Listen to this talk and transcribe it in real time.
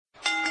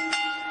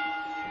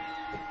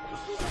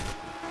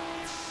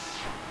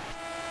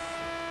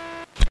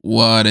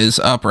What is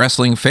up,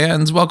 wrestling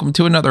fans? Welcome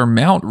to another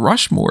Mount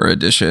Rushmore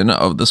edition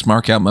of the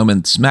Smark Out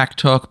Moment Smack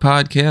Talk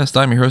podcast.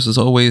 I'm your host, as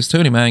always,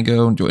 Tony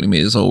Mango, and joining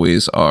me, as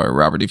always, are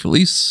Robert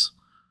DeFelice.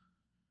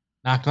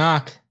 Knock,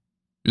 knock.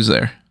 Who's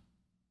there?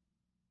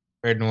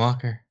 Braden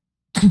Walker.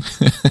 I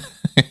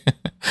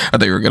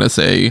thought you were going to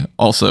say,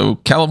 also,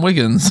 Callum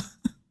Wiggins.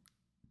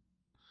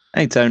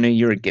 Hey, Tony,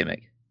 you're a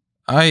gimmick.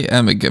 I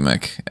am a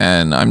gimmick,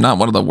 and I'm not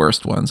one of the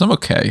worst ones. I'm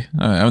okay.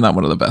 I'm not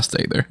one of the best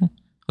either.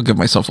 I'll give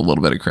myself a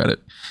little bit of credit.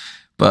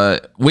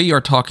 But we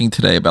are talking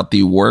today about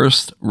the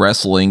worst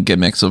wrestling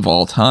gimmicks of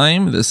all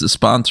time. This is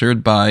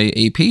sponsored by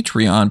a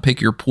Patreon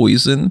Pick Your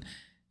Poison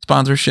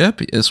sponsorship.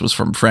 This was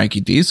from Frankie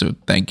D, so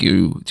thank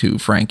you to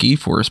Frankie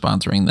for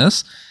sponsoring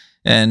this.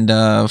 And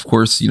of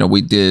course, you know,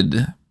 we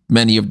did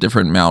many of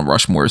different Mount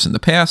Rushmores in the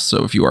past,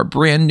 so if you are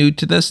brand new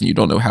to this and you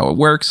don't know how it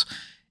works,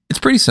 it's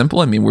pretty simple.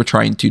 I mean, we're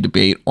trying to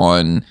debate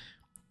on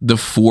the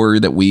four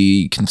that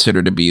we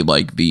consider to be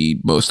like the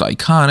most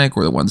iconic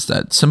or the ones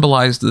that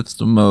symbolize this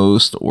the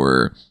most,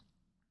 or,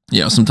 you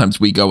know, sometimes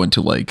we go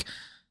into like,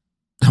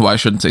 well, I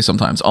shouldn't say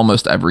sometimes,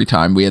 almost every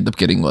time we end up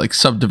getting like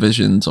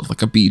subdivisions of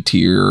like a B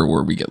tier,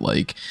 or we get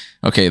like,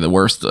 okay, the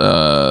worst,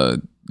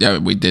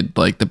 we did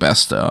like the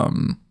best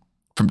from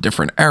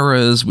different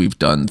eras. We've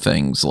done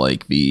things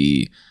like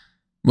the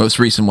most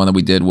recent one that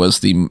we did was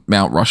the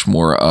Mount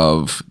Rushmore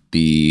of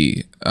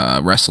the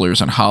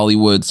wrestlers in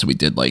Hollywood. So we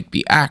did like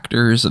the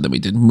actors, and then we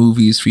did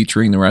movies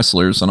featuring the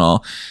wrestlers and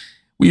all.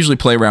 We usually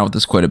play around with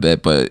this quite a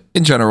bit, but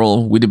in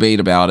general, we debate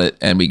about it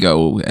and we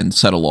go and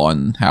settle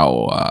on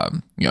how,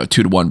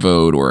 2-1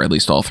 vote, or at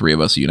least all three of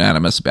us are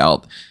unanimous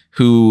about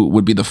who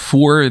would be the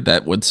four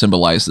that would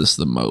symbolize this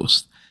the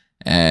most.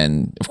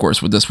 And of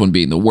course, with this one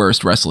being the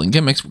worst wrestling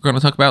gimmicks, we're going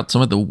to talk about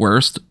some of the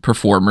worst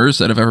performers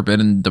that have ever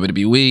been in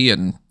WWE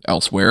and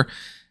elsewhere.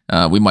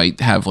 We might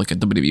have like a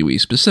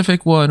WWE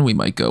specific one. We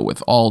might go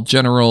with all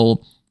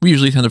general. We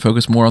usually tend to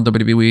focus more on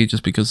WWE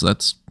just because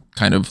that's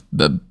kind of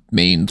the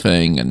main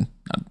thing. And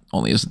not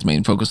only is it the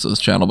main focus of this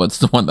channel, but it's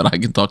the one that I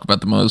can talk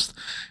about the most,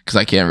 because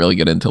I can't really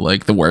get into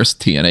like the worst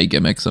TNA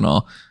gimmicks and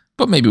all.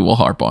 But maybe we'll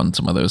harp on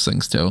some of those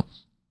things too.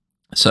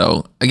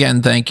 So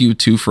again, thank you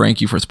to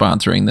Frankie for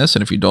sponsoring this.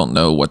 And if you don't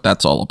know what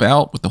that's all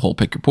about with the whole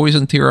Pick Your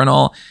Poison tier and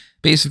all,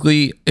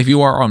 basically, if you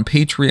are on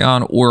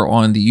Patreon or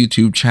on the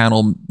YouTube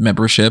channel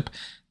membership,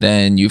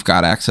 then you've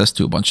got access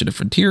to a bunch of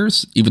different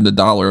tiers. Even the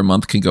 $1 a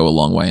month can go a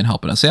long way in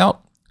helping us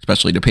out,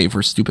 especially to pay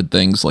for stupid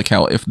things like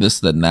how If This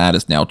Then That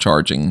is now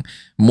charging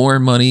more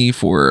money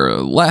for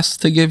less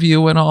to give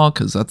you and all,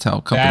 because that's how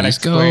companies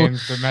go. That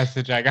explains the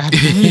message I got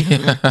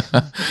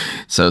from you.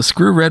 So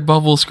screw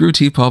Redbubble, screw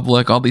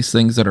TeePublic, all these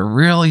things that are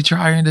really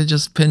trying to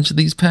just pinch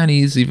these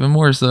pennies even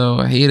more so.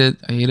 I hate it.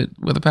 I hate it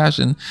with a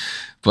passion.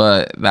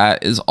 But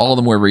that is all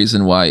the more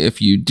reason why,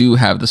 if you do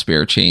have the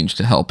spare change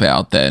to help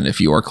out, then if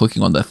you are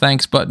clicking on the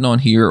thanks button on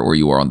here, or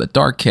you are on the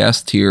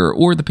Darkcast tier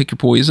or the Pick Your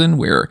Poison,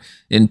 where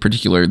in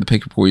particular the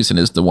Pick Your Poison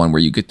is the one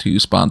where you get to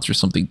sponsor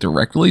something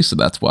directly. So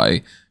that's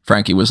why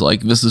Frankie was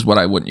like, this is what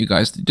I want you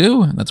guys to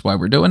do. And that's why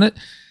we're doing it.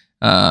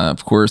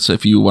 Of course,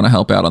 if you want to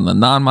help out on the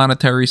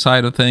non-monetary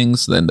side of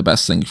things, then the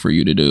best thing for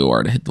you to do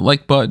are to hit the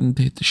like button,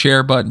 to hit the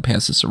share button,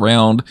 pass this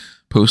around,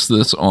 post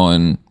this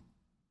on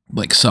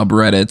like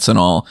subreddits and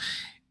all.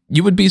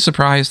 You would be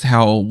surprised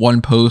how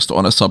one post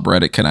on a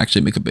subreddit can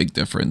actually make a big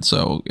difference.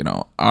 So, you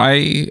know,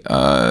 I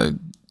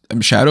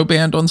am shadow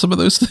banned on some of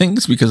those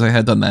things because I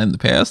had done that in the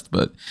past.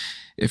 But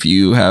if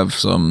you have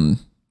some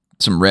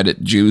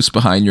Reddit juice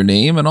behind your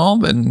name and all,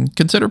 then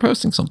consider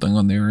posting something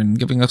on there and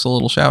giving us a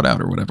little shout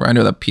out or whatever. I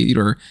know that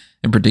Peter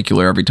in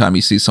particular, every time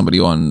he sees somebody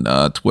on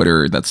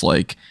Twitter that's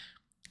like,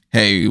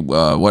 hey,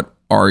 what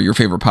are your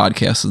favorite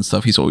podcasts and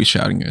stuff, he's always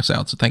shouting us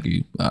out. So thank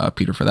you,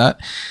 Peter, for that.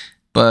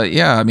 But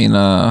yeah, I mean,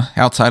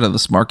 outside of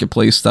this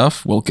marketplace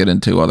stuff, we'll get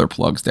into other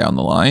plugs down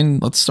the line.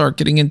 Let's start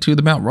getting into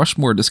the Mount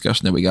Rushmore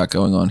discussion that we got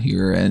going on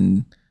here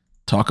and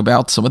talk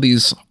about some of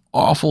these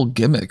awful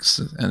gimmicks.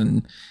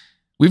 And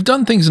we've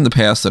done things in the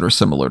past that are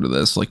similar to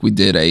this. Like we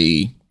did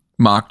a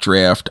mock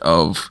draft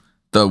of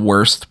the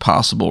worst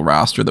possible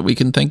roster that we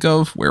can think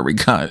of, where we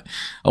got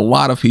a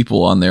lot of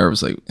people on there. It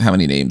was like, how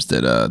many names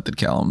did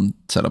Callum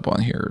set up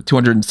on here?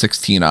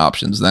 216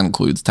 options. That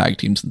includes tag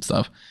teams and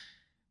stuff.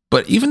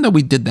 But even though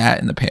we did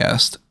that in the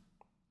past,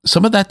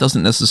 some of that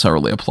doesn't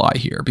necessarily apply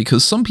here,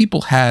 because some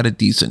people had a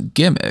decent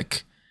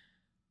gimmick,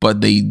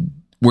 but they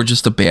were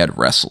just a bad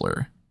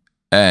wrestler.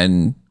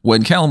 And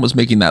when Callum was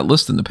making that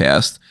list in the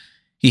past,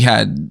 he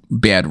had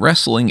bad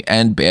wrestling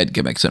and bad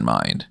gimmicks in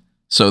mind.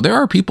 So there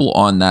are people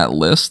on that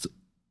list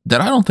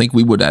that I don't think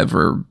we would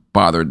ever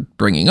bothered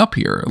bringing up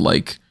here.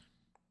 Like,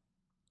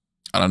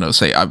 I don't know,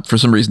 for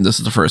some reason, this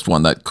is the first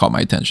one that caught my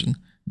attention.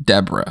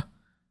 Deborah.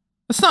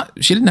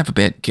 She didn't have a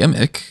bad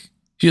gimmick.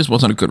 She just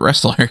wasn't a good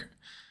wrestler.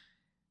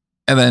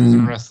 And then, She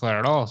wasn't a wrestler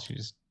at all. She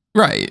just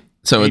right.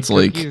 So it's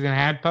like, and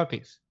had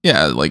puppies.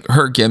 Yeah, like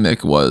her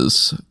gimmick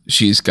was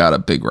she's got a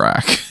big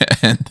rack.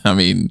 And I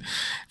mean,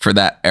 for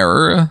that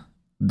era,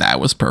 that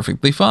was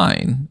perfectly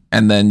fine.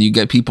 And then you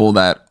get people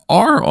that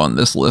are on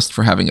this list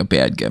for having a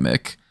bad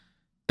gimmick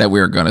that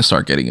we're going to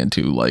start getting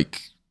into.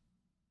 Like,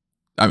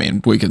 I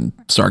mean, we can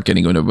start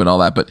getting into it and all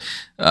that, but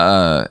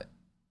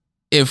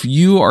if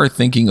you are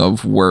thinking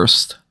of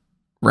worst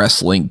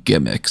wrestling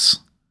gimmicks,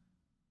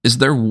 is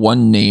there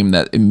one name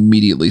that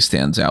immediately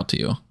stands out to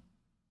you?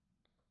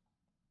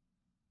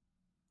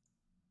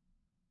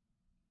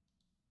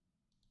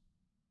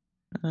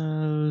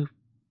 I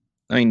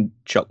mean,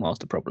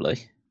 Shockmaster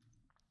probably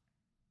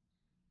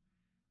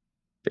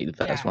be the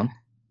first one.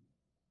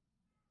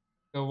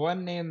 The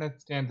one name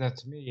that stands out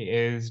to me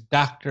is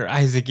Dr.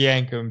 Isaac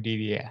Yankum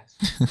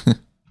DDS.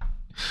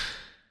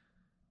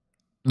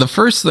 The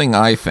first thing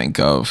I think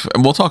of,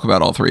 and we'll talk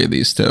about all three of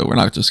these too, we're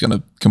not just going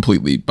to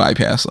completely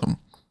bypass them,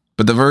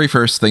 but the very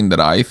first thing that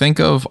I think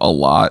of a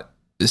lot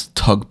is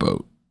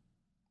Tugboat.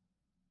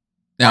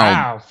 Now,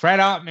 wow, Fred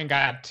Ottman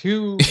got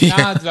 2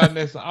 nods on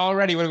this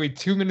already. What are we,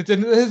 2 minutes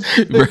into this?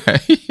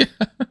 Right.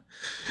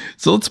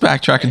 So let's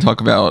backtrack and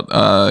talk about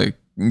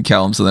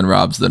Callum's and then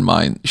Rob's, then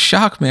mine.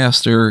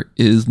 Shockmaster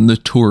is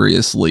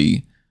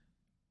notoriously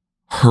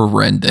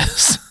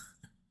horrendous.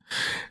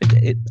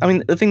 I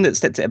mean, the thing that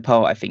sets it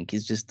apart, I think,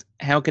 is just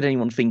how could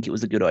anyone think it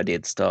was a good idea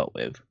to start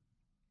with?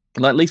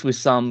 Like, at least with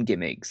some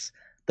gimmicks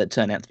that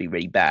turn out to be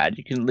really bad,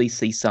 you can at least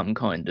see some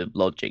kind of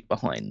logic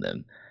behind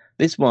them.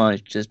 This one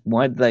is just,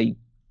 why did they,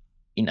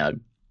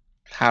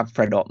 have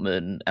Fred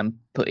Ottman and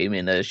put him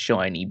in a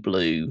shiny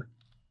blue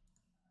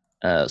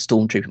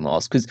Stormtrooper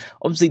mask? Because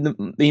obviously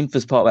the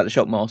infamous part about the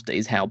Shockmaster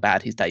is how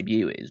bad his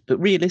debut is. But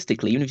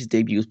realistically, even if his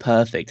debut was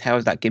perfect, how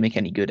is that gimmick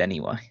any good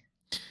anyway?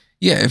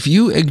 Yeah, if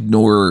you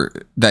ignore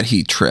that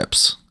he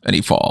trips and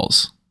he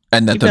falls,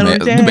 and that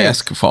the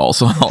mask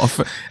falls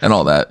off and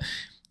all that,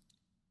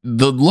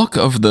 the look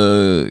of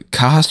the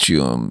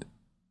costume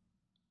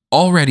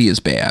already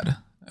is bad.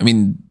 I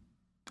mean,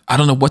 I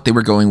don't know what they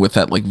were going with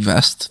that like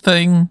vest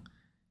thing,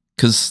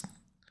 because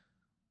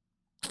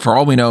for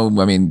all we know,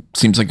 I mean,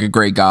 seems like a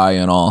great guy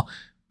and all,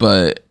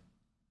 but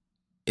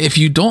if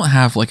you don't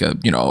have like a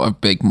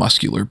big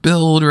muscular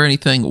build or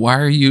anything, why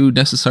are you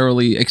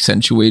necessarily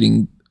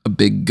accentuating a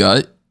big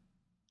gut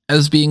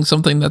as being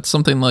something that's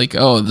something like,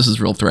 oh, this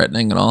is real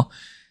threatening and all?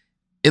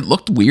 It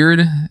looked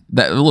weird,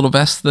 that little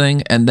vest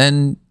thing, and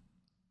then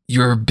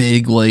your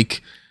big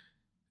like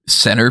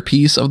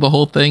centerpiece of the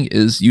whole thing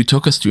is you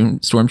took a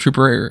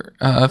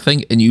stormtrooper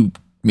thing and you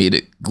made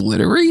it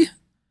glittery.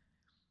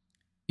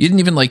 You didn't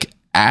even like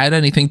add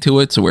anything to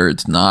it to where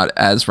it's not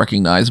as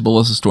recognizable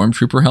as a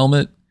stormtrooper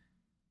helmet.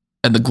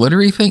 And the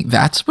glittery thing,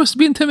 that's supposed to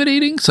be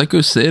intimidating. Psycho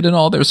Sid and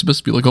all, they're supposed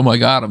to be like, oh my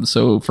god, I'm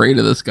so afraid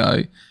of this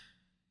guy.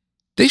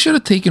 They should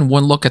have taken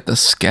one look at the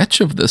sketch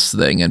of this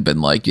thing and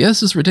been like, yeah,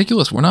 this is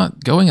ridiculous, we're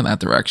not going in that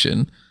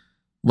direction.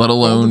 Let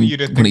alone you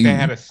didn't think they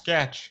had a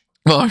sketch.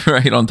 Well,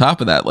 right, on top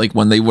of that, like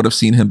when they would have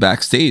seen him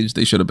backstage,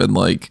 they should have been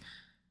like,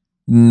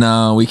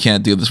 no, we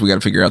can't do this, we got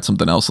to figure out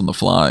something else on the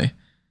fly.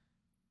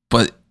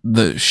 But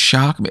the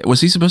shock,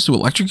 was he supposed to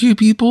electrocute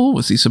people?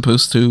 Was he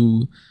supposed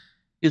to...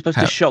 He was supposed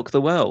to shock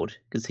the world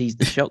because he's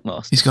the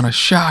Shockmaster. He's going to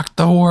shock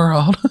the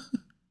world.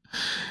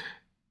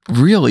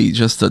 Really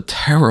just a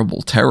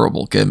terrible,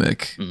 terrible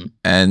gimmick.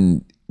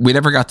 And we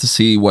never got to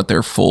see what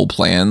their full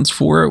plans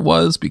for it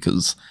was,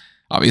 because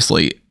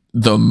obviously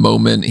the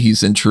moment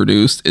he's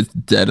introduced, it's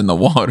dead in the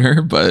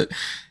water. But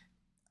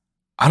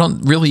I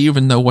don't really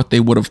even know what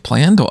they would have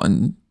planned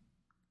on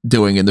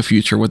doing in the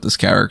future with this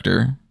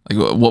character.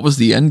 Like, what was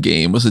the end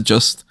game? Was it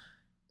just,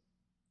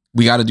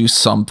 we got to do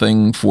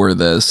something for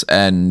this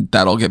and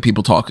that'll get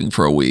people talking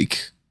for a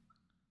week?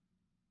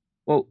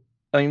 Well,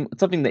 I mean,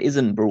 something that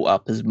isn't brought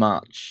up as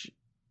much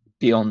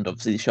beyond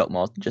obviously the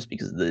Shockmaster just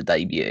because of the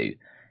debut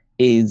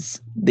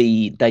is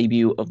the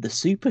debut of the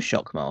Super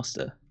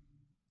Shockmaster.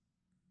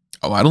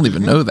 Oh, I don't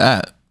even know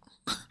that.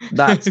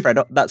 That's Fred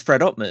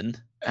Ottman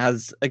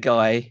as a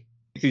guy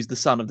who's the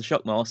son of the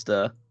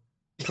Shockmaster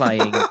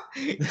playing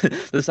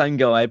the same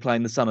guy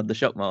playing the son of the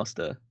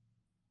Shockmaster.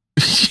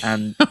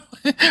 And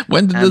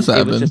when did this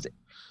happen?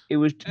 It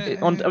was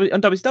on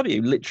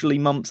WCW,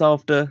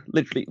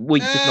 literally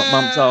weeks, if not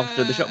months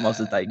after the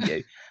Shockmaster's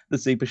debut. The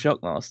Super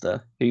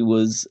Shockmaster, who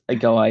was a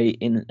guy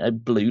in a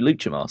blue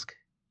lucha mask.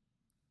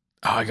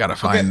 Oh, I gotta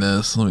find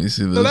this. Let me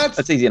see this. So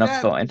that's easy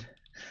enough to find.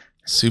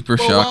 Super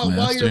Shockmaster.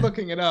 While you're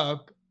looking it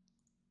up,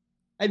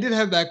 I did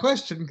have that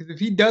question, because if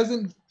he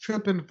doesn't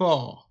trip and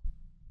fall,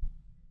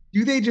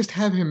 do they just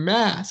have him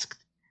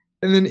masked?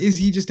 And then is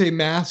he just a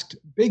masked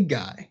big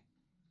guy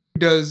who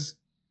does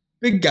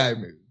big guy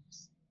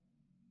moves?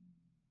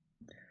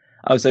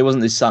 Oh, so it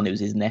wasn't his son, it was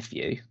his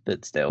nephew,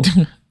 but still.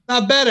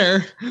 Not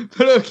better,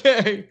 but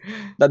okay.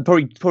 That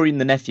probably in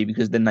the nephew,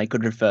 because then they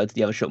could refer to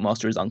the other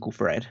Shockmaster as Uncle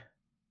Fred.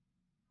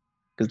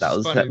 Because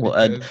that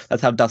was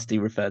that's how Dusty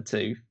referred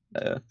to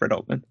Fred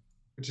Ottman.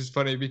 Which is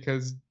funny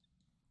because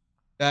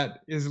that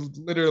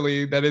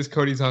is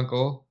Cody's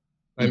uncle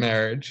by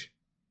marriage,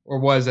 or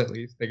was at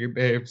least. They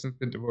have since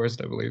been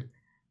divorced, I believe.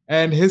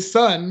 And his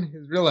son,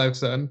 his real life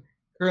son,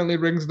 currently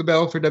rings the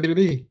bell for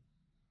WWE.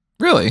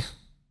 Really?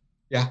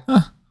 Yeah.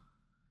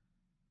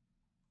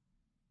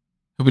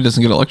 Hope he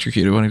doesn't get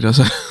electrocuted when he does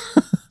it.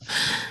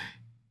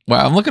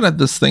 Wow, I'm looking at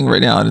this thing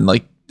right now and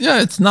like,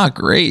 yeah, it's not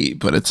great,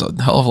 but it's a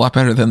hell of a lot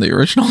better than the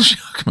original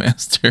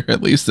Shockmaster.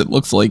 At least it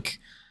looks like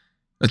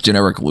a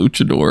generic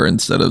luchador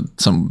instead of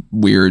some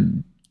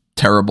weird,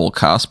 terrible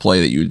cosplay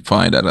that you'd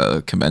find at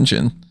a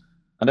convention.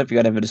 I don't think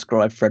I'd ever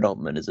describe Fred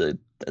Ottman as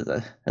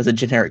a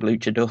generic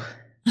luchador.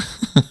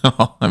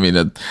 I mean,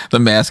 the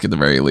mask at the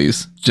very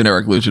least,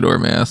 generic luchador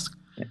mask.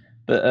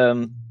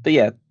 Yeah. But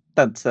yeah,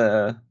 that's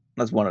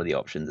one of the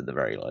options at the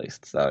very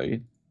least. So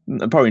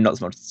probably not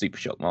so much the Super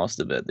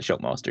Shockmaster, but the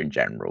Shockmaster in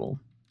general.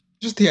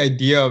 Just the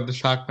idea of the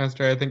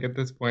Shockmaster, I think, at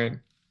this point,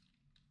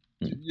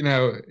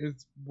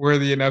 is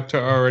worthy enough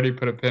to already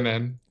put a pin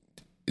in.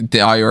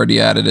 I already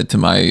added it to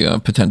my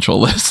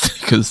potential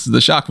list because the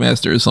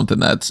Shockmaster is something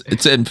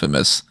it's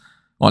infamous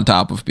on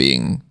top of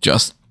being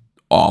just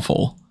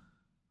awful.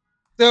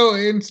 So,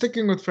 in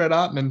sticking with Fred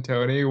Ottman,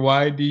 Tony,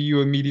 why do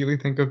you immediately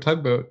think of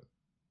Tugboat?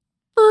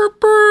 Burr,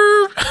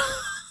 burr.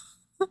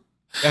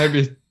 I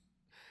mean,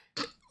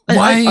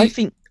 I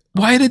think.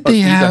 Why did they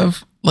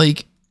have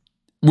like?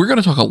 We're going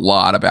to talk a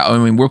lot about. I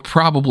mean,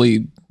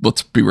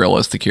 let's be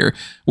realistic here.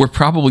 We're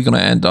probably going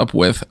to end up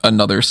with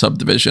another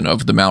subdivision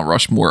of the Mount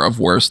Rushmore of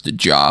worst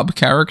job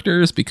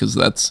characters because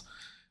that's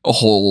a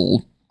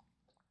whole.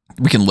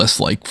 We can list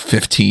like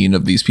 15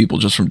 of these people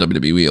just from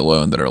WWE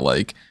alone that are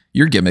like,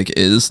 your gimmick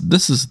is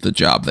this is the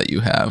job that you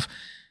have.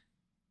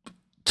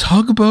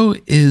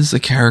 Tugboat is a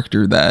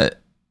character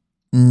that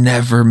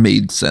never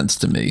made sense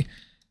to me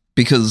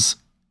because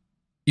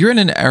you're in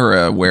an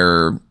era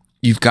where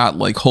you've got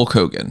like Hulk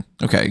Hogan.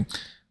 Okay,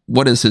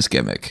 what is his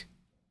gimmick?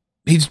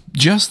 He's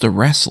just a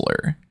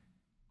wrestler.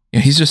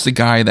 He's just a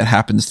guy that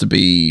happens to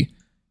be,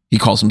 he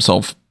calls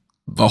himself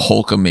the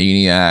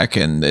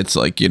Hulkamaniac, and it's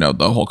like, the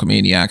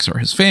Hulkamaniacs are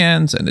his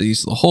fans, and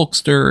he's the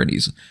Hulkster, and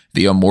he's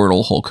the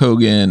immortal Hulk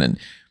Hogan, and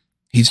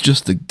he's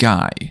just a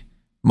guy.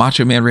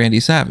 Macho Man Randy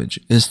Savage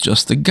is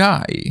just a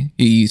guy.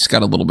 He's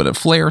got a little bit of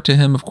flair to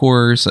him, of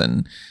course,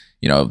 and,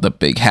 the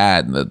big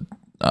hat and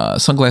the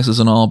sunglasses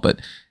and all, but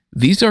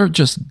these are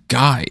just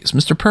guys.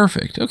 Mr.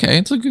 Perfect. Okay,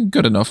 it's a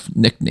good enough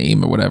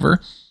nickname or whatever.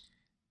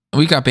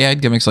 We got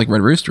bad gimmicks like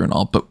Red Rooster and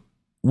all, but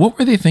what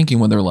were they thinking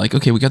when they're like,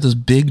 okay, we got this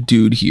big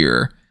dude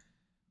here.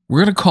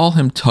 We're going to call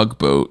him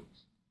Tugboat,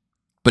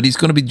 but he's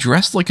going to be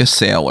dressed like a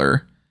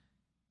sailor.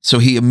 So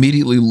he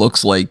immediately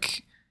looks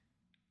like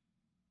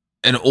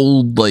an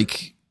old,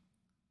 like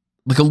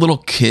a little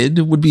kid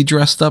would be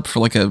dressed up for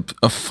like a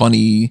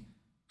funny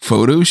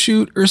photo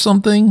shoot or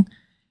something.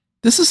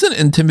 This isn't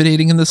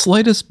intimidating in the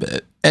slightest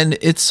bit. And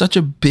it's such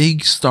a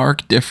big,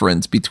 stark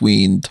difference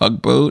between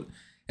Tugboat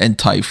and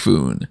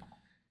Typhoon.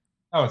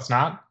 Oh, it's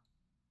not?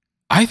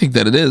 I think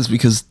that it is,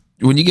 because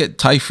when you get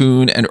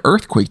Typhoon and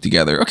Earthquake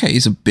together, okay,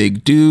 he's a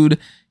big dude.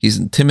 He's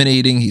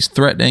intimidating. He's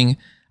threatening.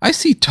 I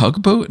see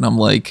Tugboat and I'm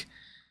like,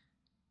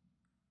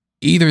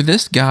 either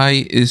this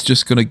guy is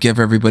just going to give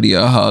everybody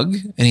a hug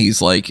and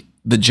he's like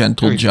the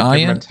gentle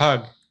giant.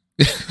 Hug.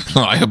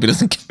 Oh, I hope he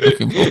doesn't give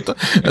people.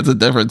 That's a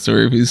different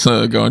story if he's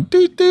going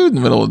doot doot in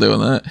the middle of doing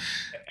that.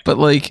 But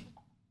like,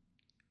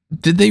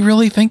 did they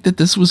really think that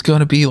this was going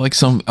to be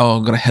like I'm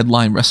going to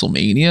headline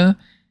WrestleMania?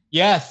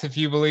 Yes, if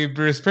you believe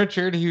Bruce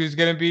Pritchard, he was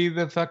going to be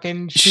the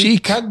fucking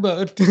Chic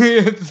Tugboat.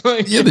 It's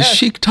like, the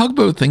Chic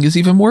Tugboat thing is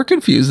even more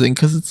confusing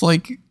because it's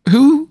like,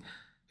 who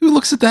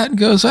looks at that and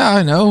goes,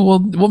 I know,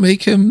 we'll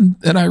make him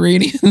an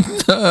Iranian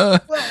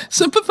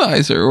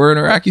sympathizer or an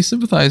Iraqi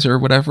sympathizer or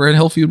whatever, and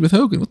he'll feud with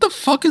Hogan. What the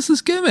fuck is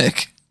this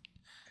gimmick?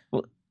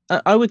 Well,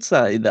 I would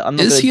say that I'm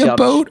not. Is he a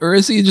boat or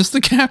is he just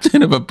the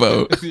captain of a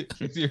boat?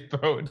 Is he a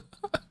boat?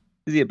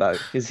 Is he a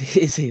boat? Is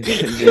he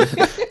a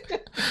boat?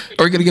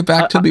 Are we going to get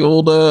back to the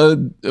old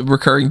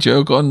recurring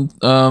joke on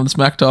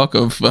Smack Talk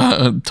of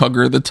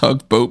Tugger the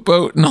Tugboat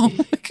boat and all?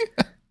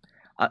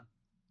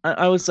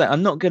 I would say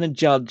I'm not going to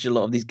judge a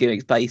lot of these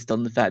gimmicks based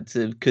on the fact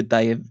of could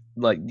they have,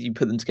 like, you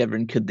put them together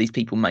and could these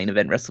people main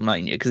event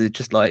WrestleMania, because it's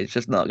just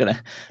not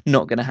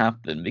gonna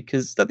happen,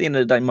 because at the end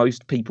of the day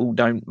most people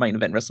don't main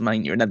event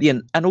WrestleMania, and at the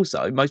end, and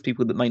also most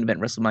people that main event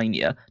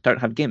WrestleMania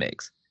don't have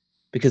gimmicks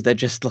because they're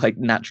just like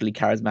naturally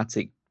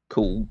charismatic,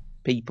 cool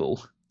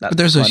people. But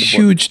there's a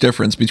huge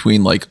difference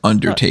between like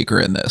Undertaker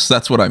and this.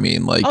 That's what I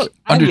mean. Like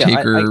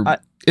Undertaker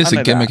is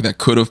a gimmick that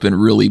could have been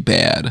really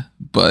bad,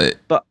 but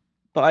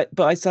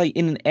I say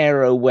in an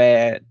era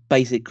where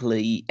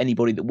basically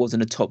anybody that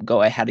wasn't a top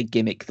guy had a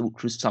gimmick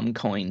which was some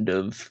kind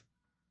of,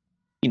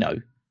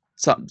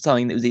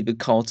 something that was either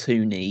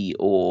cartoony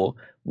or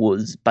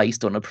was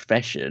based on a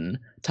profession,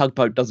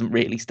 Tugboat doesn't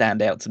really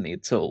stand out to me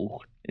at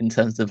all in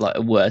terms of like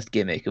a worst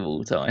gimmick of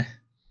all time.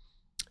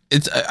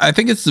 I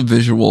think it's the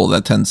visual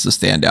that tends to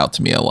stand out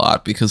to me a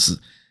lot, because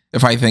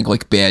if I think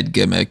like bad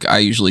gimmick, I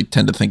usually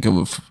tend to think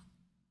of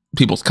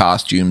people's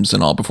costumes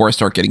and all before I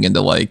start getting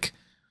into like,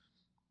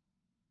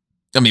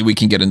 I mean, we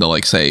can get into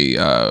like, say,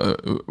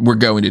 we're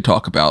going to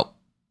talk about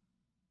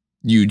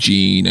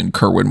Eugene and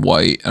Kerwin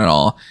White and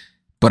all,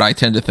 but I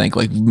tend to think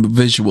like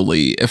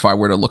visually, if I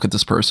were to look at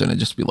this person and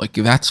just be like,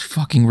 that's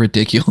fucking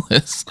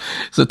ridiculous.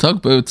 So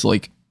Tugboat's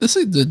like, this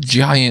is a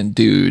giant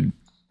dude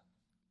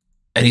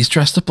and he's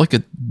dressed up like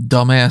a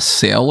dumbass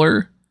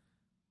sailor.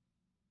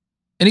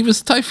 And he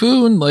was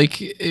Typhoon, like,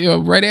 you know,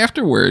 right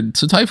afterward.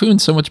 So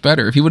Typhoon's so much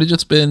better. If he would have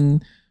just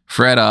been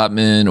Fred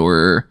Ottman,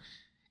 or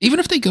even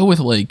if they go with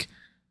like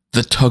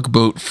the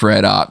tugboat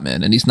Fred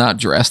Ottman, and he's not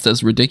dressed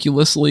as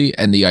ridiculously,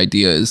 and the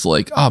idea is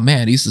like, oh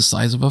man, he's the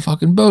size of a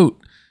fucking boat.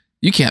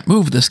 You can't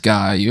move this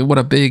guy. What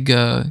a big,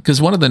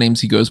 because one of the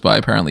names he goes by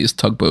apparently is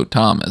Tugboat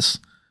Thomas.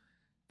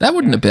 That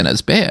wouldn't have been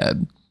as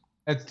bad.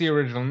 That's the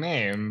original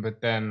name,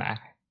 but then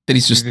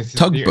he's just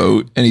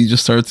Tugboat, and he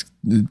just starts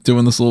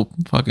doing this little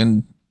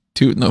fucking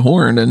tooting the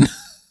horn. And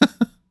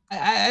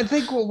I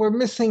think what we're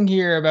missing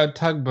here about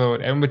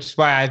Tugboat, and which is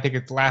why I think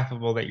it's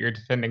laughable that you're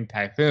defending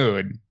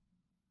Typhoon,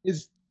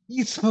 is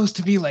he's supposed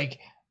to be like,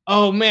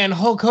 oh man,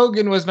 Hulk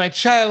Hogan was my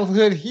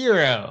childhood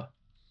hero.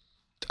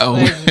 Oh,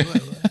 like,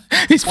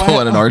 he's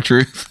pulling an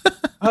R-Truth.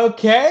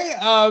 Okay,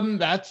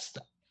 that's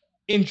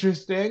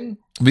interesting.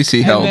 We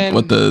see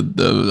what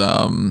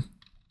the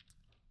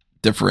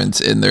difference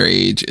in their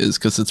age is,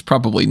 because it's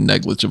probably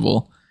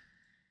negligible.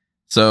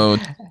 So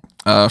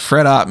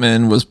Fred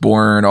Ottman was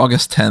born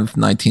August 10th,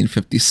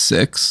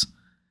 1956.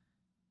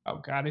 Oh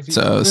God, is he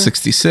so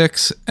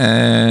 66,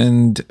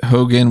 and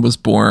Hogan was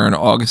born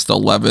August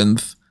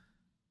 11th.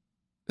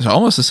 It's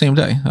almost the same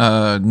day,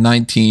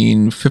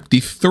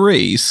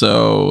 1953.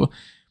 So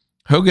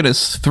Hogan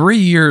is 3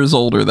 years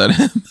older than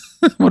him.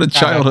 What a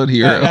childhood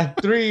hero! That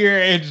 3-year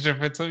age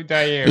difference. Let me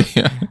tell you.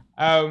 Yeah.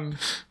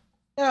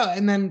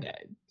 And then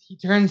he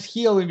turns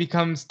heel and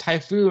becomes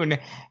Typhoon,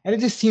 and it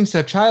just seems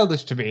so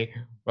childish to me.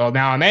 Well,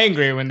 now I'm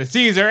angry. When the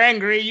seas are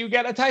angry, you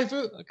get a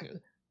typhoon.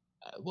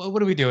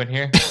 What are we doing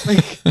here?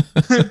 Like,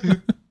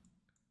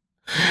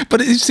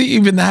 but you see,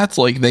 even that's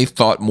like they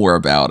thought more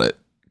about it,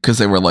 because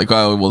they were like,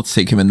 oh, well, let's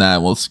take him in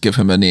that. Let's give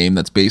him a name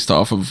that's based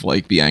off of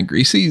like the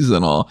angry seas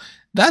and all.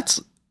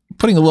 That's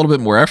putting a little bit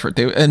more effort.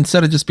 They,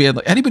 instead of just being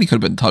like, anybody could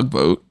have been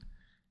Tugboat.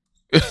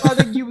 Well, I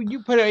think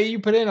you put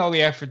in all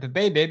the effort that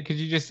they did, because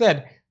you just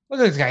said, look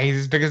at this guy, he's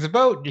as big as a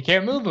boat. You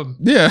can't move him.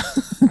 Yeah.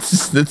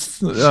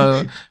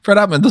 Fred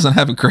Ottman doesn't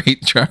have a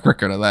great track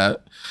record of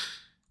that.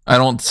 I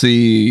don't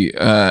see,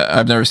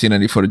 I've never seen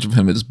any footage of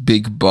him as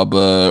Big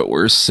Bubba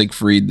or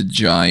Siegfried the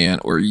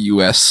Giant or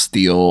US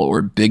Steel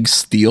or Big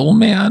Steel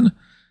Man.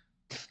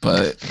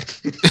 But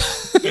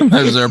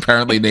those are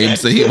apparently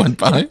names that he went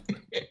by.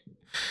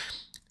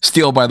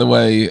 Steel, by the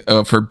way,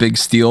 for Big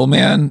Steel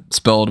Man,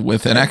 spelled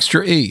with an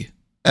extra E.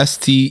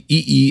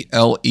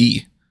 Steele.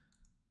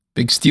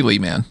 Big Steely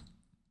Man.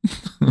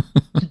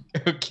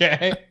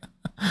 Okay.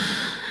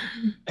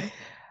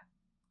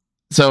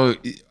 So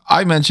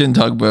I mentioned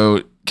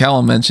Tugboat.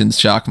 Callum mentions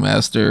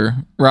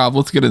Shockmaster. Rob,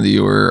 let's get into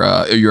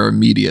your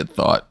immediate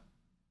thought.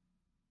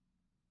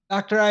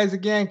 Dr.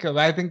 Isaac Yankovic,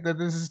 I think that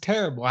this is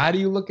terrible. How do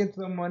you look at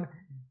someone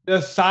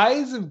the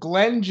size of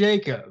Glenn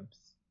Jacobs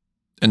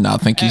and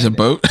not think he's a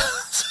boat?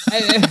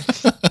 I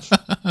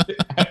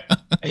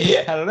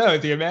don't know.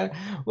 Is he a man?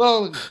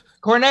 Well,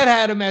 Cornette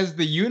had him as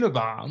the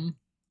Unabomb,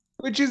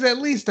 which is at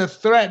least a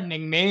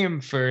threatening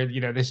name for,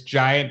 this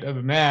giant of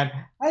a man.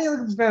 I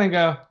look at this man and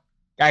go,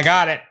 I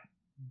got it.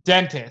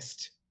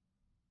 Dentist.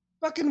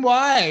 Fucking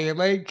why?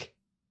 Like,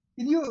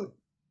 can you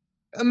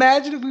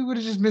imagine if we would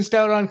have just missed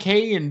out on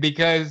Kane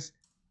because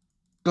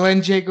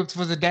Glenn Jacobs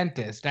was a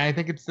dentist? And I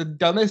think it's the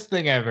dumbest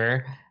thing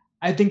ever.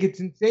 I think it's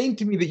insane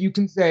to me that you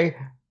can say,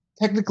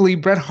 technically,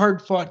 Bret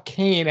Hart fought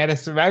Kane at a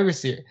Survivor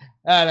Series,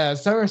 at a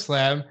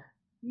SummerSlam.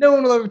 No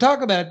one will ever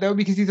talk about it, though,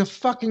 because he's a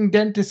fucking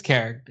dentist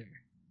character.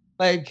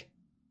 Like,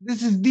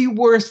 this is the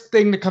worst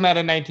thing to come out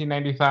of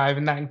 1995,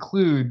 and that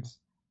includes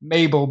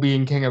Mabel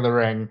being King of the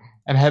Ring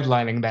and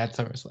headlining that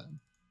SummerSlam.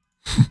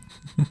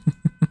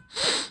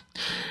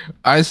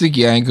 Isaac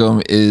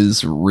Yankem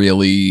is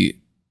really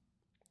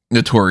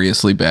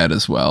notoriously bad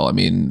as well. I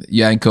mean,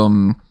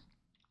 Yankem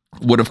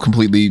would have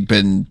completely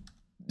been,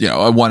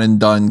 a one and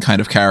done kind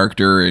of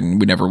character, and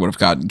we never would have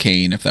gotten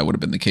Kane if that would have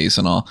been the case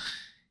and all.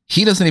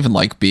 He doesn't even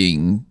like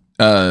being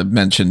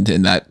mentioned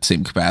in that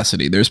same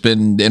capacity. There's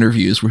been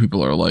interviews where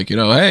people are like,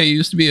 hey, you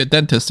used to be a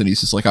dentist, and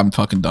he's just like, I'm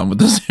fucking done with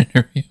this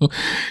interview,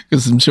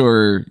 because I'm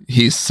sure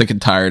he's sick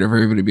and tired of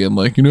everybody being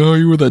like,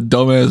 you were that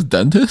dumbass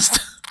dentist.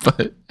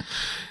 But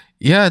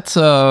yeah, it's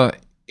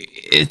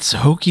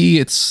hokey,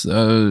 it's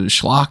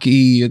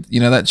schlocky.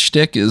 That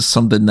shtick is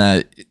something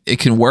that it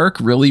can work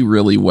really,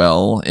 really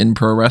well in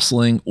pro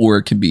wrestling, or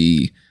it can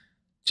be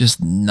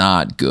just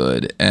not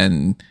good.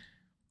 And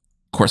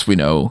of course, we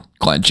know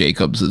Glenn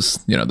Jacobs is,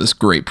 this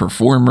great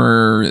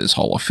performer, is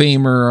Hall of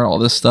Famer, all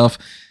this stuff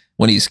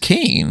when he's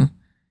Kane.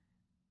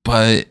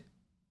 But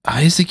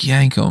Isaac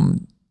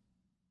Yankem,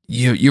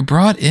 you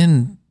brought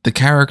in the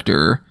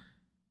character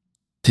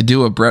to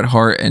do a Bret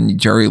Hart and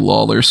Jerry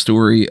Lawler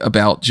story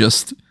about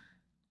just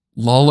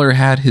Lawler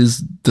had his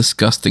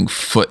disgusting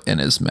foot in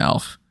his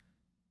mouth.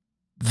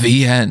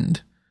 The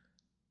end.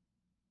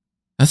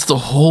 That's the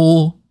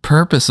whole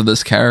purpose of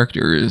this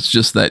character, is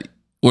just that.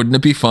 Wouldn't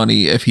it be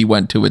funny if he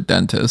went to a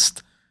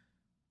dentist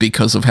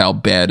because of how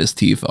bad his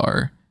teeth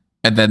are,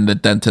 and then the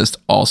dentist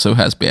also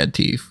has bad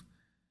teeth?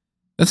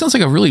 That sounds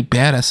like a really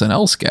bad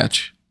SNL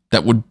sketch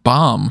that would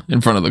bomb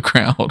in front of the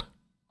crowd.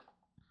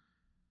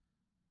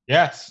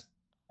 Yes.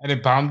 And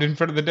it bombed in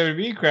front of the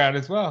WWE crowd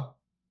as well.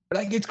 But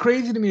like, it's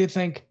crazy to me to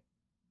think,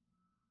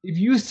 if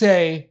you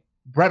say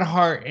Bret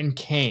Hart and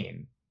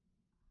Kane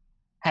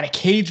had a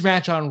cage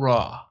match on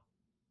Raw,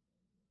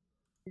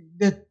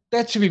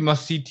 that should be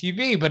must-see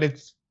TV, but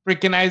it's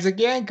freaking Isaac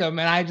Yankem,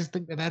 and I just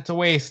think that that's a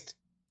waste.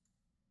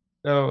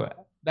 So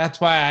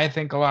that's why I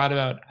think a lot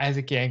about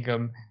Isaac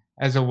Yankem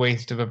as a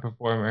waste of a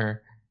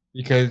performer,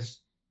 because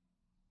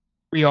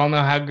we all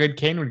know how good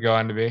Kane would go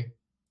on to be.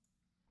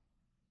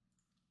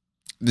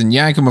 Then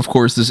Yankem, of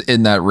course, is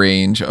in that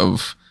range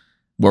of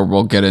where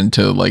we'll get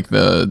into like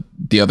the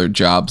other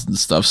jobs and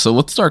stuff. So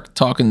let's start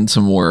talking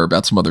some more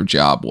about some other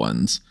job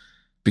ones,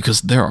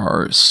 because there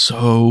are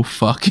so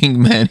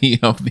fucking many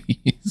of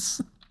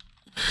these.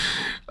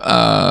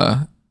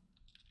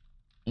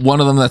 One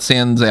of them that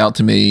stands out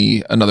to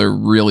me, another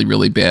really,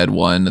 really bad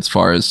one as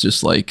far as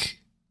just like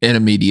an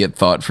immediate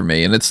thought for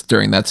me, and it's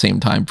during that same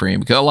time frame,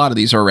 because a lot of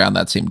these are around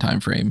that same time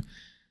frame.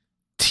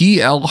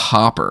 TL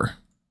Hopper.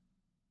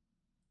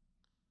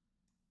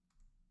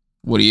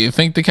 What do you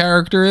think the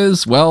character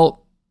is?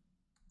 Well,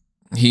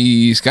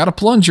 he's got a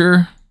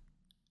plunger,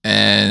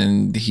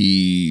 and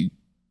he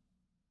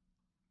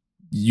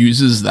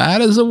uses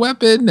that as a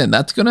weapon, and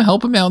that's going to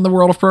help him out in the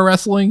world of pro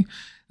wrestling.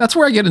 That's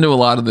where I get into a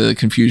lot of the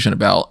confusion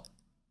about,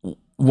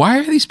 why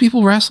are these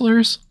people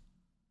wrestlers?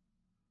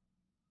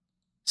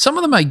 Some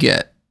of them I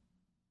get.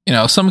 You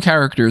know, some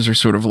characters are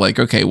sort of like,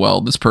 okay,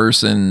 well, this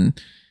person,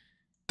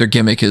 their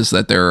gimmick is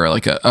that they're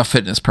like a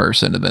fitness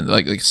person, and then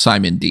like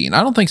Simon Dean.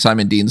 I don't think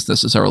Simon Dean's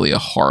necessarily a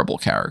horrible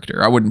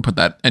character. I wouldn't put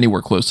that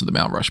anywhere close to the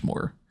Mount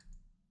Rushmore.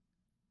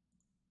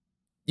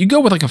 You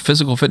go with like a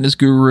physical fitness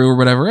guru or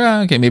whatever.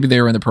 Okay, maybe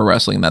they were into pro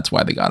wrestling, and that's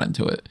why they got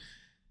into it.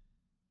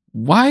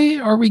 Why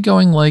are we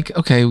going like,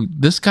 okay,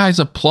 this guy's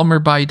a plumber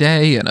by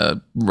day and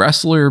a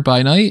wrestler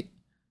by night?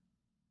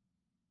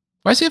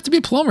 Why does he have to be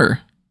a plumber?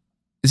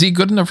 Is he a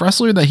good enough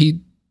wrestler that he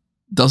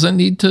doesn't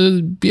need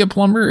to be a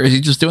plumber? Or is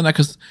he just doing that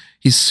because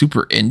he's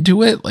super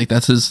into it? Like,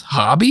 that's his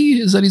hobby,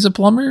 is that he's a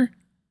plumber?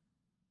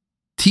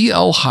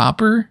 TL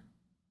Hopper?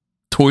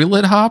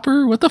 Toilet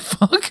Hopper? What the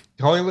fuck?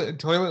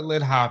 Toilet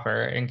lid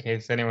hopper, in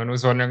case anyone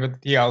was wondering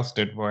what the TL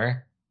stood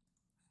for.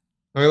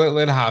 Toilet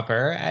lid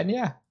hopper, and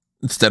yeah.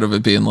 Instead of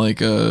it being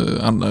like I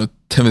don't know,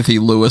 Timothy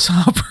Lewis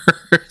Hopper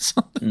or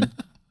something.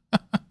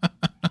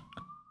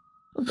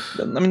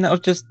 I mean, that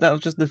was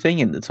just the thing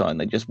in the time.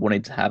 They just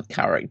wanted to have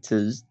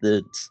characters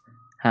that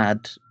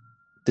had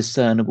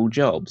discernible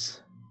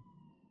jobs.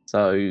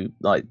 So,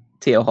 like,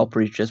 TL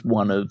Hopper is just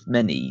one of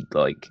many,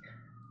 like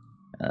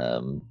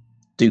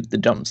Duke the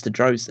Dumpster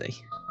Drosy.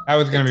 That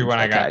was going to be one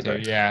I got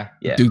to, yeah.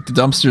 Duke the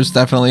Dumpster is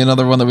definitely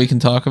another one that we can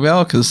talk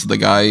about, because the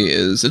guy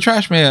is a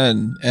trash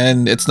man,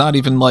 and it's not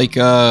even like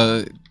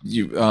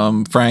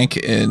Frank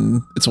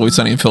in It's Always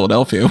Sunny in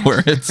Philadelphia,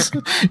 where it's,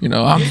 you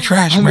know, I'm the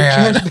trash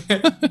man.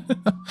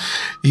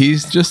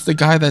 He's just the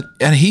guy that,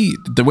 and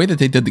the way that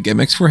they did the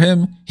gimmicks for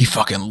him, he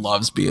fucking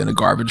loves being a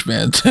garbage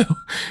man too.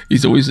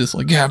 He's always just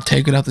like, yeah, I'm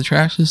taking out the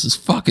trash. This is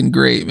fucking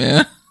great,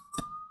 man.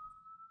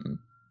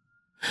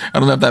 I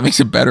don't know if that makes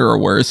it better or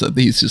worse. That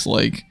he's just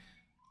like,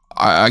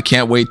 I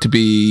can't wait to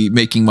be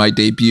making my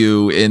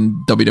debut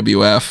in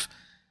WWF,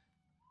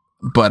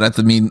 but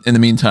in the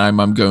meantime,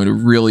 I'm going to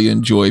really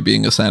enjoy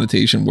being a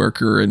sanitation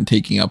worker and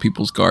taking out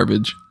people's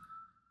garbage.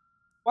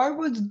 Why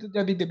was the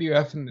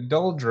WWF in the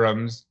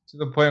doldrums to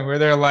the point where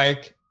they're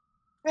like,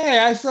 hey,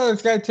 I saw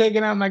this guy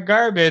taking out my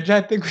garbage.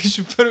 I think we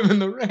should put him in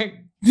the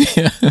ring.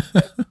 Yeah.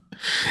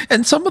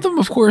 And some of them,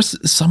 of course,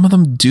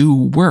 do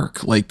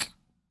work. Like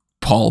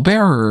Paul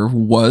Bearer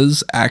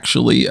was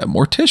actually a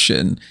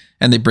mortician,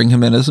 and they bring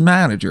him in as a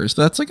manager.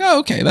 So that's like, oh,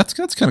 okay, that's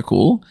kind of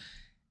cool.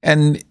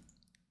 And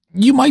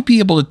you might be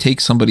able to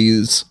take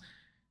somebody's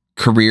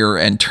career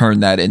and turn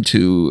that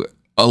into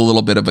a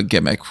little bit of a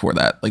gimmick for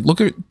that. Like,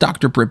 look at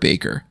Dr. Britt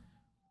Baker.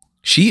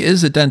 She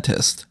is a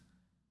dentist.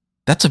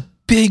 That's a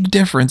big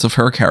difference of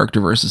her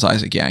character versus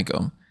Isaac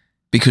Yankem,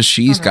 because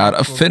she's got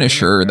a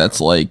finisher that's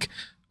like,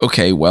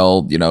 okay,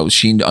 well, you know,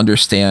 she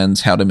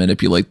understands how to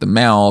manipulate the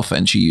mouth,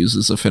 and she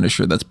uses a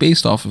finisher that's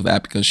based off of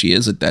that because she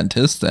is a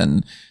dentist,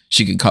 and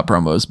she can cut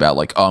promos about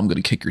like, oh, I'm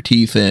going to kick your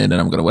teeth in, and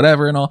I'm going to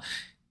whatever and all.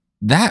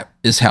 That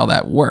is how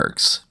that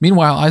works.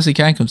 Meanwhile, Isaac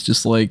Yankem's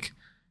just like,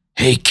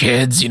 hey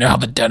kids, you know how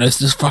the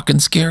dentist is fucking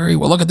scary?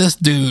 Well, look at this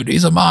dude.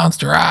 He's a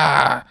monster.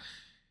 Ah.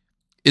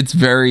 It's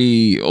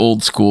very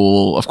old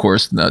school, of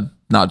course,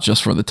 not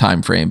just for the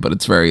time frame, but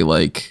it's very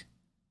like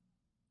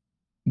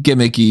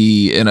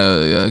gimmicky in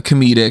a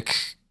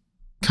comedic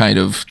kind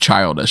of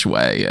childish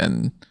way.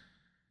 And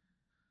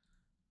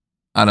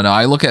I don't know,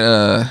 I look at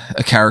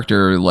a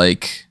character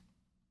like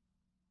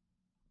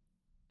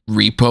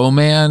Repo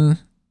Man,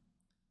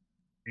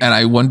 and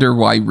I wonder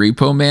why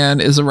Repo Man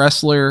is a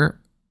wrestler,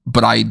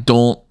 but I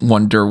don't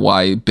wonder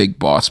why Big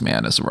Boss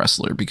Man is a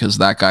wrestler, because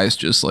that guy's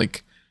just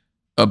like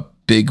a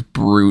big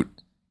brute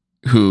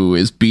who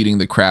is beating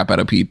the crap out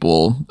of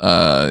people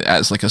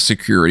as like a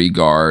security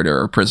guard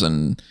or a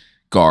prison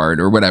guard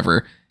or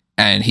whatever.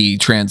 And he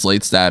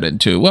translates that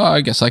into, well,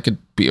 I guess I could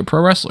be a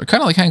pro wrestler.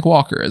 Kind of like Hank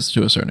Walker is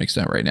to a certain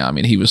extent right now. I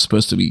mean, he was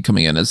supposed to be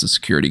coming in as a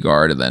security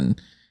guard and then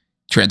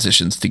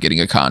transitions to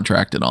getting a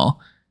contract and all.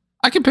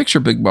 I can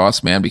picture Big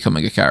Boss Man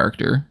becoming a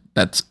character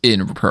that's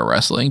in pro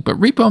wrestling, but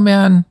Repo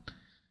Man,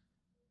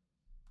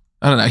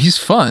 I don't know. He's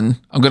fun.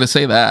 I'm going to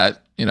say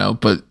that,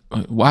 but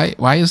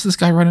why is this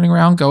guy running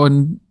around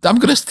going, I'm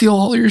going to steal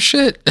all your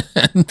shit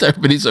and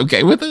everybody's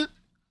okay with it?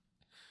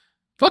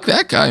 Fuck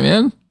that guy,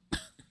 man.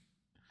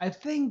 I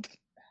think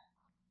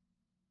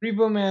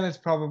Repo Man is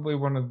probably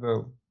one of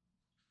the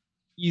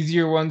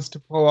easier ones to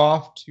pull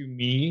off to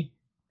me,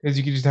 because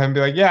you can just have him be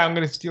like, yeah, I'm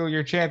going to steal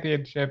your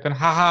championship and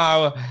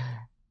haha,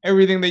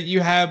 everything that you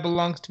have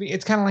belongs to me.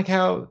 It's kind of like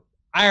how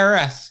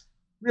IRS,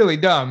 really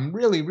dumb,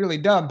 really, really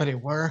dumb, but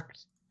it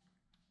worked.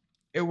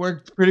 It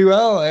worked pretty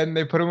well, and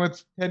they put him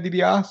with Ted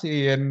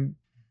DiBiase, and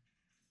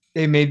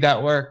they made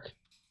that work.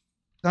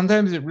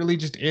 Sometimes it really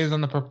just is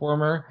on the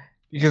performer,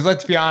 because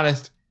let's be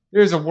honest,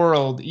 there's a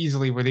world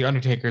easily where The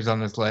Undertaker's on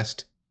this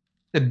list.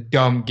 The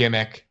dumb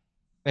gimmick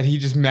that he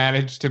just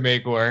managed to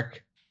make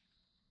work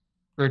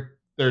for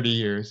 30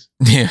 years.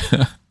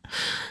 Yeah.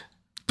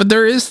 But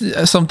there is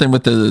something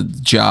with the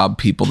job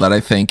people that I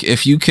think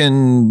if you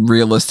can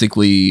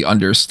realistically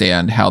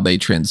understand how they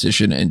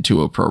transition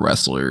into a pro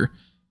wrestler,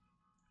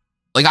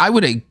 like I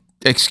would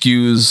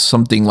excuse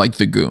something like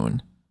the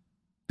Goon.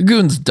 The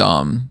Goon's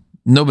dumb.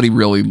 Nobody's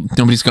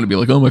going to be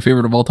like, oh, my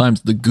favorite of all time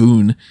is the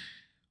Goon.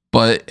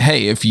 But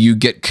hey, if you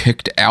get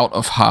kicked out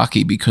of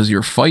hockey because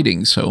you're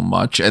fighting so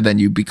much and then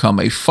you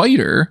become a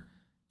fighter,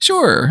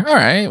 sure. All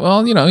right.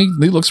 Well, he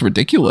looks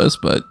ridiculous,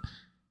 but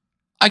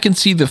I can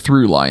see the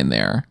through line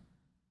there.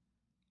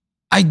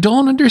 I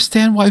don't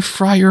understand why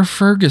Friar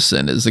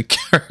Ferguson is a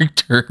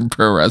character in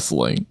pro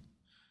wrestling.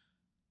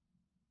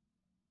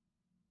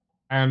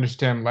 I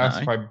understand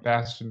less why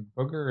Bastion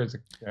Booger is a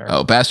character.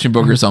 Oh, Bastion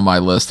Booger's on my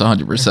list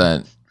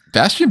 100%.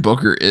 Bastion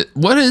Booger,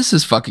 what is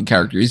his fucking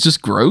character? He's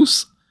just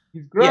gross?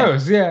 He's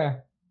gross, yeah.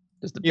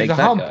 Just a big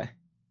fat guy.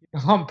 He's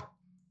a hump.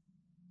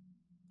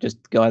 Just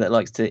a guy that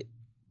likes to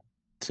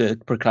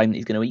proclaim that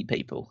he's going to eat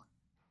people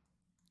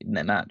in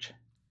their match.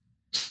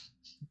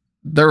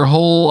 Their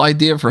whole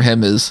idea for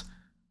him is,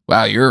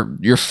 wow,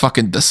 you're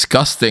fucking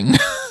disgusting.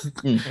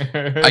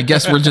 I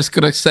guess we're just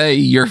going to say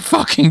you're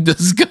fucking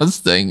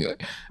disgusting.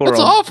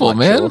 That's awful,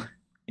 man.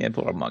 Yeah,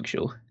 poor old Mug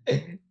Shaw.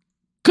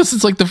 Because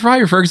it's like the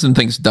Friar Ferguson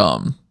thing's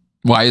dumb.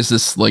 Why is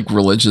this like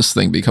religious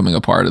thing becoming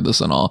a part of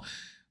this and all?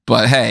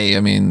 But hey,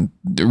 I mean,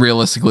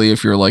 realistically,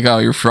 if you're like, oh,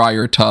 you're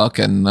Friar Tuck,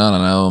 and I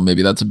don't know,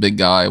 maybe that's a big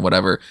guy,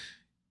 whatever.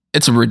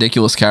 It's a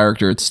ridiculous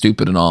character. It's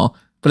stupid and all,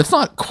 but it's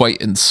not quite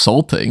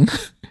insulting.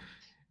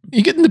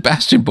 You get into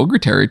Bastion Booger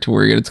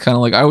territory, and it's kind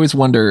of like, I always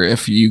wonder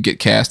if you get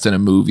cast in a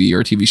movie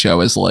or a TV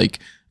show as like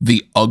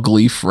the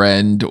ugly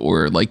friend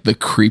or like the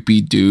creepy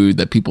dude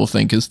that people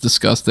think is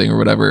disgusting or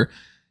whatever.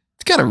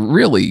 It's got to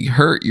really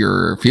hurt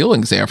your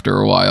feelings after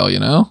a while,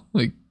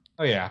 Like,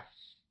 oh yeah.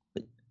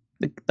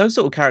 Those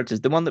sort of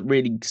characters, the one that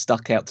really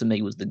stuck out to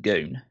me was the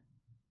Goon.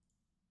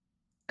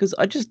 Because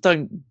I just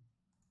don't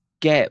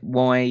get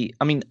why.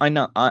 I mean, I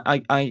know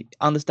I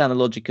understand the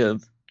logic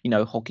of,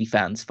 hockey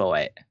fans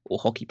fight or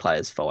hockey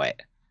players fight,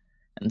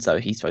 and so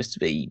he's supposed to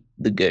be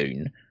the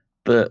Goon.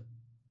 But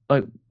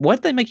like, why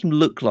did they make him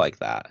look like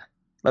that?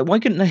 Like, why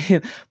couldn't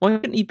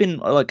he been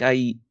like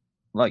a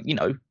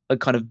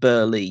kind of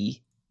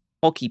burly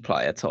hockey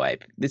player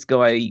type? This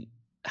guy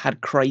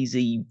had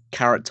crazy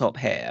carrot top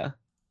hair.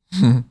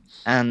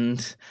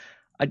 And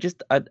I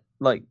just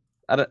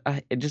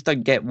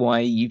don't get why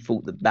you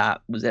thought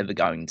that was ever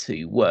going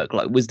to work.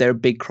 Like, was there a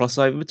big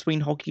crossover between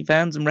hockey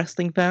fans and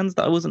wrestling fans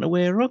that I wasn't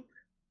aware of?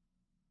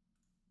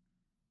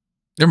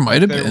 There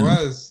might have been. There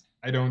was.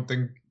 I don't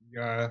think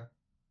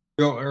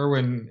Bill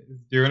Irwin is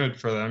doing it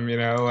for them.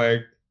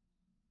 Like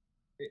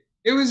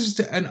it was just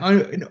an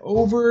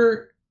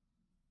over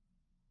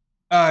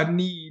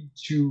need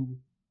to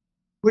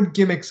put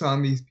gimmicks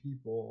on these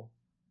people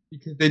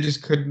because they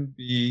just couldn't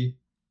be,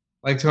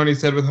 like Tony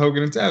said with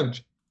Hogan and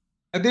Savage.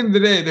 At the end of the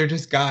day, they're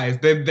just guys.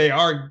 They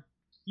are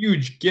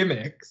huge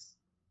gimmicks,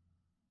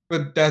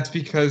 but that's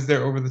because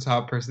they're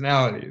over-the-top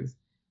personalities.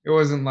 It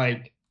wasn't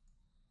like,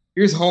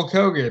 here's Hulk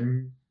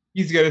Hogan.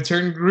 He's going to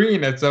turn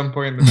green at some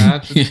point in the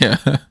match and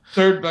yeah.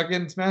 start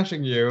fucking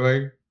smashing you.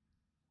 Like,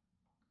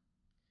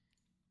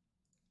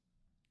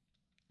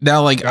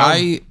 now, like,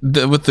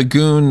 with the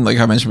Goon, like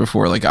I mentioned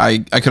before, like I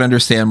could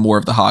understand more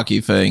of the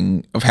hockey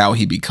thing of how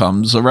he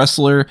becomes a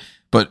wrestler,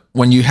 but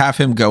when you have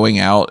him going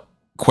out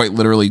quite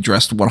literally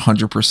dressed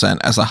 100%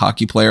 as a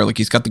hockey player, like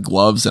he's got the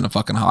gloves and a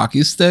fucking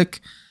hockey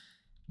stick,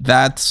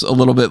 that's a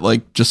little bit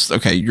like, just,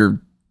 okay,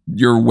 you're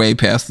way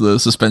past the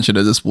suspension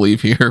of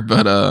disbelief here,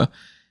 but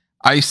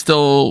I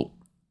still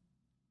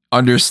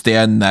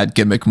understand that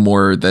gimmick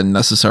more than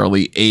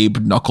necessarily Abe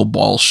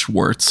Knuckleball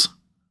Schwartz.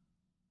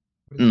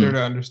 It's there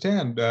to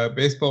understand.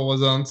 Baseball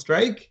was on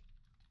strike.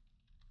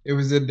 It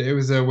was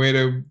a way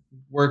to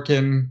work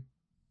in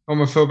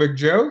homophobic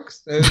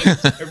jokes.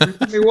 That's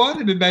everything they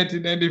wanted in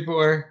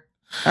 1994.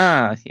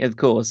 Yeah, of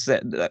course.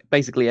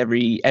 Basically,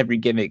 every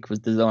gimmick was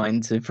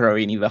designed to throw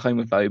in either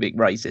homophobic,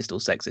 racist, or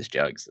sexist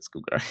jokes. That's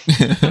cool, great.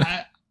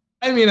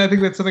 I mean, I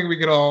think that's something we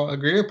could all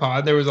agree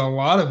upon. There was a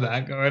lot of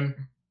that going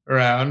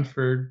around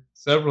for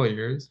several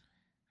years.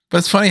 But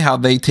it's funny how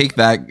they take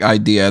that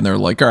idea and they're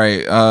like, all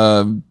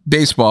right,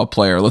 baseball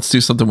player, let's do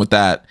something with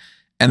that.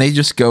 And they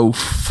just go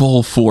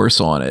full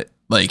force on it.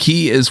 Like,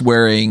 he is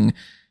wearing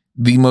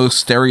the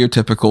most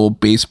stereotypical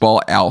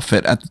baseball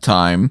outfit at the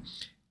time.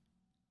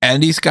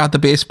 And he's got the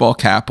baseball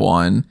cap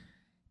on.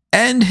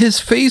 And his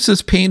face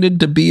is painted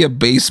to be a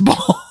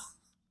baseball.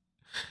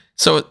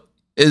 So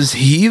is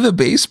he the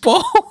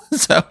baseball?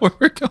 Is that what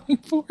we're going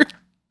for?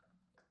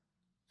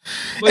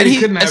 Well, And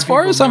he, as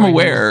far as I'm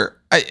aware,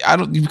 I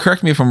don't, you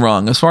correct me if I'm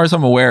wrong. As far as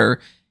I'm aware,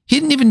 he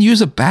didn't even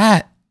use a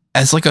bat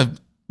as like a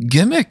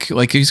gimmick.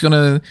 Like, he's going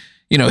to,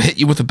 hit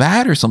you with a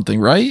bat or something,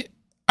 right?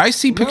 I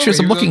see pictures.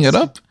 I'm looking it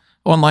up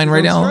online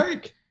right now.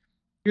 Strike.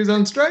 He was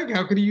on strike.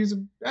 How could he use a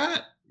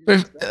bat?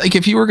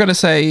 If you were going to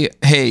say,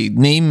 hey,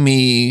 name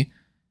me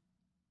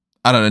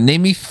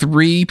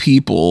 3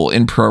 people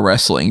in pro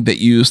wrestling that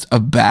used a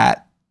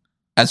bat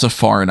as a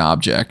foreign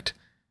object,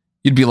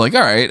 you'd be like,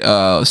 all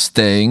right,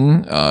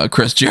 Sting,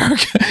 Chris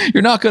Jericho.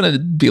 You're not going to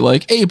be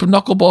like, Abe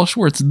Knuckleball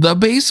Schwartz, the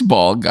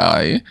baseball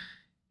guy.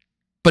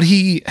 But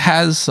he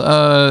has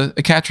a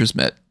catcher's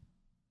mitt.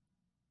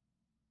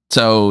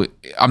 So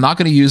I'm not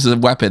going to use a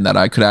weapon that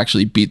I could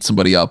actually beat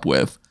somebody up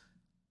with.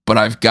 But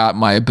I've got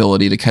my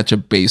ability to catch a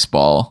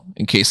baseball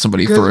in case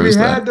somebody throws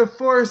that. We had to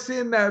force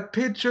in that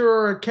pitcher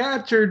or a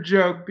catcher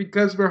joke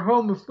because we're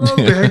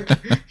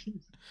homophobic.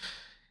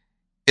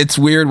 It's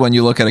weird when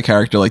you look at a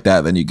character like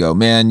that, then you go,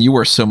 man, you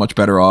were so much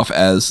better off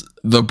as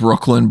the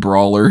Brooklyn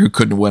Brawler who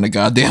couldn't win a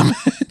goddamn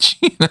match.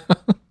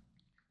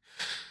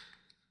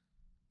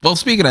 Well,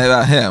 speaking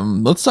of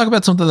him, let's talk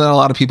about something that a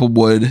lot of people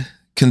would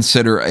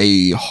consider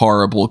a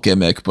horrible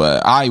gimmick,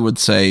 but I would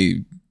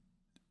say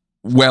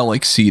well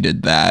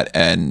exceeded that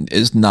and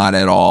is not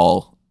at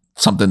all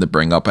something to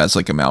bring up as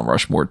like a Mount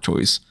Rushmore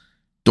choice.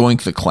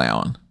 Doink the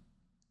Clown.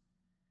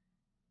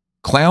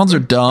 Clowns are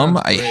dumb.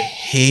 I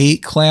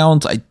hate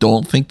clowns. I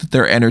don't think that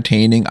they're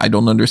entertaining. I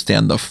don't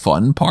understand the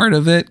fun part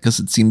of it because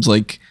it seems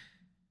like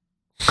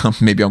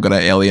maybe I'm going to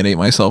alienate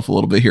myself a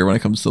little bit here when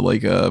it comes to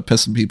like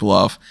pissing people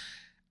off.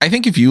 I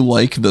think if you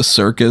like the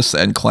circus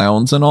and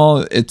clowns and all,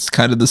 it's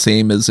kind of the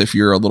same as if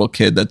you're a little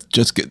kid that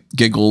just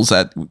giggles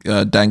at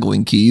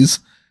dangling keys.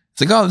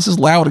 It's like, oh, this is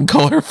loud and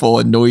colorful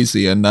and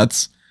noisy, and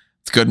it's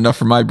good enough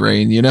for my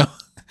brain,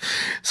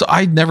 So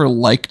I never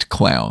liked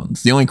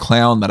clowns. The only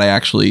clown that I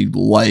actually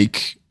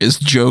like is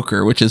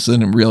Joker, which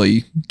isn't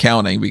really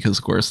counting because,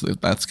 of course,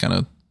 that's kind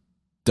of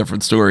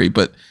different story.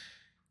 But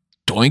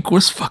Doink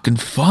was fucking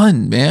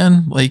fun,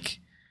 man. Like,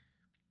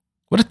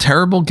 what a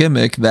terrible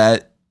gimmick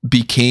that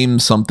became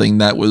something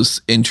that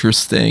was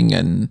interesting,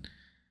 and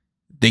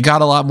they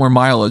got a lot more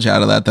mileage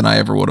out of that than I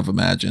ever would have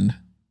imagined.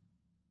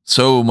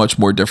 So much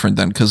more different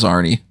than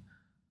Kazarni.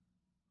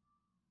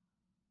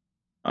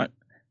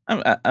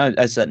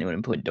 I certainly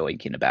wouldn't put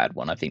Doink in a bad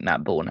one. I think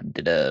Matt Bourne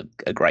did a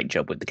great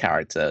job with the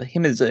character.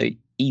 Him as a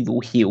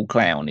evil heel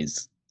clown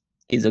is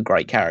a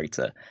great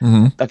character.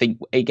 Mm-hmm. I think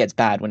it gets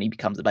bad when he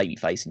becomes a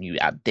babyface and you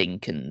add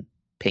Dink and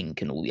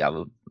Pink and all the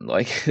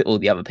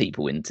other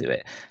people into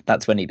it.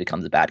 That's when he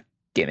becomes a bad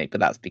gimmick. But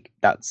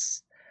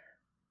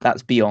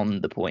that's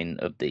beyond the point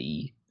of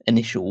the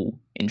initial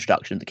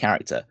introduction of the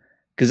character.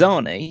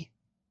 Kazarni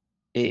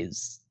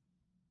is,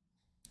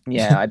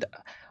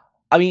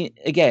 I mean,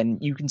 again,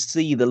 you can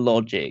see the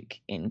logic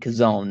in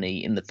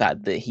Kazarni in the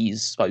fact that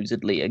he's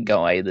supposedly a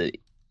guy that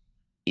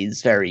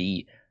is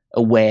very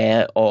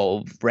aware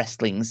of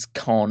wrestling's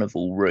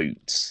carnival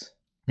roots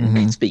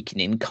and speaking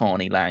in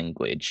carny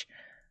language.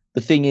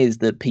 The thing is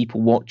that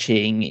people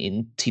watching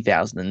in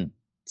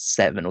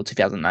 2007 or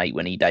 2008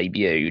 when he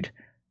debuted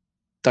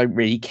don't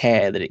really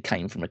care that it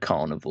came from a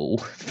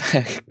carnival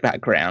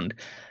background.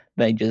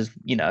 They just,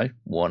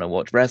 want to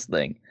watch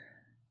wrestling.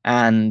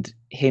 And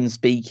him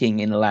speaking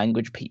in a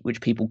language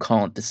which people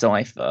can't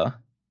decipher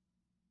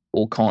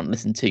or can't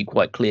listen to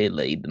quite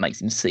clearly, that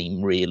makes him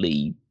seem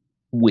really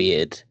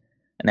weird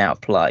and out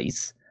of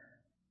place.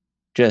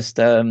 Just,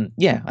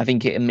 I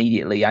think it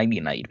immediately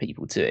alienated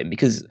people to him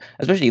because,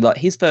 especially like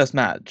his first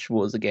match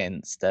was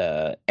against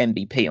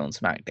MVP on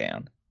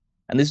SmackDown.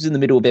 And this was in the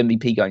middle of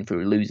MVP going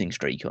through a losing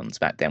streak on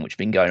SmackDown, which had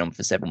been going on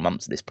for several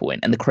months at this point.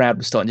 And the crowd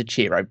was starting to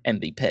cheer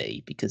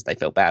MVP because they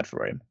felt bad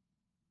for him.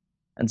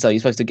 And so you're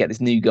supposed to get this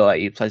new guy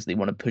you supposedly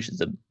want to push as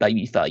a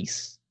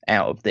babyface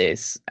out of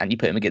this, and you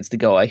put him against the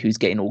guy who's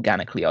getting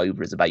organically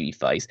over as a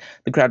babyface.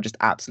 The crowd just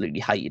absolutely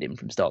hated him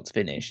from start to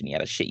finish, and he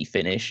had a shitty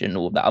finish and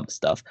all of that other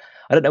stuff.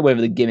 I don't know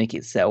whether the gimmick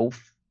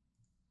itself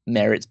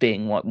merits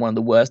being one of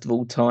the worst of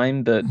all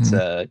time, but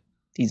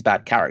he's a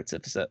bad character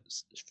for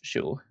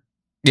sure.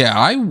 Yeah,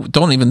 I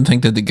don't even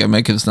think that the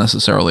gimmick is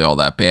necessarily all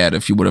that bad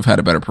if you would have had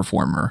a better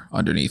performer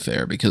underneath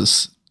there,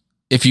 because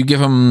if you give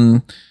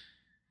him...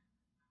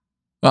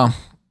 Well,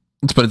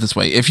 let's put it this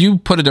way. If you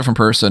put a different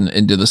person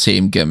into the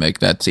same gimmick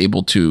that's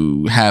able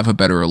to have a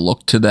better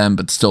look to them,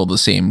 but still the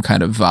same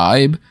kind of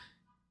vibe,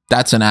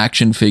 that's an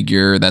action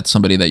figure. That's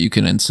somebody that you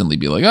can instantly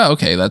be like, oh,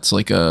 okay, that's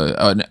like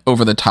an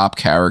over the top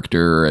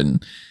character.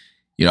 And,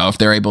 you know, if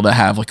they're able to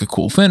have like a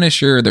cool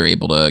finisher, they're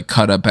able to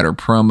cut a better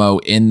promo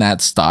in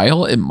that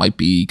style, it might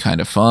be kind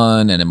of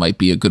fun. And it might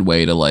be a good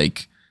way to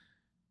like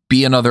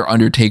be another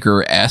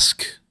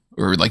Undertaker-esque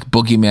or like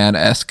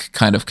Boogeyman-esque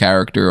kind of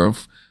character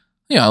of,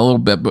 you know, a little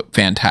bit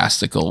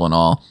fantastical and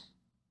all.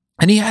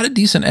 And he had a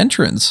decent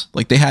entrance.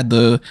 Like they had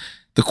the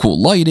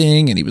cool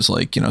lighting, and he was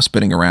like, you know,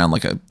 spinning around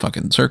like a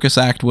fucking circus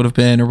act would have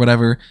been or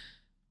whatever.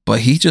 But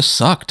he just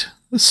sucked.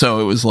 So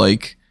it was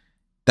like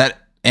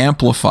that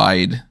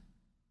amplified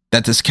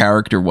that this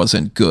character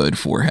wasn't good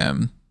for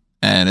him.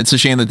 And it's a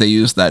shame that they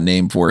used that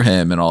name for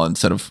him and all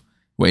instead of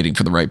waiting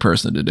for the right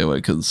person to do it,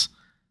 because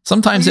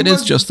sometimes it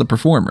is just the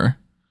performer.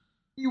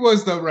 He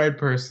was the right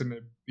person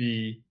to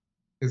be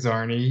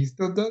Kazarni. He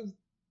still does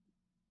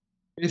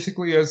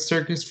basically a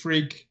circus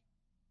freak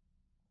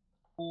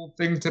cool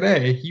thing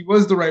today. He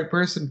was the right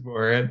person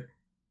for it.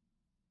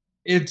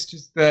 It's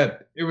just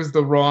that it was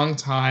the wrong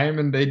time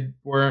and they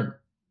weren't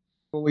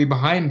fully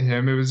behind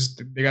him. It was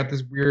just, they got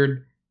this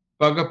weird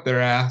bug up their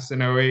ass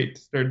in '08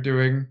 to start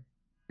doing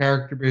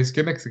character-based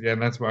gimmicks again.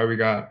 That's why we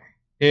got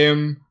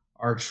him,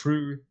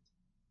 R-Truth,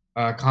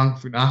 Kung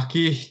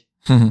Funaki.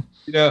 You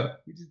know,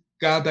 we just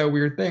got that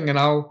weird thing, and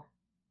I'll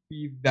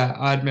be that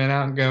odd man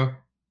out and go,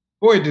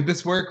 boy, did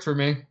this work for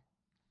me.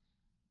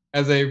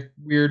 As a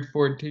weird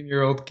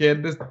 14-year-old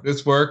kid,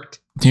 this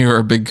worked. You were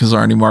a big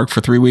Kazarni mark for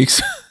 3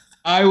 weeks.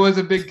 I was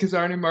a big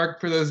Kazarni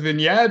mark for those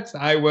vignettes.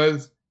 I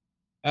watched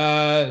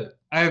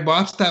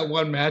that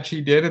one match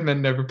he did and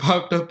then never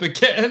popped up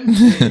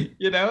again.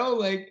 You know,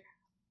 like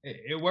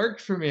it worked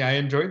for me. I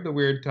enjoyed the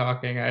weird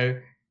talking. I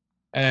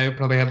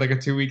probably had like a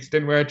 2-week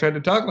stint where I tried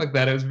to talk like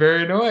that. It was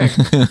very annoying.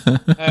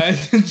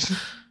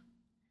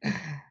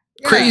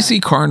 Crazy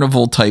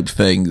carnival type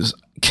things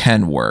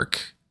can work.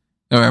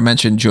 I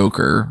mentioned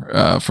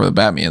Joker for the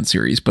Batman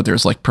series, but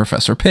there's like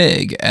Professor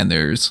Pig, and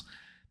there's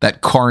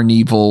that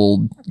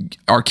Carnival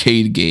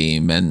arcade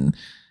game, and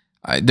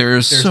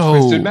there's so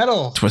Twisted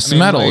Metal. Twisted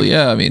Metal, like,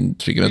 yeah. I mean,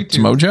 speaking of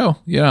Mojo,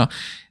 yeah,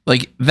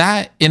 like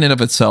that in and of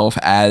itself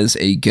as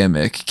a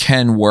gimmick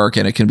can work,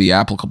 and it can be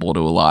applicable to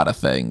a lot of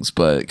things.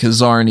 But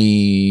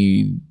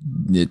Kazarni,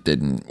 it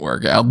didn't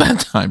work out that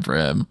time for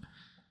him.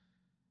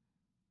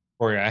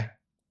 Poor guy.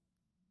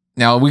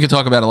 Now, we could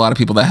talk about a lot of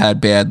people that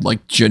had bad,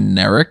 like,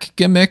 generic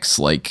gimmicks.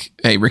 Like,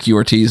 hey, Ricky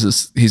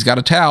Ortiz, he's got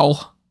a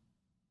towel.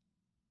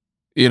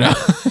 You know?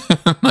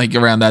 Like,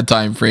 around that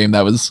time frame,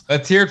 that was...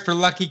 Let's hear it for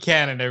Lucky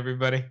Cannon,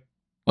 everybody.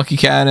 Lucky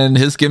Cannon,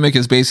 his gimmick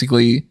is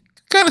basically...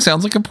 Kind of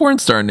sounds like a porn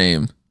star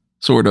name.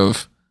 Sort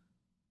of.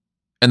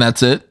 And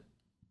that's it.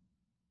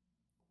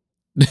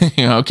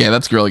 Okay,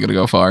 that's really going to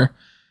go far.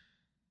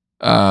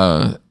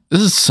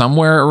 This is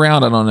somewhere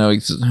around, I don't know, I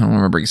don't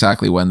remember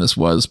exactly when this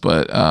was,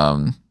 but...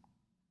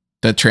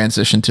 that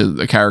transition to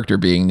the character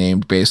being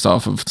named based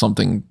off of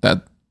something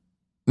that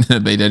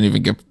they didn't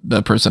even give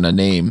the person a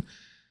name.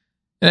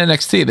 In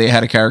NXT, they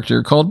had a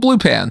character called Blue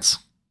Pants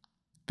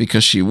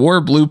because she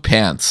wore blue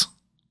pants.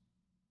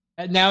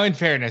 Now, in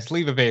fairness,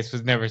 Leva Bass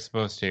was never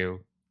supposed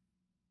to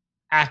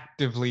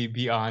actively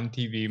be on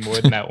TV more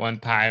than that one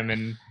time,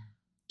 and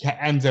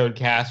Enzo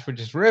Cast were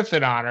just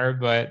riffing on her,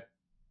 but,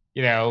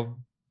 you know,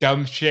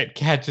 dumb shit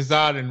catches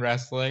on in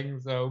wrestling,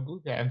 so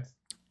Blue Pants.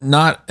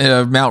 Not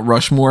a Mount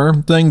Rushmore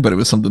thing, but it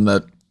was something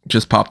that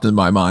just popped in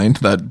my mind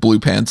that blue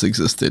pants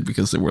existed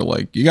because they were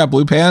like, you got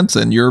blue pants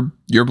and you're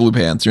blue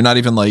pants. You're not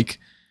even like,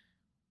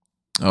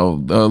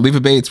 Leva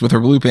Bates with her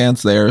blue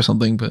pants there or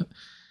something. But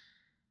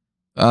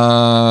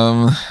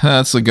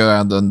let's go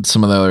on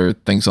some of the other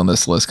things on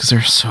this list because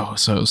there's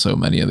so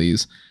many of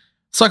these.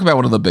 Let's talk about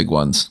one of the big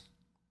ones.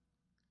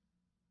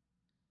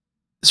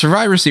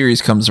 Survivor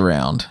Series comes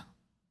around.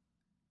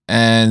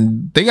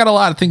 And they got a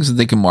lot of things that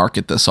they can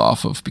market this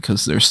off of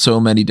because there's so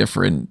many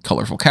different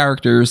colorful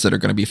characters that are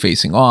going to be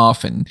facing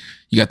off. And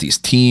you got these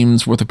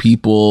teams worth of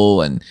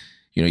people. And,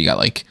 you know, you got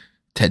like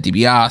Ted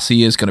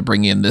DiBiase is going to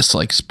bring in this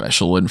like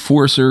special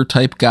enforcer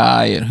type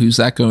guy. And who's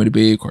that going to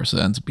be? Of course, it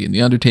ends up being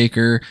The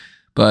Undertaker.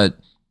 But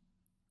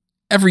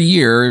every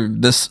year,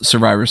 this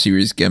Survivor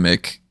Series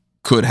gimmick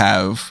could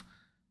have,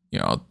 you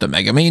know, the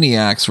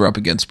Megamaniacs are up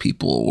against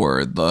people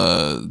or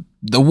the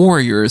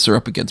Warriors are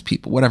up against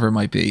people, whatever it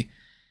might be.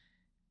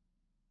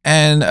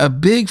 And a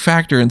big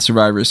factor in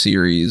Survivor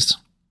Series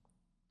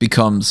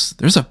becomes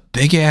there's a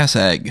big ass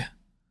egg.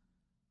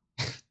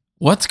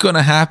 What's going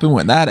to happen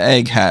when that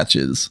egg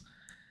hatches?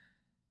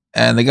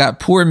 And they got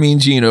poor Mean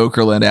Gene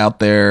Okerlund out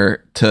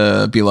there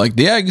to be like,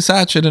 the egg's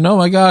hatching, and oh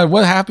my God,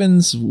 what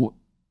happens?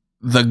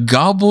 The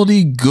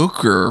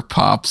gobbledygooker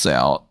pops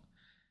out.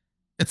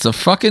 It's a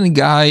fucking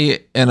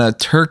guy in a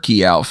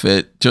turkey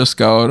outfit just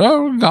going,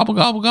 oh, gobble,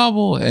 gobble,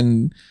 gobble.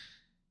 And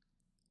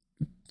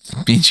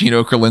Mean Gene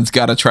Okerlund's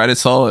got to try to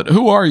sell it.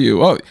 Who are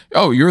you?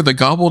 Oh, you're the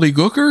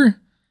gobbledygooker?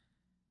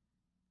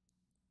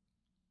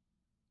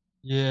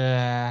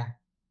 Yeah.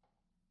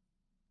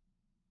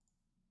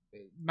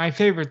 My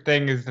favorite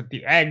thing is that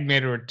the egg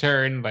made a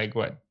return, like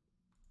what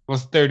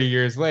was 30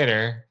 years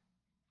later.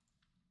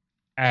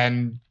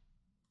 And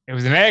It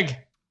was an egg.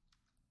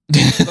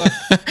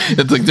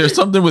 It's like there's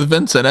something with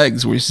Vince and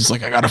eggs where he's just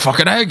like, I got a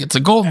fucking egg. It's a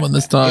gold one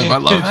this time. I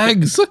love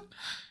eggs.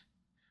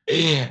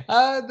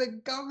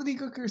 The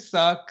gobbledygooker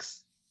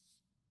sucks.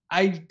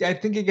 I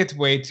think it gets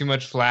way too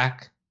much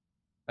flack.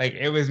 Like,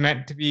 it was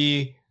meant to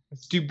be a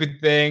stupid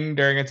thing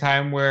during a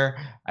time where,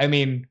 I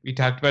mean, we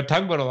talked about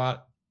Tugboat a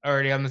lot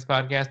already on this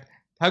podcast.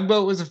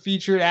 Tugboat was a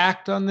featured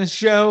act on this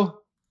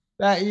show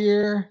that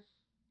year.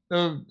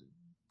 So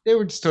they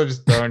were still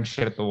just throwing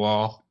shit at the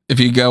wall. If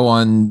you go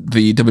on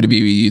the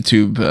WWE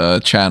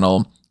YouTube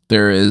channel,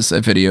 there is a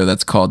video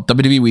that's called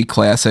WWE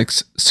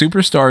Classics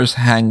Superstars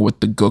Hang with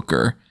the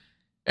Gooker.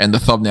 And the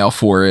thumbnail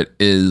for it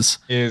is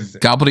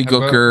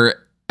Gobbledygooker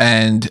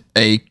and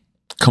a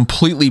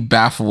completely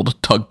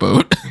baffled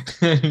Tugboat.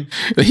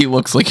 He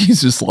looks like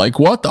he's just like,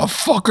 what the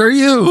fuck are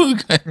you?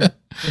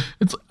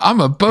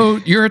 I'm a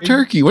boat, you're a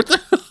turkey. What the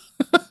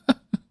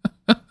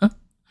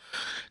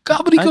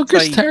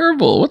Gobbledygooker's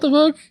terrible. What the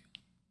fuck?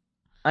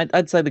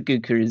 I'd say the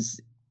Gooker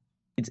is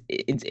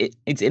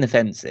it's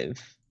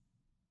inoffensive.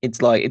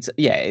 It's like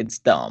it's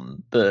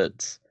dumb,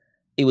 but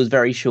it was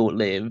very short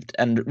lived,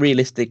 and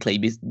realistically,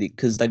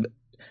 because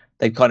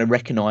they've kind of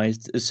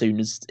recognised as soon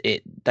as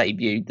it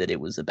debuted that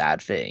it was a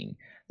bad thing,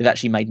 they've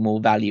actually made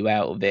more value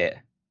out of it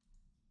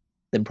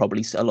than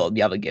probably a lot of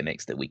the other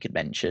gimmicks that we could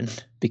mention,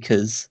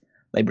 because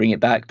they bring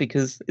it back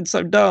because it's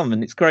so dumb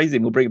and it's crazy,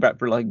 and we'll bring it back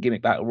for like a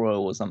gimmick battle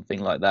royal or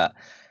something like that.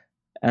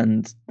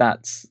 And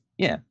that's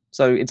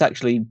so it's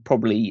actually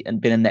probably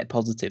been a net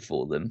positive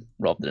for them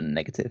rather than a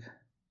negative.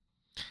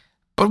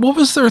 But what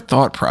was their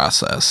thought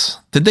process?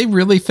 Did they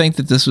really think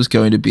that this was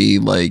going to be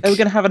like they were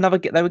going to have another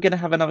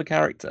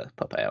character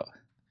pop out?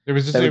 It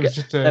was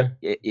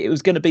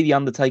going to be the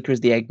Undertaker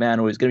as the Eggman,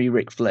 or it was going to be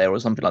Ric Flair or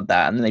something like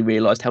that, and then they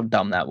realized how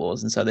dumb that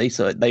was, and so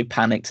they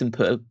panicked and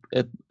put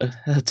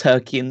a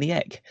turkey in the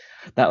egg.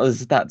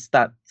 That's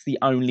the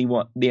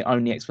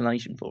only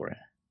explanation for it.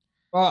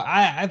 Well,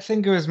 I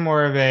think it was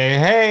more of a,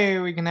 hey,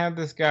 we can have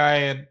this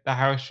guy at the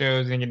house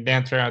shows and he can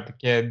dance around with the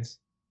kids.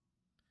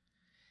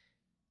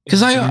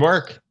 Because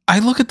I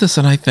look at this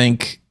and I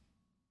think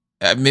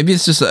maybe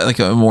it's just like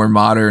a more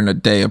modern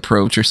day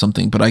approach or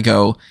something, but I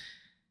go,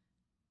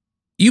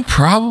 you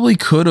probably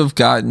could have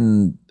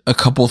gotten a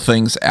couple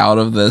things out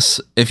of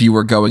this if you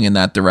were going in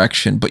that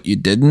direction, but you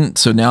didn't.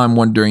 So now I'm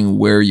wondering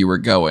where you were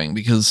going,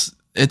 because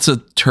it's a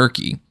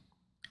turkey.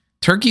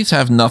 Turkeys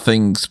have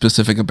nothing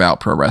specific about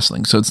pro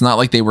wrestling. So it's not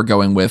like they were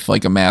going with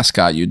like a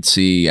mascot you'd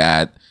see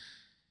at,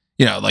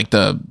 like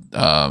the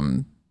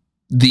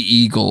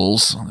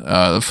Eagles,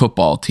 the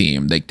football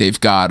team.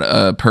 They've got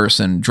a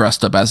person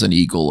dressed up as an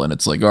eagle, and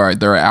it's like, all right,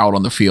 they're out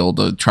on the field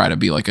to try to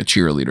be like a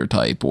cheerleader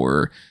type,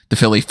 or the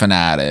Philly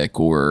Fanatic,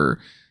 or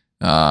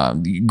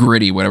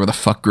Gritty, whatever the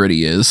fuck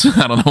Gritty is.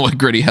 I don't know what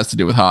Gritty has to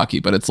do with hockey,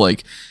 but it's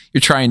like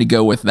you're trying to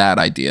go with that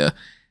idea.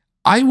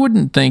 I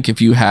wouldn't think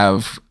if you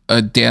have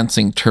a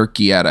dancing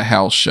turkey at a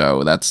house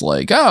show, that's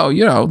like,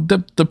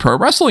 the pro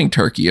wrestling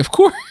turkey, of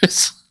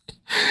course.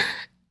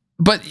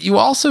 But you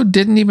also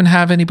didn't even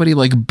have anybody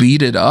like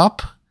beat it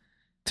up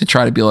to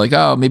try to be like,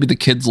 oh, maybe the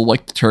kids will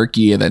like the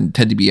turkey, and then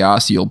Ted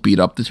DiBiase will beat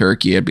up the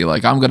turkey and be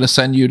like, I'm going to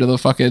send you to the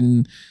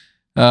fucking,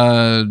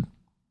 to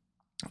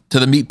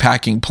the meat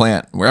packing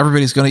plant where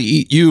everybody's going to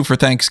eat you for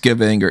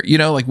Thanksgiving, or,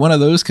 like one of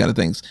those kind of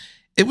things.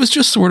 It was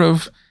just sort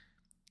of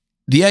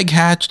the egg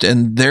hatched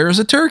and there's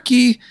a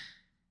turkey.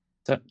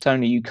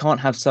 Tony, you can't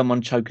have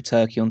someone choke a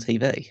turkey on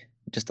TV. It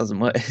just doesn't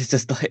work. It's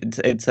just like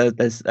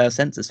there's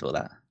sensors for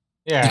that.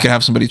 Yeah, you could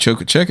have somebody choke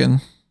a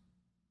chicken.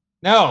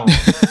 No.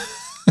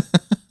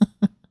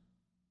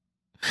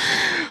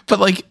 But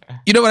like,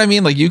 you know what I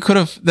mean? Like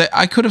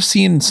I could have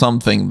seen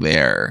something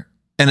there,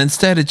 and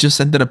instead it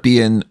just ended up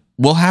being,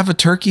 we'll have a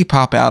turkey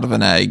pop out of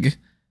an egg,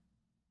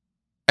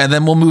 and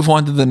then we'll move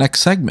on to the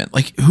next segment.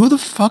 Like, who the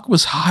fuck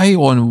was high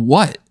on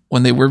what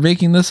when they were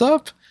making this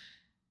up?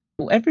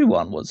 Well,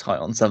 everyone was high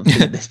on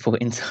something at this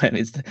point in time. It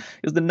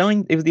was the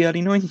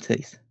early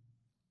 90s.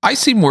 I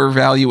see more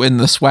value in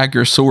the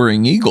Swagger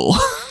soaring eagle.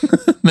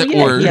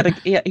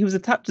 He was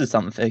attached to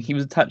something. He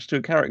was attached to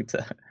a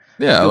character.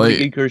 Yeah, like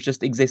Gobbledygooker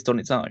just exists on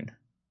its own.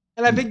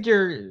 And I think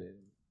it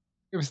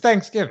was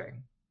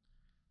Thanksgiving.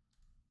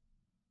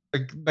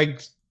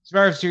 Like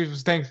Survivor Series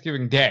was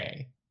Thanksgiving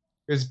Day.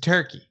 It was a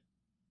turkey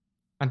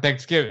on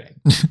Thanksgiving.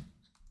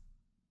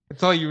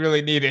 That's all you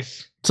really needed.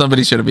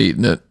 Somebody should have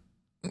eaten it.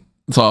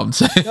 That's all I'm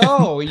saying.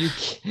 No, you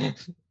can't.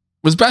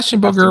 Was Bastion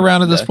Booger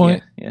around at this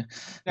point? Yeah.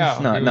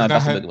 No,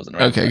 Bastion Booger wasn't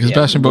around. Okay, because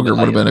Bastion Booger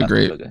would have been a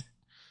great.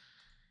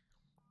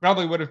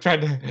 Probably would have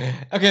tried to.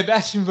 Okay,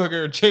 Bastion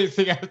Booger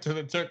chasing after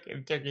the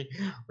turkey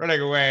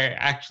running away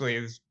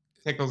actually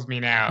tickles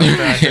me now. So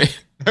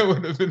that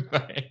would have been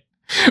funny.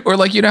 Or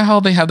like, how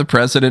they have the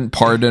president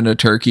pardon a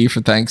turkey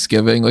for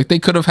Thanksgiving? Like, they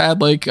could have had,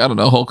 like, I don't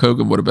know, Hulk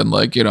Hogan would have been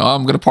like,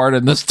 I'm going to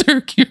pardon this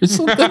turkey or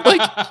something.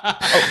 Like,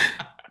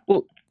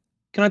 well,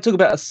 can I talk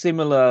about a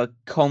similar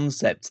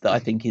concept that I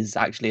think is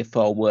actually a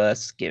far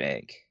worse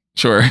gimmick?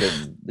 Sure.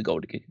 Than the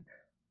Gobbledygooker?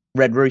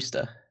 Red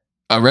Rooster.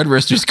 Red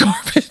Rooster's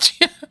garbage.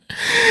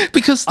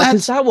 Because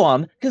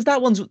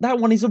that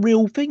one is a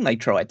real thing they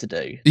tried to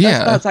do.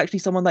 That's actually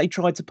someone they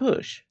tried to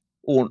push,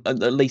 or at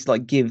least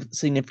like give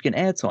significant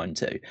airtime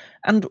to.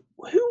 And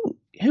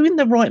who in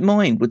their right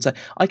mind would say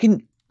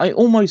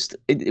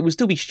it would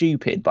still be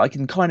stupid, but I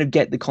can kind of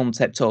get the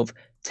concept of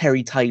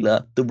Terry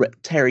Taylor,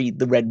 Terry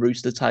the Red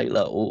Rooster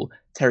Taylor, or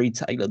Terry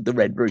Taylor the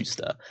Red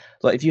Rooster.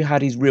 Like if you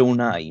had his real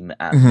name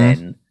and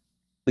then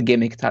the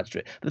gimmick attached to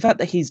it. But the fact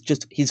that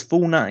his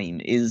full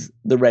name is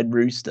the Red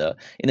Rooster,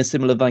 in a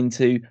similar vein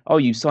to,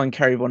 you signed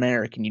Kerry Von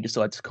Erich and you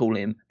decide to call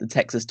him the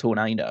Texas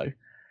Tornado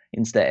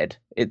instead.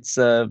 It's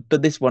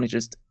but this one is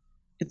just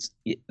it's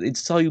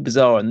so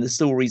bizarre, and the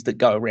stories that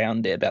go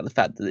around it about the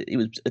fact that it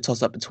was a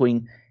toss up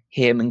between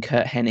him and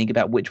Kurt Hennig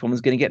about which one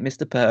was going to get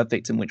Mr.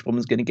 Perfect and which one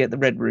was going to get the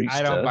Red Rooster.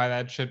 I don't buy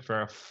that shit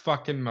for a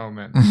fucking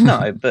moment.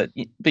 No, but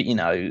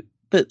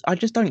I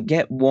just don't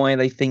get why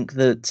they think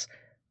that,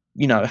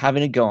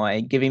 having a guy,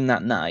 give him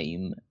that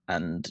name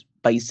and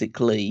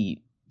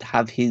basically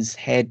have his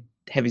hair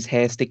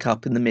stick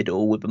up in the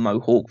middle with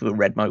a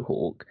red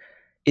mohawk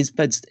is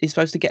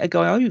supposed to get a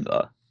guy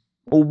over,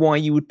 or why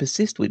you would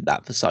persist with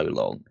that for so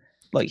long.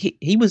 Like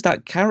he was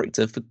that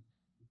character for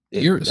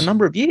years, a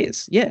number of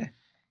years. Yeah.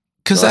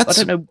 Because I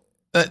don't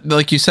know.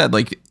 Like you said,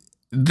 like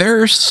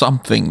there's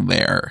something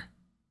there.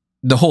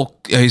 The whole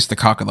he's the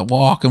cock of the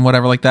walk and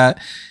whatever like that.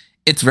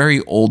 It's very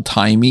old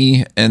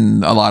timey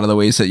in a lot of the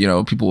ways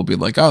that, people will be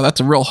like, oh, that's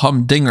a real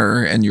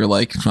humdinger. And you're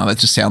like, oh, that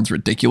just sounds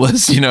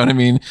ridiculous. You know what I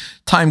mean?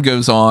 Time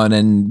goes on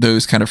and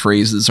those kind of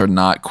phrases are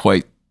not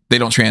quite, they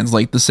don't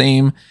translate the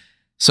same.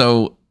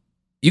 So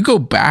you go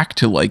back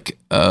to like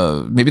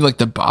maybe like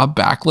the Bob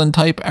Backlund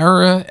type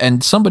era,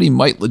 and somebody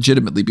might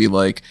legitimately be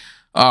like,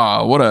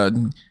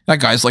 that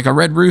guy's like a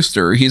red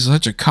rooster. He's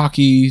such a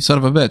cocky son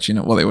of a bitch.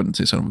 Well, they wouldn't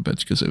say son of a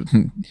bitch because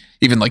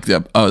even like the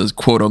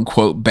quote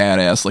unquote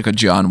badass, like a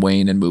John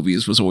Wayne in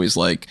movies, was always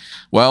like,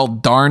 well,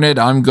 darn it,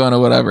 I'm gonna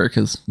whatever,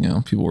 because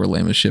people were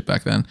lame as shit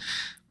back then.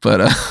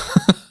 But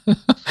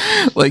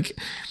like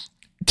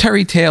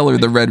Terry Taylor,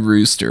 the Red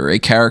Rooster, a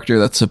character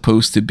that's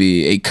supposed to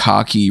be a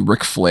cocky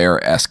Ric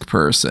Flair-esque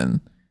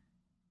person.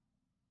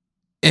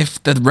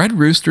 If the Red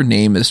Rooster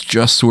name is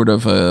just sort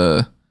of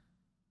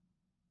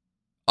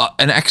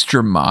an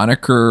extra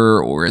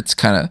moniker, or it's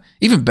kind of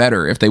even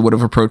better if they would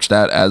have approached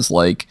that as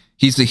like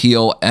he's the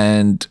heel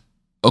and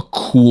a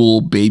cool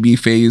baby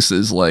face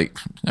is like,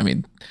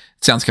 it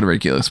sounds kind of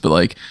ridiculous, but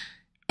like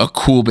a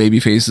cool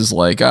baby face is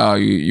like, oh,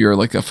 you're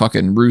like a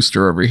fucking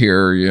rooster over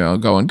here,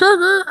 going grr,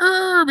 grr,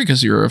 grr,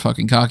 because you're a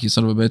fucking cocky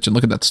son of a bitch, and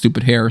look at that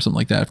stupid hair or something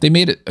like that. If they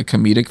made it a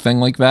comedic thing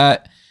like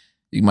that,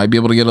 you might be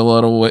able to get a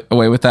little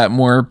away with that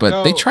more,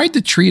 but they tried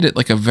to treat it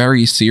like a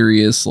very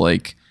serious,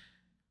 like,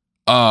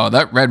 oh,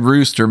 that Red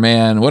Rooster,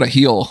 man, what a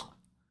heel.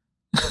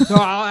 So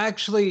I'll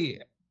actually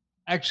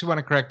want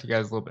to correct you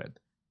guys a little bit,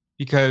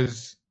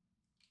 because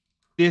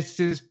this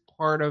is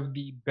part of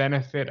the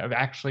benefit of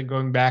actually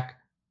going back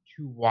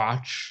to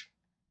watch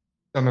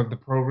some of the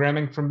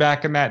programming from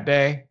back in that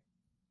day.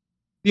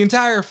 The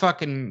entire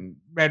fucking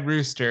Red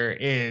Rooster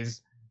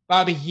is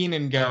Bobby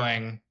Heenan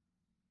going,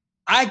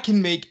 I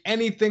can make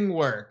anything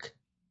work.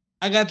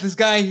 I got this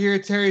guy here,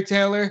 Terry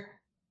Taylor.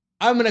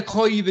 I'm going to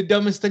call you the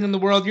dumbest thing in the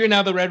world. You're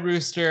now the Red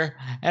Rooster,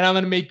 and I'm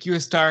going to make you a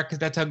star because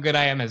that's how good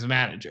I am as a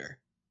manager.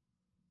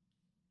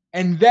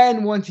 And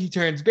then once he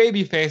turns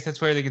babyface,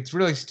 that's where it gets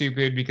really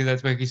stupid, because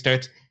that's where he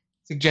starts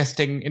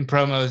suggesting in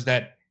promos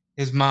that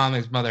his mom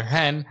is Mother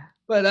Hen.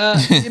 But,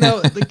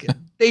 like,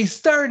 they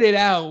started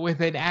out with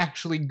an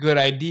actually good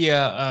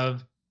idea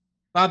of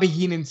Bobby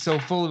Heenan's so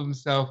full of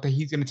himself that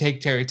he's going to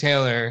take Terry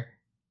Taylor,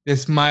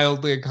 this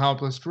mildly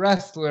accomplished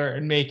wrestler,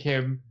 and make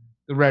him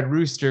the Red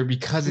Rooster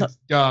because it's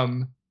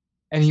dumb,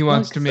 and he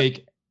wants to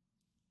make.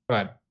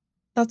 But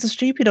that's a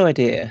stupid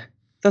idea.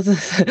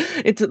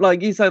 It's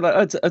like you say,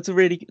 like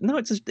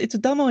it's a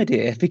dumb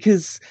idea,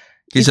 because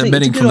he's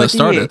admitting from the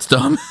start it's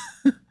dumb.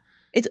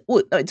 It's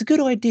a good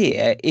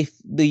idea if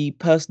the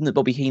person that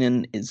Bobby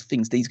Heenan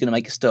thinks that he's going to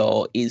make a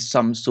star is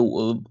some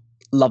sort of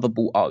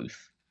lovable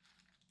oaf,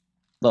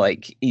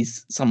 like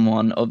he's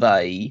someone of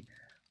a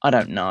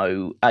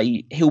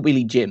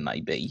hillbilly Jim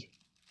maybe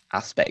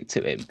aspect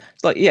to him.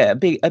 It's like, yeah,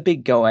 a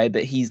big guy,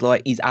 but he's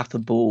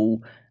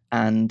affable,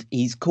 and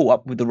he's caught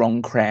up with the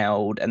wrong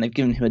crowd, and they've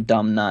given him a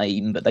dumb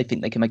name, but they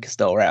think they can make a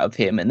star out of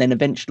him. And then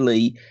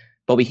eventually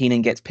Bobby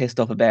Heenan gets pissed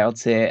off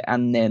about it,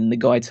 and then the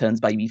guy turns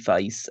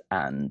babyface,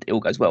 and it all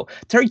goes well.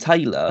 Terry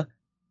Taylor,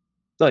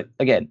 like,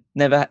 again,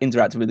 never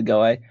interacted with the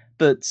guy,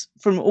 but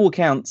from all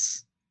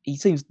accounts, he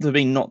seems to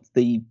be not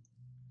the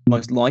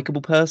most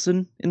likable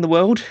person in the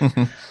world,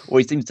 or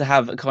he seems to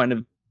have a kind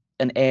of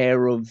an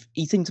air of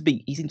he seemed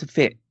to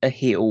fit a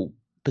heel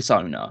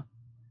persona,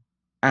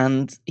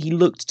 and he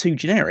looked too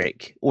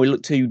generic, or he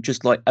looked too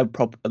just like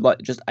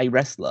just a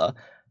wrestler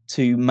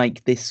to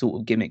make this sort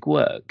of gimmick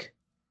work.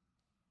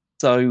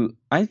 So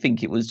I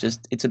think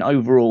it's an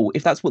overall,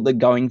 if that's what they're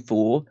going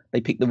for,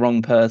 they picked the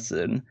wrong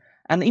person.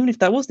 And even if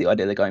that was the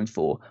idea they're going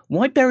for,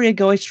 why bury a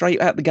guy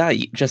straight out the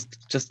gate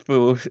just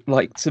for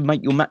like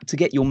to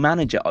get your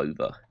manager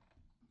over?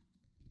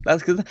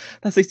 That's because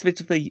that's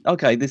expected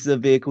okay. This is a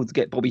vehicle to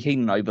get Bobby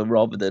Heenan over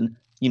rather than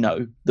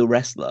the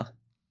wrestler.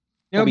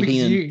 Bobby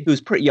Heenan, who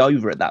was pretty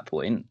over at that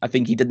point. I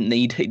think he didn't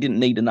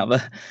need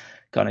another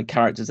kind of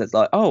character that's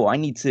like, oh, I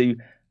need to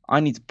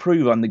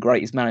prove I'm the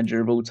greatest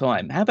manager of all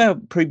time. How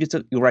about prove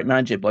you're a great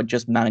manager by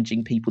just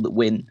managing people that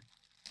win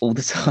all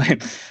the time?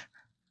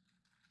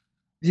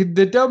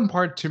 The dumb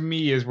part to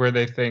me is where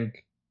they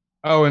think,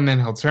 oh, and then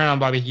he'll turn on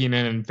Bobby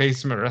Heenan and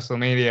face him at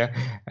WrestleMania,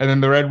 and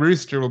then the Red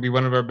Rooster will be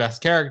one of our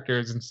best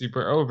characters and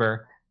super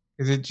over,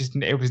 because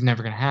it was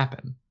never going to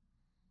happen.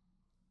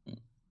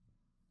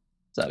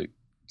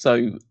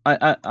 So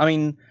I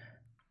mean,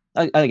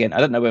 again, I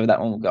don't know whether that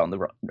one will go on the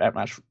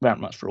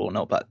round match for or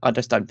not, but I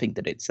just don't think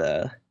that it's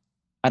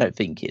I don't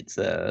think it's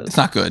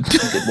not good.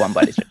 A good one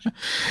by any stretch.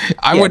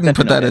 I wouldn't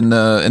put that in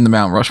the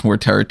Mount Rushmore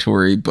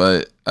territory,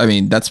 but I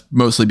mean that's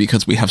mostly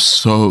because we have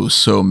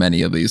so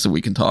many of these that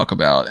we can talk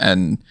about,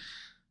 and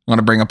I want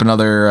to bring up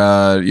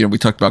another. We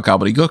talked about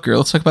gobbledygook.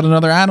 Let's talk about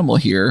another animal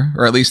here,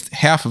 or at least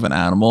half of an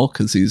animal,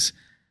 because he's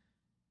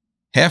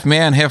half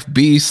man, half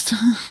beast.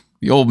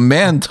 The old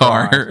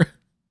Mantar.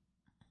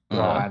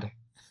 God.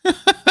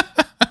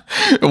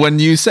 When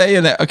you say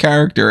a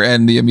character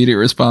and the immediate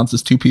response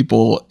is two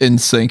people in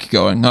sync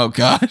going, oh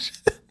God.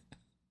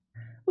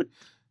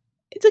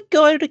 It's a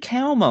guy with a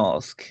cow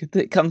mask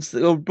that comes,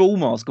 or bull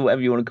mask, or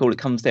whatever you want to call it,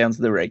 comes down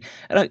to the ring.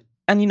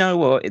 And you know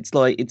what? It's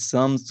like, it's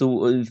some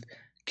sort of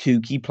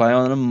kooky play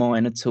on a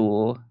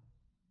Minotaur.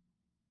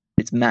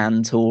 It's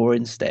Mantor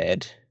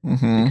instead.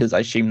 Mm-hmm. Because I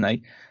assume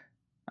they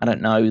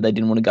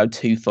didn't want to go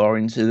too far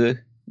into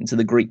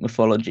the Greek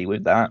mythology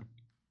with that.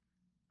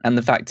 And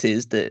the fact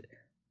is that,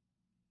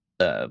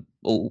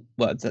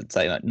 I'd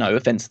say like, no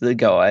offense to the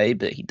guy,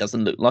 but he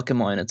doesn't look like a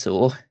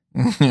Minotaur.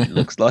 He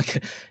looked like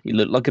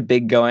a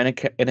big guy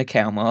in a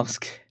cow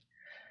mask.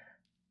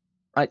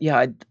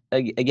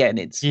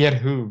 Again, he had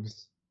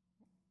hooves.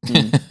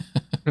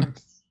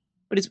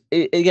 But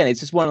it's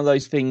just one of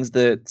those things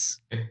that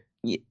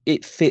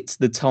it fits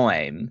the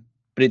time,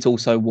 but it's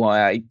also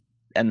why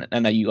and I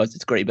know you guys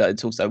disagree, but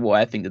it's also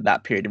why I think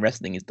that period in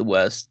wrestling is the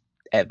worst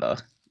ever.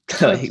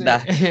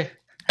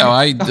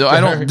 I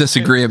don't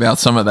disagree about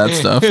some of that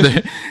stuff.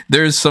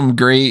 There's some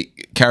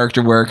great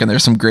character work and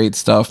there's some great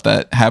stuff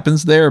that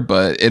happens there,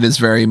 but it is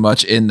very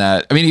much in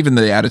that. I mean, even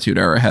the Attitude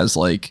Era has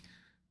like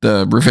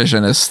the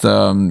revisionist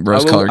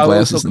rose-colored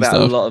glasses and stuff.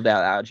 A lot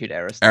about Attitude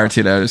Era stuff.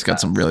 Attitude Era's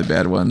got some really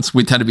bad ones.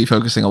 We tend to be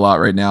focusing a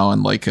lot right now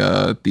on like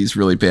these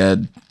really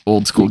bad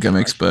old school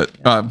gimmicks, but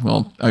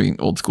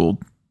old school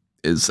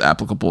is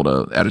applicable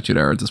to Attitude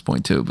Era at this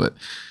point too, but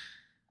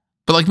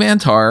like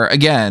Mantar,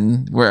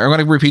 again, I'm going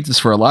to repeat this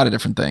for a lot of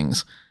different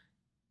things.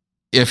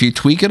 If you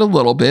tweak it a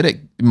little bit,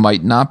 it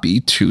might not be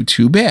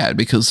too bad,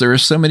 because there are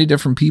so many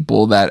different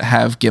people that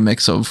have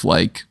gimmicks of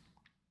like,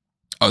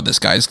 oh, this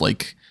guy's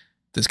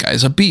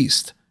a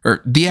beast,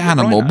 or the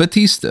animal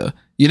Batista.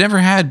 You never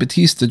had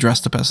Batista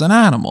dressed up as an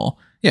animal.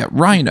 Yeah,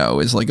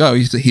 Rhino is like, oh,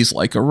 he's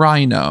like a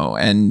rhino,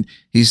 and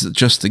he's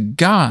just a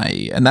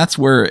guy, and that's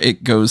where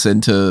it goes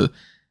into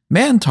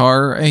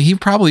Mantar. He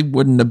probably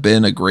wouldn't have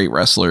been a great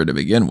wrestler to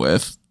begin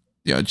with.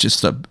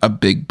 Just a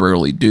big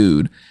burly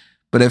dude.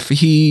 But if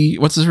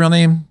what's his real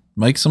name?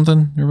 Mike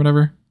something or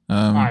whatever?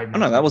 No,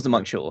 that wasn't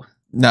Mike Shaw.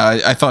 No,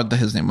 I thought that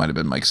his name might have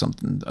been Mike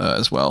something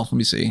as well. Let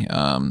me see.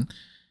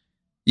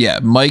 Yeah,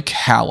 Mike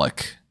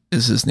Halleck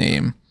is his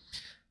name.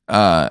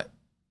 You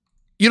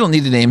don't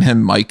need to name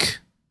him Mike.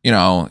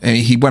 And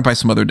he went by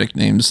some other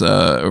nicknames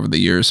over the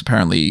years.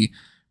 Apparently,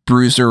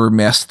 Bruiser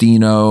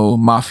Mastino,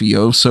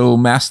 Mafioso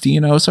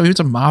Mastino. So he was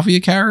a mafia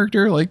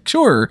character. Like,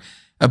 sure,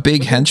 a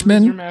big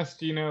henchman. Bruiser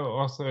Mastino,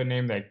 also a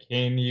name that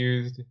Kane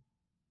used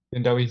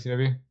in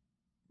WCW.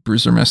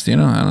 Bruiser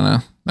Mastino? I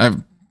don't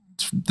know.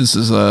 This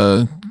is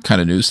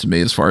kind of news to me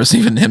as far as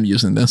even him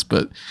using this,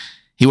 but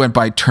he went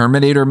by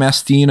Terminator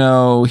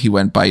Mastino. He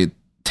went by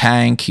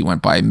Tank. He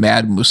went by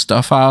Mad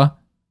Mustafa.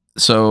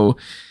 So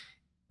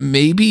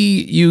maybe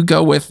you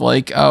go with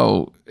like,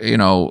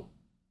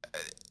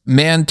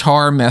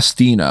 Mantar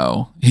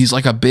Mastino. He's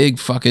like a big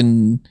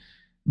fucking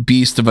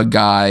beast of a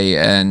guy,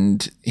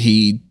 and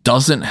he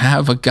doesn't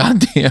have a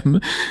goddamn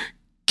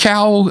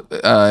cow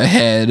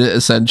head,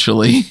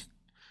 essentially,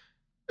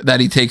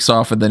 that he takes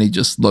off, and then he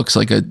just looks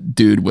like a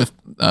dude with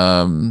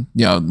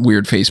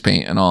weird face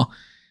paint and all.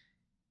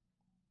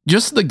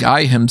 Just the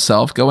guy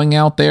himself going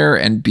out there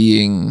and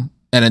being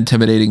an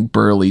intimidating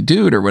burly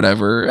dude or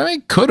whatever, I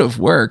mean, could have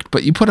worked,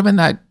 but you put him in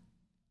that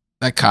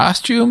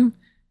costume,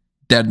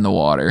 dead in the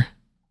water.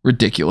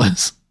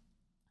 Ridiculous.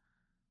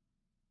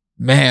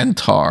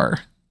 Mantar.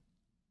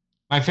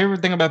 My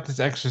favorite thing about this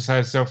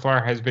exercise so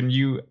far has been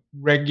you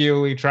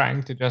regularly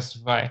trying to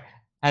justify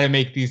how to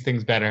make these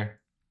things better,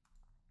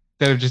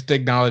 instead of just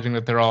acknowledging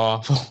that they're all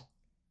awful.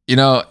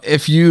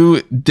 If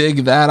you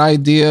dig that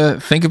idea,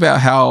 think about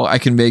how I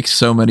can make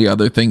so many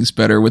other things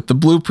better with the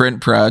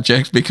Blueprint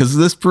Project, because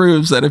this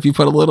proves that if you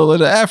put a little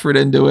bit of effort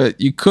into it,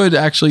 you could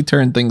actually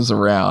turn things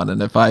around.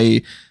 And if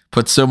I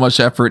put so much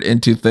effort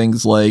into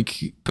things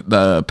like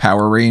the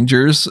Power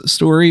Rangers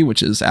story,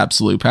 which is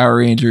Absolute Power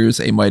Rangers,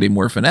 a Mighty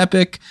Morphin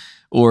Epic,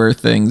 or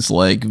things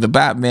like The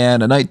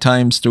Batman, A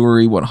Nighttime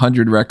Story,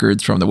 100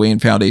 Records from the Wayne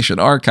Foundation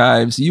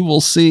Archives, you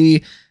will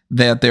see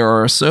that there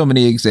are so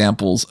many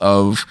examples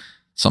of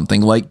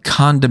something like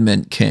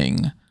Condiment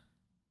King.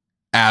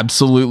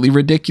 Absolutely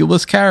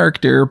ridiculous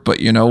character, but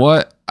you know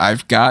what?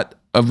 I've got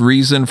a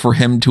reason for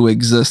him to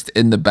exist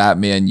in the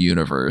Batman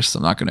universe.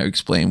 I'm not going to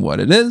explain what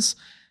it is,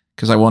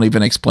 because I won't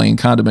even explain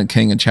Condiment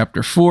King in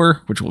Chapter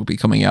 4, which will be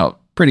coming out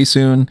pretty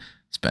soon.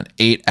 Spent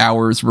 8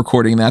 hours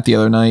recording that the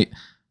other night.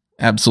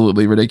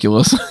 Absolutely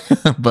ridiculous.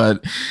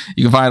 But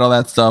you can find all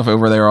that stuff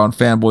over there on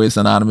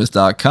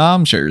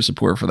fanboysanonymous.com. Share your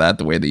support for that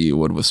the way that you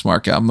would with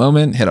Smart Cow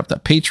Moment. Hit up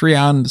that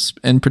Patreon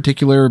in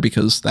particular,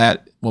 because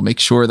that will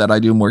make sure that I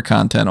do more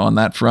content on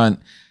that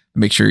front.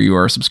 Make sure you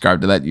are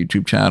subscribed to that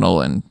YouTube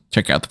channel and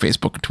check out the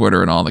Facebook and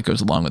Twitter and all that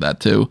goes along with that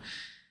too.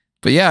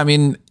 But yeah, I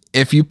mean,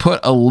 if you put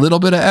a little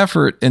bit of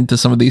effort into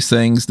some of these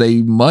things,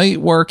 they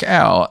might work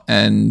out.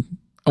 And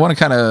I want to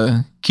kind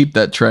of keep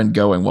that trend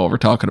going while we're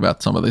talking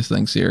about some of these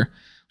things here.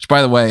 Which,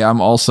 by the way,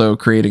 I'm also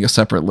creating a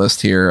separate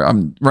list here.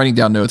 I'm writing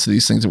down notes of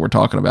these things that we're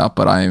talking about,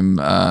 but I'm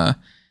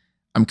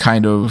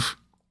kind of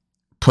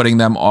putting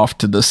them off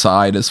to the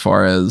side as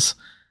far as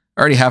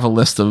I already have a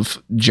list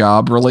of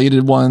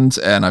job-related ones,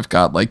 and I've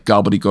got like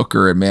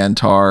Gobbledygooker and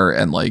Mantar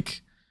and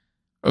like,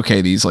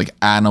 okay, these like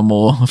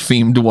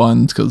animal-themed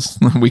ones, because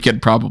we could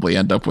probably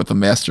end up with a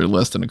master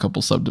list and a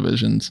couple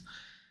subdivisions.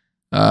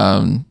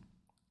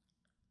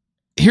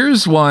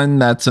 Here's one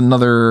that's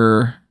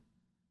another...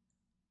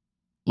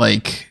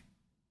 like,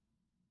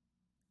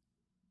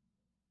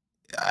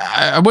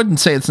 I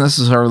wouldn't say it's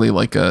necessarily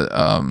like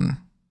a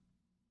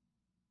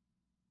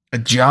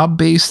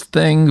job-based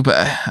thing,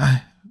 but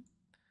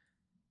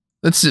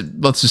let's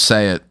just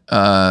say it.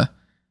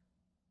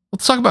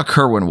 Let's talk about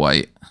Kerwin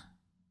White.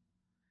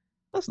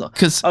 That's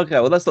not okay.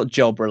 Well, that's not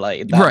job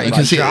related, right?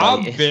 Because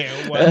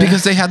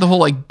because they had the whole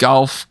like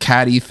golf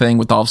caddy thing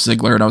with Dolph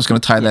Ziggler, and I was going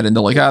to tie that into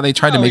like, they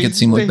tried to make it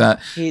seem like that.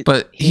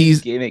 But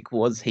his gimmick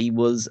was he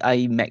was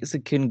a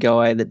Mexican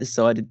guy that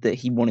decided that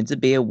he wanted to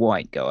be a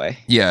white guy.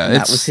 Yeah,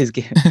 that was his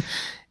gimmick.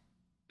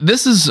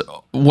 This is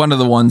one of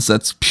the ones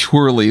that's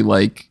purely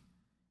like,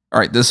 all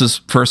right, this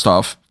is first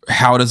off,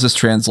 how does this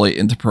translate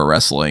into pro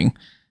wrestling?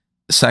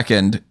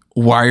 Second,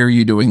 why are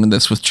you doing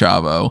this with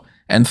Chavo?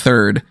 And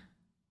third,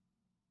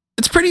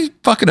 it's pretty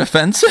fucking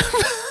offensive.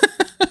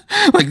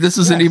 Like, this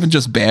isn't even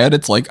just bad.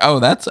 It's like, oh,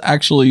 that's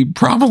actually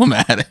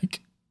problematic.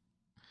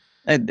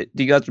 And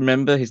do you guys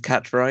remember his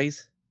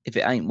catchphrase? If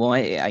it ain't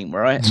white, it ain't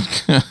right.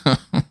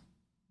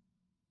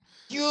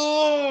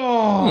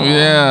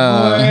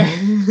 Yeah.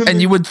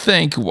 And you would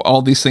think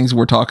all these things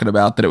we're talking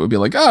about that it would be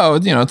like,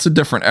 oh, it's a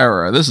different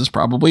era. This is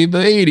probably the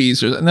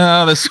 80s.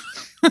 No, this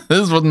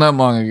wasn't that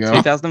long ago.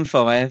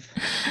 2005.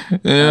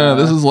 Yeah,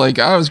 this is like,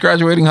 I was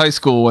graduating high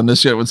school when this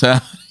shit was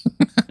happening.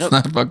 That's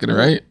not fucking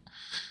right.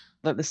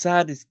 Like, the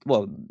saddest,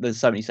 well, there's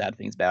so many sad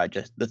things about it,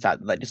 just the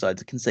fact that they decided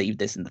to conceive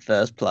this in the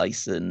first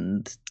place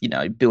and,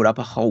 build up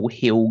a whole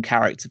heel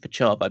character for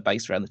Chavo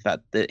based around the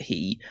fact that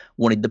he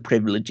wanted the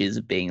privileges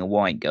of being a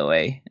white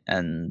guy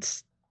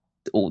and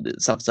all the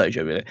stuff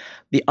associated with it.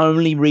 The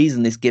only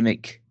reason this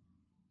gimmick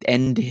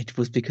ended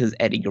was because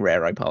Eddie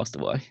Guerrero passed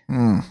away.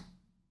 Mm.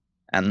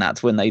 And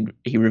that's when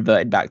he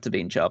reverted back to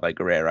being Chavo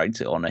Guerrero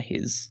to honor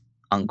his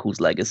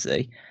uncle's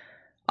legacy.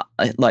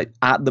 Like,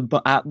 at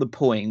the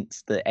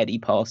point that Eddie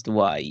passed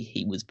away,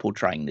 he was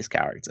portraying this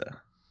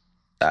character.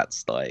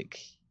 That's like,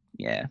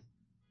 yeah.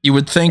 You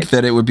would think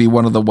that it would be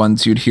one of the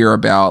ones you'd hear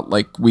about.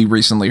 Like, we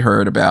recently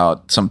heard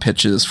about some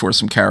pitches for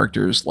some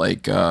characters,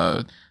 like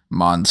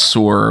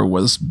Mansoor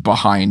was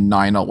behind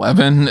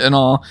 9/11 and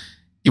all.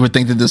 You would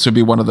think that this would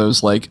be one of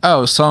those, like,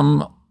 oh,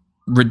 some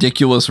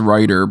ridiculous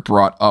writer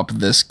brought up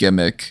this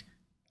gimmick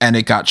and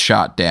it got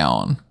shot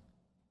down.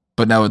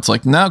 But now it's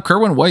like, no,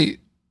 Kerwin White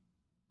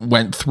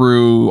went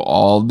through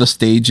all the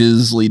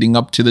stages leading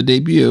up to the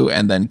debut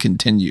and then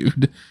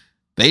continued.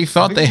 They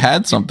thought they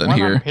had something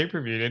here. On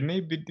pay-per-view, didn't he?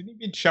 Didn't he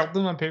beat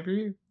Shelton on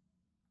pay-per-view?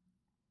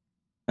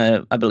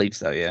 I believe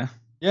so, yeah.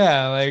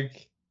 Yeah,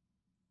 like,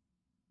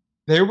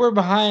 they were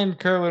behind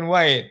Kerwin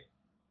White.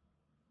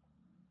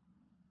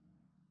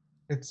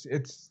 It's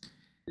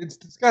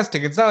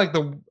disgusting. It's not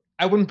like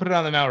I wouldn't put it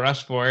on the Mount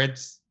Rushmore.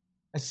 It's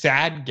a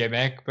sad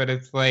gimmick, but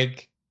it's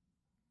like,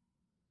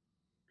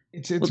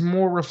 it's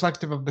more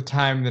reflective of the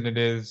time than it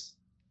is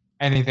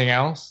anything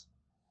else.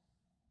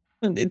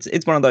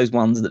 It's one of those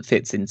ones that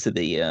fits into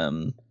the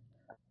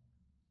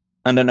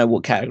I don't know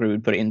what category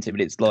we'd put it into, but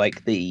it's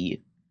like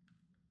the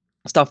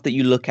stuff that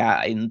you look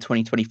at in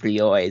 2023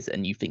 eyes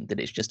and you think that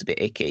it's just a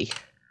bit icky.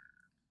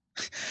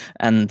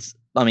 And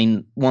I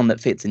mean, one that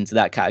fits into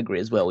that category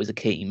as well is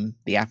Akeem,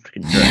 the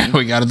African Dream.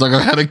 We gotta talk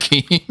about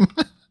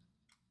Akeem.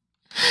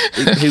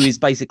 Who is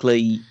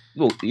basically,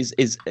 well,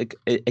 is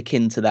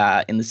akin to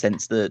that in the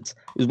sense that it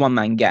was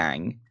one-man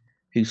gang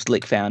who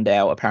Slick found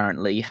out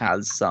apparently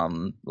has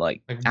some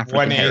like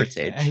African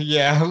heritage.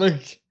 Yeah,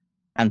 look.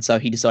 And so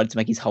he decided to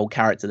make his whole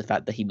character the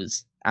fact that he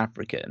was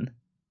African.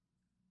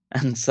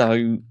 And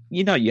so,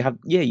 you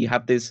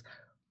have this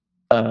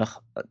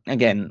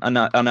again, I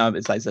know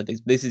it's like so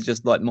this is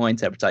just like my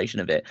interpretation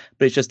of it,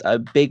 but it's just a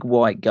big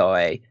white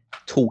guy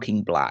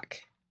talking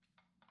black.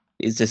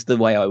 Is just the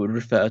way I would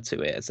refer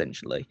to it.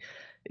 Essentially,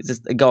 it's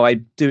just a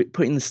guy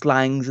putting the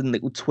slangs and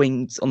little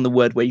twinks on the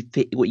word where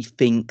what he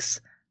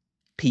thinks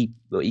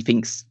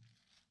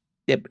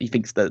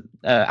that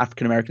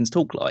African Americans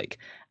talk like,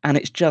 and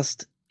it's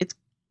just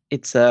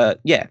it's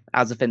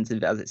as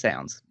offensive as it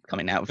sounds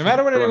coming out. No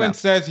matter what anyone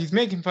says, he's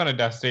making fun of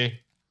Dusty.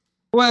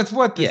 Well, that's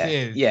what this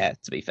is. Yeah,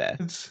 to be fair,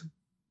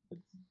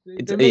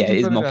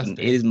 it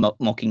is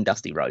mocking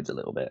Dusty Rhodes a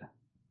little bit.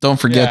 Don't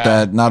forget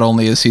that not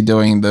only is he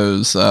doing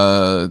those,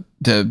 trying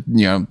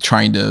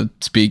to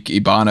speak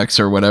Ebonics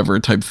or whatever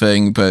type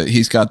thing, but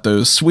he's got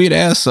those sweet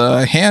ass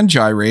hand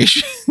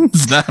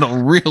gyrations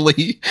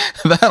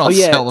that'll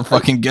sell a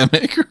fucking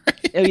gimmick.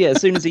 Right? Oh yeah,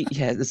 as soon as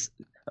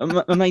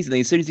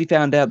amazingly, as soon as he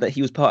found out that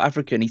he was part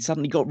African, he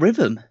suddenly got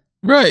rhythm.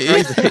 Right.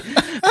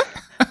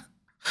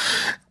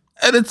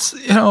 And it's,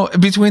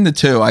 between the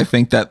two, I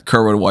think that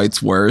Kerwin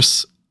White's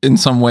worse in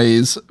some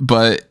ways,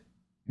 but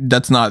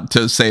that's not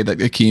to say that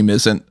Akeem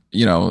isn't,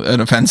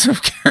 an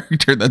offensive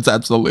character. That's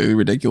absolutely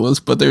ridiculous.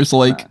 But there's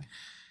I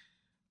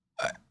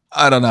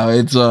don't know.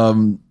 It's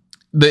the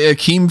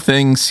Akeem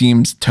thing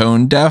seems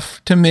tone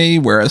deaf to me,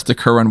 whereas the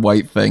Kerwin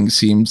White thing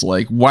seems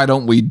like, why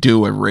don't we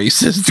do a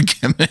racist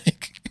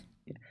gimmick?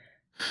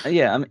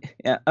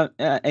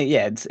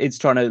 It's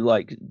trying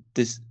to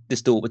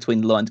distort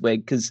between the lines where,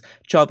 because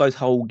Chavo's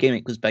whole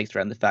gimmick was based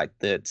around the fact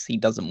that he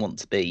doesn't want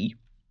to be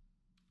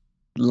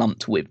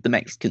lumped with the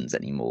Mexicans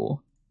anymore.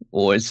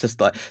 Or it's just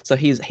so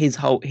his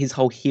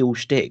whole heel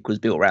shtick was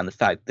built around the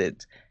fact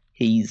that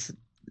he's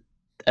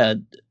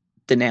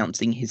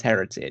denouncing his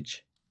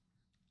heritage,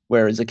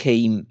 whereas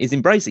Akeem is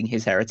embracing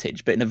his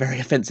heritage, but in a very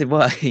offensive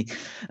way.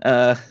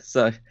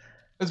 So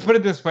let's put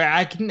it this way: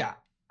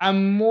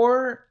 I'm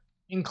more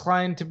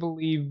inclined to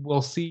believe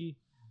we'll see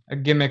a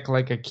gimmick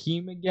like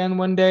Akeem again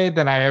one day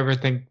than I ever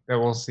think that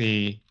we'll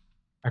see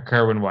a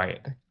Kerwin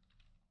White.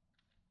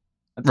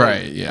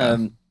 Right?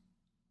 Yeah.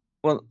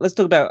 Well, let's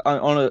talk about. I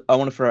want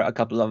to throw out a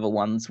couple of other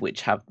ones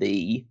which have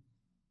the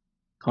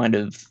kind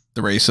of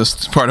the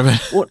racist part of it.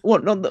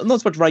 What? Not so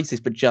much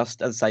racist, but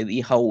just as I say,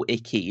 the whole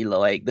icky,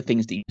 like the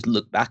things that you just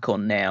look back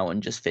on now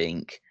and just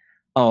think,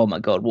 oh my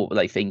god, what were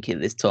they thinking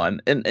this time?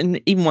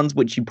 And even ones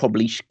which you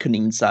probably couldn't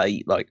even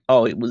say, like,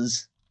 oh, it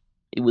was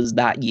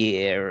that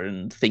year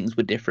and things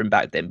were different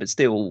back then, but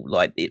still,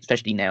 like,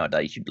 especially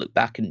nowadays, you'd look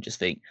back and just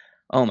think,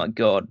 oh my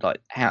god,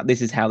 like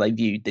this is how they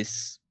viewed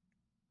this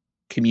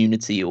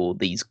community or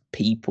these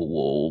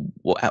people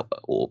or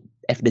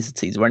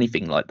ethnicities or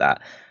anything like that.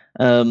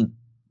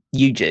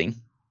 Eugene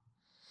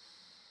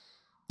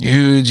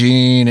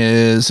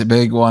is a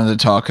big one to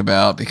talk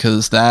about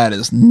because that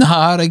is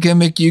not a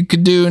gimmick you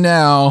could do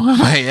now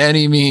by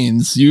any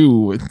means.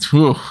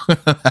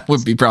 That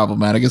would be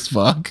problematic as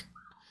fuck.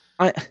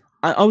 I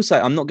would say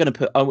I'm not going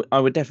to put.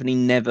 I would definitely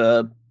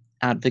never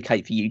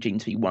advocate for Eugene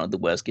to be one of the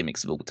worst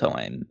gimmicks of all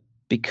time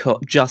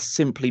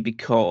simply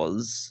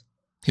because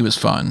he was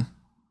fun.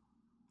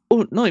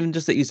 Oh, not even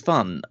just that he's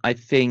fun. I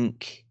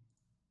think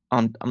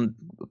I'm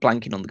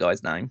blanking on the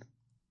guy's name.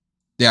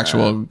 The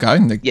actual guy,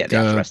 Nick. Yeah, the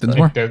actual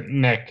Dinsmore.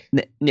 Nick.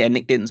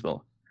 Nick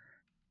Dinsmore.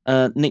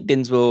 Nick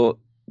Dinsmore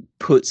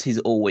puts his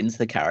all into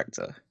the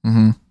character,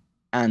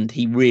 and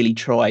he really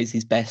tries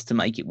his best to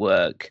make it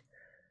work.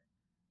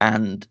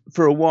 And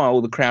for a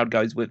while, the crowd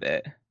goes with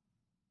it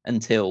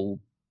until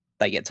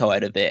they get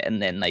tired of it,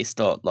 and then they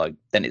start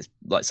then it's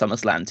like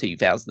SummerSlam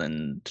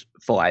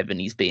 2005, and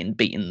he's being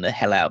beaten the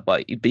hell out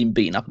he's being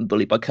beaten up and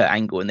bullied by Kurt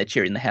Angle, and they're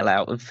cheering the hell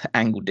out of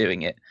Angle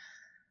doing it.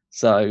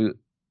 So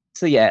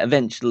yeah,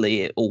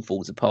 eventually it all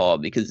falls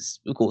apart because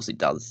of course it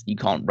does. You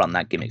can't run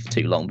that gimmick for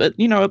too long. But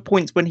at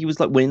points when he was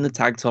winning the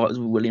tag titles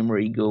with William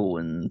Regal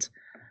and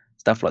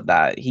stuff like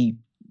that, he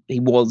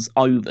was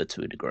over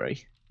to a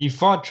degree. He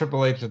fought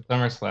Triple H at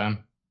SummerSlam.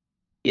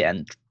 Yeah,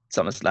 and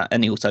SummerSlam,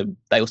 and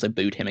they also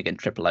booed him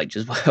against Triple H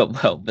as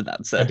well. But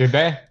that's did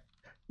they?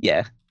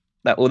 Yeah,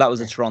 that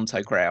was a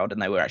Toronto crowd,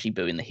 and they were actually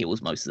booing the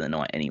heels most of the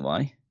night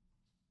anyway.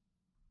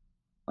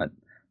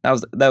 That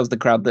was the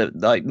crowd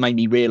that made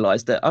me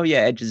realise that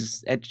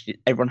Edge.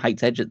 Everyone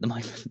hates Edge at the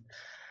moment.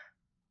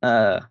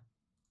 So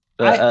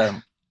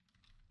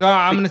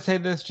I'm going to say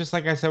this just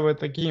like I said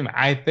with Akeem.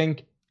 I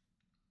think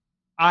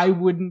I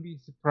wouldn't be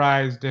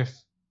surprised if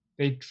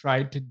they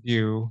tried to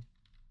do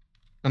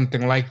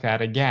something like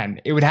that again.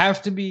 It would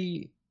have to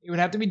be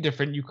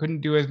different. You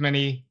couldn't do as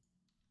many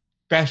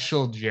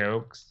special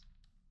jokes,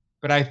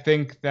 but I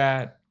think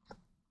that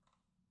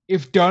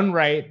if done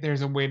right,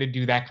 there's a way to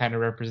do that kind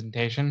of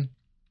representation.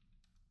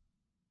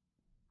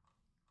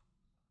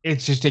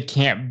 It's just it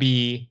can't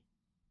be,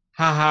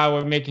 haha,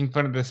 we're making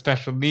fun of the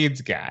special needs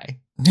guy.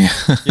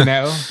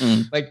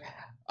 Like,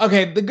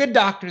 okay, The Good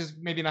Doctor is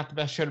maybe not the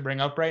best show to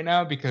bring up right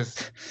now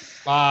because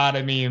a lot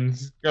of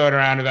memes going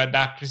around about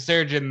Dr.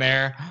 Surgeon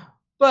there.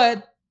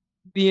 But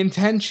the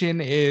intention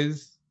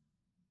is,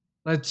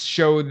 let's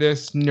show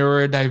this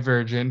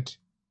neurodivergent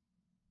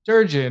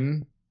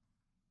surgeon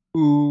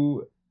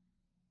who,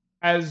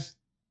 as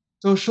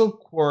social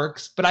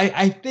quirks, but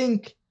I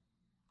think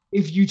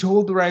if you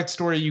told the right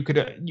story, you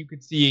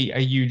could see a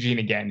Eugene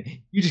again.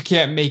 You just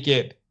can't make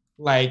it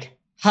like,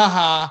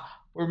 haha,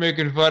 we're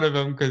making fun of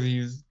him because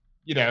he's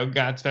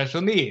got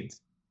special needs.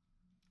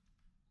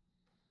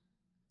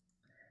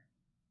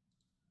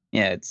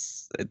 Yeah,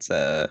 it's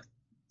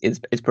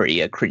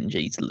pretty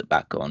cringy to look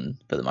back on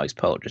for the most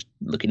part. Just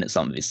looking at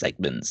some of his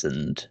segments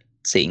and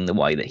seeing the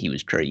way that he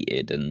was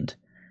treated, and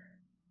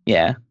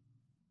yeah.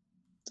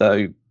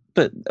 So,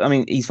 but I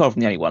mean, he's far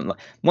from the only one. Like,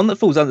 one that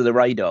falls under the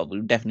radar,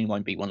 but definitely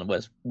won't be one of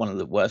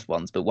the worst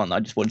ones, but one that I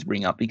just wanted to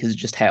bring up because of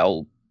just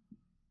how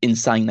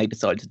insane they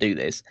decided to do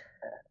this.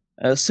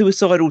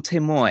 Suicidal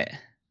Tim White.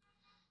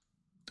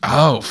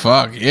 Oh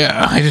fuck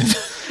yeah! I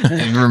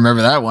didn't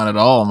remember that one at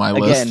all on my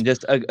list. Again,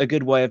 just a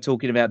good way of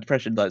talking about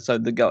depression. Like, so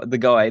the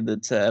guy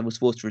that was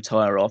forced to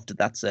retire after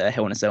that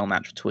Hell in a Cell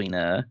match between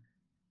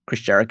Chris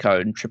Jericho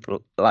and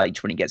Triple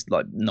H when he gets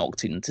like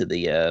knocked into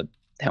the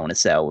Hell in a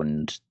Cell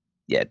and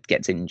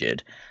gets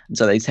injured. And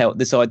so they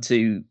decide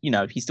to,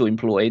 he's still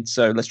employed,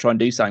 so let's try and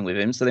do something with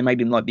him. So they made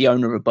him like the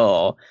owner of a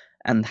bar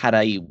and had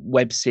a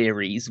web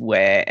series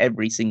where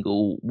every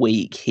single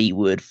week he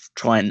would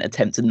try and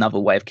attempt another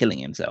way of killing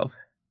himself.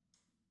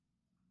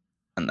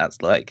 And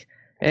that's like,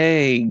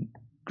 hey,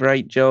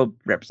 great job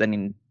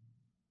representing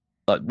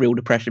like real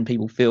depression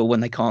people feel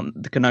when they can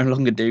no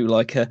longer do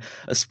like a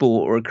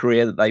sport or a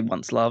career that they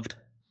once loved.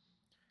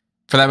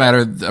 For that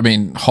matter, I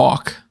mean,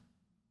 Hawk.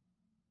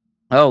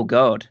 Oh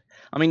God.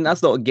 I mean,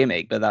 that's not a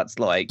gimmick, but that's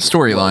like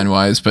storyline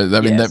wise. But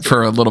I mean, that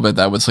for a little bit,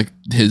 that was like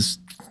his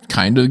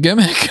kind of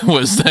gimmick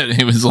was that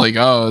he was like,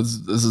 oh,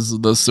 this is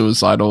the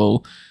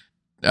suicidal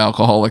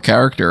alcoholic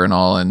character and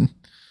all. And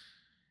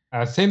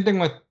same thing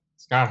with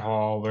Scott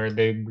Hall, where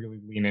they really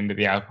lean into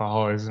the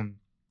alcoholism.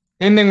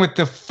 Same thing with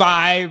the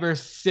 5 or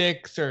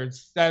 6 or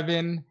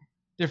 7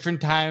 different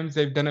times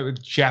they've done it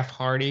with Jeff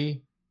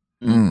Hardy.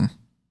 And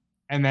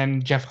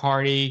then Jeff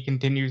Hardy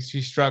continues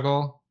to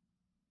struggle.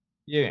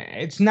 Yeah,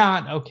 it's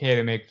not okay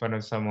to make fun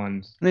of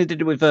someone's. And they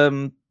did it with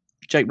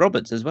Jake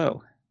Roberts as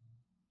well.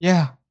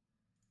 Yeah.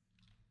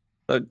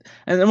 And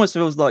it almost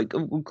feels like,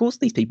 of course,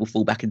 these people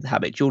fall back into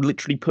habits. You're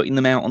literally putting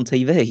them out on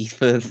TV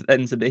for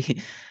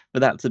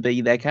that to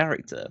be their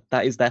character.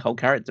 That is their whole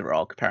character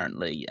arc,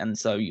 apparently, and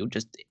so you're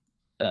just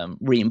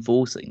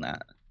reinforcing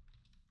that.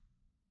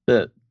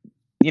 But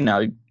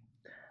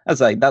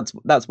as I say,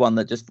 that's one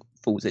that just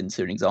falls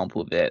into an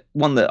example of it.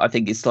 One that I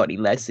think is slightly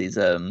less is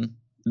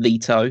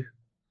Vito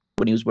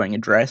when he was wearing a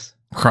dress.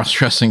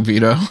 Cross-dressing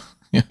Vito.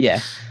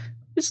 Yeah.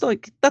 It's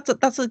like that's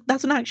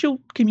an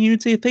actual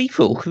community of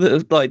people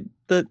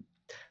that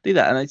do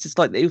that, and it's just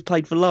like it was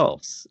played for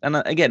laughs. And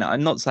again,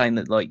 I'm not saying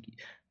that like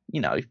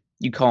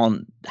you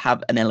can't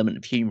have an element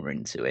of humor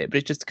into it, but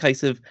it's just a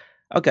case of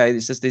okay,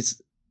 it's just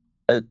this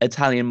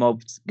Italian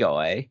mob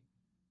guy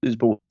who's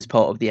brought as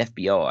part of the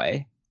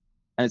FBI,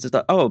 and it's just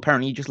like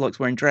apparently he just likes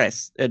wearing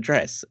a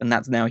dress, and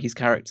that's now his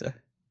character.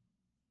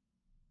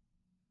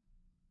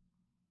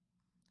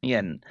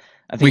 Again,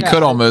 I think we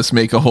could almost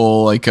make a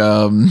whole like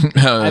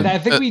I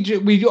think we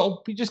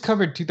just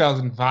covered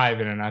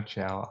 2005 in a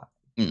nutshell.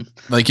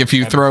 Like if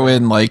you throw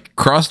in like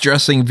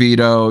cross-dressing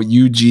Vito,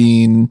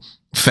 Eugene,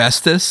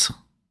 Festus,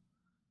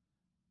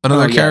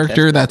 another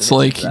character Festus, that's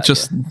like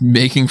just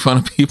making fun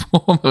of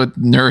people with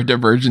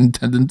neurodivergent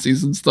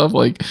tendencies and stuff.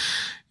 Like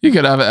you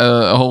could have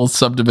a whole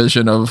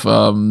subdivision of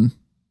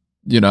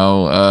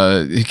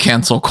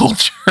cancel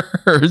culture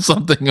or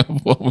something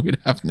of what we'd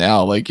have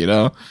now. Like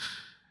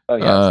Oh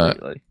yeah,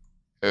 absolutely.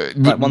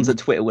 Like ones that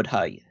Twitter would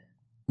hate.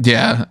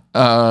 Yeah.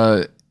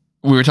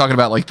 We were talking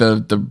about like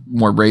the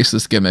more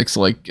racist gimmicks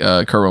like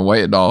Kerwin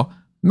White and all.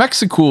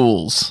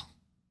 Mexicools.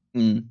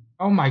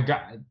 Oh my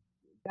God.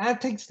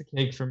 That takes the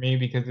cake for me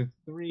because it's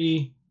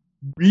 3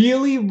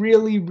 really,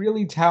 really,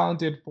 really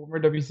talented former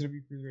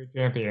WCW Cruiserweight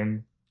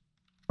champions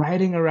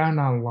riding around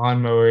on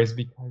lawnmowers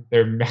because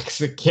they're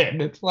Mexican.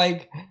 It's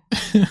like,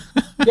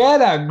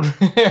 get a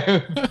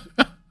grip.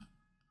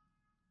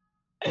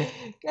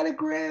 Get a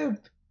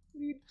grip.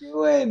 What are you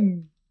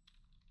doing?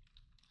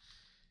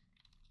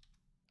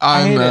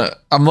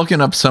 I'm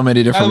looking up so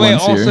many different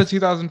ones here. Also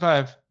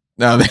 2005.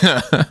 No,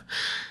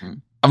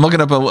 I'm looking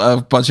up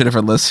a bunch of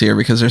different lists here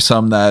because there's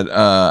some that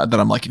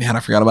I'm like, man, I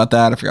forgot about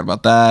that.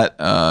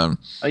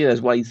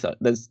 There's ways.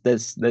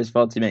 There's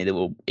far too many that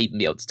we'll even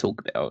be able to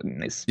talk about in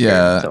this.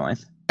 Yeah,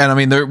 and I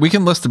mean, we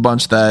can list a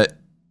bunch that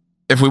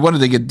if we wanted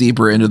to get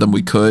deeper into them,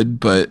 we could,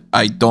 but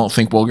I don't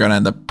think we're going to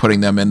end up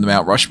putting them in the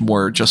Mount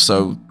Rushmore just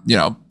so,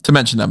 to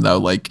mention them though,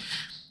 like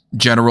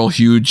General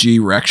Huge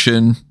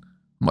Erection.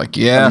 I'm like,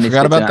 I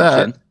forgot about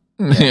that.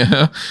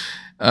 Yeah.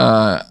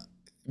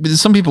 But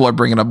some people are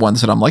bringing up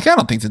ones that I'm like, I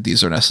don't think that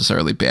these are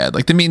necessarily bad.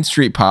 Like the Mean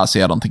Street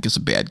Posse, I don't think is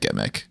a bad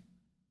gimmick.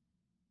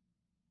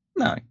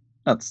 No,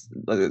 that's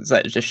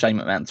just Shane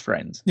McMahon's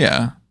friends.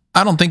 Yeah.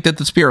 I don't think that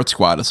the Spirit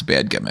Squad is a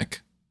bad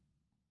gimmick.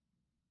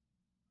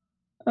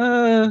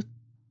 I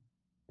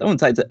wouldn't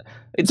say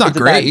it's not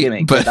great,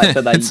 gimmick, but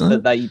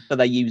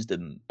they used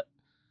them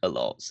a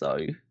lot, so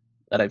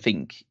I don't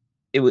think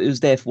it was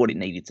there for what it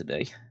needed to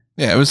be.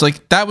 Yeah, it was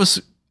like that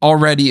was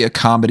already a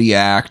comedy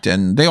act,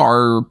 and they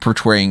are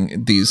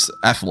portraying these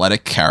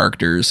athletic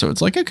characters. So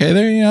it's like, okay,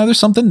 there's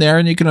something there,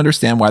 and you can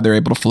understand why they're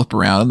able to flip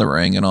around in the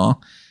ring and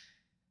all.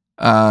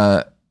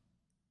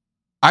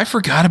 I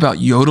forgot about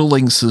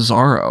yodeling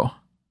Cesaro.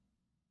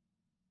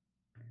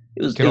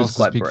 He could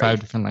also speak 5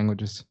 different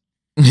languages.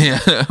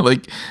 Yeah,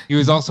 like he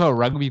was also a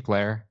rugby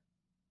player.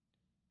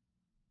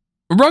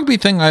 Rugby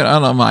thing, I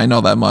don't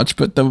know that much,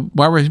 but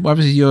why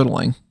was he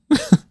yodeling?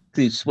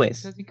 He's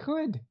Swiss. Because he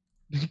could.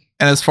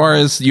 And as far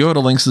as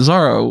yodeling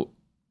Cesaro,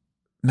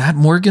 Matt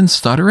Morgan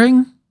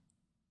stuttering?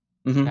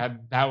 Mm-hmm.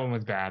 That one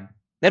was bad.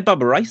 They had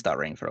Bubba Ray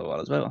stuttering for a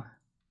while as well.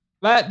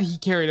 That he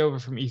carried over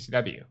from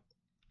ECW.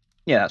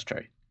 Yeah, that's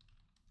true.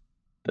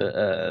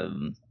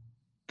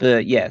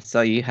 But yeah,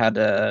 so you had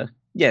I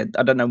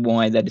don't know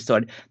why they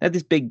decided they had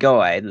this big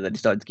guy that they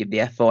decided to give the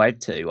F5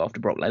 to after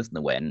Brock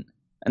Lesnar went,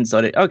 and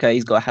decided, okay,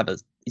 he's got to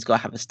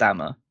have a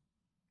stammer.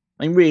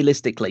 I mean,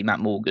 realistically, Matt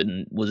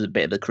Morgan was a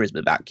bit of a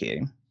charisma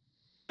vacuum,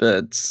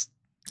 but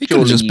he could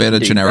have just been a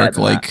generic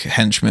like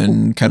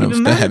henchman, kind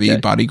of the heavy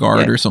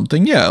bodyguard or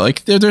something. Yeah,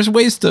 like there's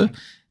ways to.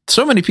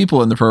 So many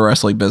people in the pro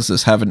wrestling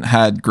business haven't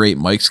had great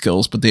mic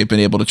skills, but they've been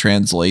able to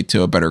translate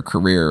to a better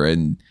career.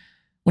 And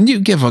when you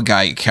give a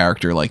guy a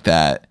character like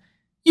that,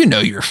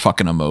 you're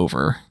fucking him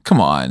over.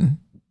 Come on.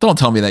 Don't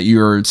tell me that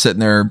you're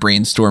sitting there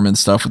brainstorming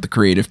stuff with the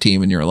creative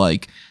team and you're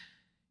like,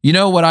 you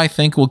know what I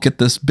think will get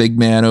this big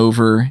man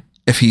over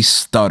if he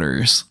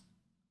stutters.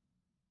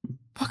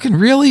 Fucking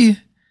really?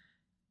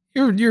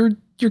 You're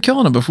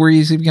killing him before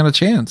he's even got a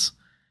chance.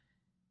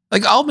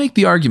 Like, I'll make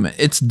the argument.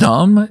 It's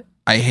dumb.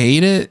 I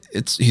hate it.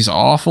 He's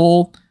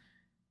awful.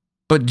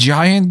 But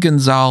Giant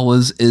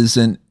Gonzalez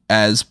isn't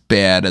as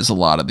bad as a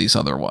lot of these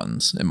other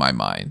ones in my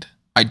mind.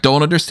 I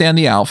don't understand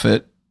the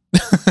outfit.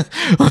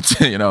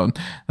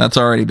 That's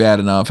already bad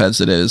enough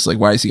as it is. Like,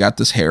 why has he got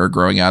this hair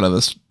growing out of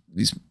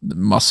these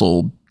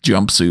muscle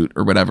jumpsuit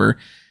or whatever?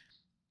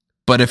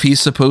 But if he's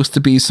supposed to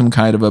be some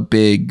kind of a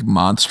big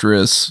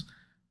monstrous,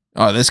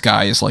 this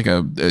guy is like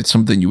it's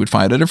something you would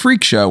find at a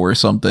freak show or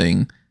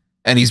something,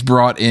 and he's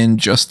brought in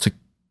just to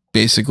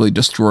basically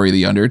destroy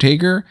the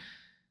Undertaker.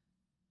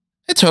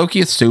 It's hokey,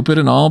 it's stupid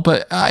and all,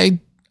 but I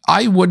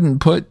wouldn't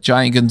put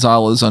Giant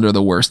Gonzalez under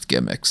the worst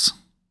gimmicks.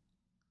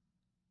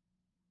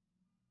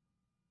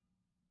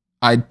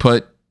 I'd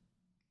put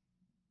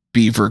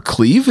Beaver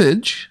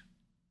Cleavage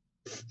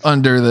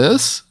under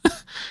this,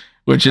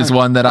 which is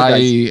one that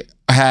I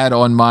had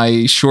on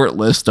my short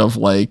list of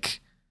like,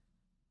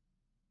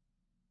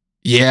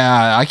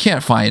 yeah, I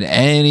can't find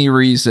any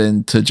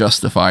reason to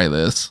justify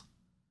this.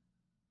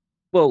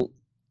 Well,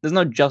 there's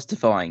no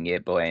justifying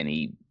it by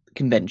any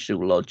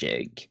conventional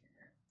logic.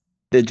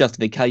 The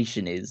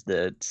justification is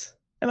that,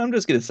 and I'm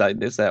just going to say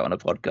this out on a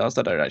podcast,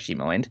 I don't actually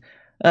mind,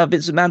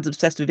 Vince McMahon's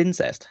obsessed with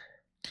incest.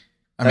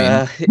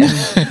 I mean,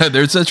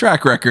 there's a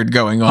track record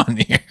going on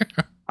here.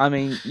 I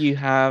mean, you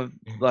have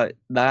like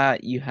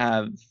that. You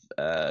have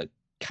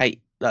Kate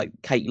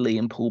Lee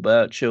and Paul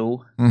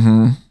Burchill.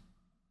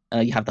 Mm-hmm.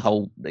 You have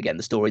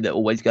the story that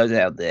always goes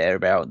out there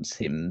about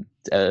him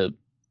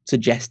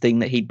suggesting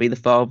that he'd be the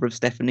father of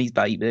Stephanie's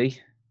baby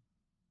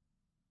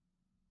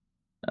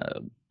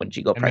when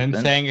she got pregnant. And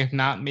then saying, if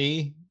not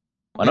me,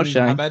 why not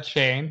Shane? How about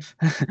Shane?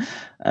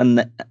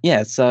 And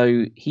yeah,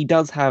 so he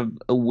does have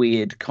a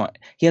weird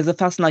he has a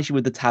fascination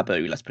with the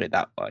taboo, let's put it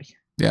that way.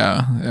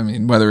 Yeah, I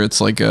mean, whether it's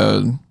like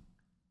a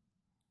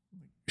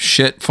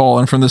shit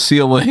falling from the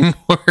ceiling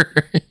or,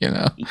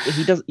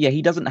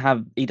 he doesn't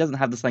have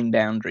the same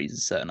boundaries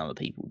as certain other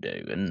people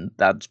do, and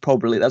that's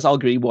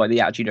arguably why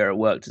the Attitude Era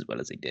worked as well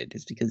as it did,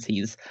 is because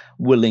he's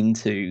willing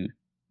to,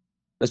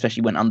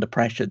 especially when under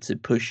pressure, to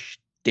push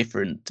to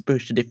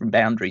different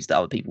boundaries that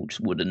other people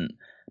just wouldn't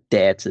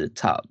dare to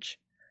touch.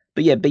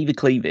 But yeah, Beaver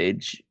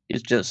Cleavage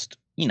is just,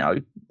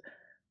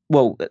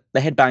 well, the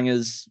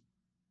Headbangers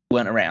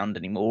weren't around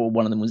anymore.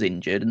 One of them was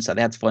injured, and so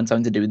they had to find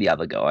something to do with the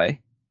other guy.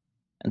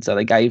 And so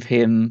they gave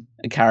him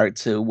a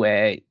character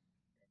where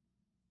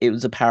it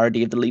was a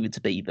parody of the Leave It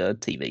to Beaver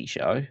TV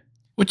show.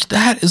 Which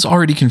that is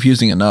already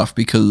confusing enough,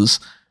 because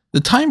the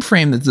time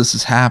frame that this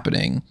is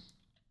happening,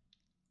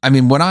 I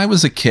mean, when I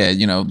was a kid,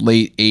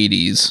 late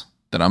 80s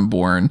that I'm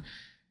born,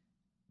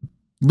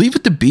 Leave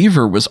It to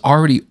Beaver was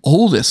already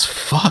old as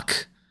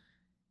fuck.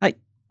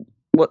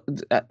 What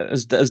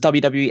has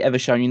WWE ever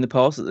shown you in the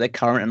past that they're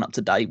current and up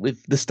to date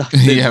with the stuff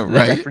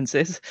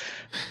references?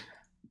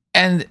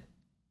 And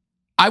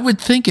I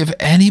would think if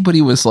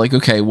anybody was like,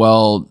 okay,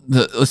 well,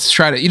 let's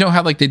try to,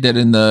 how like they did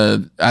in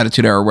the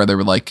Attitude Era where they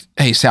were like,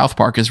 hey, South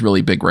Park is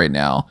really big right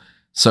now,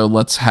 so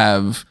let's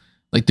have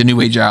like the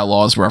New Age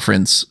Outlaws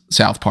reference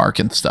South Park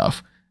and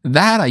stuff.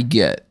 That I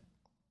get,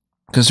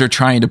 because they're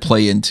trying to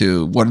play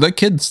into what are the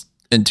kids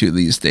into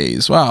these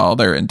days. Well,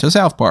 they're into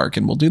South Park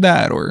and we'll do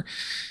that. Or,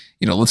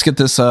 let's get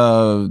this,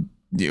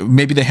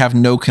 maybe they have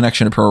no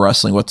connection to pro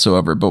wrestling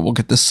whatsoever, but we'll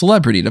get this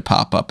celebrity to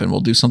pop up and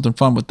we'll do something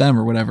fun with them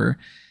or whatever.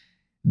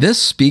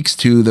 This speaks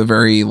to the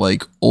very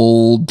like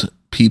old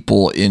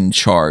people in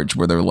charge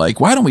where they're like,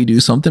 why don't we do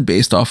something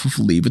based off of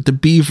Leave It to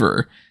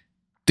Beaver?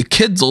 The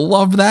kids will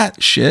love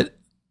that shit.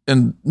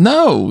 And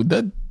no,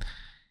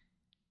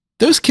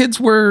 those kids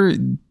were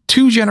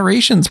 2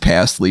 generations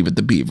past Leave It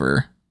to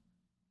Beaver,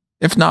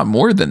 if not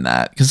more than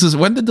that. Because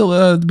when did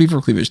the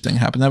Beaver cleavage thing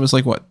happen? That was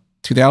like what,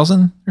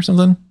 2000 or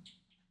something?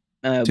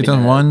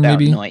 2001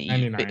 maybe.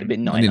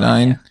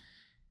 99.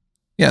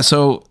 Yeah.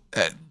 So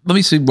let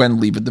me see when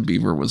Leave It to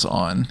Beaver was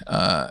on.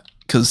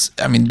 Because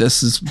I mean,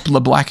 this is the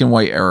black and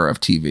white era of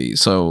TV.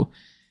 So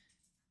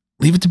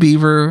Leave It to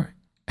Beaver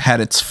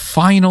had its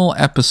final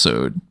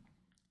episode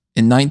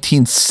in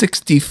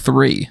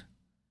 1963.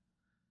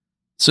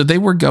 So they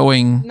were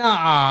going.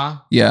 Nah.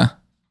 Yeah.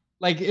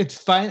 Like it's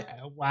fine.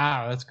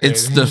 Wow, that's crazy.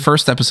 It's the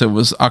first episode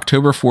was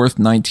October 4th,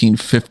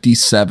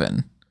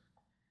 1957.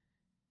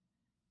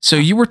 So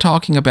you were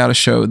talking about a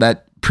show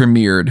that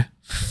premiered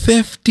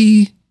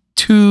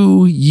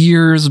 52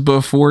 years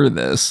before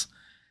this.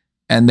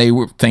 And they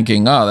were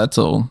thinking, oh,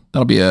 that'll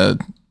be a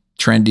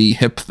trendy,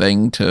 hip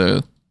thing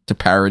to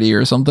parody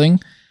or something.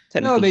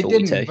 No, they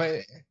didn't.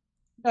 But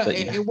yeah.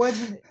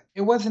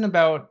 It wasn't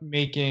about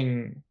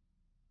making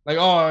like,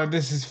 oh,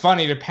 this is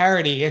funny to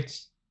parody.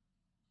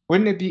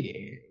 Wouldn't it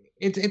be?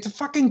 It's a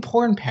fucking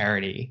porn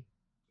parody.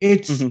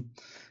 It's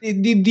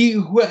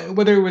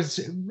whether it was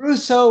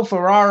Russo,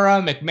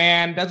 Ferrara,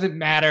 McMahon, doesn't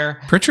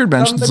matter. Pritchard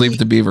mentions Leave It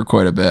to Beaver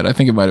quite a bit. I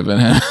think it might have been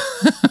him.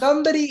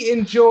 Somebody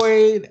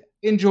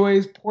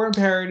enjoys porn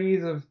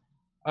parodies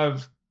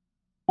of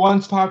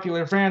once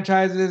popular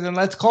franchises, and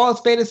let's call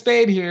a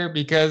spade here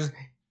because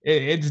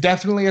it's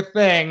definitely a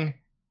thing.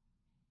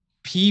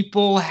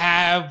 People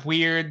have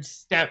weird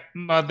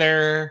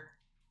stepmother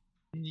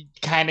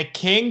kind of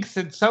kinks,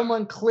 and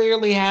someone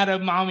clearly had a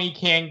mommy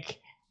kink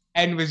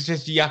and was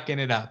just yucking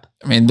it up.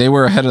 I mean, they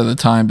were ahead of the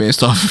time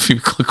based off if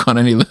you click on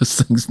any of those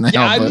things now.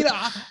 Yeah, I mean,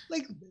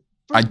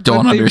 I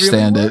don't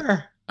understand it.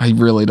 I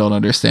really don't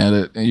understand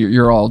it.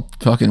 You're all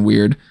fucking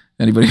weird.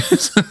 Anybody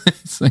who's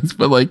these things,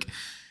 but like,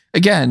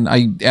 again,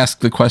 I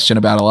ask the question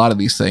about a lot of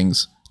these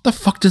things. What the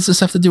fuck does this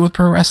have to do with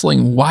pro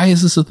wrestling? Why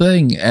is this a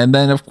thing? And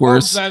then, of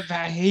course,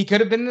 he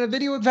could have been in a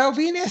video with Val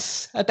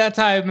Venus at that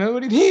time.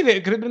 What do you mean?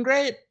 It could have been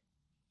great.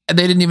 And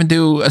they didn't even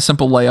do a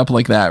simple layup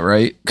like that,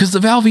 right? Because the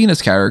Val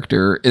Venus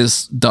character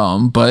is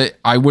dumb, but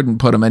I wouldn't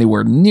put him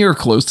anywhere near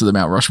close to the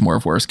Mount Rushmore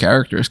of worst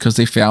characters because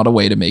they found a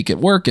way to make it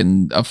work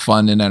in a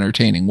fun and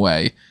entertaining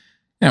way.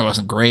 And it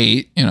wasn't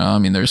great, I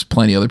mean, there's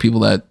plenty of other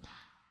people that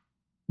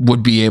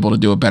would be able to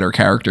do a better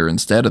character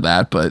instead of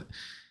that, but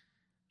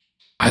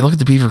I look at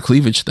the Beaver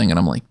cleavage thing and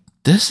I'm like,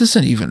 this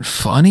isn't even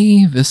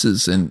funny. This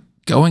isn't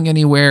going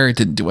anywhere. It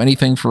didn't do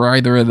anything for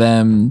either of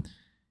them.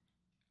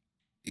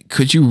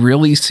 Could you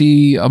really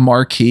see a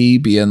marquee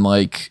being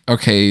like,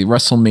 okay,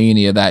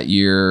 WrestleMania that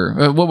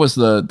year? What was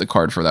the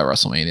card for that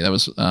WrestleMania? That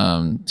was,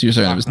 you're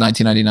saying it was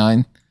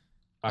 1999?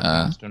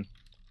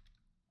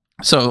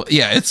 So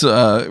yeah, it's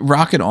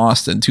Rock and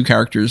Austin, 2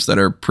 characters that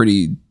are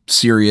pretty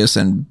serious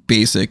and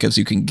basic as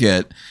you can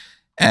get.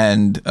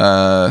 And,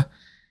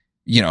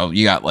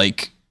 you got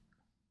like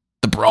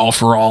the Brawl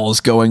for All is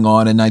going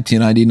on in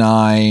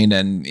 1999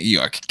 and you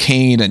got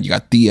Kane and you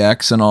got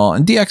DX and all.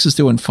 And DX is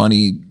doing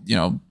funny,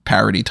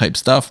 parody type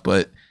stuff,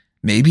 but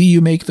maybe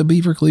you make the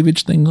Beaver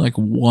cleavage thing like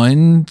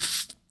one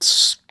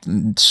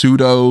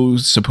pseudo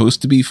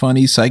supposed to be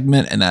funny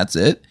segment and that's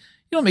it.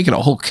 You don't make it a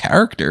whole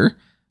character.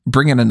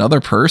 Bring in another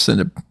person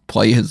to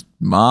play his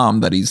mom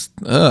that he's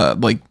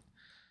like,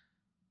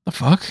 the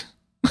fuck?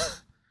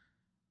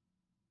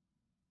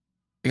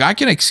 Like, I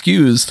can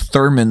excuse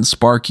Thurman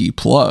Sparky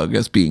Plug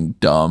as being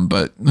dumb,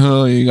 but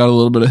you got a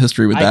little bit of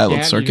history with that.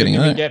 Let's start getting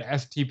it. Get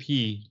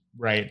STP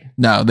right.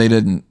 No, they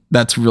didn't.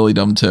 That's really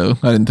dumb too.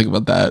 I didn't think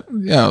about that.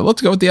 Yeah,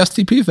 let's go with the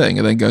STP thing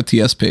and then go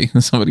TSP.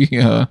 Somebody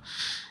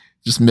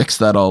just mix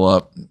that all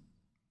up.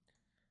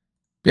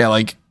 Yeah,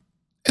 like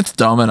it's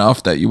dumb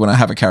enough that you want to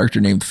have a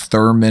character named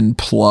Thurman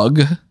Plug.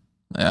 Yeah,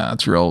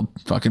 that's real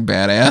fucking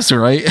badass,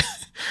 right?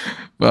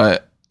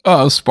 But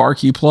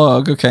Sparky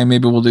Plug. Okay,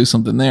 maybe we'll do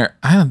something there.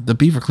 The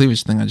Beaver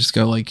cleavage thing, I just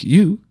go like, I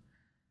don't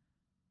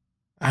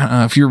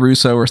know, if you're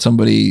Russo or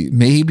somebody,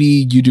 maybe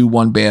you do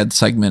one bad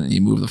segment and you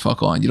move the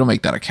fuck on. You don't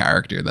make that a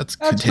character. That's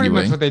continuing.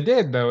 Pretty much what they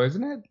did, though,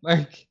 isn't it?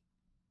 Like,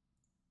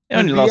 it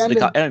only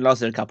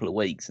lasted a couple of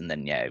weeks, and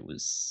then it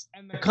was.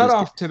 And the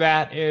cutoff to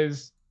that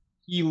is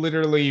he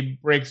literally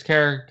breaks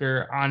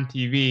character on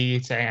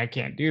TV, saying, "I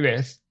can't do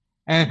this."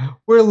 And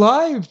we're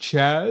live,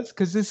 Chaz,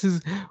 because this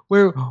is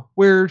where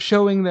we're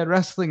showing that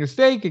wrestling is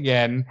fake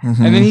again.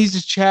 Mm-hmm. And then he's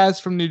just Chaz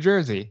from New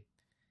Jersey.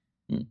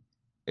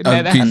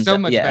 That's so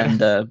much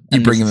better.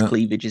 And bring his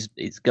cleavage is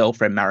his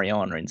girlfriend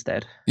Mariana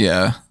instead.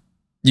 Yeah.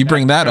 You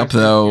bring that up,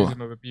 though,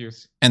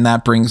 and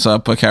that brings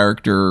up a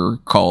character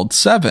called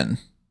Seven.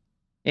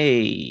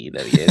 Hey,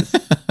 there he is.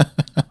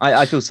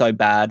 I feel so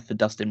bad for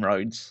Dustin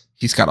Rhodes.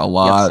 He's got a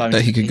lot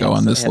that he could go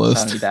on this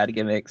list. So many bad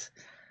gimmicks.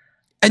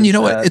 And you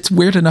know what? It's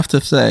weird enough to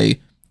say,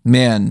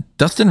 man,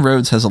 Dustin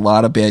Rhodes has a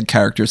lot of bad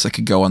characters that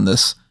could go on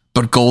this,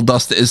 but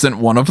Goldust isn't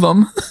one of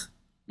them.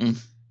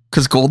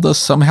 Because Goldust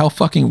somehow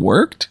fucking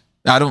worked.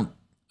 Not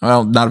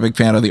a big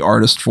fan of the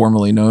artist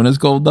formerly known as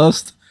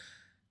Goldust,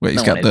 Wait,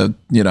 he's No got one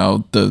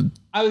the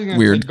I was going to say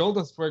weird.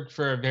 Goldust worked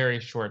for a very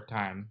short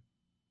time.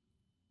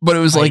 But it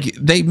was like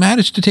they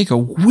managed to take a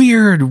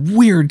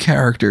weird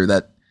character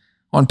that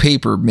on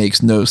paper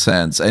makes no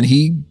sense. And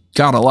he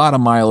got a lot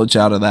of mileage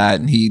out of that.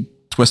 And he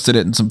twisted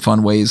it in some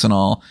fun ways and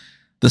all.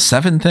 The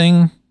Seven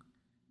thing.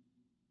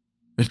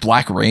 There's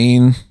Black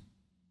Rain.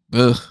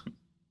 Ugh.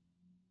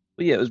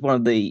 But yeah, it was one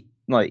of the,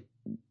 like,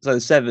 so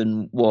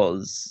Seven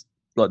was,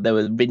 like, there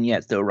were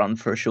vignettes that were run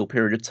for a short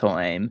period of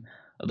time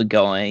of a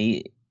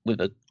guy with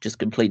a just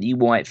completely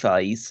white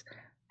face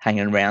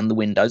hanging around the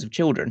windows of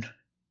children.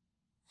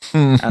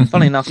 And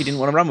funny enough, he didn't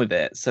want to run with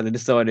it. So they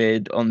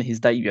decided on his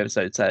debut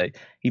episode, so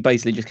he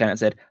basically just came out and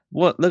said,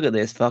 "What? Look at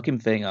this fucking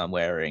thing I'm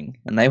wearing.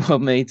 And they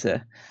want me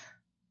to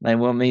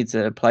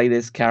play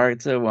this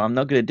character. Well, I'm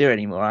not going to do it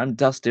anymore. I'm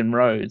Dustin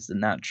Rhodes, the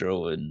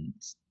natural." And,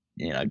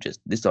 just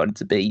decided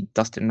to be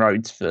Dustin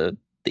Rhodes for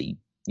the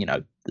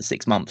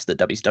 6 months that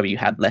WCW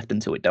had left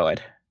until it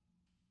died.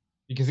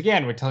 Because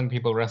again, we're telling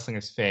people wrestling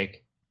is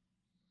fake.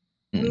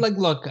 And like,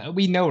 look,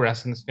 we know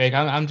wrestling is fake.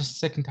 I'm just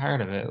sick and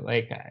tired of it.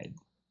 Like,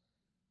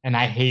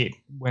 I hate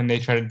when they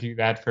try to do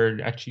that for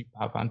a cheap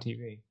pop on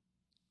TV.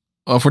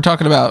 Well, if we're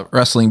talking about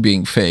wrestling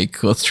being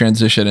fake, let's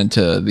transition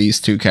into these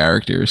two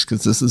characters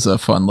because this is a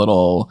fun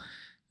little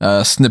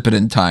snippet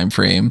in time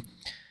frame.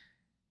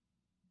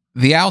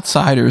 The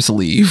Outsiders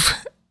leave.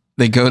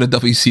 They go to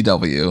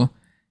WCW,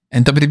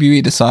 and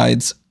WWE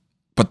decides,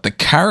 but the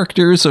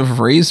characters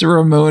of Razor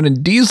Ramon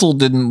and Diesel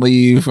didn't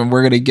leave, and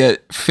we're going to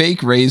get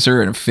fake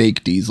Razor and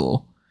fake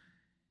Diesel.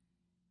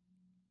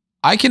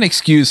 I can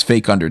excuse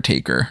fake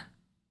Undertaker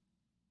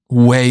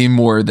way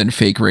more than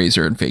fake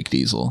Razor and fake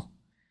Diesel.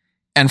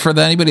 And for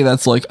anybody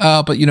that's like,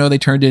 but they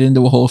turned it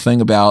into a whole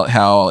thing about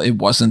how it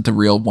wasn't the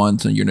real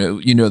ones and you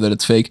know that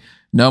it's fake.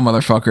 No,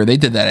 motherfucker, they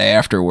did that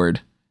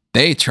afterward.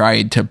 They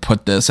tried to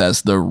put this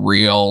as the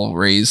real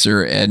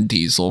Razor and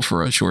Diesel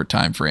for a short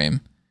time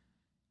frame.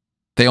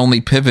 They only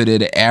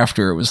pivoted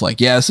after it was like,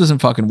 yeah, this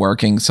isn't fucking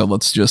working, so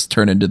let's just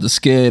turn into the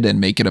skid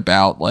and make it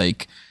about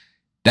like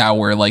that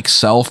we're like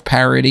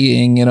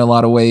self-parodying in a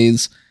lot of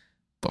ways.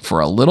 But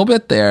for a little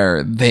bit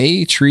there,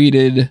 they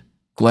treated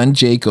Glenn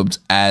Jacobs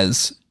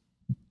as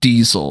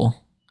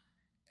Diesel,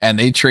 and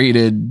they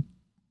traded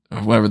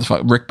whatever the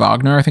fuck Rick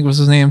Bogner, I think was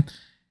his name,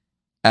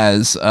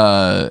 as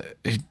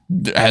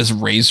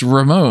Razor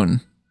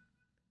Ramon.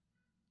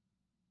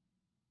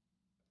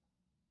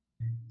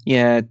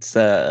 Yeah, it's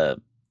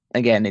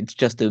again, it's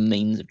just a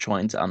means of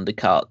trying to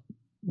undercut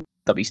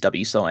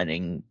WCW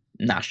signing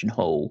Nash and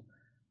Hall,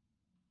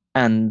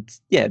 and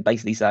yeah,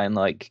 basically saying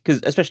like,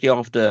 because especially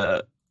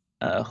after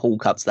Hall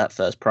cuts that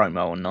first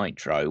promo on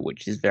Nitro,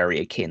 which is very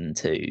akin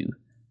to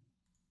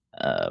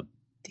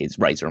his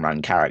Razor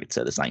Ramon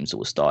character, the same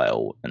sort of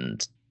style,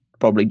 and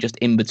probably just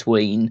in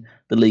between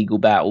the legal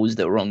battles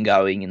that were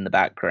ongoing in the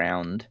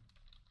background,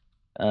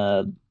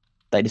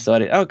 they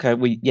decided, okay,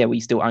 we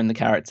still own the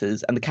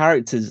characters, and the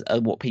characters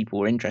are what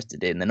people are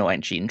interested in. They're not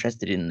actually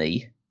interested in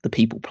the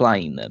people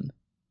playing them,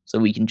 so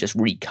we can just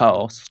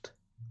recast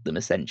them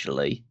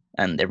essentially,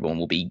 and everyone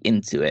will be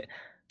into it.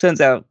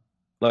 Turns out,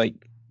 like,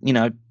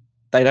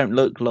 they don't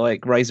look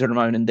like Razor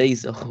Ramon and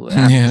Diesel.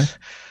 Yeah.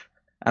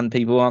 And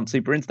people aren't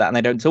super into that, and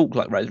they don't talk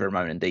like Razor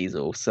Ramon and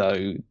Diesel.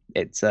 So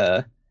it's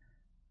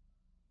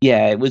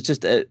it was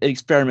just an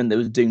experiment that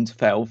was doomed to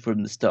fail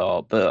from the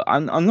start. But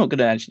I'm not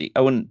going to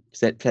I wouldn't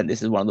say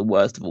this is one of the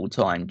worst of all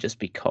time, just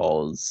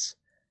because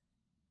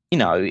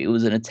it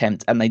was an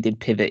attempt, and they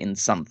did pivot in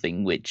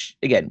something which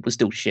again was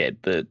still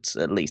shit, but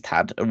at least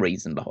had a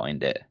reason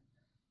behind it.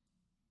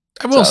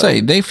 I will say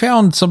they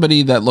found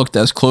somebody that looked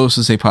as close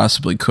as they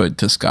possibly could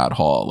to Scott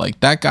Hall. Like,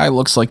 that guy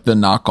looks like the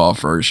knockoff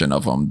version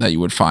of him that you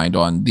would find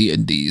on the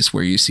indies,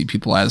 where you see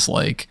people as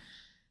like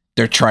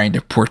they're trying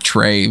to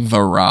portray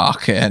The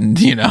Rock, and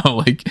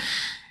like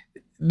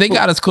they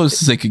got as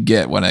close as they could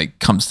get when it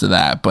comes to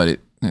that, but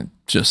it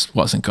just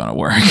wasn't going to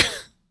work.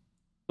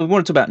 We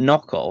want to talk about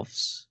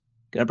knockoffs.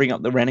 Can I bring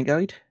up the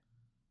Renegade?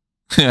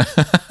 I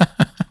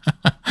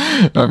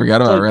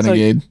forgot about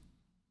Renegade.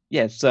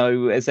 Yeah,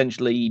 so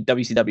essentially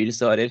WCW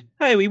decided,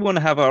 hey, we want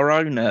to have our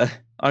own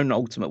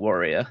Ultimate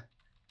Warrior.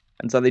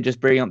 And so they just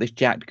bring up this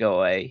jacked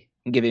guy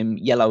and give him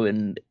yellow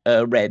and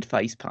red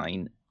face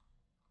paint.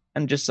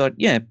 And just said,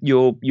 yeah,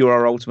 you're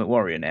our Ultimate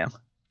Warrior now.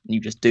 You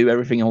just do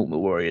everything Ultimate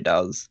Warrior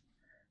does.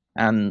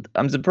 And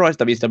I'm surprised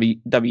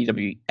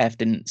WWF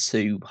didn't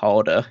sue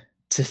harder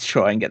to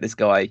try and get this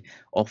guy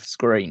off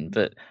screen.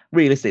 But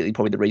realistically,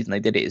 probably the reason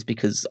they did it is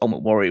because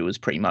Ultimate Warrior was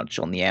pretty much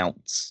on the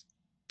outs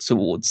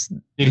towards.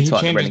 Did he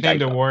change his name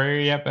to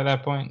Warrior yet by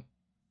that point?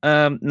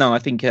 No, I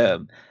think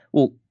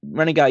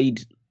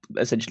Renegade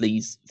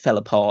essentially fell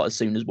apart as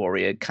soon as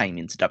Warrior came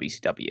into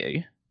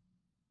WCW,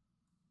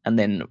 and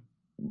then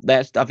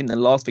I think the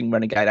last thing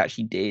Renegade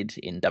actually did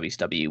in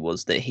WCW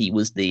was that he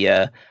was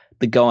the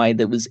guy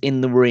that was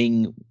in the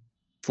ring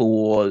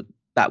for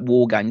that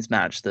War Games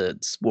match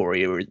that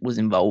Warrior was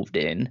involved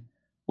in,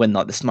 when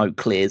like the smoke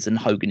clears and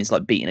Hogan is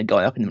like beating a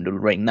guy up in the middle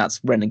of the ring.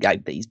 That's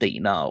Renegade that he's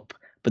beating up.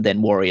 But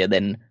then Warrior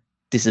then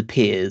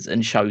disappears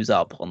and shows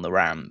up on the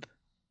ramp.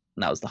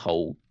 And that was the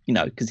whole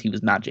because he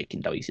was Magic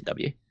in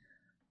WCW,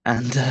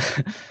 and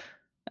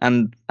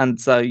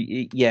so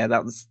yeah,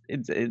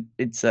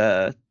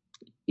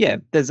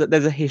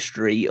 there's a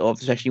history of,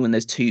 especially when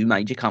there's two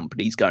major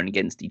companies going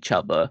against each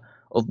other,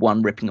 of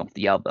one ripping off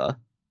the other.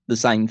 The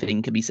same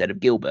thing can be said of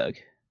Gilbert.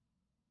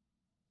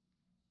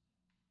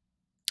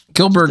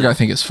 Gilbert, I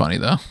think, is funny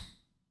though.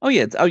 Oh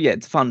yeah,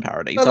 it's a fun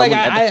parody. But so like,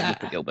 I wouldn't ever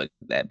put Gilbert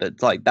there,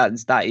 but like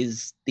that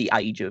is the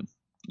age of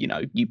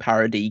you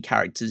parody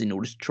characters in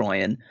order to try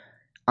and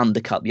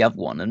undercut the other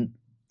one, and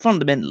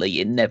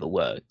fundamentally it never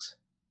works.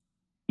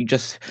 You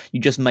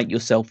just make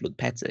yourself look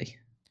petty.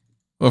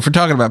 Well, if we're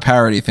talking about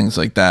parody things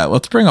like that,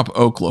 let's bring up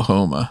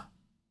Oklahoma.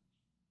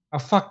 Oh,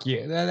 fuck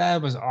you.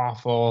 That was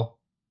awful.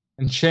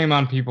 And shame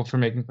on people for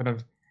making fun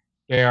of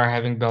JR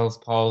having Bell's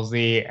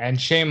palsy, and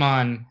shame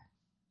on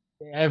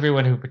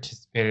everyone who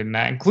participated in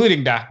that,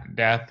 including Dr.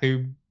 Death,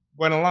 who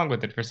went along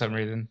with it for some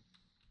reason.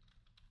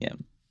 Yeah.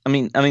 I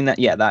mean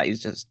that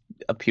is just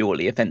a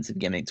purely offensive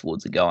gimmick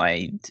towards a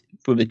guy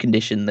with a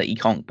condition that he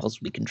can't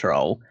possibly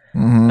control.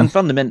 Mm-hmm. And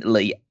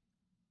fundamentally,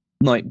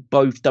 like,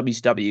 both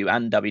WCW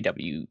and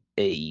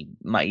WWE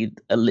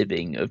made a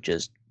living of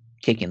just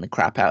kicking the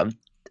crap out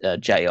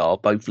of JR,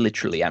 both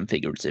literally and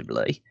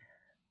figuratively.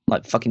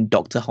 Like fucking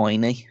Dr.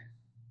 Heine.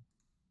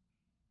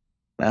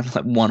 That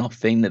like one-off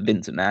thing that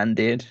Vince McMahon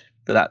did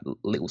for that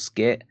little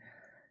skit.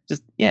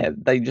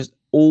 They just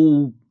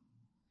all,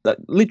 like,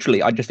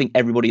 literally, I just think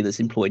everybody that's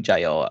employed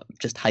JR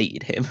just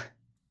hated him.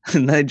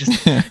 And they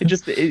just,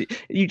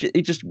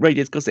 it just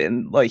radiates gossip.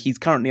 And like, he's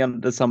currently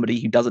under somebody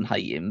who doesn't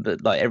hate him,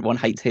 but like everyone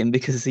hates him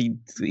because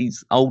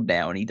he's old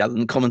now and he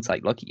doesn't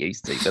commentate like he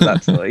used to. But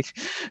that's like,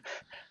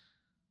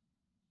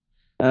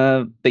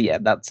 but yeah,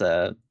 that's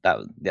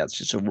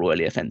just a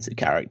royally offensive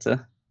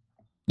character.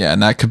 Yeah,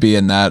 and that could be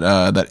in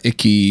that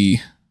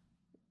icky,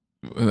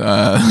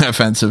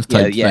 offensive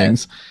type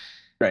things.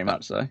 Very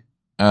much so.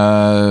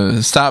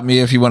 Stop me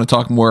if you want to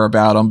talk more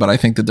about them, but I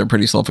think that they're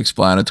pretty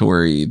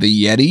self-explanatory.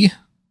 The Yeti.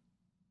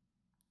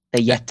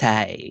 The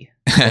Yeti.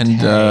 And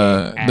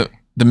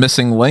the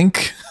Missing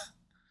Link.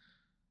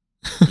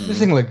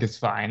 Missing Link is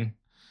fine.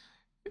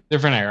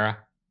 Different era.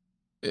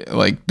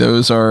 Like,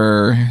 those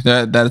are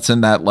that's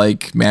in that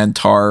like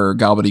Mantar,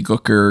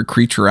 Gobbledygooker,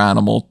 creature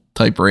animal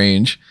type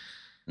range.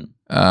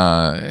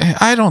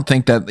 I don't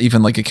think that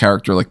even like a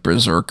character like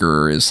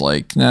Berserker is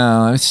like,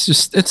 no,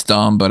 it's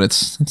dumb, but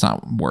it's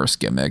not worse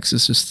gimmicks.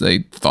 It's just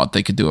they thought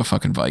they could do a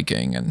fucking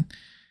Viking. And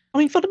I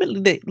mean,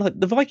 fundamentally, like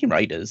the Viking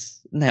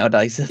Raiders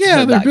nowadays.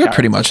 Yeah, they're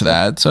pretty much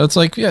that. So it's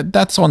like, yeah,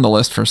 that's on the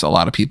list for a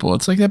lot of people.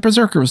 It's like that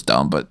Berserker was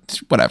dumb,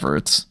 but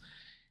whatever.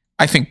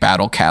 I think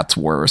Battle Cat's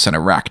worse and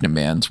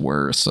Arachnaman's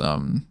worse.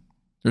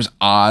 There's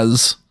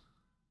Oz.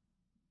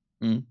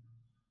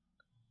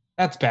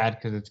 That's bad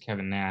because it's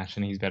Kevin Nash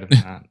and he's better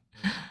than that.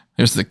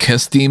 There's the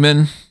Kiss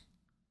Demon.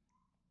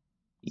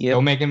 Yeah,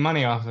 still making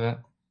money off of it.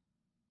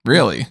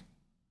 Really?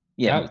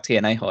 Yeah, well,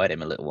 TNA hired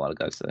him a little while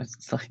ago, so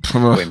it's like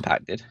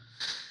impacted.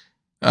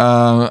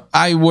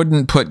 I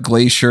wouldn't put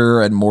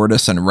Glacier and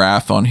Mortis and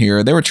Wrath on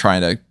here. They were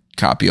trying to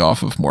copy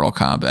off of Mortal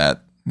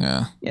Kombat.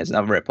 Yeah, it's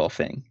another rip-off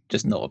thing,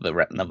 just not of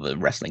another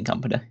wrestling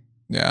company.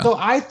 Yeah. So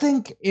I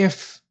think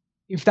if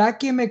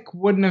that gimmick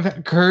wouldn't have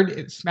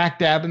occurred smack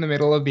dab in the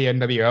middle of the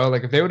NWO,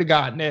 like if they would have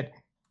gotten it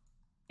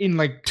in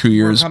like 2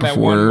 years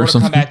before or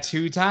something, Mortal Kombat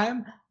 2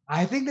 time,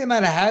 I think they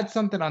might have had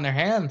something on their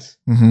hands.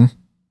 Mm-hmm.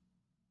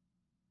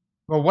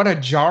 Well, what a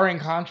jarring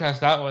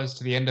contrast that was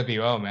to the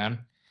NWO, man.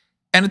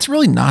 And it's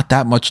really not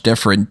that much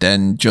different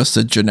than just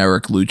a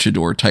generic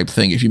luchador type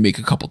thing if you make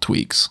a couple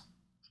tweaks.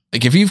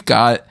 Like if you've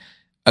got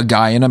a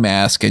guy in a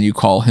mask and you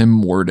call him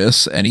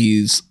Mortis and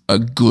he's a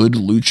good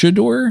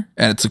luchador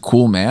and it's a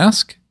cool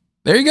mask,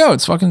 there you go.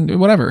 It's fucking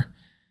whatever.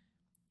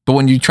 But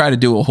when you try to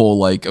do a whole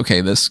like,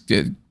 okay, this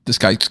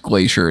guy's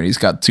Glacier and he's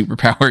got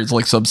superpowers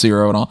like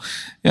Sub-Zero and all,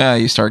 yeah,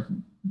 you start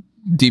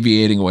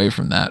deviating away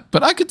from that.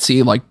 But I could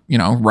see like,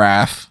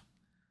 Wrath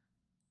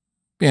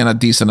being a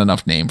decent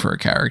enough name for a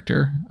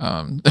character.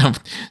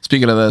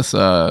 Speaking of this,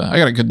 I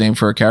got a good name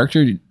for a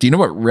character. Do you know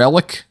what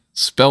Relic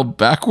spelled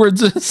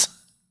backwards is?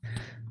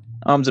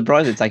 I'm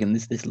surprised it's taken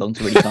this long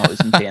to really come up with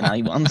some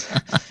TNA ones.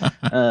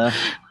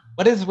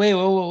 What's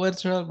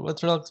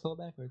Relic spelled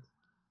backwards?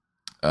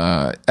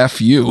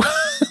 F-U.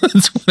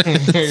 That's what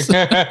it is.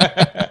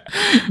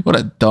 What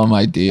a dumb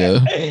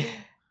idea.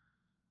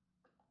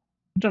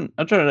 I'm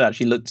trying to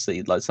actually look to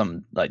see like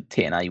some like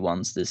TNA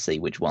ones to see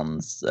which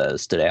ones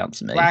stood out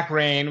to me. Black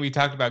Rain. We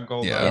talked about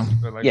Gold. Yeah,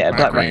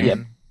 Black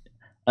Rain.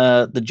 Yeah.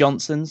 The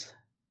Johnsons.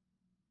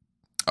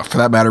 For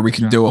that matter, we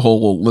can do a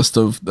whole list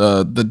of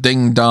the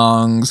ding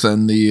dongs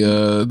and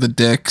the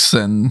dicks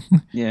and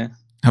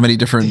how many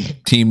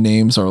different team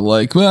names are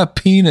like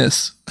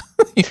penis.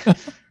 They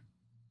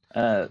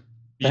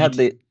had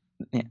the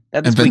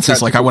and Vince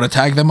is like, I want to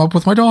tag them up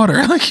with my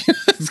daughter. Like,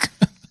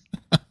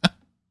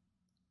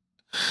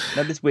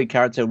 now this weird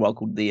character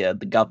called the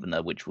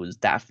Governor, which was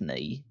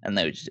Daphne, and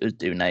they was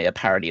doing a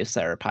parody of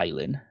Sarah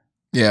Palin.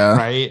 Yeah.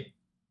 Right.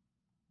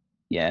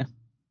 Yeah.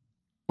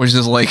 Which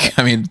is like,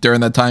 I mean,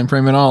 during that time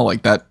frame and all,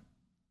 like that,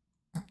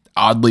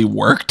 oddly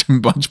worked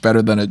much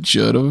better than it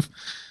should have.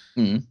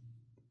 I'm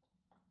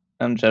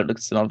trying to look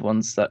at some other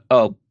ones.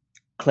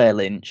 Claire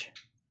Lynch.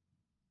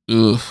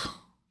 Oof.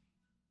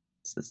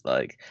 It's just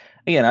like,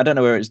 again, I don't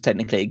know where it's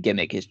technically a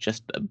gimmick. It's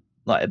just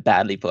a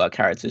badly put out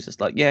character. It's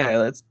just like,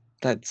 yeah,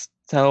 let's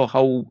tell a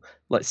whole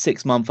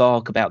 6-month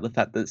arc about the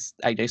fact that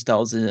AJ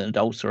Styles is an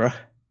adulterer.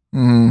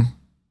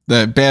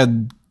 The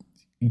bad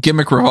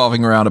gimmick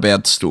revolving around a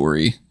bad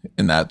story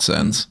in that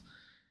sense.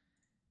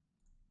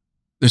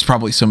 There's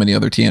probably so many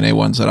other TNA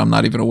ones that I'm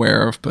not even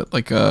aware of, but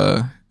like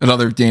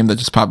another name that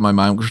just popped in my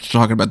mind, we're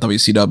talking about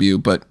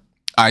WCW, but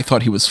I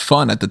thought he was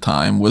fun at the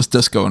time, was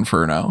Disco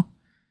Inferno.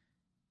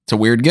 It's a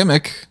weird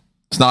gimmick.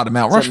 It's not a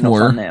Mount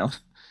Rushmore. Now.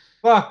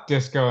 Fuck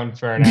Disco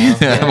Inferno.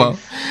 Yeah, well,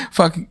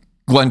 fuck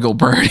Glenn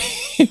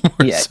Gilberti.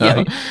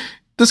 Yeah.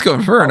 Disco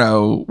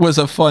Inferno was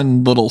a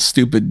fun little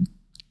stupid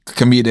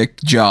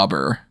comedic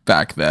jobber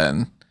back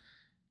then.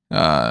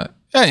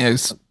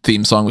 His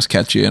theme song was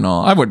catchy and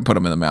all. I wouldn't put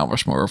him in the Mount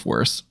Rushmore of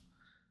worse.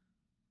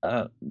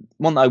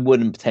 One that I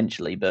wouldn't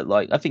potentially, but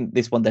I think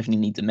this one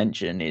definitely needs to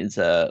mention is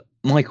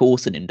Mike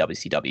Awesome in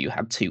WCW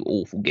had 2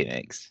 awful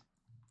gimmicks,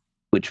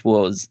 which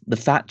was the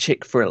Fat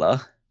Chick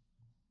Thriller.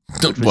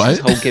 What? His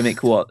whole gimmick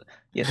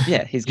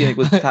his gimmick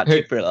was Fat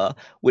Chick Thriller,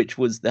 which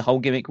was the whole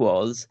gimmick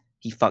was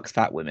he fucks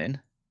fat women.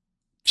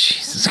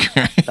 Jesus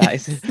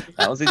Christ.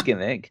 That was his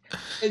gimmick.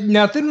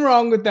 Nothing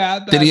wrong with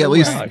that. Did he at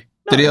least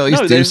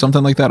do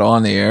something like that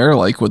on the air?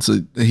 Like,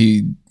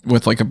 he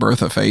with like a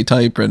Bertha Faye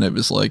type, and it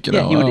was like,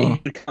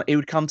 he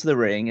would come to the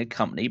ring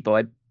accompanied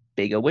by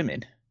bigger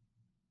women,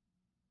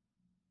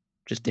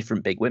 just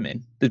different big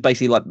women. It was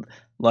basically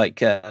like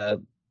the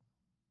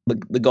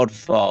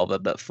Godfather,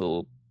 but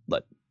for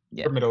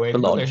for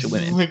larger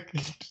women.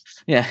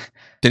 Yeah.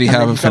 Did he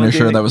have a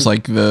finisher that was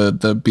like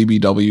the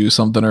BBW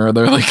something or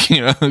other? Like,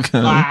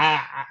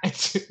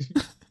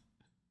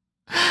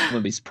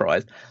 Wouldn't be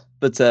surprised.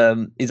 But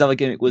his other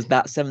gimmick was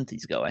that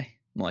 70s guy,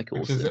 Michael.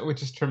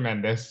 Which is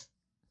tremendous.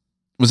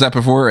 Was that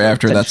before or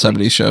after that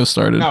 70s show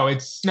started? No,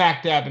 it's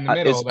smack dab in the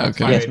middle. Smack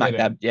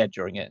dab,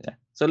 during it. Yeah.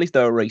 So at least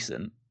they were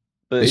recent.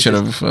 But they should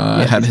have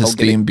had his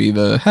theme be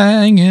the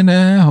hanging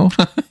out.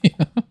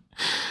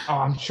 Oh,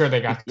 I'm sure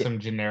they got some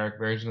generic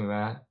version of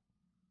that.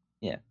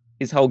 Yeah.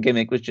 His whole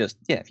gimmick was just,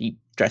 he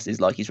dresses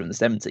like he's from the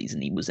 70s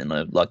and he was in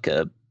a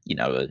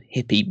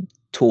hippie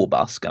tour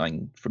bus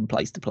going from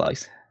place to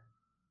place.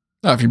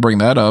 Oh, if you bring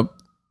that up,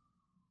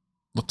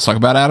 let's talk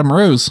about Adam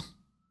Rose.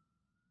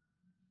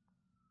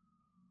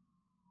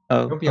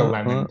 Don't be a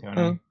lemon,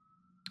 Tony.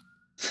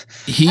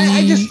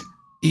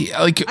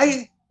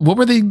 What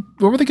were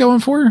they going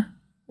for?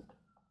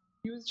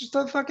 He was just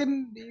a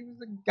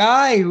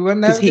guy who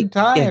wouldn't have a good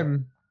time. Yeah.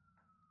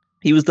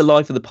 He was the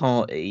life of the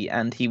party,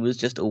 and he was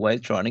just always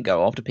trying to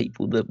go after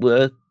people that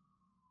were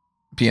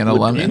being a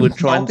lemon. Would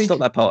try and stop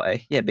that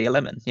party. Yeah, be a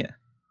lemon. Yeah.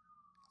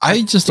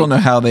 I just don't know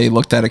how they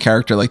looked at a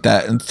character like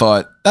that and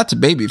thought, that's a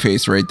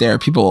babyface right there.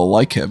 People will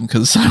like him.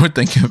 Because I would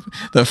think of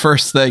the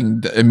first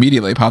thing that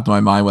immediately popped in my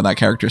mind when that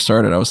character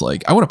started. I was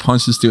like, I want to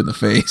punch this dude in the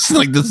face.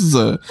 Like, this is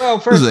a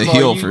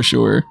heel for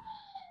sure.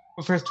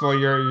 Well, first of all,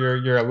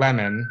 you're a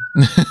lemon.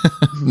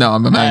 No,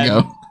 I'm a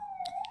mango.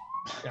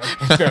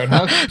 Okay, fair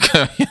enough.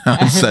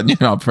 I'm setting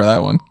you up for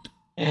that one.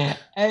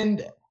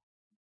 And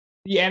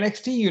the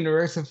NXT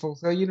universe of Full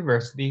Sail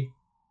University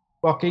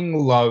fucking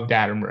loved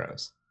Adam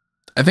Rose.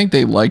 I think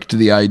they liked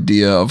the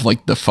idea of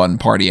like the fun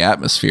party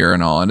atmosphere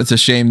and all, and it's a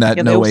shame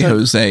that No Way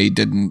Jose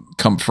didn't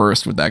come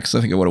first with that, because I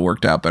think it would have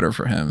worked out better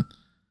for him.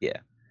 Yeah,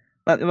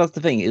 that's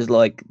the thing, is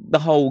like the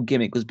whole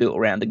gimmick was built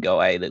around a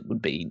guy that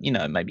would be,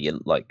 maybe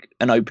an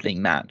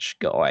opening match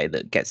guy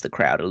that gets the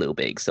crowd a little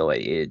bit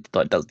excited,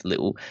 like does the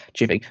little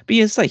cheering. But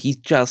his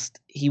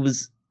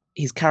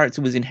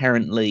character was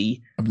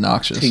inherently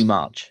obnoxious, too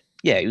much.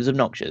 Yeah, he was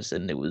obnoxious,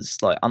 and it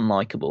was like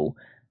unlikable.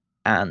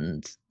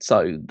 And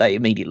so they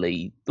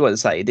immediately,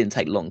 it didn't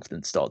take long for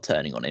them to start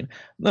turning on him.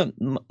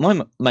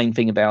 My main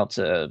thing about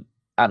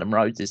Adam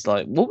Rose is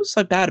like, what was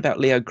so bad about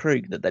Leo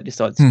Krug that they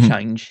decided to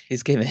change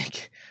his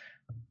gimmick?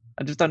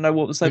 I just don't know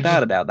what was so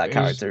bad about that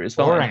character. It's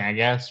boring, I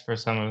guess, for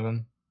some of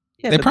them.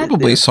 Yeah, they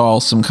probably saw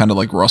some kind of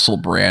like Russell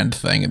Brand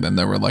thing, and then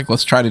they were like,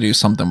 let's try to do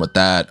something with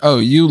that. Oh,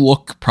 you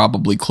look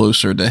probably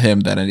closer to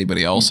him than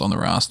anybody else on the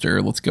roster.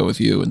 Let's go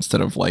with you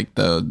instead of like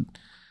the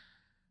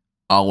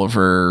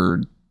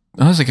Oliver...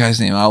 What was the guy's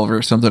name?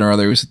 Oliver something or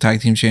other. He was a tag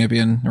team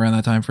champion around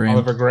that time frame.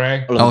 Oliver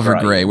Gray,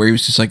 where he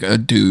was just like a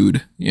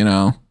dude,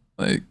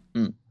 like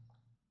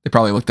they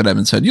probably looked at him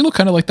and said, you look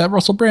kind of like that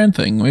Russell Brand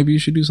thing. Maybe you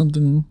should do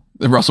something.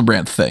 The Russell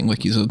Brand thing,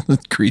 like he's a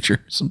creature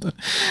or something.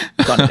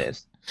 Kind of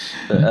is.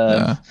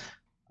 But,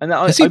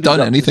 has he done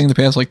anything the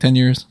past like 10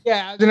 years?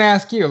 Yeah, I was gonna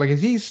ask you. Like,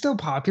 is he still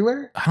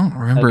popular? I don't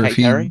remember if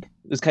he.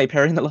 Was Kay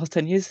Perry in the last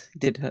 10 years? He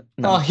did.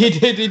 No. Oh, he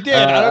did.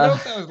 I don't know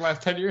if that was the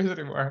last 10 years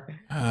anymore.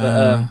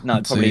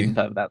 No, probably even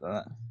further back than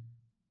that.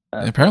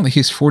 Apparently,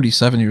 he's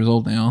 47 years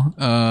old now.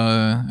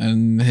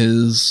 And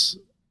his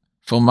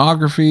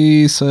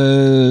filmography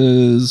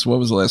says, what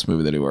was the last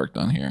movie that he worked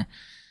on here?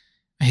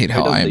 I hate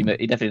how he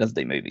definitely doesn't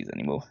do movies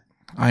anymore.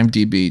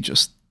 IMDb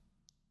just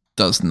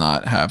does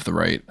not have the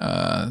right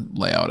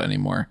layout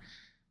anymore.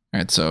 All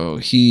right, so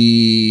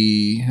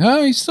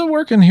he's still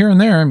working here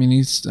and there. I mean,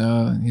 he's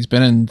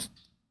been in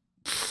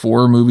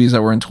 4 movies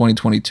that were in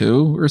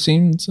 2022 or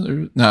seems.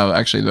 No,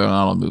 actually, they're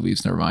not all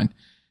movies. Never mind.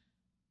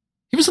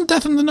 He was in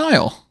Death in the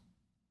Nile.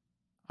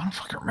 I don't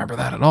fucking remember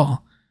that at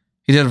all.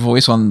 He did a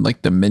voice on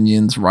like the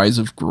Minions Rise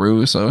of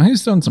Gru, so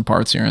he's done some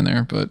parts here and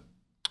there, but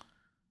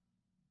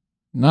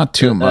not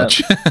too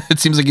much. It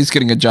seems like he's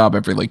getting a job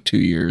every like 2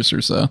 years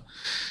or so.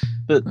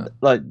 But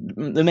like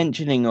the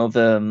mentioning of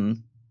the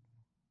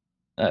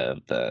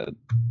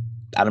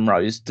Adam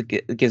Rose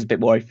gives a bit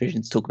more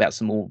efficient to talk about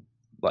some more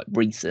like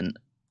recent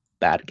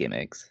bad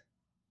gimmicks.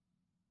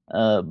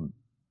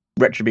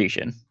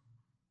 Retribution.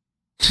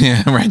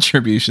 Yeah,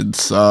 Retribution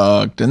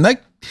sucked, and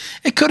that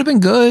it could have been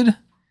good.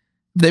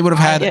 They would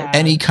have had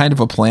any kind of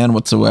a plan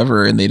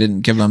whatsoever, and they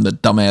didn't give them the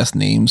dumbass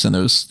names and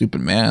those stupid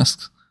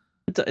masks.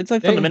 It's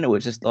like fundamental.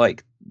 It's just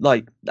like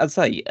I'd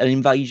say an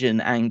invasion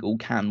angle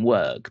can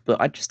work, but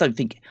I just don't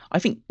think. I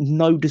think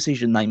no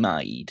decision they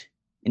made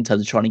in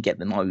terms of trying to get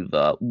them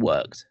over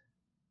worked.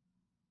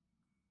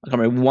 I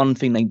can't remember one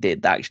thing they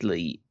did that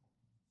actually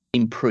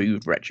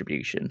improved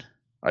Retribution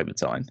over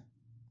time.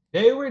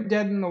 They were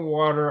dead in the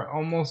water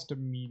almost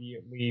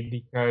immediately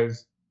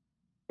because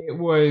it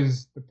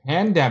was the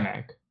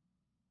pandemic.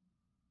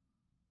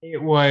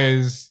 It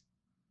was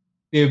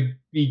the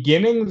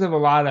beginnings of a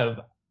lot of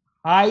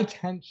high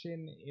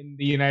tension in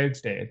the United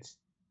States.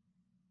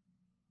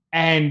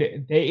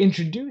 And they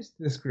introduced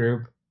this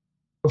group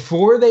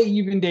before they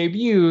even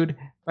debuted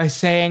by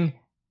saying,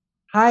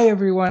 "Hi,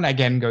 everyone."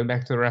 Again, going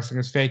back to the wrestling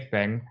is fake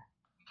thing.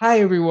 "Hi,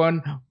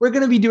 everyone. We're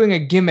going to be doing a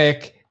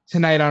gimmick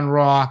tonight on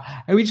Raw.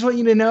 And we just want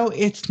you to know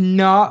it's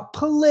not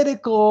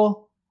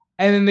political."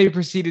 And then they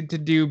proceeded to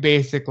do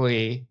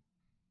basically,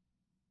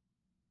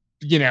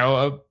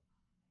 a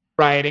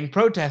rioting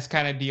protest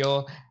kind of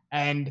deal.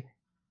 And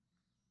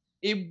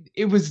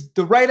it was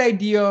the right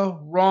idea,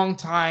 wrong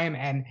time.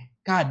 And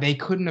God, they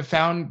couldn't have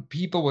found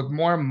people with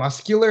more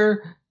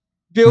muscular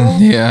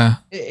build. Yeah.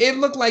 It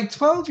looked like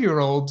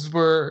 12-year-olds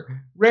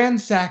were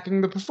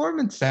ransacking the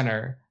performance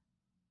center.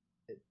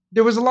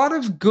 There was a lot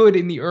of good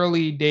in the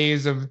early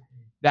days of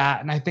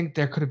that, and I think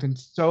there could have been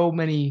so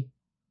many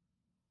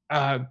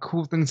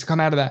cool things to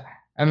come out of that,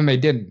 and then they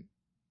didn't.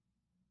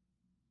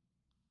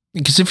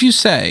 Because if you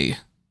say,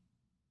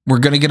 we're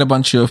going to get a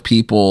bunch of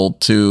people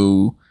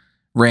to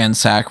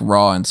ransack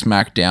Raw and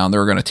SmackDown,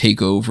 they're going to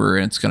take over,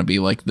 and it's going to be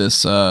like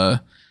this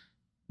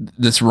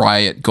this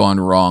riot gone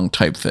wrong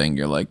type thing,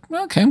 you're like,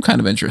 okay, I'm kind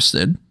of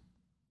interested.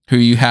 Who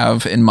you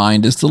have in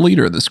mind as the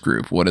leader of this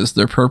group? What is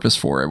their purpose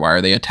for it? Why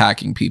are they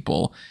attacking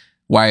people?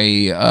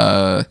 Why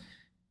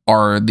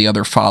are the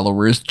other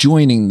followers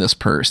joining this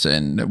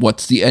person?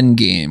 What's the end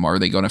game? Are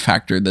they going to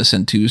factor this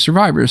into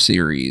Survivor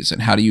Series?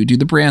 And how do you do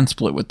the brand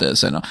split with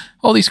this? And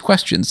all these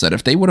questions that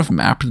if they would have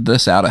mapped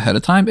this out ahead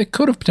of time, it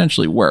could have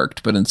potentially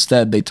worked. But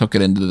instead, they took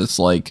it into this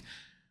like,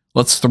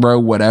 let's throw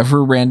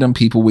whatever random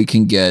people we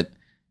can get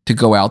to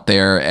go out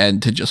there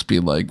and to just be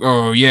like,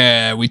 oh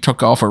yeah, we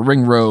took off a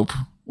ring rope.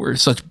 We're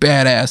such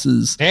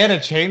badasses. They had a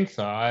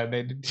chainsaw. And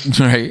they did.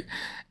 Right.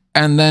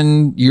 And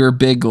then your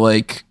big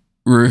like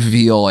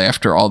reveal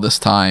after all this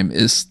time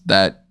is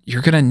that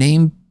you're going to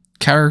name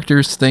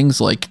characters things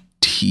like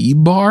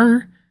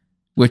T-bar,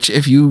 which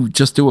if you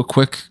just do a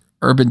quick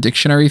Urban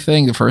Dictionary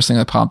thing, the first thing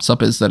that pops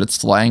up is that it's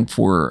slang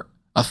for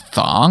a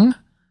thong.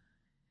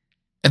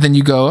 And then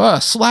you go,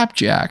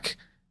 slapjack.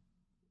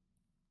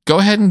 Go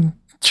ahead and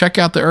check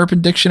out the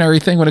Urban Dictionary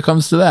thing when it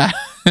comes to that.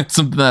 It's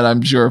something that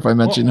I'm sure if I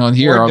mention on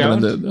here, I'll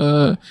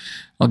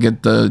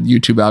get the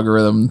YouTube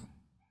algorithm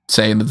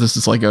saying that this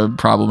is like a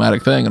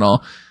problematic thing and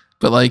all.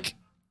 But like,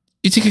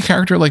 you take a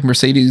character like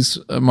Mercedes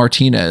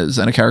Martinez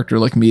and a character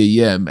like Mia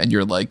Yim, and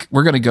you're like,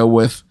 we're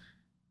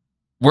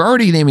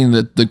already naming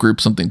the group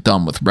something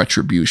dumb with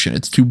Retribution.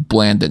 It's too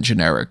bland and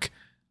generic.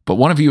 But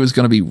one of you is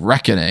going to be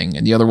Reckoning,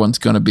 and the other one's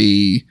going to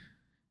be,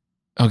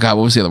 oh God,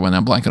 what was the other one?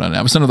 I'm blanking on it.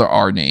 It was another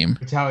R name.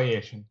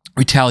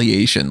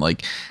 Retaliation.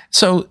 Like,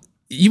 so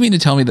you mean to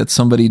tell me that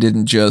somebody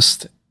didn't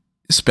just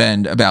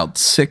spend about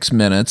 6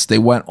 minutes? They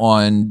went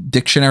on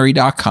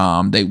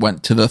dictionary.com. They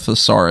went to the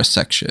thesaurus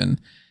section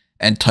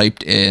and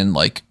typed in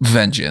like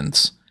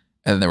vengeance.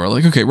 And they were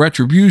like, okay,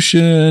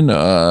 retribution,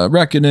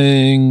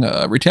 reckoning,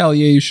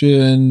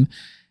 retaliation.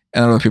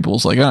 And other people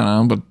was like, I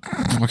don't know,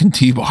 but fucking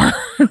T-bar.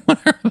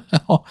 Whatever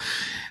the hell.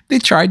 They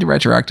tried to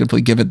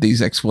retroactively give it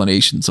these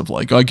explanations of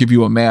like, I'll give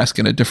you a mask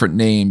and a different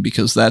name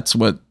because that's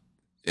what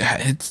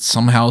it's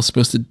somehow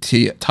supposed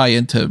to tie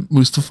into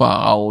Mustafa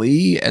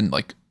Ali and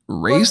like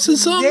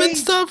racism and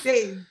stuff.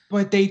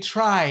 But they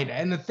tried.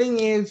 And the thing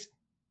is,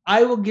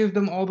 I will give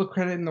them all the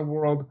credit in the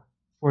world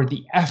for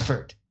the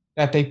effort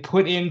that they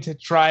put into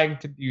trying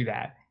to do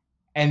that.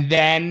 And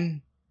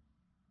then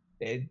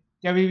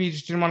WWE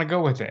just didn't want to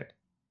go with it.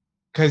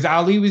 Because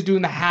Ali was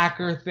doing the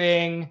hacker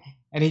thing,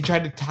 and he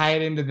tried to tie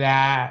it into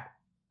that.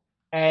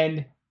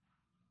 And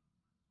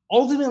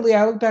ultimately,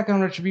 I look back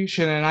on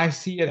Retribution, and I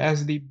see it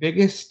as the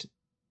biggest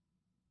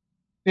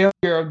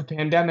failure of the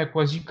pandemic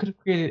was you could have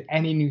created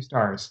any new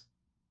stars.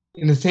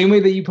 In the same way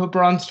that you put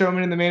Braun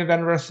Strowman in the main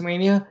event of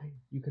WrestleMania,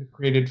 you could have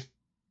created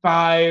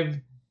 5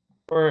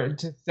 or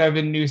to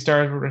 7 new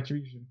stars for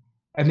Retribution.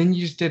 And then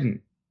you just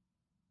didn't.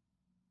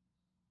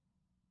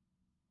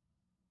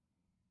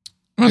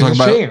 It's a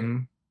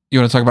shame. You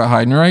want to talk about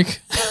Heidenreich?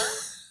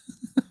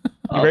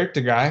 He raped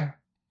a guy.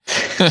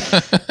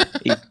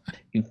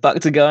 he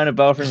fucked a guy in a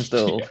bathroom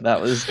stall.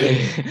 That was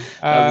his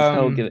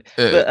whole gimmick.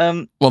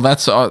 But, well,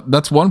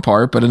 that's one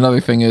part, but another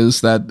thing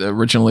is that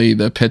originally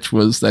the pitch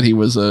was that he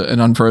was an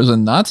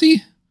unfrozen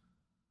Nazi.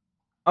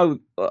 Oh,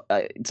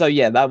 so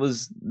yeah, that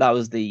was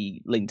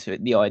the link to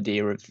it. The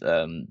idea of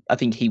I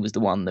think he was the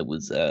one that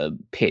was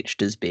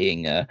pitched as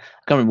being I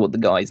can't remember what the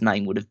guy's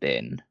name would have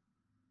been,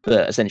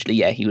 but essentially,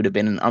 yeah, he would have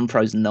been an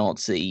unfrozen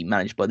Nazi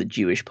managed by the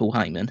Jewish Paul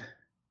Heyman.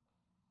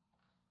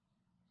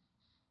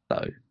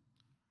 So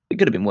it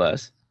could have been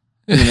worse.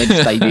 And then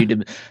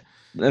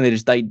they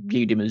just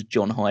debuted him as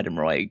John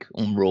Heidenreich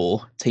on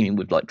Raw, teaming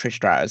with like Trish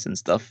Stratus and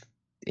stuff.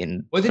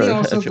 Wasn't he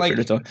also like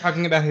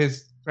talking about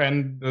his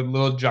friend, the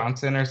Lil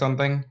Johnson or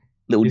something?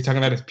 He's talking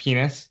about his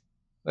penis.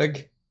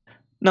 Like,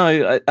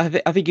 no, I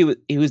think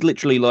he was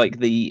literally like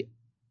the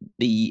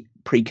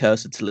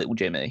precursor to Little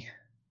Jimmy.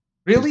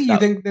 Really, you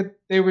think that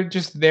they were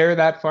just there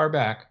that far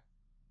back?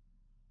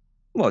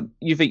 Well,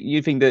 you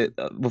think that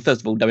well,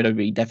 first of all,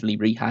 WWE definitely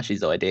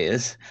rehashes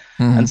ideas,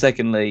 and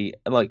secondly,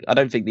 like I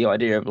don't think the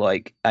idea of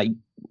like a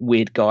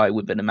weird guy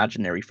with an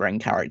imaginary friend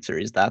character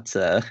is that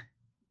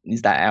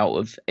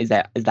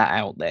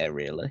out there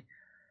really.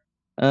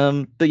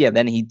 But yeah,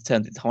 then he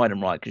turns into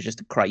Heidenreich as just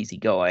a crazy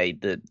guy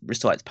that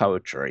recites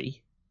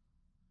poetry,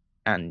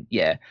 and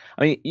yeah,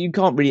 I mean you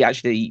can't really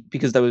actually,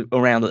 because they were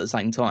around at the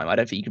same time. I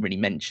don't think you can really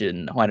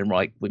mention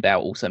Heidenreich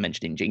without also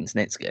mentioning Gene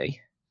Snitsky.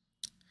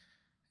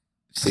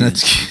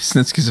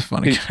 Snitsky's a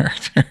funny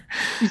character.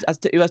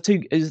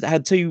 Who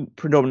had two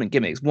predominant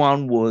gimmicks.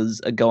 One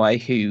was a guy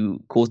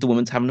who caused a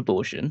woman to have an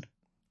abortion.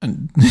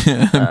 And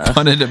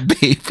punted a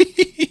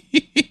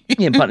baby.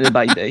 Yeah, punted a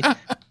baby.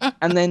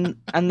 And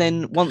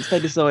then once they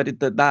decided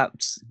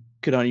that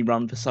could only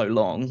run for so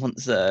long,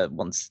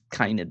 once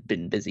Kane had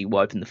been busy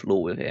wiping the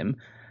floor with him,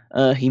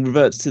 he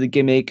reverts to the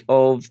gimmick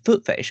of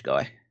foot fetish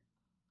guy.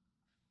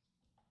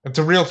 That's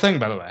a real thing,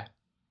 by the way.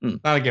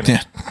 Not a gimmick.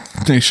 Yeah,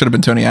 it should have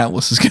been Tony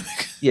Atlas's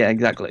gimmick. Yeah,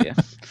 exactly. Yeah,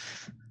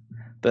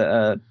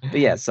 but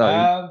yeah.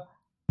 So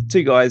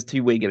 2 guys,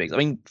 2 weird gimmicks. I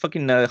mean,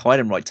 fucking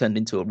Heidenreich turned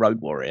into a road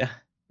warrior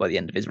by the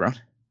end of his run.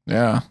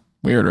 Yeah,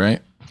 weird,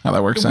 right? How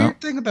that works out. The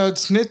weird thing about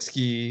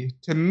Snitsky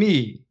to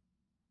me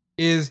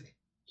is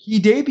he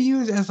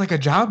debuts as like a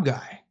job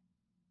guy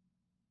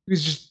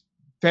who's just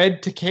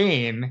fed to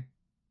Kane,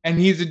 and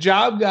he's a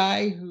job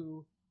guy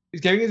who is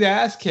getting his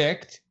ass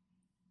kicked.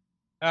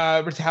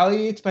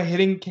 Retaliates by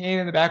hitting Kane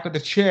in the back with a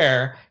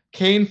chair.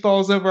 Kane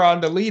falls over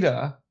onto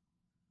Lita.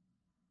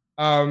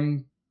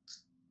 And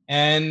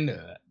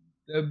a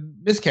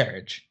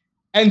miscarriage.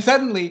 And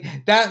suddenly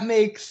that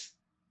makes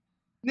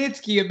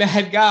Snitsky a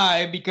bad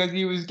guy because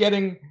he was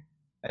getting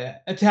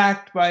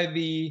attacked by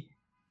the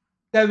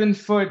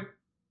 7-foot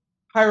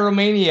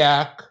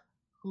pyromaniac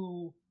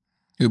who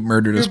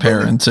murdered his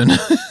parents and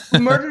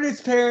murdered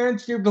his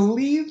parents. You're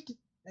believed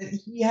that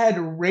he had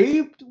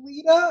raped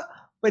Lita,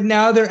 but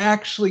now they're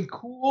actually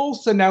cool,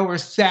 so now we're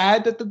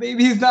sad that the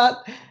baby's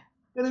not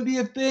gonna be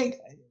a thing.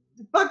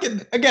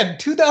 Fucking, again,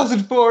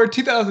 2004,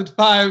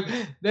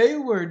 2005, they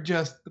were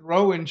just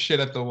throwing shit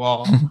at the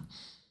wall.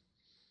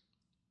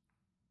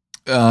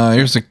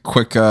 Here's a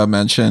quick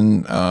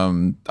mention.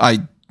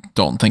 I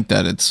don't think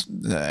that it's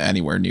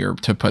anywhere near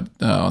to put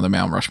on the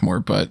Mount Rushmore,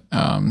 but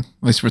at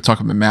least we're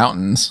talking about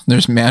mountains.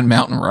 There's Man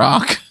Mountain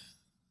Rock.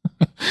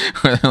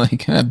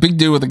 Like a big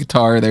dude with a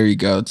guitar. There you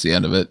go. It's the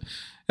end of it.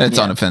 It's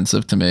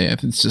unoffensive to me.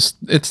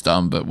 It's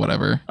dumb, but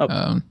whatever.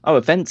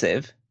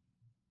 Offensive?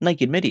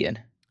 Naked Midian.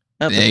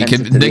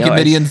 Naked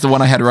Midian's the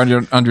one I had right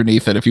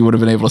underneath it. If you would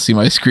have been able to see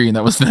my screen,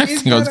 that was the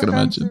next thing I was going to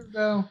mention.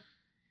 Though?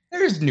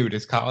 There's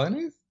nudist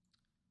colonies.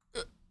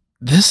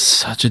 This is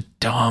such a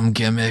dumb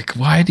gimmick.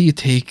 Why do you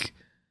take...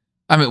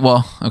 I mean,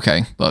 well,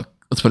 okay, look,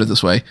 let's put it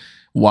this way.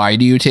 Why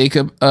do you take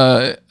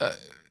a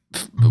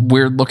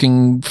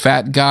weird-looking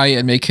fat guy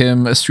and make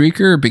him a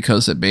streaker?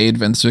 Because it made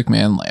Vince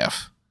McMahon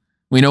laugh.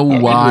 We know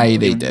why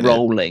they did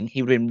it.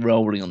 He would have been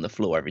rolling on the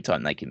floor every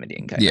time Naked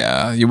Midian came.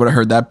 Yeah, you would have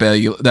heard that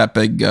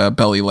big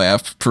belly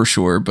laugh for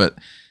sure. But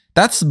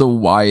that's the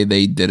why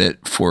they did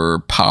it for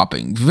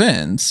popping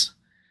Vince.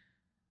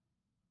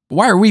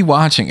 Why are we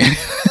watching it?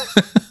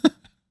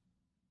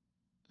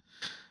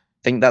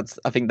 I think that's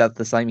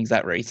the same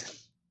exact reason.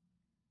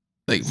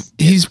 Like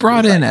he's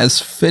brought in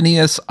as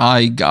Phineas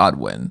I.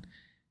 Godwin,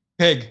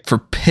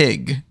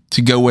 Pig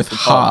to go with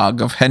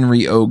Hog of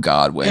Henry O.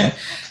 Godwin.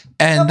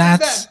 And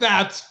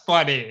that's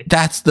funny.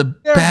 That's the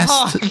They're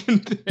best.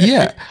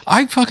 Yeah,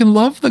 I fucking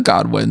love the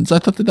Godwins. I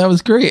thought that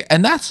was great.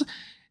 And that's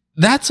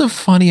a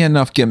funny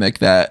enough gimmick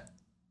that,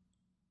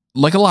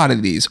 like a lot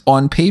of these,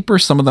 on paper,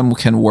 some of them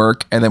can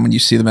work. And then when you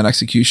see them in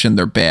execution,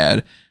 they're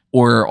bad.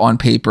 Or on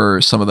paper,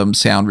 some of them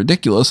sound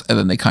ridiculous and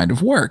then they kind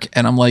of work.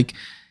 And I'm like,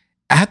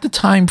 at the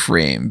time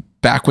frame,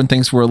 back when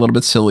things were a little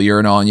bit sillier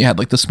and all, and you had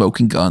like the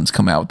smoking guns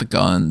come out with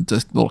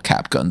the little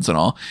cap guns and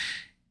all.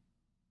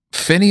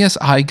 Phineas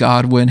I.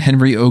 Godwin,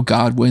 Henry O.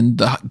 Godwin,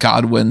 the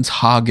Godwins,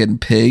 Hog and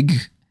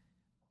Pig,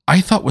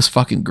 I thought was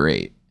fucking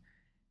great.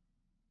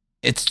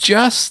 It's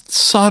just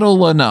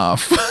subtle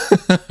enough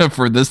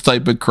for this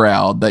type of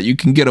crowd that you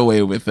can get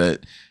away with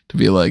it to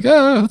be like,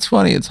 oh, that's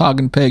funny. It's Hog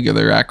and Pig or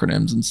their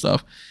acronyms and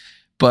stuff.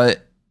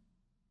 But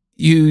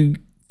you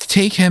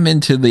take him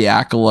into the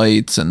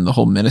Acolytes and the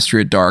whole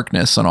Ministry of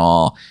Darkness and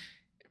all.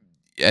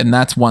 And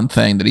that's one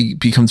thing, that he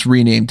becomes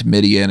renamed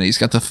Midian and he's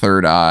got the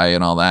third eye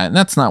and all that. And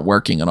that's not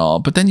working at all.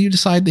 But then you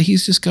decide that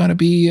he's just going to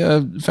be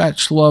a fat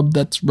schlub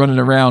that's running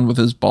around with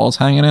his balls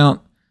hanging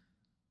out.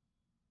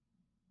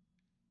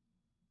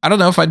 I don't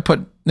know if I'd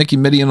put Nicky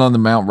Midian on the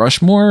Mount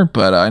Rushmore,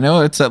 but I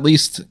know it's at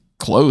least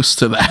close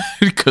to that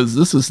because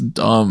this is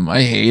dumb.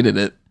 I hated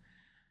it.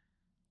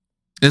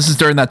 This is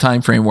during that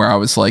time frame where I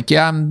was like,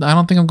 yeah, I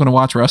don't think I'm going to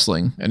watch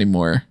wrestling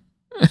anymore.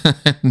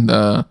 And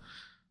lo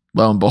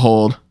and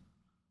behold,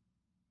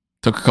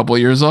 took a couple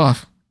of years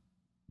off.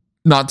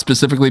 Not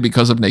specifically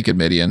because of Naked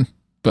Midian,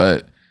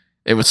 but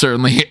it was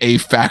certainly a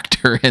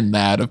factor in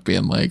that of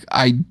being like,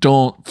 I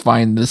don't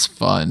find this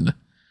fun.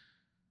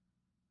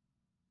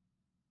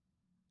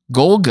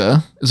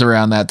 Golga is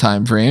around that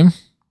time frame.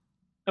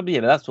 But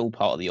yeah, but that's all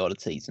part of the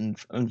oddities, and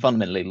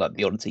fundamentally, like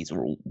the oddities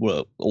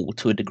were all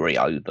to a degree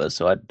over.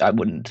 So I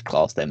wouldn't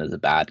class them as a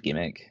bad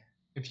gimmick.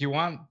 If you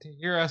want to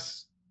hear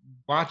us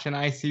watch an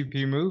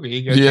ICP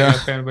movie, go check out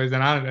Fanboys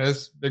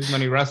Anonymous, Big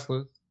Money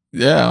Wrestlers.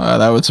 Yeah,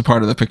 that was a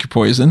part of the Pick Your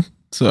Poison.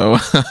 So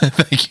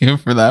thank you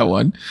for that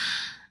one.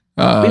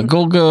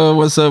 Golga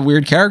was a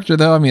weird character,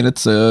 though. I mean,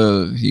 it's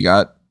you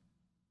got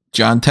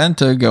John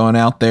Tenta going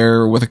out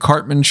there with a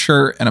Cartman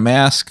shirt and a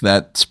mask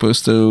that's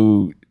supposed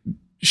to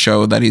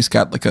show that he's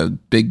got like a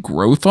big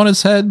growth on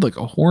his head, like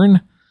a horn.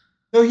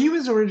 So he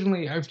was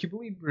originally, if you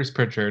believe Bruce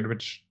Pritchard,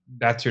 which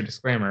that's your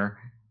disclaimer,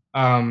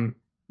 he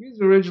was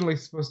originally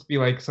supposed to be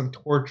like some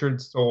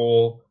tortured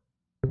soul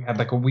who had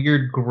like a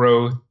weird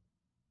growth,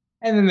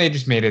 and then they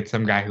just made it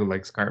some guy who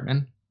likes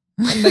Cartman.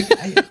 And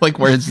like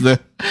where's the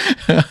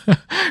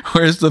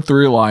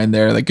through line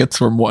there that gets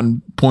from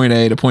one point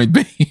A to point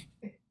B?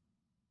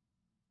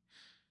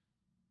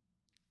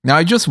 Now,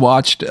 I just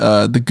watched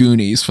The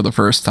Goonies for the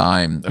first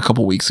time a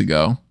couple weeks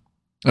ago.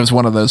 It was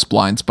one of those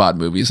blind spot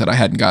movies that I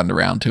hadn't gotten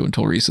around to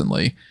until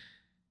recently.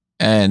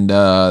 And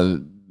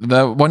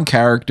the one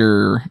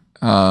character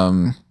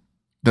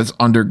that's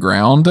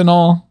underground and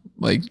all,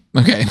 like,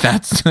 okay, is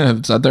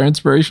that their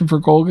inspiration for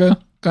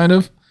Golga, kind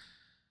of?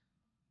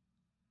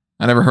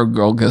 I never heard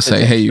Golga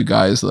say, hey, you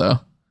guys,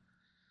 though.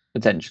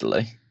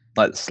 Potentially.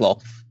 Like the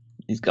Sloth,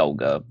 he's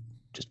Golga,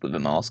 just with a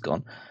mask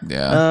on.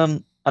 Yeah.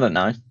 I don't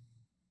know.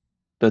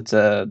 But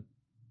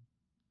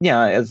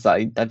yeah, as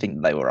I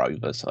think they were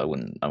over, so I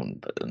wouldn't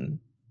put them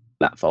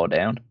that far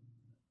down.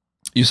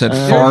 You said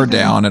far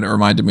down, and it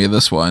reminded me of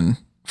this one.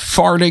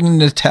 Farting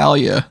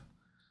Natalia.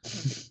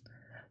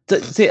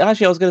 See,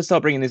 actually, I was going to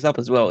start bringing this up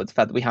as well. It's the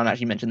fact that we haven't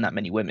actually mentioned that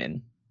many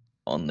women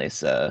on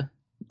this,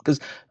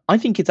 because I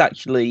think it's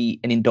actually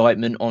an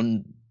indictment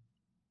on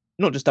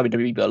not just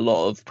WWE, but a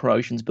lot of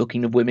promotions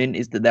booking of women,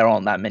 is that there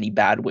aren't that many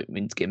bad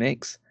women's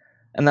gimmicks.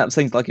 And that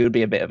seems like it would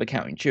be a bit of a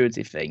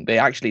counterintuitive thing, but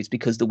actually it's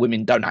because the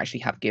women don't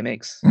actually have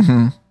gimmicks.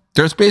 Mm-hmm.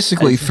 There's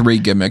basically three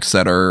gimmicks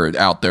that are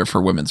out there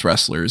for women's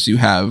wrestlers. You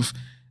have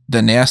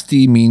the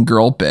nasty mean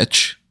girl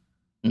bitch,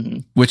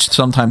 which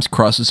sometimes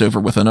crosses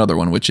over with another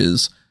one, which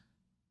is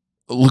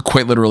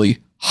quite literally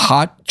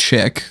hot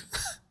chick.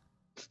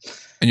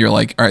 And you're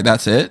like, all right,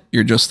 that's it?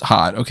 You're just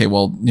hot. Okay,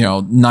 well,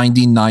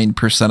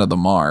 99% of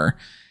them are.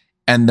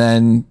 And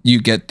then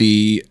you get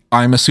the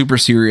I'm a super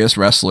serious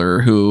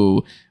wrestler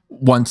who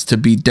wants to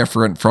be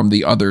different from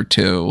the other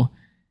two.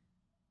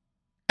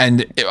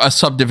 And a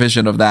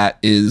subdivision of that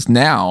is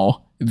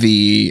now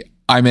the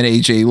I'm an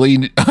AJ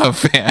Lee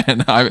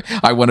fan.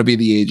 I want to be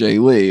the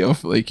AJ Lee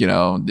of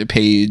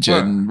Paige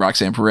and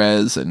Roxanne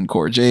Perez and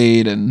Cora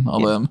Jade and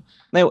all them.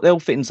 They'll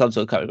fit in some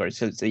sort of category.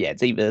 So yeah,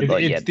 it's either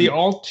it's the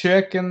alt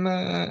chick and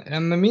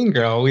the mean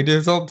girl. We do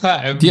this all the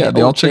time. Yeah,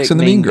 the alt chicks and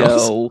the mean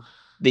girls. Girl,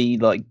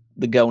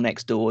 the girl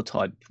next door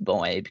type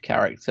vibe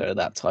character,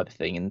 that type of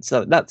thing. And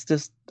so that's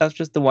just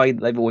the way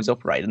they've always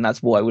operated, and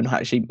that's why we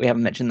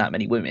haven't mentioned that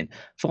many women.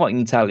 Fighting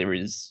Natalia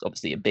is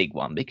obviously a big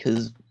one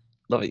because,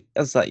 like,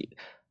 as I say,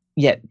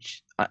 yeah,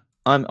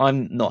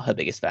 I'm not her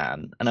biggest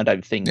fan, and I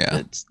don't think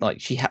that like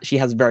she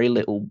has very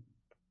little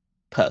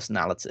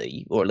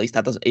personality, or at least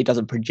it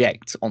doesn't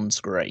project on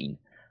screen.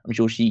 I'm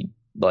sure she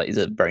is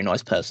a very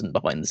nice person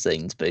behind the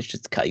scenes, but it's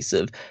just a case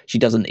of she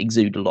doesn't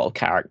exude a lot of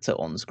character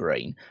on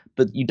screen.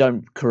 But you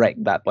don't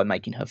correct that by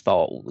making her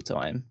fart all the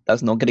time.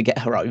 That's not going to get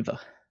her over.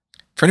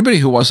 For anybody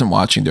who wasn't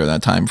watching during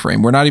that time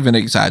frame, we're not even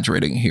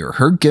exaggerating here.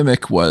 Her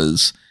gimmick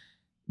was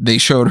they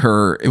showed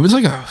her, it was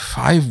like a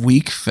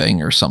 5-week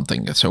thing or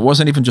something. So it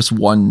wasn't even just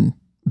one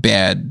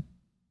bad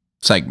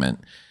segment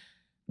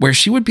where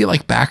she would be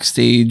like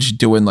backstage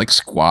doing like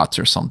squats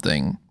or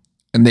something,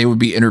 and they would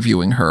be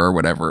interviewing her or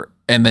whatever.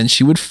 And then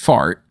she would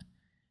fart,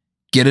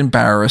 get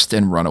embarrassed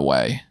and run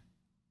away.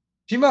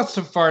 She must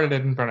have farted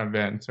in front of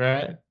Vince,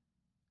 right?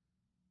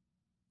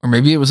 Or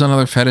maybe it was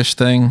another fetish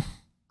thing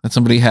that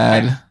somebody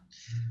had.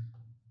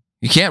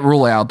 You can't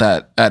rule out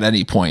that at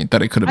any point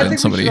that it could have been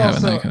somebody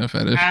having that kind of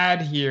fetish.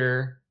 Add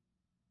here,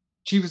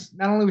 she was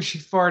not only was she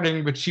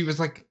farting, but she was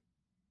like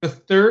the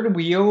third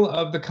wheel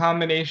of the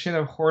combination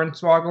of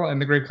Hornswoggle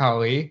and the Great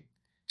Khali.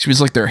 She was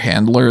like their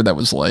handler that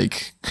was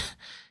like,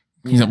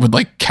 would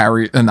like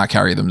not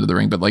carry them to the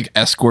ring, but like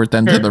escort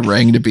them to the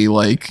ring to be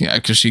like,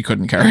 because she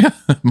couldn't carry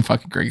them,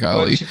 fucking Great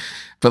Khali.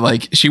 But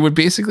like she would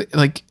basically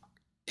like,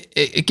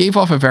 it gave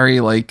off a very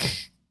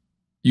like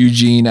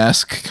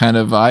Eugene-esque kind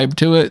of vibe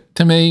to it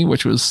to me,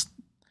 which was,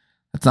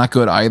 that's not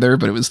good either,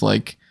 but it was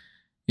like,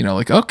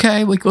 like,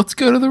 okay, like let's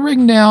go to the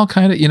ring now,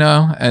 kind of,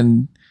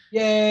 and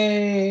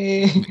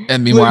yay.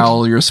 And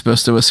meanwhile, you're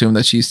supposed to assume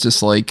that she's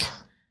just like,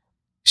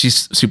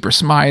 she's super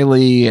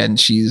smiley and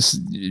she's,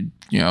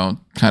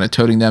 kind of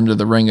toting them to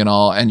the ring and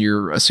all. And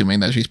you're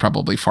assuming that she's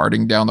probably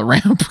farting down the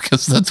ramp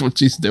because that's what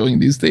she's doing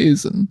these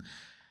days. And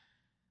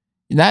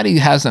Natty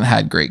hasn't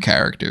had great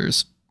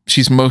characters.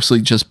 She's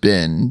mostly just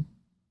been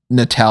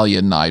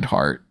Natalia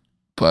Neidhart.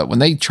 But when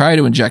they try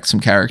to inject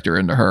some character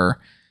into her,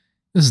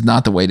 this is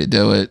not the way to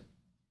do it.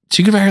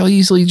 She could very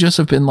easily just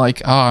have been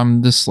like, oh,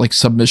 I'm this like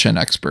submission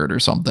expert or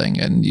something.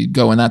 And you'd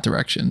go in that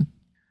direction.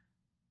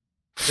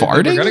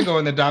 Farting? We're going to go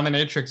in the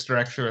dominatrix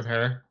direction with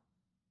her.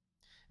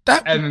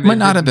 That might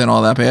not have been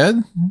all that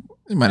bad.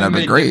 It might not have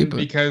been great. But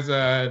because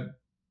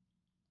TJ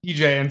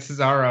and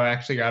Cesaro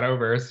actually got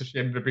over, so she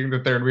ended up being the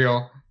third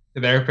wheel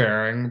to their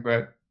pairing.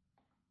 But,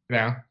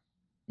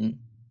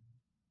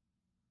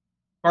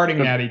 farting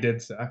Natty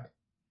did suck.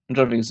 I'm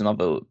trying to think of some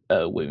other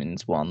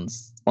women's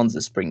ones. Ones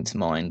that spring to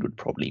mind would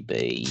probably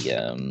be...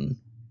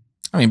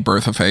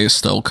 Bertha Faye is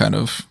still kind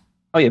of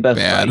Bertha bad.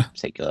 Faye in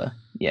particular.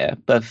 Yeah,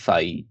 Bertha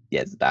Faye,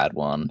 it's a bad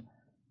one.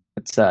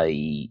 I'd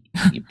say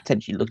you're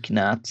potentially looking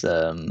at...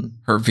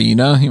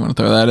 Hervina, you want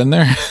to throw that in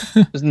there?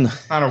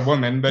 Not a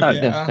woman, but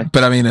yeah.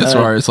 But as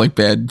far as like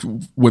bad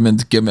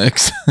women's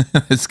gimmicks,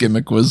 his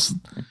gimmick was...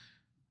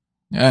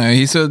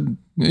 he's a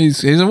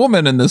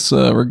woman in this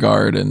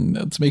regard, and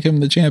let's make him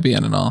the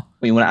champion and all.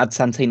 You want to add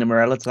Santina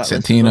Morella to that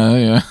Santina,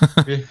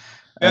 list?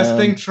 Best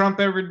thing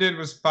Trump ever did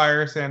was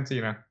fire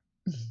Santina.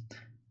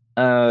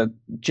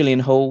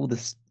 Gillian Hall, the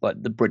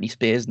Britney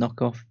Spears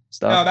knockoff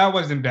stuff. No, that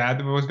wasn't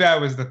bad. What was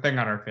bad was the thing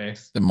on her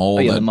face. The mole.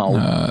 The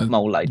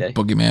mole lady.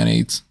 Boogeyman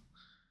eats.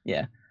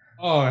 Yeah.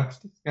 Oh, that's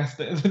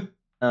disgusting.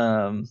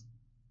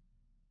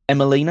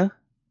 Emelina.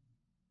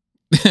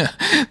 The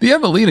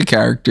Emelina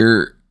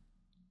character.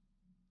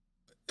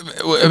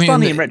 It's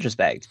funny in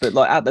retrospect, but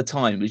like at the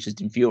time it was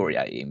just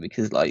infuriating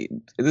because like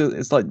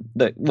it's like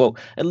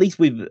at least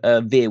with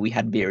Veer we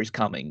had Veer is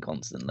coming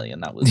constantly,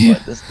 and that was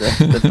like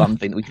the fun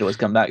thing that we could always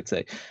come back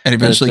to. And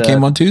eventually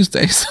came on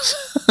Tuesdays.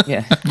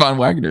 Yeah, Von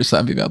Wagner's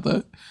happy about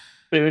that.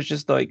 But it was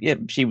just like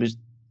she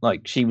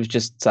was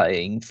just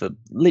saying for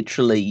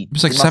literally it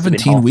was like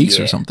 17 weeks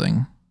or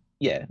something.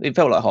 Yeah, it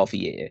felt like half a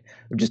year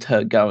of just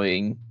her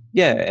going,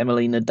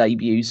 Emelina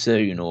debut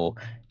soon, or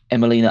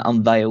Emelina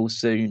unveils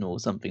soon, or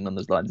something along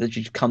those lines. Then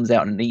she comes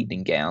out in an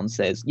evening gown,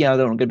 says, I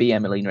don't want to be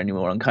Emelina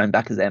anymore, I'm coming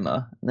back as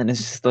Emma. And then it's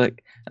just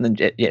like, and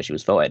then, she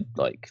was fired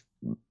like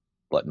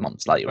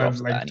months later.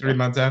 After like that, 3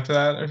 months after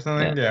that or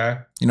something?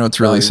 Yeah. You know, it's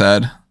really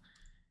sad.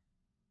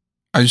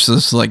 I was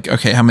just like,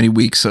 okay, how many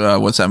weeks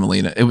was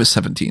Emelina? It was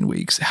 17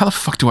 weeks. How the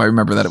fuck do I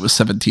remember that it was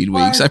 17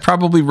 weeks? I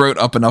probably wrote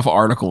up enough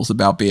articles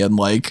about being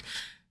like,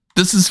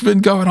 this has been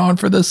going on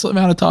for this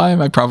amount of time.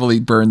 I probably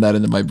burned that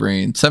into my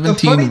brain.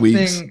 17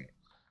 weeks. Thing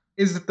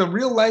is that the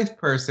real life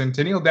person,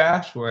 Tennille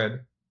Dashwood,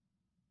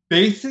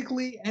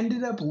 basically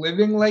ended up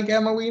living like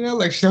Emelina.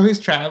 Like, she was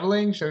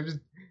traveling, she was just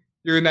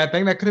doing that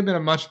thing. That could have been a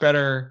much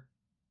better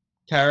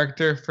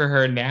character for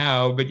her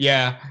now. But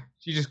yeah,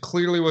 she just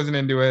clearly wasn't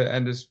into it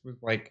and just was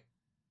like,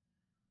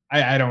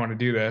 I don't want to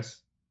do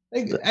this.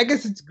 Like, I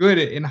guess it's good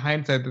in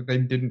hindsight that they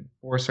didn't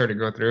force her to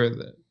go through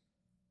with it.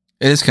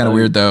 It is kind of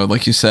weird, though,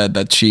 like you said,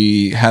 that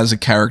she has a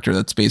character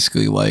that's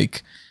basically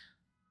like,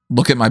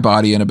 look at my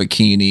body in a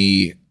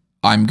bikini,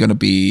 I'm going to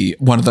be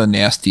one of the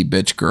nasty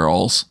bitch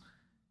girls.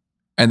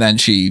 And then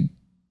she,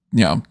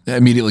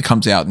 immediately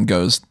comes out and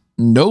goes,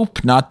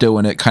 nope, not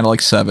doing it. Kind of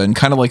like Seven,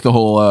 kind of like the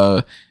whole,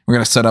 we're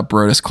going to set up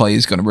Brodus Clay,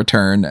 he's going to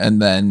return.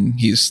 And then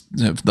he's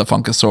the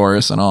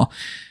Funkasaurus and all.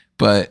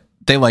 But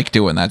they like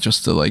doing that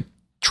just to like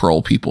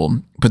troll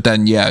people. But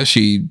then,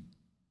 she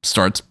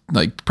starts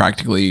like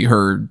practically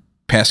her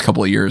past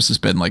couple of years has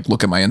been like,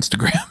 look at my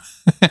Instagram.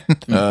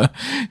 And,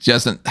 she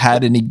hasn't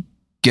had any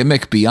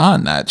gimmick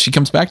beyond that. She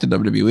comes back to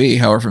WWE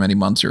however many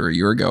months or a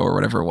year ago or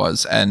whatever it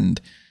was, and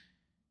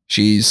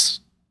she's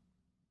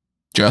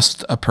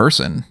just a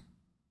person.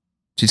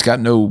 She's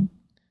got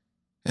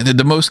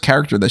the most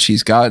character that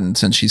she's gotten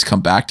since she's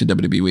come back to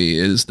WWE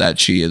is that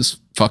she is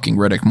fucking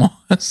Riddick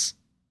Moss.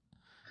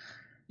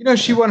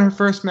 She won her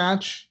first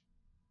match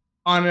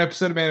on an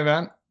episode of Main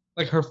Event.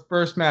 Like, her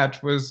first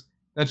match was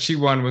that she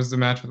won was the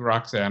match with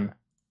Roxanne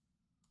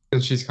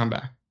since she's come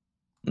back.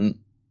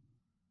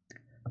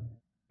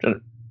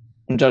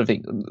 I'm I'm trying to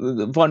think.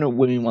 The final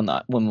women one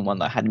that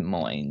I had in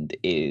mind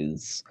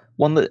is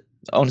one that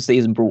honestly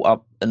isn't brought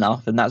up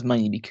enough, and that's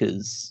mainly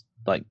because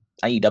like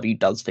AEW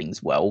does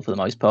things well for the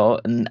most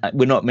part, and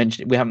we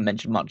haven't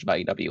mentioned much of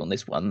AEW on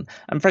this one,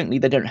 and frankly,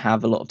 they don't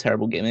have a lot of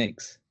terrible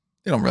gimmicks.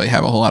 They don't really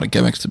have a whole lot of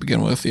gimmicks to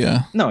begin with,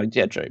 yeah. No,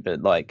 yeah, true,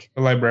 but like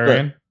The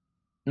librarian.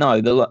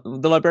 No,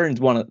 the librarian's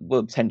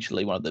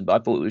potentially one of them,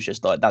 but I thought it was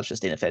just like that's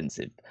just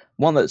inoffensive.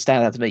 One that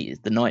stands out to me is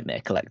the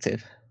Nightmare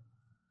Collective.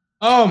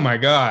 Oh my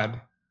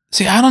god.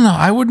 See, I don't know.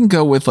 I wouldn't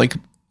go with like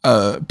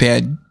a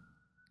bad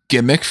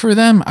gimmick for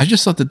them. I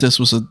just thought that this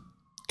was a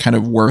kind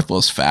of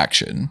worthless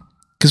faction.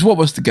 Because what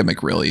was the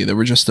gimmick really? They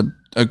were just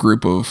a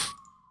group of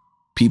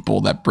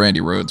people that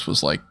Brandy Rhodes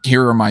was like,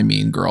 here are my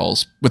mean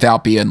girls,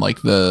 without being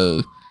like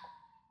the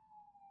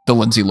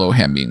Lindsay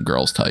Lohan mean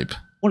girls type.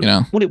 Well, you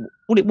know?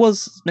 Well, it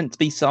was meant to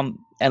be some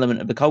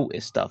element of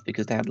occultist stuff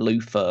because they had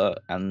Luther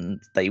and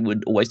they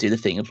would always do the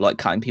thing of like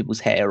cutting people's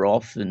hair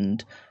off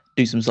and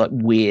do some like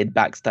weird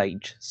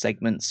backstage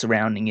segments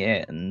surrounding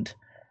it. And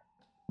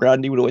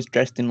Brandy would always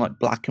dressed in like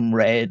black and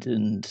red.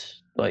 And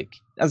like,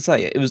 as I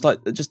say, it was like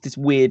just this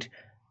weird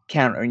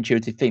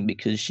counterintuitive thing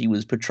because she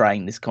was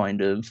portraying this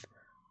kind of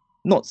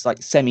not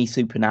like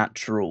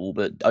semi-supernatural,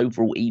 but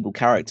overall evil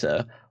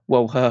character.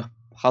 Well, her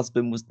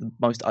husband was the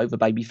most over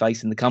baby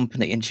face in the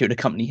company and she would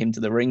accompany him to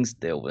the ring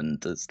still,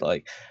 and it's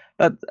like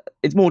that.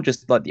 It's more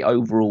just like the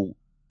overall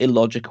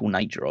illogical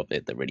nature of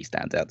it that really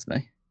stands out to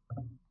me.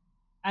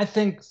 I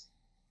think,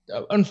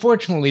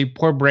 unfortunately,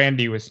 poor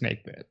Brandy was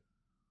snake bit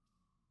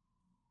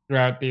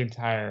throughout the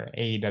entire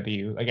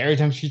AEW. Like every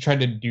time she tried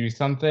to do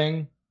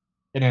something,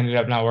 it ended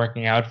up not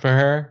working out for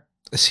her.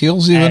 Is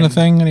heels even a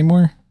thing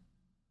anymore?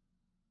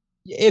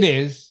 It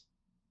is.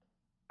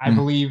 I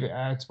believe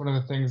it's one of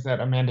the things that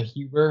Amanda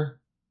Huber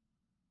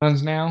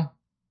runs now.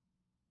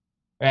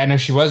 I know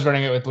she was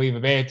running it with Leva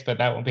Bates, but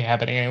that won't be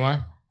happening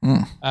anymore.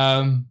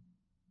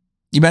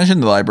 You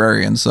mentioned the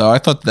librarian, so I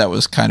thought that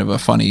was kind of a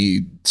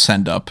funny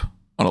send up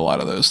on a lot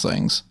of those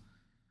things.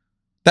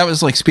 That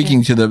was like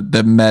speaking to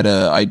the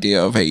meta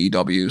idea of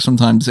AEW.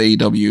 Sometimes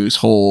AEW's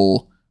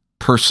whole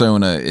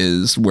persona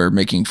is we're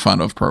making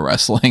fun of pro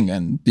wrestling,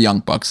 and the Young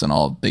Bucks and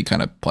all, they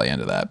kind of play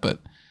into that. But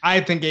I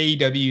think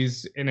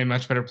AEW's in a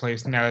much better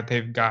place now that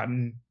they've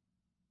gotten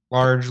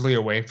largely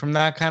away from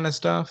that kind of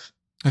stuff.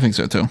 I think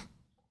so too.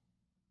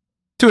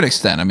 To an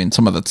extent. I mean,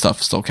 some of that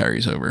stuff still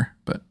carries over,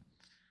 but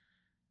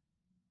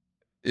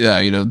yeah,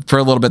 you know, for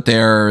a little bit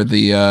there,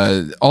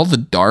 the all the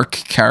dark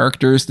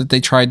characters that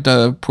they tried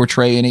to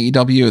portray in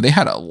AEW, they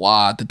had a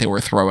lot that they were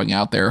throwing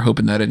out there,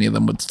 hoping that any of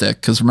them would stick.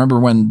 Because remember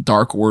when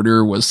Dark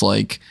Order was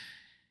like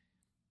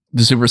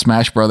the Super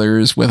Smash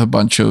Brothers with a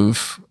bunch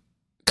of,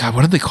 God,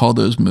 what did they call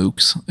those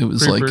mooks? It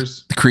was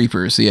Creepers. Like the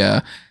Creepers,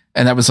 yeah.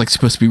 And that was like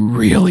supposed to be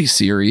really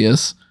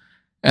serious.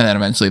 And then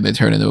eventually they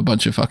turned into a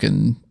bunch of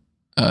fucking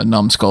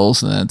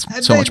numbskulls, and then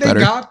it's so much better.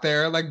 They got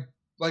there. Like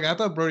I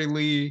thought Brody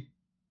Lee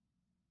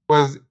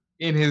was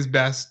in his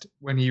best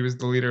when he was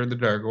the leader of the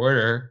Dark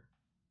Order.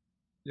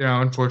 You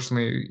know,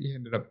 unfortunately, he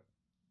ended up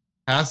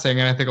passing,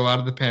 and I think a lot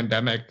of the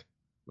pandemic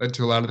led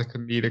to a lot of the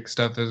comedic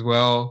stuff as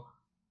well.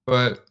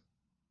 But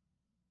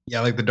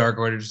yeah, like the Dark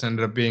Order just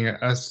ended up being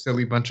a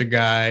silly bunch of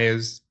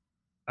guys.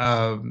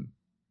 You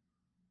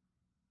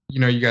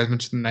know, you guys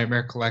mentioned the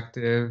Nightmare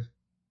Collective.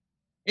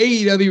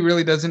 AEW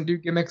really doesn't do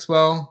gimmicks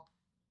well.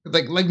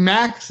 Like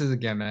Max is a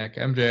gimmick,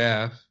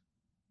 MJF,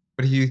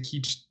 but he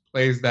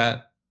plays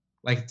that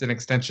like it's an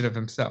extension of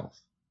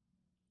himself.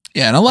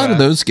 Yeah, and a lot of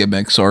those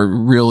gimmicks are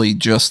really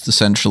just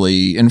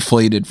essentially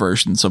inflated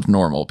versions of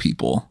normal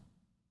people.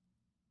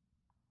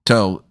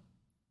 So,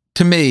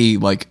 to me,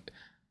 like,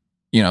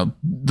 you know,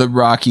 the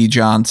Rocky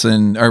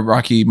Johnson or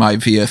Rocky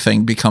Maivia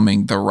thing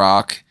becoming The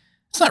Rock,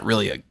 it's not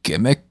really a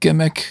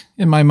gimmick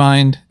in my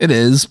mind. It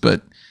is,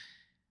 but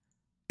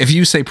if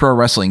you say pro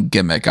wrestling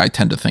gimmick, I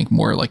tend to think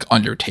more like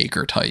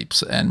Undertaker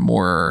types and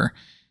more,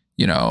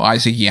 you know,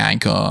 Isaac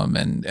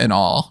Yankem and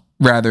all,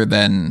 rather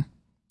than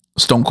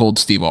Stone Cold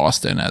Steve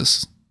Austin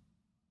as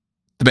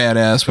the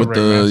badass with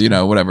the, you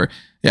know, whatever.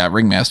 Yeah,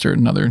 Ringmaster,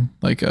 another,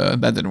 like, that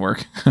didn't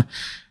work.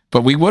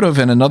 But we would have,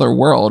 in another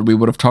world, we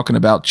would have talking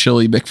about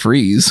Chili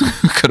McFreeze.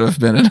 Could have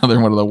been another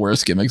one of the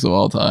worst gimmicks of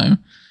all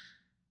time.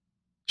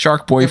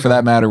 Shark Boy, for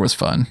that matter, was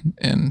fun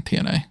in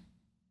TNA.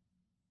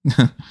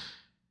 I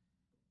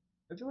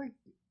feel like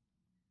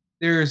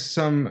there's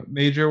some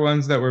major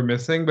ones that we're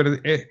missing, but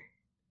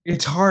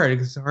it's hard.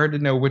 It's hard to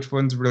know which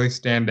ones really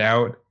stand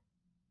out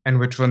and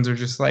which ones are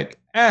just like,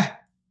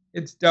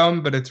 it's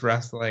dumb, but it's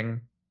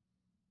wrestling.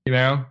 You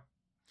know?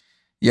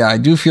 Yeah, I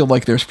do feel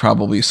like there's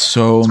probably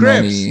so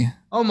many.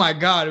 Oh my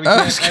God, we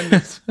can't end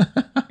this.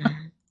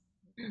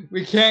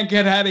 We can't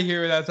get out of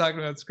here without talking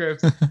about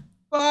scripts.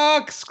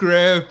 Fuck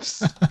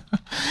scripts.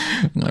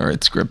 All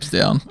right, scripts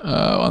down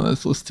on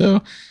this list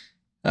too.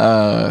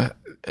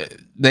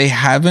 They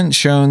haven't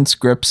shown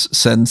scripts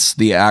since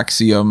the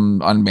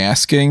Axiom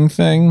unmasking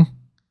thing.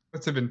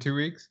 What's it been, 2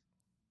 weeks?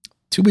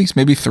 2 weeks,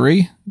 maybe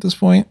 3 at this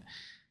point.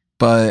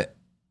 But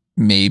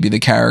maybe the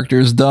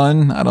character's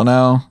done. I don't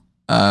know.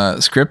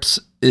 Scripts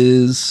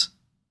is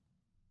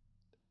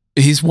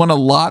He's won a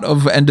lot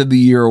of end of the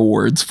year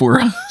awards for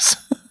us,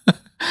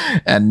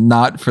 and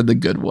not for the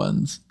good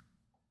ones.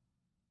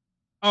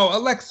 Oh,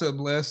 Alexa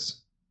Bliss.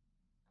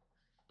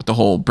 With the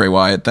whole Bray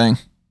Wyatt thing.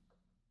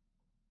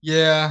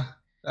 Yeah,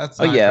 that's.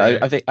 Oh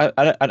yeah, great.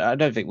 I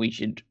don't think we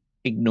should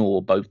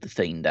ignore both the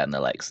Fiend and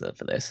Alexa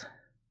for this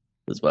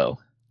as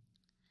well.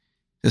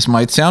 This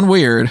might sound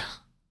weird,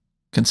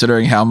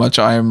 considering how much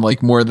I am,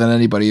 like, more than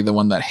anybody the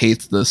one that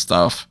hates this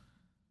stuff.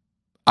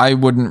 I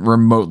wouldn't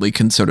remotely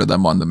consider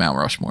them on the Mount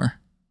Rushmore.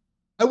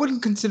 I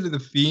wouldn't consider the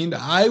Fiend.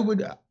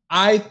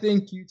 I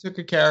think you took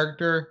a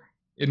character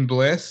in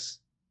Bliss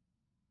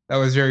that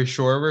was very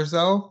sure of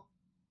herself,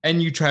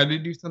 and you tried to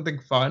do something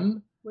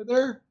fun with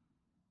her,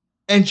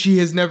 and she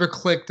has never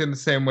clicked in the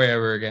same way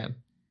ever again.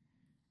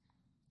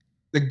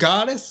 The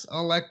goddess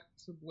Alexa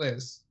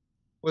Bliss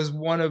was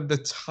one of the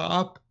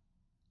top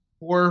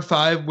 4 or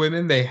 5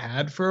 women they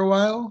had for a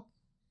while,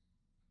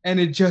 and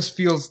it just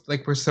feels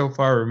like we're so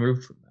far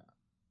removed from that.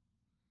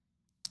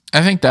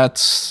 I think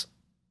that's,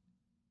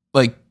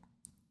 like,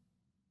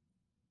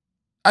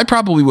 I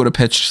probably would have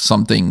pitched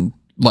something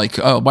like,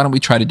 oh, why don't we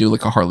try to do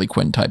like a Harley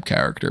Quinn type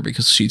character,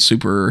 because she's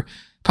super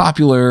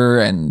popular,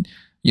 and,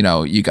 you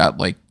know, you got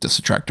like this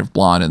attractive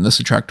blonde and this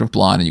attractive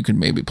blonde, and you can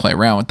maybe play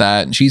around with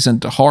that, and she's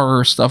into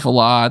horror stuff a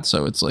lot,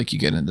 so it's like you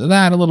get into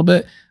that a little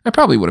bit. I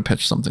probably would have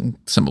pitched something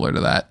similar to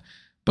that,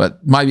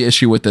 but my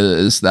issue with it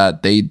is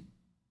that they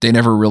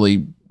never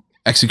really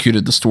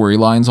executed the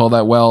storylines all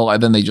that well,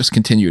 and then they just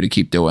continue to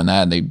keep doing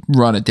that, and they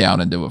run it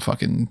down into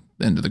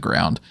the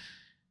ground.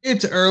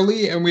 It's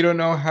early, and we don't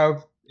know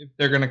if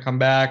they're going to come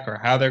back or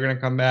how they're going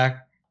to come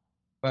back.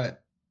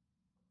 But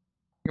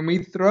can we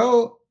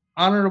throw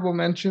honorable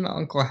mention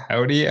Uncle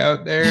Howdy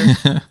out there?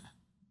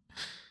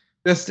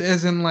 Just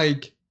as in,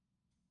 like,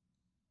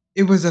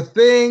 it was a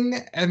thing,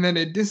 and then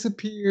it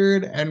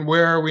disappeared, and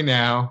where are we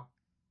now?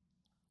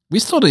 We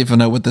still don't even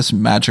know what this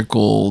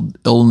magical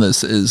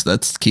illness is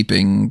that's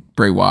keeping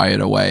Bray Wyatt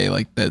away.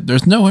 Like,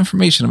 there's no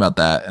information about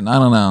that, and I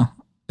don't know.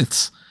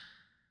 It's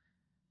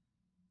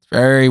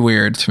very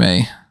weird to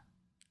me.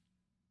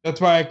 That's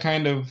why I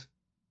kind of,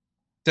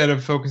 instead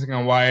of focusing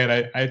on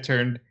Wyatt, I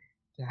turned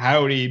to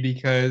Howdy,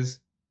 because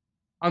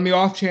on the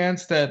off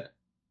chance that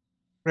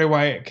Bray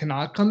Wyatt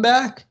cannot come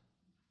back,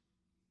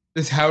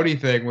 this Howdy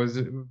thing was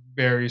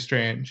very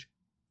strange.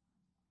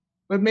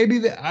 But maybe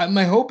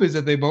my hope is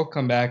that they both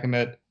come back and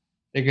that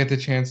they get the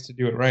chance to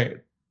do it right.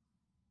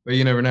 But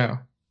you never know.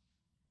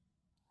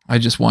 I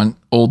just want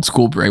old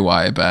school Bray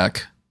Wyatt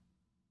back.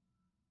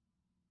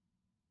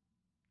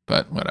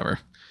 But whatever.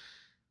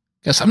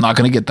 Guess I'm not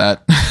going to get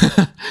that.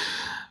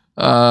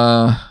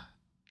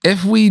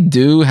 If we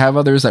do have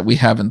others that we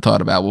haven't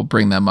thought about, we'll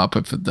bring them up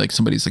if like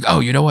somebody's like, oh,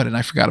 you know what? And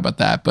I forgot about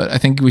that. But I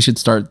think we should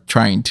start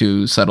trying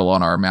to settle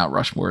on our Mount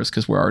Rushmores,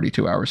 because we're already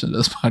 2 hours into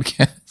this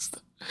podcast.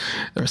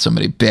 There are so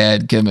many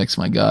bad gimmicks.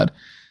 My God.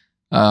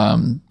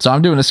 So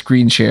I'm doing a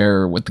screen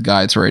share with the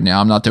guides right now.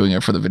 I'm not doing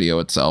it for the video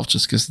itself,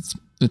 just because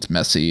it's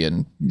messy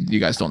and you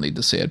guys don't need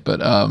to see it.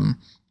 But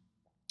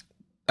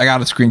I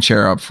got a screen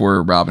share up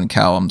for Rob and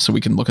Callum so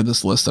we can look at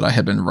this list that I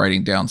had been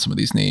writing down some of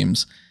these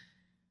names.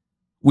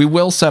 We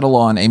will settle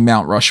on a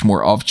Mount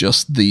Rushmore of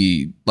just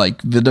the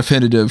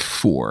definitive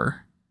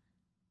 4.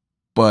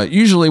 But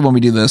usually when we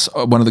do this,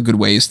 one of the good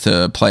ways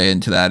to play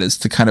into that is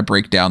to kind of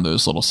break down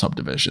those little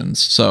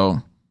subdivisions.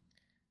 So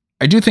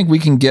I do think we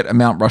can get a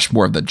Mount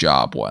Rushmore of the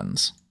job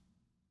ones.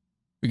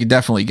 We could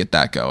definitely get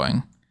that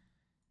going.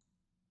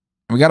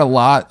 We got a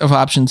lot of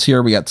options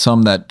here. We got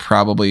some that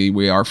probably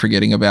we are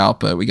forgetting about,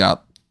 but we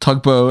got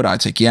Tugboat,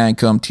 Isaac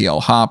Yankum,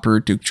 TL Hopper,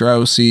 Duke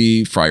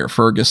Drosy, Friar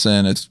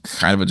Ferguson. It's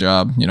kind of a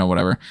job,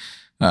 whatever.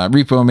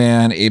 Repo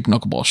Man, Abe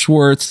Knuckleball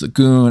Schwartz, The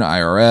Goon,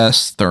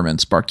 IRS, Thurman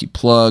Sparky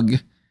Plug.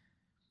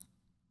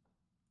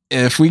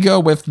 If we go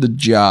with the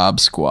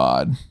job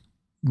squad,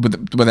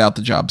 without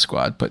the job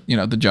squad, but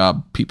the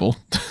job people,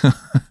 for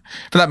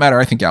that matter,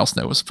 I think Al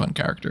Snow was a fun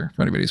character, if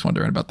anybody's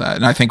wondering about that.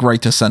 And I think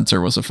Right to Censor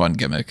was a fun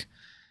gimmick.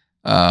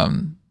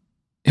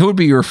 Who would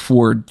be your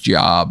 4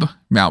 job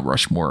Mount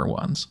Rushmore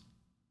ones?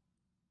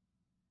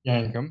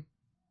 Yankum.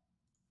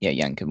 Yeah,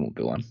 Yankum will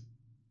be one.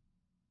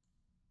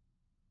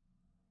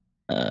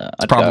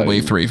 I'd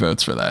probably 3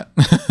 votes for that.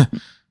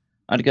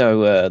 I'd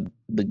go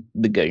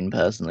the Goon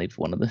personally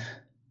for one of the.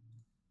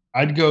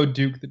 I'd go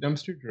Duke the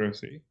Dumpster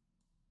Drosy.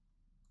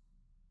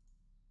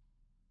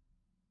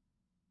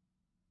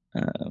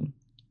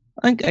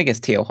 I guess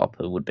TL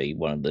Hopper would be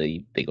one of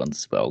the big ones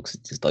as well, because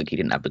it's just like he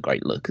didn't have the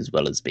great look as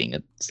well as being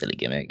a silly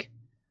gimmick.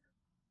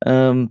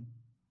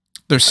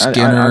 There's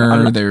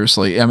Skinner. There's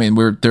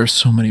there's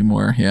so many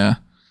more. Yeah.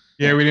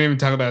 Yeah, we didn't even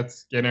talk about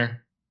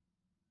Skinner.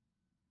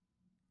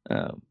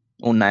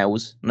 Or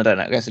Nails. I don't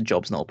know. I guess a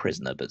job's not a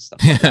prisoner, but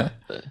stuff. Yeah.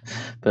 Like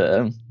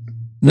but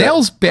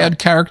Nails bad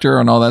character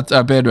and all that,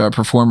 bad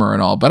performer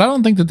and all, but I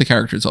don't think that the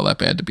character is all that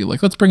bad to be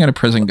like, let's bring in a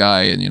prison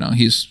guy and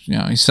he's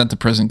sent to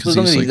prison because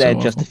he's there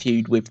just to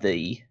feud with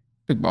the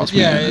big boss.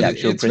 Yeah,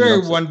 it's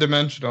very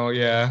one-dimensional.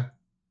 Yeah.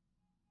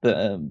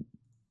 But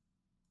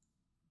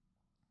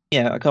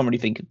yeah, I can't really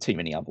think of too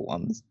many other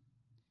ones.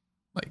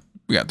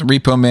 We got the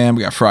Repo Man.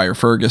 We got Friar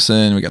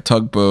Ferguson. We got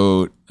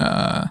Tugboat.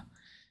 I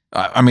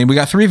mean, we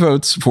got 3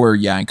 votes for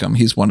Yankum.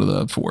 He's one of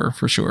the 4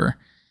 for sure.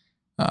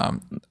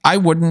 I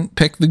wouldn't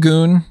pick the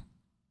Goon.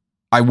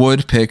 I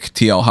would pick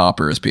TL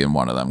Hopper as being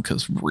one of them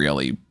because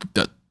really,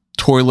 the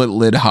toilet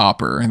lid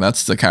Hopper,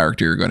 that's the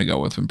character you're going to go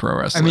with in pro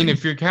wrestling. I mean,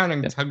 if you're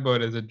counting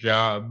Tugboat as a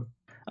job.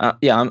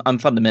 I'm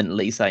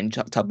fundamentally saying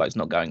Tugboat's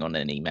not going on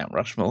any Mount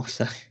Rushmore.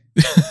 So,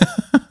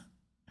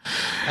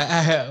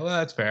 well,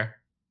 that's fair.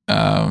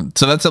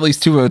 So that's at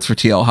least 2 votes for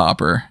TL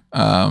Hopper.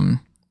 I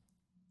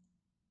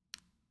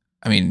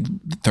mean,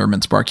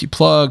 Thurman Sparky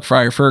Plug,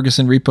 Friar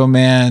Ferguson, Repo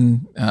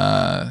Man.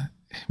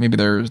 Maybe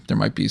there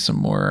might be some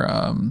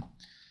more.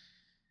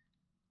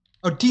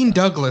 Dean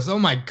Douglas. Oh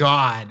my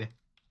God.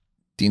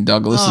 Dean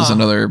Douglas is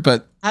another.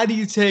 But how do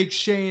you take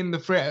Shane,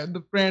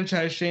 the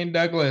franchise Shane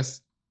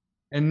Douglas,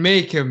 and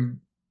make him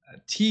a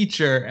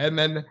teacher, and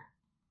then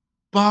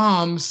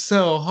bomb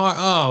so hard?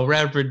 Oh,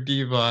 Reverend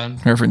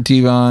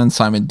Devon,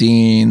 Simon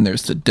Dean.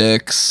 There's the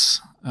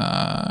Dicks.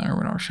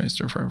 Erwin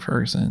Orchester, Friar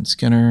Ferguson,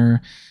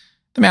 Skinner.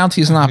 The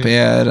Mountie's not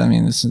bad. I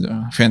mean, this is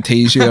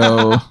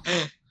Fantasio. Duke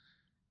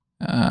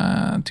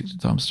the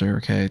Dumpster.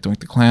 Okay. Doink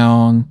the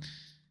Clown.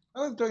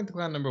 I was Doink the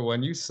Clown number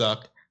 1. You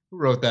suck. Who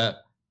wrote that?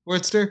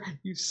 Wordster,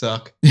 you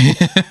suck.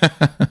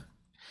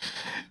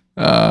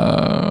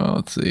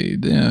 Let's see.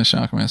 Yeah,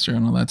 Shockmaster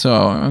and all that. So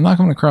I'm not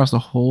coming across a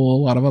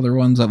whole lot of other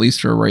ones, at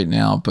least for right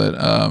now. But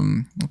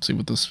let's see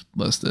what this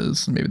list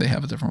is. Maybe they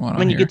have a different one. I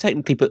mean, we could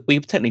technically put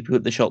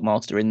the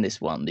Shockmaster in this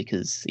one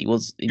because he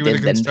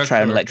did then try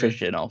an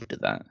electrician after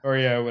that. Or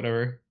yeah,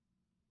 whatever.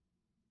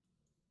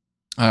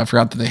 I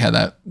forgot that they had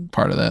that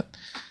part of that.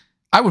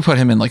 I would put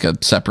him in like a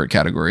separate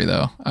category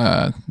though,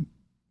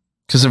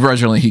 because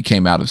originally he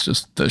came out as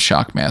just the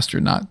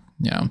Shockmaster, not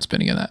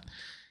spinning in that.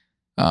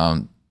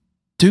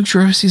 Duke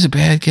Drosey's a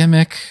bad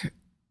gimmick.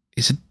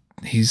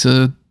 He's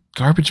a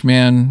garbage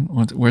man.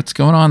 What's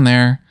going on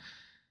there?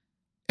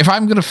 If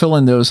I'm going to fill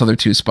in those other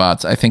 2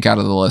 spots, I think out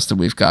of the list that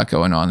we've got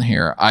going on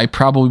here, I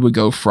probably would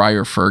go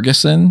Friar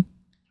Ferguson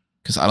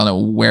because I don't know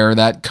where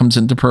that comes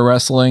into pro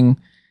wrestling.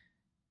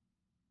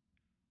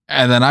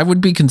 And then I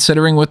would be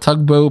considering with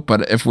Tugboat,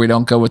 but if we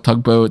don't go with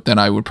Tugboat, then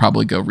I would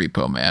probably go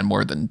Repo Man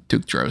more than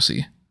Duke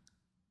Drosey.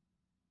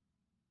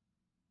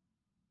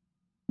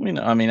 I'm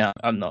not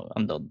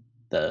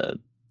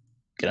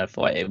gonna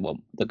fight it. Well,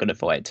 they're gonna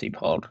fight it too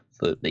hard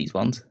for these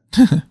ones.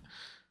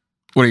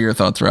 What are your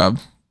thoughts, Rob?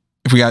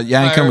 If we got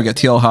Yankum, we got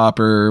TL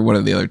Hopper. What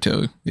are the other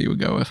 2 that you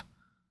would go with?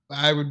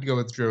 I would go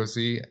with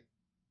Drosey,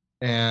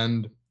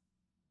 and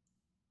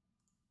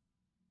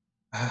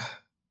I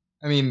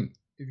mean,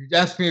 if you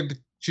ask me to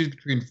choose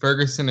between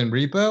Ferguson and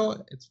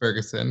Repo, it's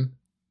Ferguson.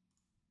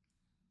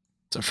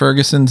 So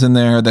Ferguson's in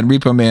there, then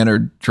Repo Man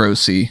or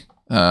Drosey.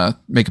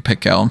 Make a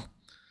pick, Callum.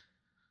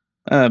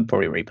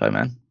 Probably Repo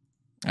Man.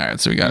 All right,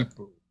 so we got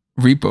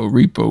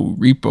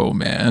Repo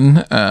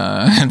Man,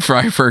 and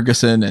Fry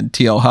Ferguson and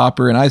TL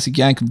Hopper and Isaac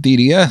Yankum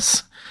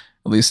DDS,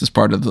 at least as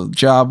part of the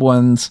job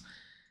ones.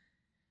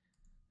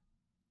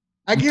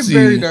 I give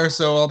Barry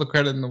Darso all the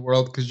credit in the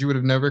world because you would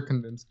have never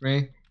convinced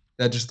me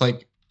that just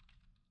like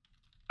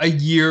a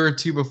year or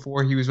 2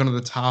 before he was one of the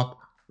top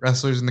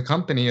wrestlers in the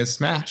company as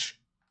Smash.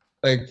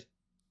 Like,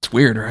 it's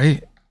weird,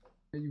 right?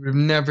 You would have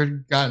never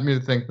gotten me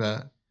to think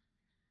that.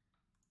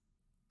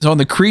 So on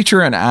the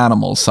creature and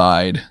animal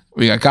side,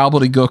 we got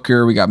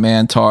Gobbledygooker, we got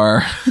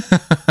Mantar.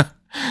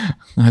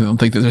 I don't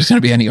think that there's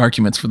going to be any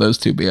arguments for those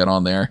 2 being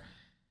on there.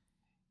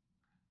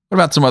 What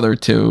about some other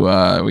 2?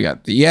 We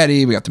got the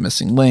Yeti, we got the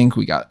Missing Link,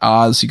 we got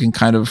Oz. You can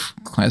kind of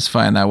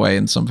classify in that way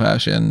in some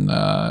fashion.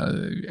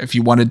 If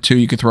you wanted to,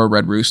 you could throw a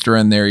Red Rooster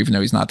in there, even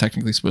though he's not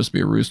technically supposed to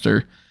be a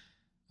rooster.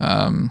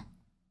 You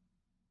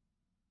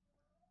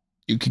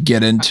could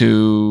get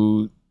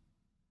into,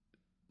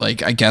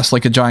 like, I guess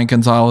like a Giant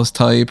Gonzalez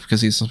type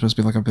because he's supposed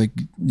to be like a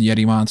big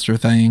Yeti monster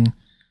thing.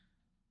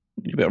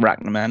 You got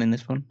Arachnaman in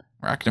this one.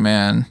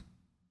 Arachnaman.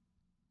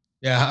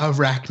 Yeah,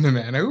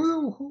 Arachnaman.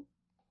 Who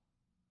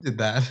did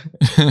that?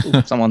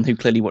 Ooh, someone who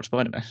clearly watched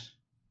Spider-Man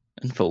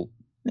and thought,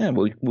 yeah,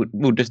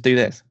 we'll just do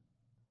this.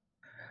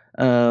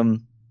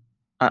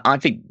 I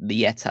think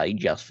the Yeti,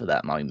 just for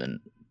that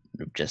moment,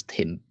 just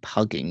him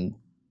hugging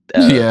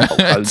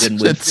Hulk Hogan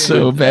with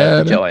so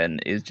bad.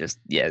 Giant is just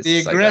the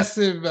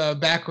aggressive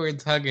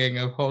backwards hugging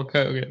of Hulk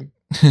Hogan.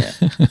 Yeah.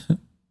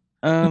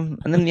 And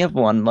then the other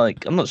one,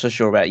 like, I'm not so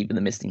sure about even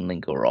the Missing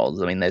Link or Oz.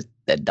 I mean,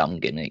 they're dumb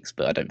gimmicks,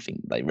 but I don't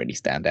think they really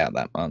stand out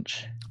that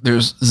much.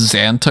 There's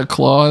Santa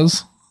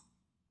Claus.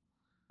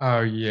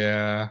 Oh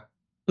yeah.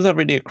 Was that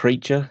really a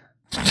creature?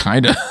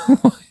 Kinda.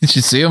 Did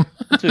you see him?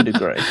 To a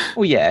degree.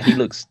 Well, yeah, he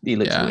looks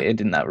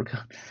weird in that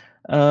regard.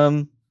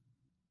 So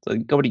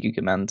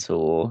Gobbledygooker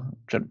Mantor. I'm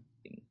trying to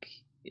think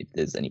if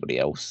there's anybody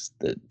else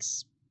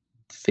that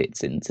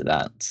fits into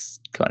that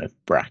kind of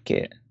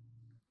bracket.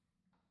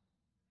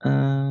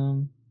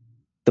 The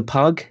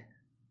Pug.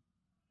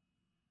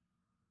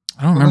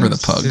 I don't remember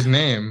the Pug. His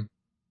name.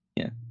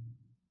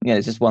 Yeah,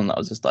 it's just one that I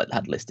was just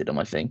had listed on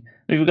my thing.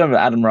 If we're going with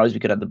Adam Rose, we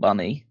could have the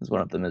Bunny as one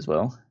of them as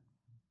well.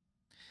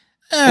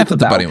 I thought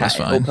the bunny was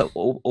fine.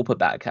 Or put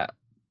Battle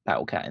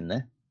Cat in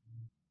there.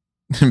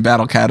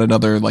 Battle Cat,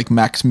 another like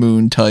Max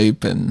Moon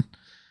type, and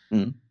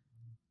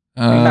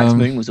Max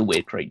Moon was a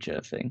weird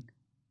creature thing.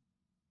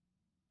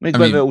 I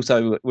mean,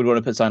 also would want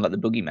to put something like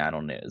the Boogeyman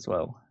on it as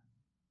well.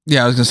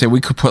 Yeah, I was gonna say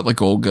we could put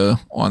like Olga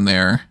on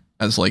there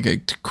as like a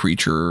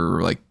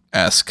creature like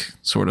esque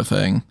sort of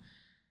thing.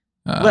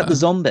 What about the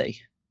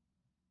zombie?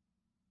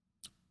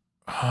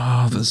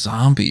 Oh, the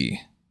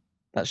zombie.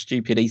 That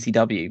stupid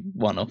ECW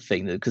one-off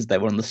thing because they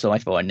were on the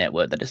Sci-Fi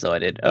Network. They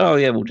decided, oh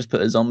yeah, we'll just put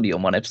a zombie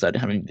on one episode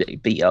and have him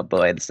beat up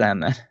by the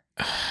Sandman.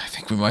 I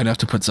think we might have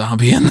to put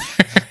zombie in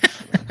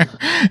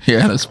there.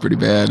 Yeah, that's pretty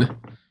bad.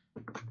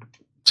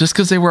 Just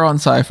because they were on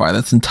Sci-Fi,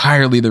 that's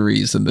entirely the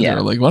reason that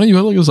they're like, why don't you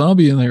put like a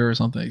zombie in there or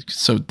something?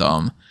 It's so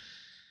dumb.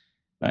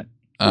 Right.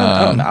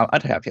 I don't know.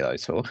 I'd have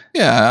those for.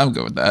 Yeah, I'm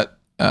good with that.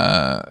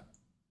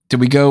 Do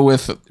we go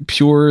with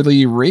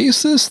purely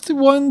racist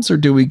ones, or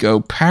do we go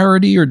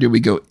parody, or do we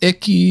go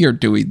icky, or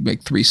do we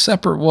make 3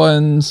 separate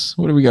ones?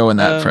 What do we go in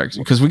that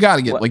fraction? Because we got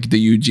to get like the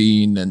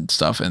Eugene and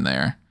stuff in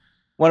there.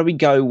 Why don't we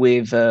go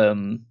with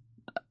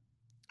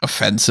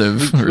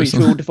offensive?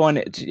 We'll define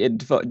it.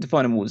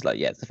 Define them all as like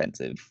it's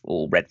offensive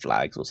or red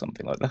flags or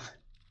something like that.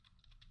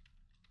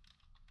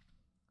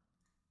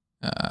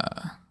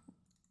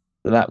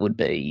 So that would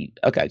be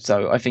okay.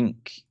 So I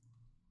think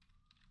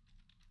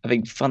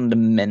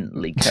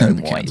fundamentally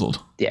Kerwin White. Cancelled.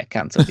 Yeah,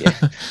 cancelled. Yeah,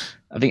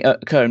 I think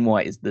Kerwin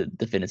White is the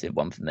definitive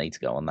one for me to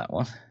go on that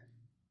one.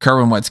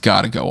 Kerwin White's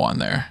got to go on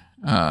there.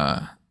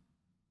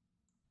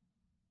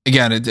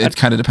 Again, it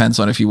kind of depends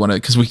on if you want to,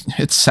 because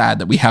it's sad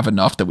that we have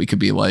enough that we could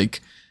be like,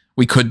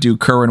 we could do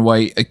Kerwin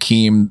White,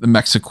 Akeem, the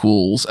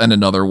Mexicools, and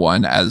another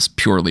one as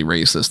purely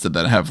racist, and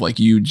then have like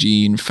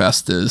Eugene,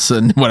 Festus,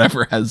 and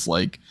whatever as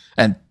like,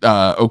 and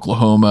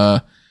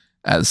Oklahoma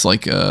as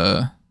like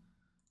a,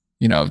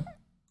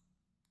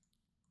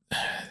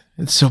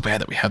 it's so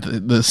bad that we have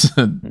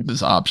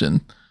this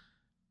option.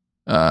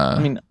 I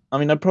mean,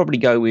 I'd probably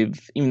go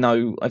with, even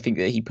though I think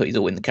that he put his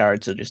all in the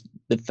character, just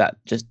the fact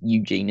just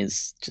Eugene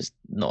is just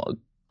not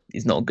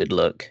a good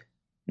look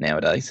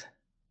nowadays.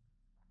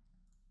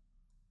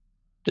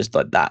 Just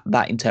like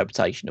that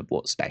interpretation of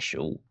what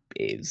special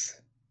is.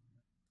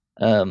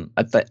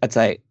 I'd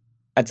say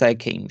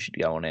Akeem should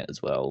go on it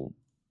as well.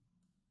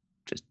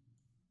 Just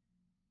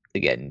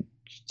again,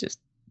 just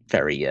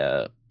very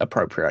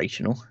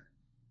appropriational.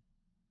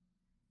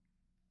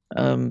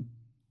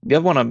 The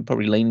other one I'm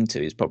probably leaning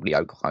to is probably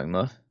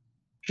Oklahoma,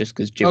 just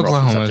because Jim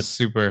Oklahoma is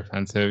super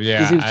offensive. Yeah,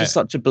 because he was just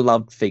such a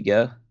beloved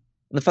figure,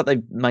 and the fact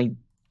they made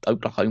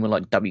Oklahoma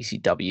like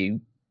WCW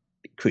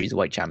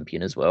Cruiserweight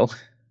champion as well.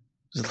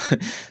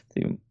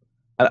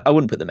 I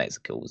wouldn't put the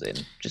Mexicals in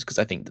just because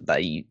I think that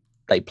they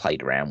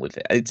played around with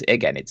it.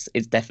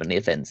 It's definitely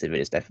offensive.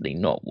 It's definitely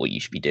not what you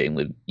should be doing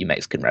with your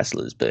Mexican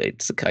wrestlers, but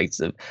it's a case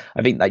of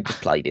I think they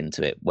just played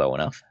into it well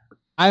enough.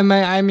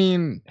 I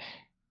mean.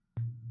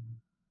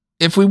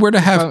 If we were to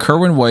have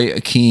Kerwin White,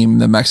 Akeem,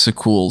 the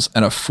Mexicools,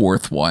 and a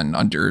 4th one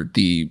under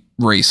the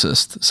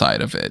racist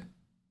side of it,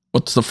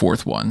 what's the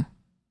 4th one?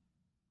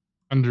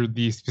 Under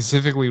the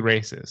specifically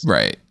racist,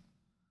 right?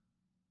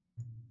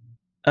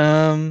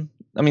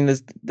 I mean,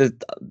 it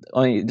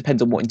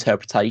depends on what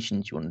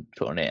interpretations you want to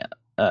put on it.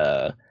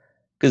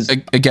 Because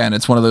again,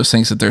 it's one of those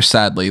things that there's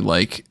sadly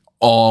like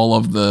all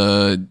of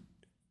the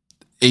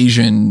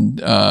Asian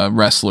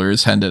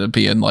wrestlers ended up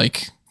being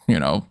like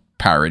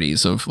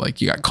parodies of like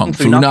you got Kung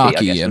Fu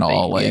Naki and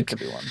all like,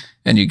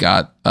 and you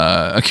got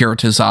Akira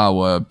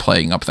Tozawa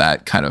playing up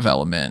that kind of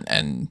element,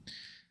 and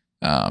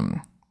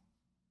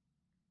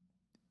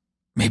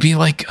maybe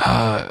like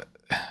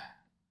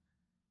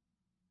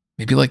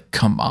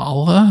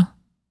Kamala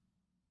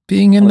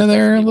being into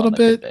there a little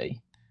bit.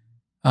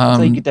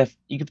 So you could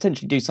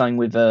potentially do something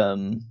with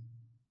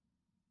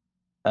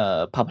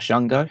Papa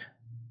Shango.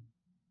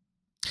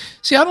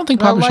 See, I don't think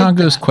Papa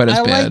Shango is quite as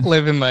bad. I like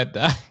Live and Let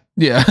Die.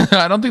 Yeah,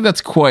 I don't think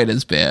that's quite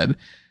as bad.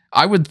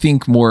 I would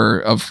think more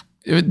of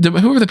who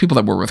are the people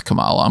that were with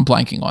Kamala? I'm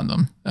blanking on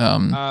them.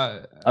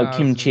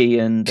 Kimchi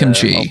and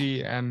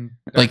Kimchi and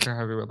like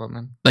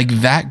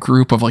that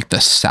group of like the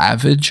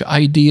Savage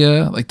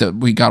idea. Like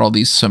we got all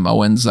these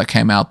Samoans that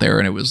came out there,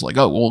 and it was like,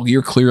 oh well,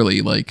 you're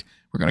clearly like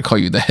we're gonna call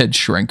you the head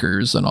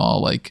shrinkers and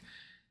all. Like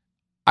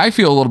I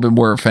feel a little bit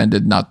more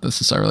offended, not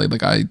necessarily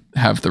like I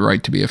have the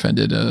right to be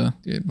offended.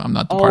 I'm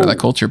not the part of that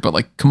culture, but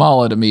like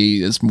Kamala to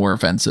me is more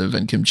offensive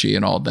and Kimchi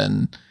and all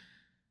than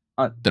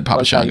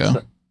Papa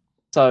Shango.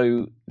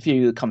 So a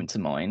few that coming to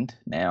mind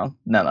now.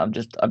 No, I've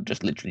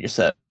just literally just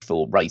searched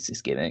for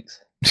racist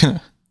gimmicks.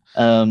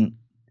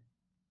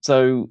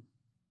 So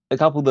a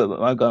couple that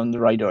I go on the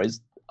radar is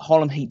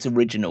Harlem Heat's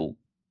original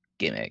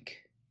gimmick,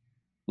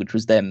 which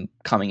was them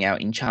coming out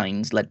in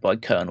chains led by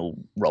Colonel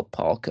Rob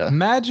Parker.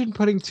 Imagine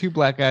putting 2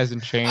 black guys in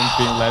chains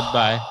being led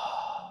by.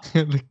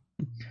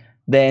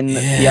 Then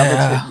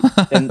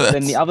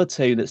the other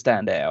two that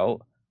stand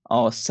out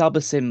are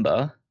Saba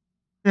Simba,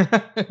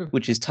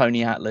 which is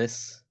Tony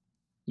Atlas,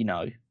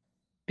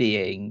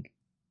 being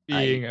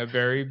a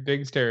very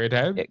big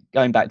stereotype.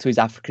 Going back to his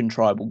African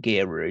tribal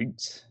gear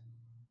roots.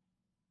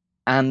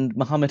 and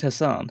Mohammed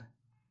Hassan.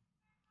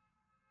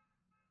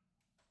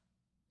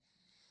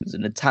 He was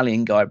an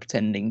Italian guy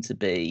pretending to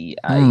be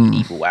an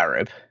evil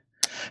Arab.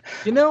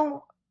 You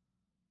know,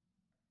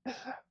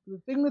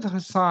 the thing with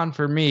Hassan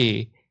for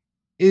me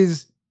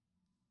is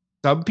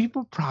some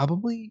people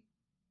probably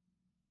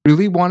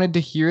really wanted to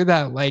hear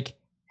that, like,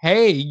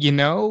 hey,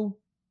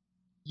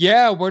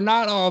 yeah, we're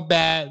not all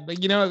bad. Like,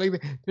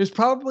 like, there's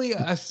probably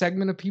a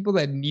segment of people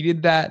that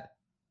needed that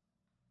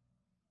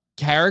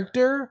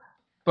character,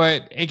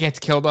 but it gets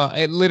killed off.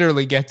 It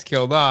literally gets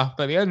killed off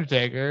by the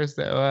Undertaker.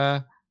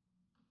 So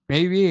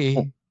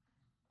maybe.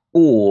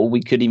 Or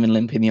we could even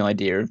limp in the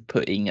idea of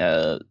putting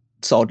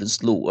Sergeant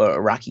Slaughter,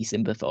 Iraqi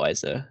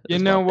sympathizer. You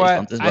know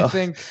what? I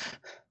think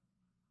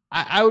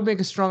I would make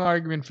a strong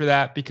argument for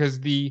that, because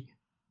the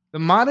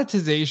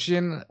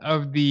monetization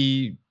of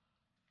the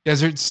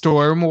Desert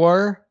Storm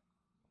War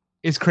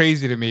is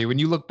crazy to me. When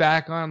you look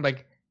back on,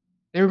 like,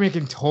 they were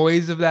making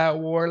toys of that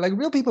war. Like,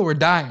 real people were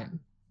dying.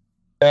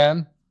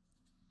 Man.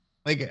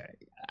 Like,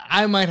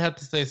 I might have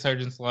to say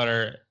Sergeant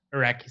Slaughter,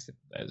 Iraqi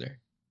sympathizer.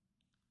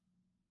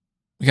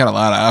 We got a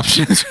lot of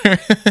options.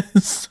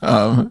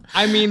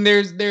 I mean,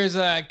 there's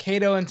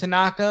Kato and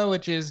Tanaka,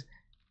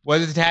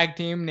 was a tag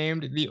team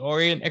named the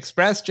Orient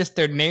Express. Just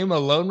their name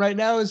alone right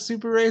now is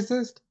super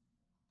racist.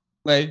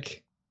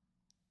 Like,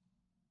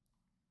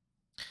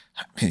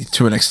 I mean,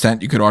 to an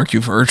extent, you could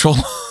argue Virgil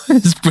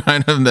is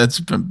kind of that's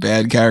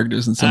bad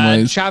characters in some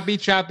ways. Choppy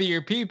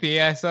your pee-pee.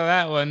 I saw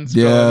that one.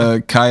 Yeah,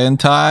 Kai and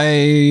Tai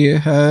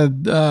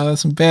had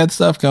some bad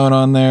stuff going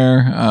on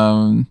there.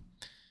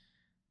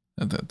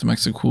 The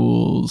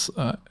Mexicools.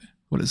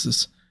 What is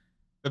this?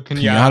 The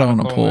pinata on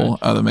a pole.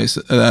 The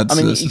Mesa. I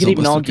mean, you could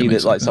even argue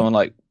that, like, someone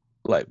like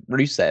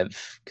Rusev,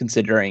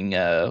 considering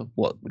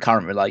what the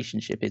current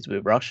relationship is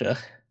with Russia,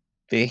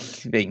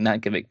 being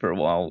that gimmick for a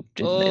while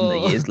in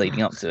the years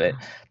leading up to it,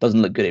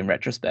 doesn't look good in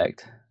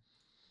retrospect.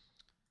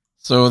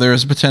 So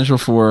there's potential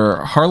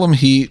for Harlem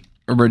Heat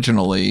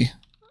originally.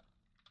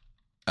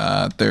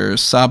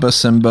 There's Saba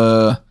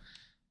Simba.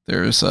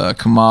 There's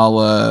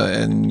Kamala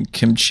and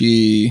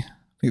Kimchi. I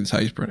think that's how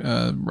you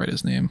write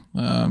his name.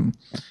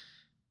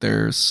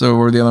 So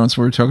what are the other ones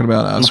we were talking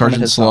about?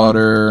 Sergeant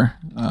Slaughter,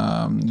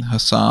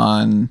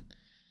 Hassan.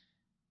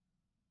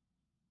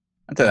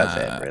 I think that's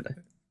it, really.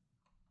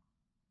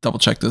 Double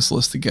check this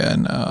list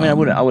again. I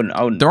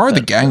wouldn't. There are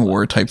the gang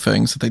war type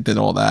things that they did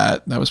all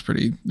that. That was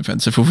pretty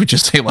offensive. If we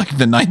just say like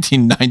the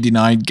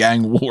 1999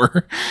 gang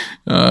war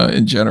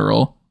in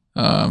general,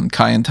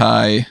 Kai and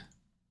Tai.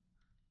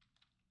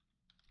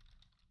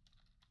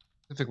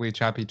 Specifically,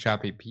 choppy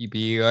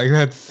PB. Like,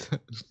 that's.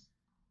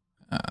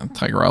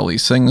 Tiger Ali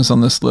Singh's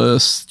on this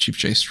list. Chief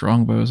J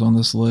Strongbow's on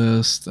this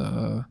list.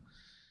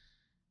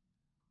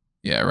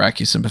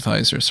 Iraqi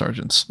sympathizer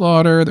Sergeant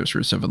Slaughter. There's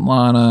Rusev and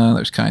Lana.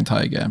 There's Kai and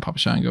Tai again. Papa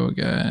Shango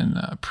again.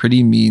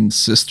 Pretty Mean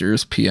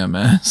Sisters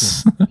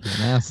PMS.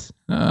 PMS.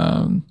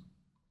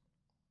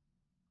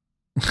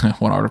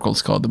 One article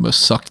is called "The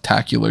Most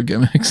Sucktacular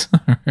Gimmicks."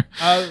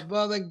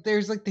 Well, like,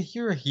 there's like the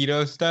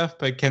Hirohito stuff,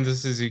 but Kenzo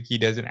Suzuki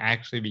doesn't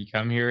actually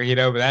become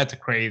Hirohito, but that's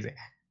crazy.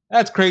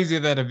 That's crazy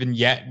that a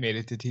vignette made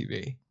it to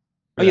TV.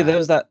 Oh yeah, there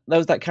was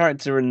that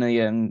character in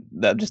the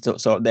that just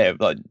sort of there.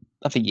 Like,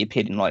 I think he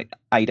appeared in like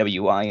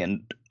AWA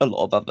and a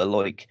lot of other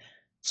like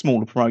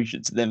smaller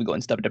promotions. And then we got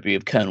into WWE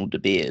of Colonel De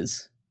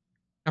Beers.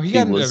 Oh, he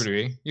got into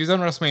WWE. He was on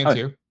WrestleMania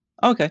too.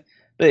 Okay,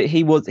 but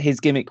his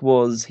gimmick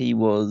was he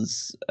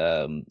was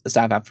a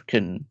South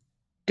African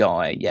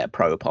guy,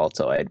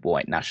 pro-apartheid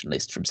white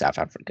nationalist from South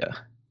Africa.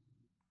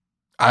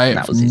 I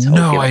have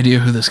no idea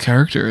who this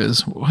character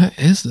is. What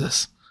is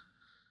this?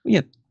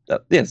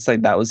 So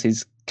that was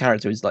his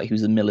character. Is like he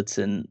was a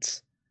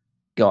militant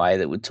guy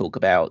that would talk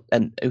about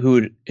and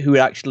who would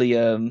actually.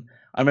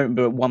 I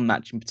remember one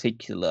match in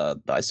particular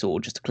that I saw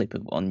just a clip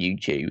of on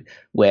YouTube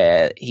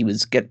where he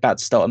was about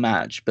to start a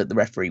match, but the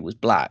referee was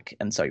black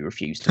and so he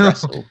refused to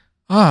wrestle.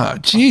 Oh,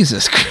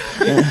 Jesus!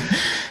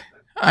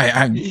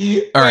 I've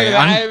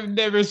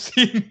never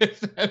seen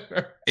this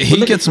ever.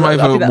 He gets my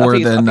vote more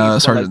than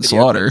Sergeant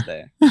Slaughter.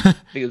 I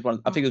think it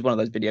was one of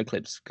those video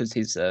clips because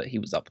he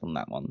was up on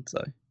that one.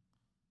 So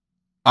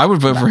I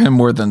would vote for him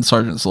more than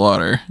Sergeant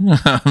Slaughter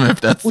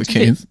if that's the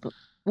case.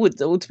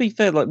 To be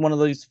fair, like one of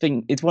those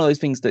things, it's one of those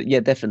things that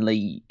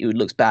definitely it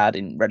looks bad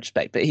in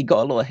retrospect, but he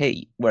got a lot of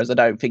heat. Whereas I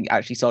don't think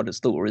actually Sergeant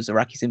Slaughter's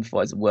Iraqi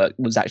sympathizer work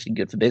was actually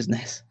good for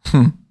business.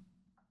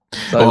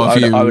 So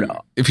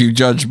well, if you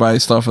judge by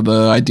stuff of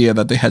the idea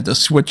that they had to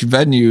switch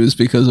venues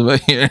because of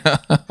it,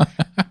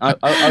 I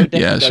would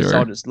definitely go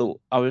Sergeant Slaughter.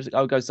 I would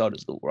go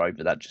Sergeant Slaughter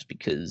over that just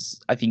because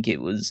I think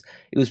it was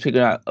picking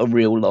out a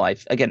real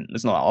life. Again,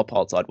 it's not like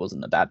apartheid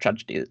wasn't a bad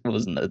tragedy. It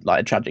wasn't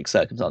a tragic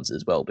circumstance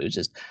as well, but it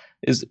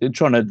was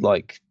trying to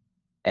like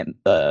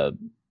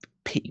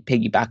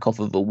piggyback off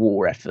of a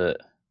war effort.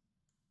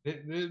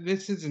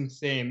 This is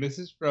insane. This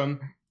is from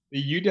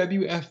the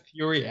UWF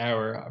Fury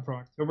Hour from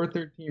October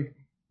 13th.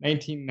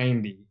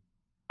 1990.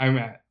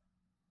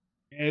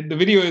 And the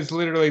video is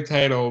literally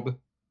titled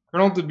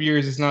Colonel De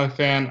Beers is not a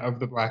fan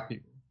of the black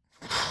people.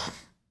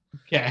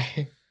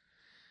 Okay.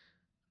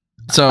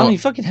 So I mean,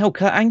 fucking hell,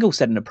 Kurt Angle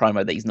said in a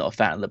promo that he's not a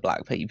fan of the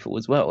black people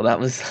as well. That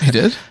was he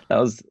did. that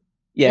was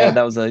Yeah.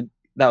 that was a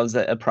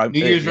promo.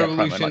 New Year's promo in,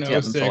 Revolution like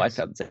 2005,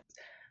 06. 2006.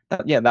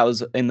 That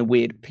was in the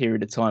weird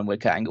period of time where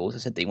Kurt Angle also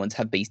said that he wanted to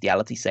have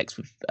bestiality sex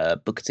with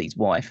Booker T's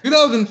wife.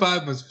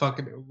 2005 was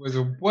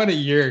what a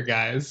year,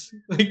 guys.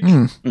 Like,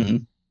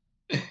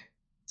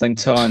 Same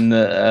time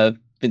that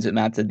Vince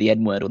McMahon said the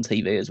N word on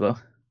TV as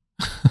well.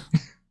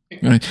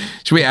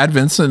 Should we add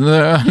Vincent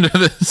under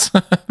this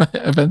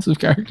offensive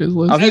characters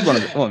list? Oh, he's one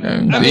of the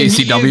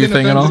ECW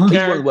thing and all. He's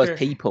one of the worst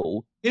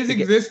people. His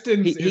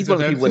existence. He's one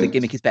of the people where the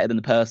gimmick is better than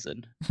the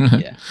person.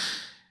 Yeah.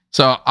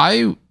 So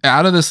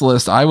out of this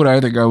list, I would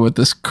either go with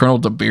this Colonel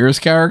De Beers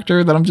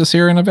character that I'm just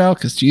hearing about,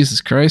 because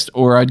Jesus Christ,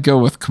 or I'd go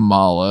with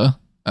Kamala.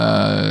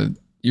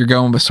 You're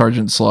going with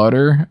Sergeant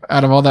Slaughter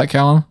out of all that,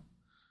 Callum?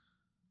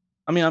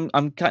 I mean,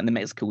 I'm cutting the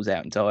Mexicals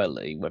out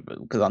entirely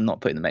because I'm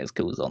not putting the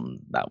Mexicals on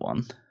that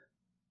one.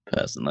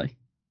 Personally,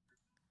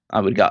 I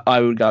would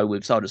go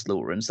with Sergeant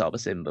Slaughter and Saba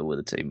Simba were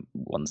the two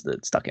ones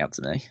that stuck out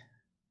to me.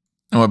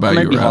 And what about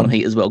maybe you, Harlem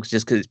Heat as well,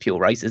 just because it's pure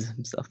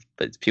racism stuff,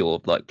 but it's pure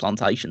like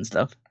plantation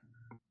stuff.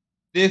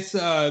 This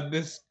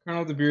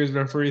Colonel De Beers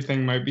referee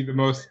thing might be the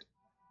most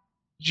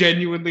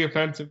genuinely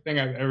offensive thing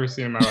I've ever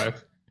seen in my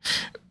life.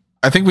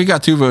 I think we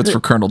got 2 votes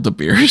for Colonel De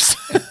Beers.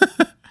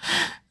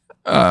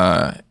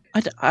 I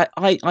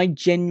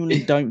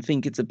genuinely don't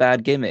think it's a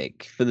bad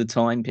gimmick for the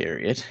time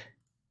period.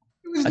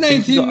 It was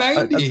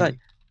 1990.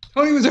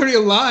 Tony was already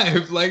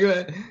alive. Like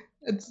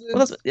that's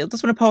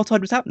when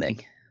apartheid was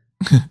happening.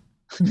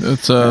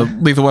 It's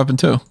Lethal Weapon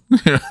 2.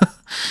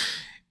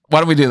 Why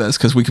don't we do this?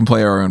 Because we can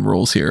play our own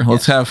rules here.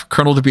 Let's have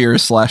Colonel De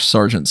Beers /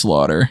 Sergeant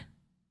Slaughter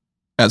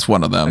as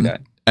one of them. Okay.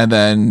 And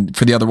then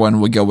for the other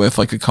one, we go with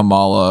like a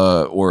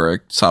Kamala or a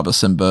Saba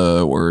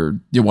Simba or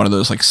one of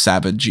those like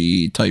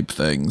savage-y type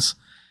things.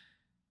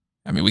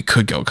 I mean, we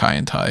could go Kai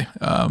and Tai.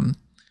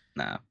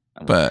 No.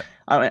 But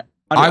I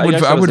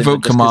would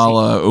vote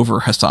Kamala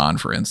over Hassan,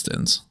 for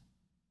instance.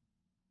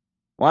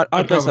 Well,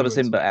 I'd go Saba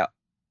Simba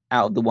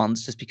out of the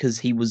ones just because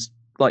he was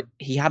like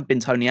he had been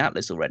Tony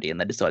Atlas already, and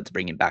they decided to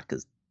bring him back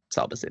as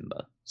Saba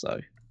Simba. So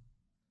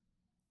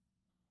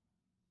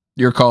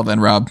your call then,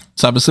 Rob.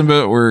 Saba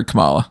Simba or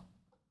Kamala?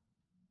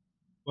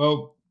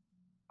 Well,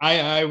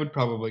 I would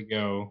probably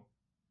go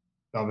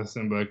Saba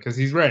Simba because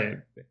he's right.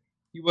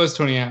 He was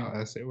Tony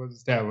Atlas. It was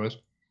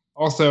established.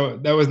 Also,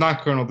 that was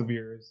not Colonel De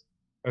Beers.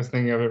 I was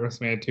thinking of it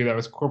WrestleMania 2. That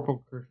was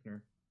Corporal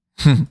Kirchner.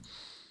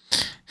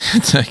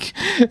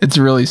 It's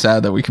really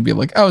sad that we can be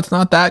like, oh, it's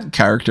not that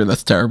character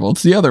that's terrible.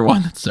 It's the other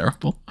one that's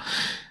terrible.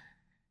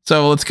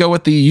 So let's go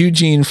with the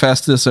Eugene,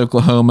 Festus,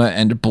 Oklahoma,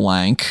 and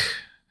blank.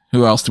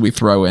 Who else do we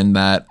throw in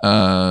that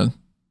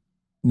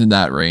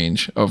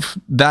range of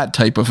that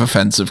type of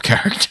offensive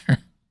character?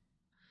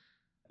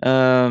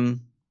 I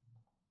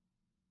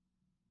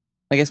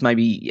guess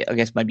maybe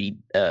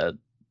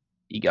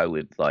you go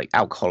with like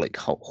Alcoholic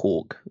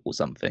Hawk or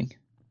something.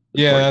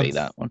 Yeah, be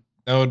that one.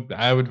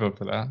 I would vote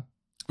for that.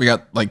 We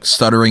got like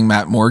stuttering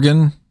Matt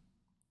Morgan.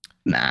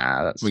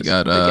 Nah, that's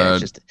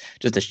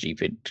just a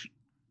stupid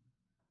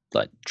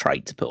like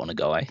trait to put on a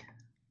guy.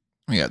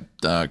 We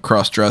got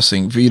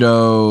cross-dressing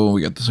Vito.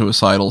 We got the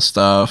suicidal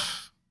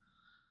stuff.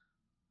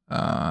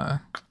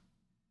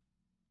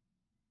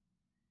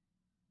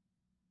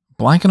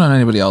 Blanking on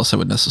anybody else that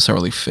would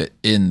necessarily fit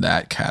in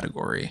that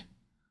category.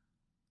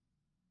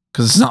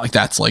 Because it's not like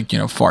that's like,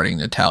 farting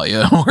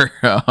Natalia or,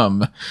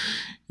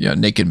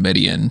 naked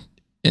Midian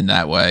in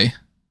that way.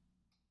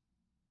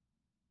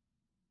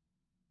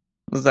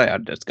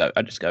 I'd just go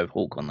with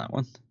Hawk on that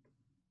one.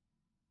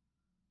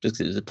 Just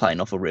because it was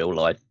playing off a real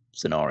life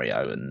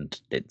scenario, and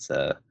it's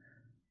I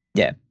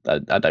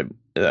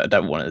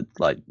don't want to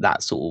like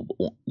that sort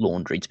of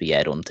laundry to be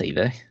aired on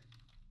TV.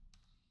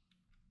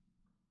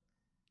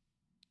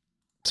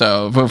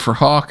 So vote for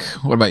Hawk.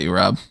 What about you,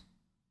 Rob?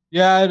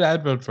 Yeah,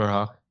 I'd vote for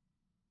Hawk.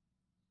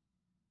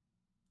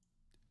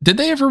 Did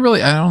they ever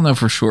really, I don't know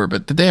for sure,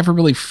 but did they ever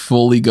really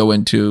fully go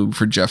into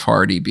for Jeff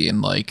Hardy being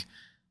like,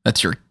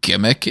 that's your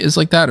gimmick is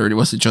like that? Or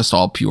was it just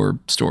all pure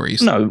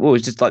stories? No, it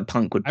was just like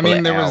Punk would pull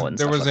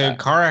there was a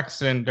car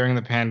accident during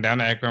the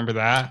pandemic. Remember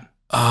that?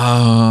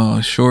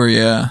 Oh, sure.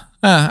 Yeah.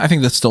 I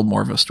think that's still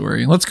more of a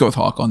story. Let's go with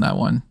Hawk on that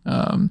one.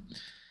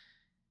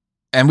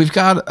 And we've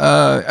got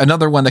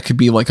another one that could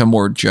be like a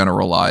more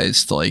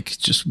generalized, like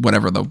just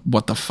whatever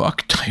what the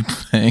fuck type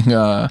thing.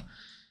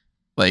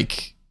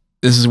 Like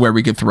this is where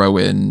we could throw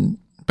in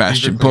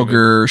Bastion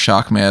Booger,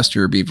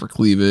 Shockmaster, Beaver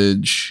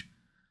Cleavage.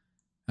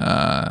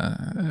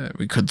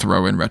 We could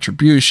throw in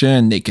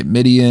Retribution, Naked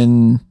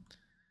Midian.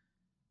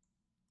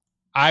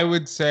 I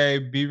would say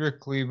Beaver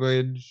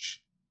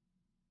Cleavage,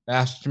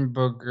 Bastion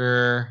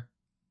Booger.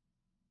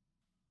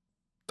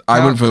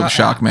 I would vote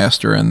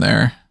Shockmaster in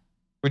there.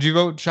 Would you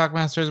vote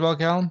Shockmaster as well,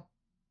 Callum?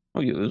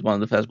 Oh, it was one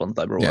of the first ones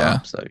I brought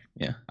up, so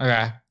yeah.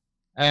 Okay.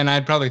 And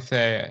I'd probably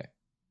say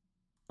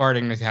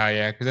Farting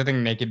Natalia, because I think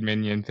Naked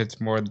Minion fits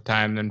more of the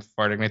time than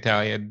Farting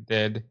Natalia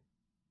did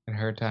in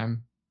her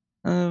time.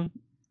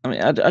 I mean,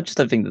 I just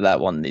don't think that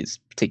one is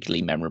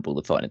particularly memorable.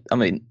 The fight. I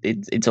mean,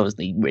 it's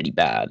obviously really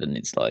bad, and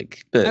it's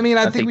like. But I mean,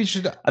 I think we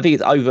should. I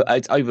think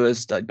it's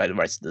overstayed by the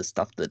rest of the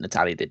stuff that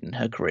Natalia did in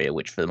her career,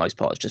 which for the most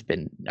part has just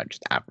been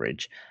just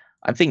average.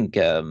 I think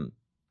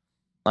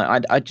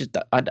I just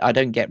I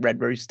don't get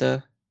Red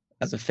Rooster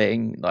as a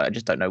thing. Like, I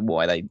just don't know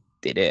why they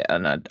did it,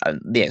 and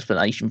the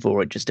explanation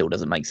for it just still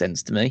doesn't make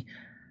sense to me.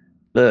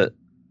 But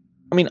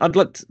I mean,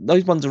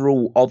 those ones are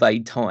all of a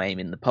time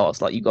in the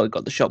past. Like, you got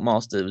the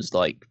Shopmaster was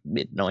like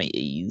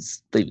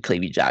mid-90s, the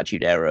Cleavage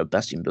Attitude era,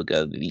 Bastion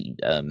Booger,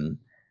 the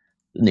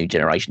New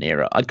Generation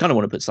era. I'd kind of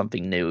want to put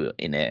something new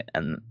in it,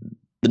 and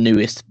the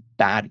newest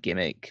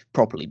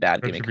properly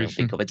bad gimmick I can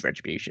think of is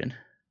Retribution.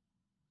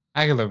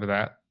 I can live with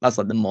that. That's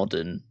like the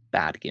modern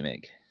bad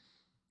gimmick.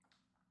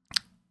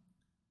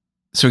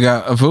 So we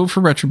got a vote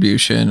for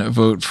Retribution, a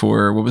vote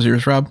for, what was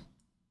yours, Rob?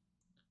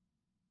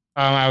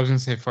 I was gonna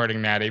say Farting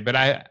Natty, but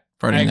I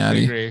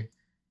Natty. agree.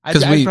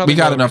 Because we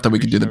got enough that we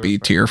could do the B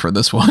tier for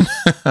this one.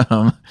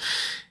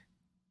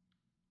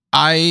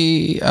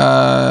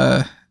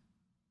 I'd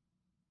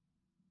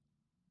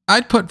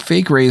put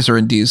Fake Razor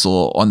and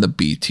Diesel on the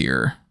B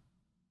tier.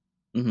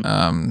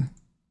 Mm-hmm.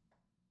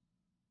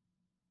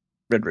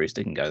 Red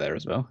Rooster can go there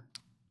as well.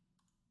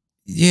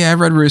 Yeah,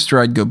 Red Rooster,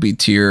 I'd go B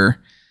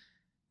tier.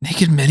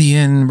 Naked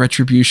Midian,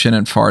 Retribution,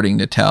 and Farting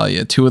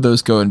Natalia. 2 of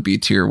those go in B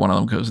tier. 1 of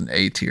them goes in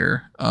A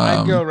tier.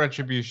 I'd go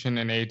Retribution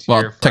in A tier.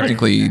 Well,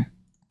 technically,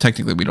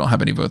 we don't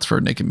have any votes for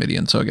Naked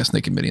Midian, so I guess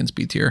Naked Midian's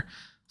B tier.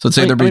 So let's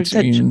say they're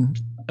between.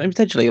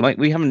 Potentially, like,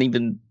 we haven't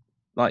even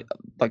like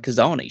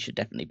Kazani should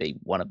definitely be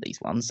one of these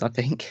ones. I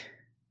think.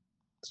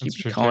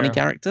 Stupid Carney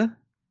character.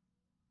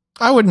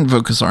 I wouldn't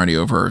vote Kazarni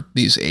over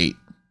these 8.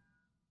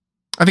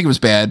 I think it was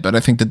bad, but I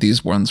think that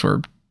these ones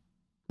were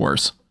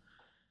worse.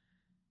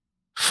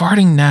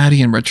 Farting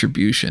Natty and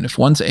Retribution. If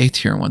one's A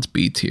tier and one's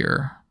B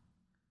tier,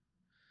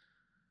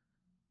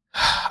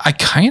 I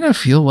kind of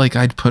feel like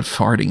I'd put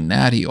Farting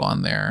Natty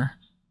on there,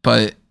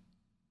 but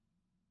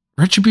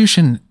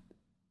Retribution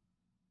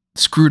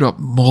screwed up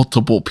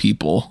multiple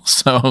people.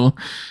 So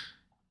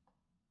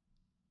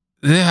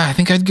yeah, I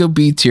think I'd go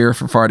B tier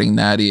for Farting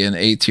Natty and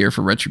A tier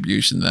for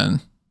Retribution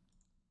then.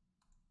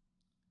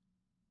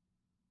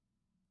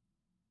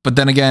 But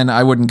then again,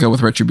 I wouldn't go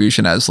with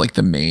Retribution as like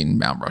the main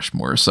Mount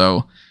Rushmore.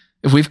 So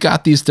if we've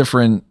got these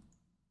different,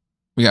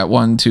 we got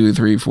 1, 2,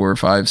 3, 4,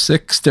 5,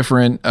 6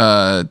 different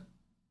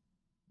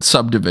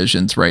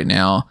subdivisions right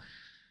now.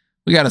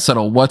 We got to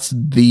settle what's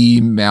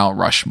the Mount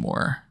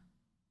Rushmore.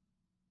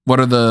 What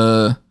are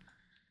the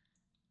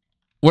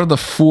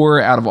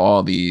 4 out of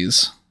all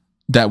these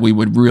that we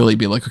would really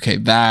be like, okay,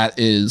 that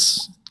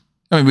is.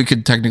 I mean, we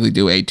could technically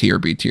do A tier,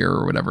 B tier,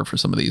 or whatever for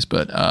some of these,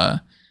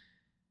 but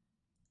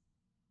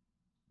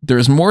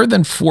there's more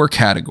than 4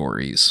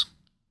 categories.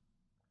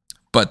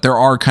 But there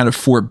are kind of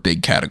 4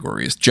 big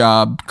categories: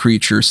 job,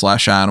 creature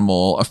 /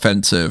 animal,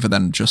 offensive, and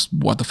then just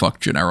what the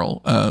fuck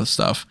general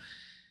stuff.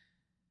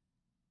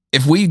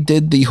 If we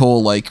did the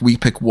whole, like, we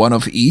pick one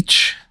of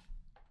each,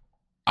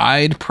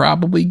 I'd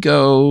probably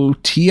go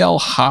TL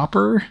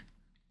Hopper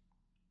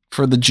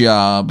for the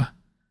job.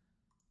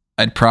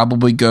 I'd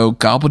probably go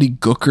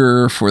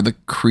Gobbledygooker for the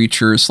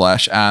creature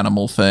 /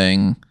 animal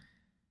thing.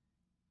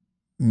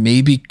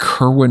 Maybe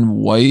Kerwin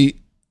White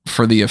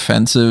for the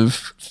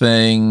offensive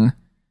thing.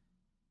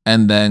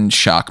 And then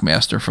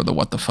Shockmaster for the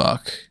what the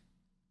fuck.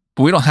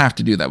 But we don't have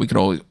to do that. We could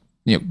always,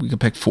 we could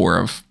pick 4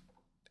 of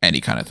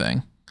any kind of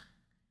thing.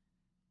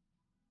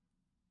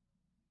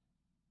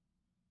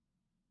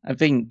 I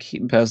think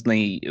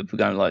personally, if we're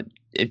going like,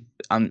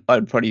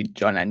 I'd probably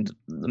join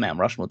the Mount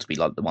Rushmore to be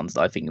like the ones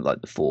that I think are like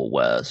the 4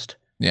 worst.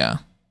 Yeah.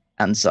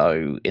 And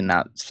so in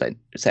that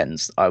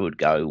sense, I would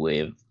go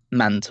with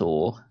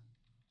Mantor.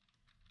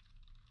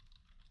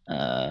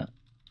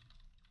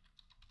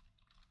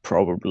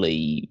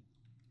 Probably.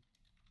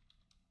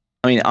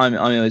 I mean, I'm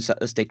always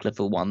a stickler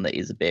for one that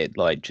is a bit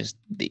like just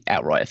the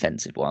outright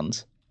offensive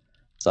ones.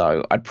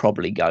 So I'd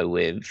probably go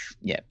with,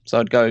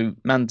 so I'd go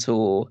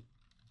Mantor,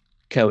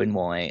 Cohen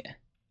White,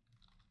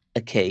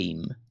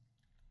 Akeem,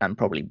 and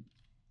probably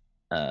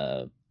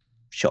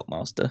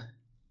Shockmaster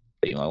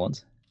be my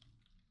ones.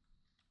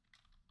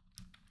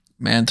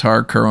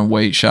 Mantar, Kerwin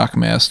White,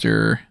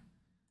 Shockmaster,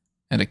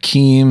 and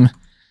Akeem.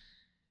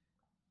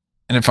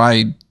 And if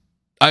I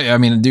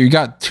mean, you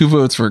got 2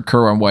 votes for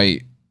Kerwin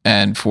White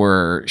and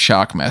for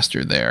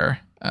Shockmaster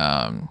there.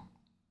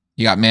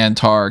 You got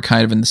Mantar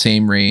kind of in the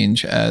same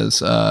range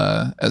as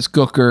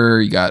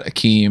Gooker. You got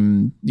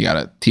Akeem. You got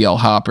a TL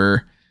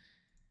Hopper.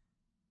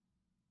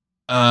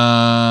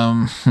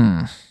 I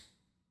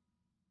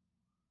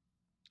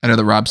know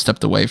that Rob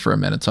stepped away for a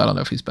minute, so I don't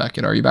know if he's back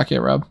yet. Are you back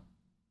yet, Rob?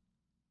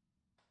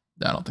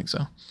 I don't think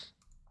so.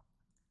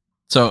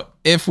 So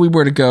if we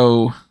were to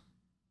go,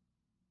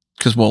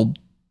 because we'll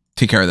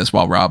take care of this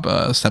while Rob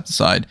stepped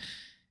aside.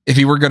 If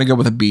you were going to go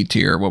with a B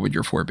tier, what would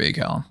your 4 be,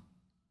 Callum?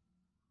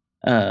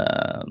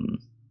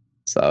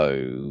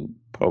 So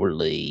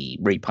probably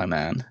Repo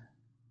Man.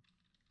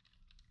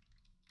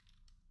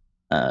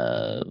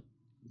 The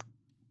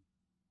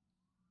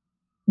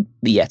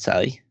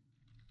Yeti.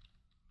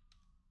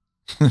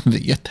 The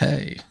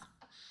Yeti.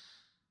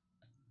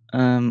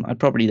 I'd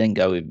probably then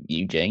go with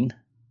Eugene.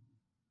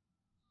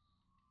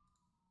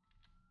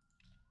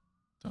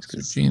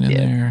 Eugene in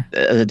there.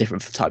 A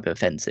different type of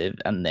offensive,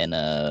 and then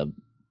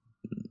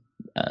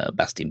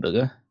Bastion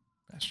Booger.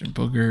 Bastion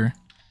Booger.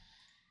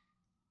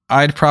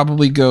 I'd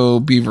probably go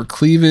Beaver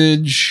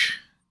Cleavage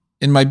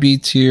in my B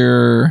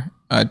tier.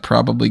 I'd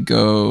probably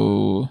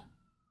go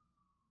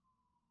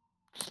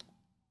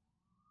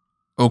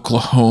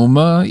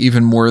Oklahoma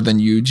even more than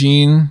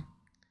Eugene.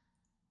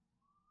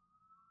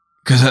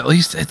 Because at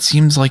least it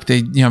seems like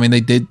they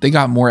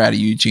got more out of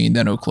Eugene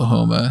than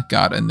Oklahoma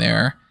got in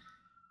there.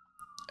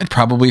 I'd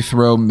probably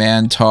throw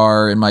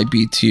Mantar in my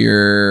B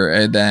tier,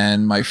 and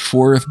then my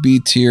fourth B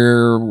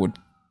tier would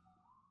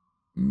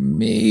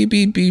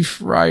maybe be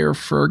Friar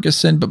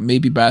Ferguson, but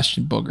maybe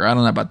Bastion Booger. I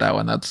don't know about that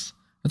one. That's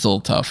a little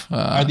tough.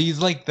 Are these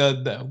like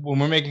the when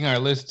we're making our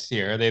lists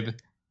here?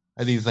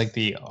 Are these like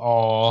the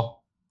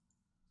all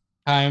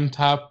time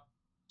top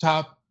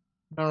Mount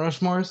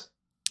Rushmores?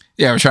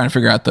 Yeah, we're trying to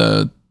figure out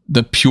the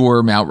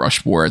pure Mount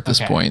Rushmore at this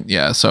point.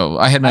 Yeah, so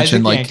I had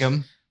mentioned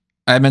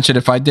I mentioned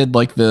if I did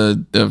like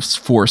the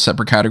 4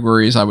 separate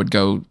categories, I would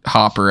go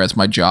Hopper as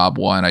my job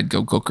one. I'd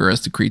go Gooker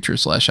as the creature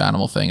 /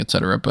 animal thing,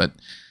 etc. But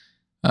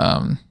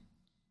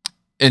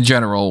in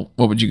general,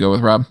 what would you go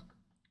with, Rob?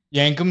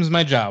 Yankum's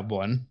my job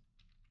one.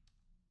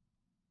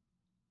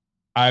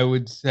 I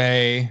would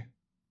say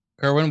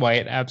Kerwin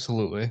White,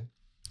 absolutely.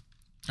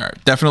 All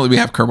right, definitely we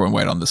have Kerwin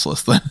White on this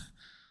list then.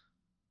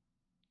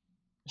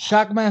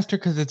 Shockmaster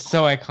because it's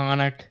so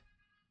iconic.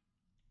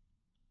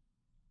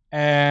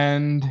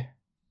 And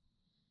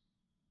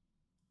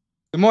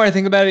the more I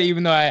think about it,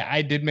 even though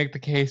I did make the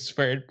case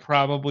for it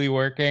probably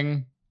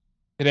working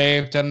today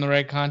if done in the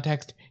right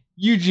context,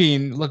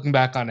 Eugene, looking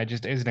back on it,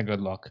 just isn't a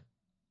good look.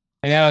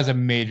 And that was a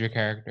major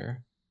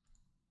character.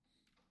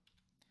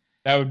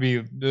 That would be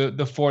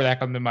the 4 that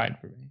come to mind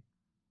for me.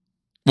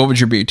 What would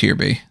your B tier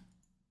be?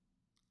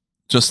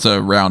 Just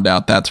to round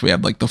out, we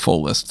have like the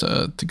full list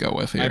to go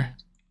with here.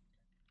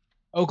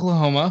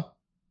 Oklahoma.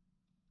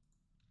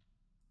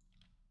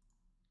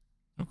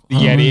 The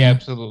Yeti,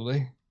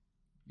 absolutely.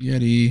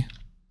 Yeti.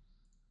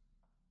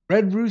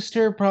 Red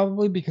Rooster,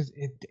 probably because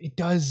it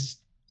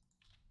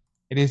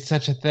is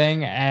such a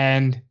thing,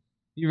 and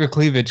Beaver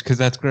Cleavage because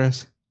that's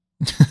gross.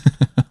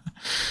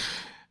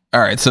 All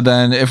right, so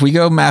then if we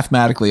go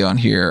mathematically on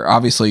here,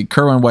 obviously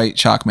Kerwin White,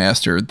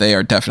 Shockmaster, they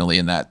are definitely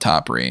in that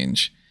top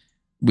range.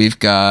 We've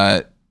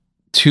got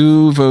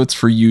 2 votes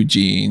for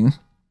Eugene.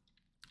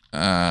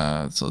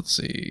 So let's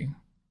see.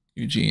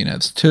 Eugene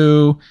has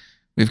 2.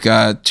 We've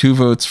got 2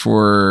 votes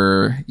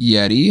for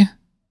Yeti.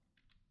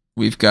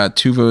 We've got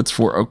 2 votes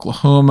for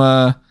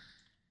Oklahoma.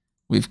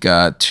 We've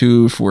got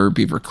 2 for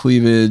Beaver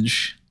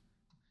Cleavage.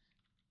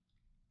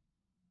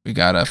 We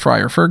got a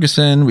Friar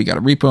Ferguson. We got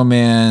a Repo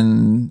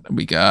Man.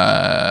 We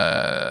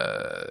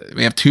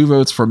have 2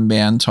 votes for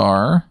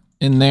Mantar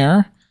in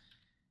there.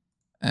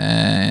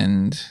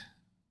 And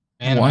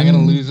am I gonna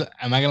lose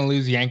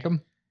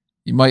Yankum?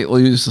 You might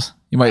lose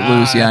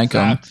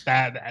Yankum.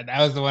 That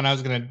was the one I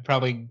was gonna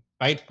probably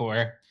fight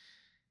for.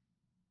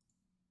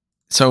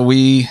 So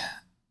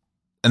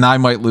I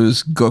might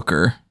lose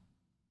Gooker.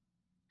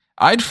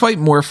 I'd fight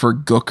more for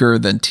Gooker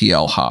than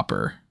TL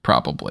Hopper,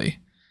 probably.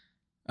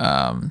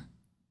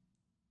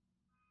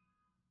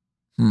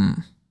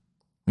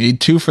 We need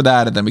 2 for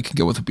that, and then we can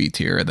go with a B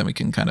tier, and then we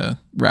can kind of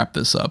wrap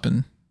this up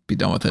and be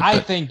done with it. I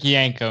think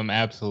Yankum,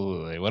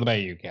 absolutely. What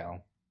about you,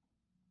 Cal?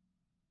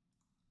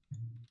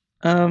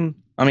 I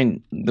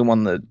mean, the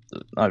one that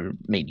I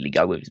immediately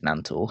go with is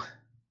Mantle.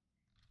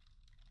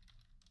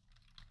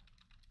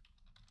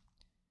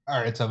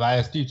 All right, so if I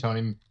asked you,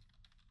 Tony,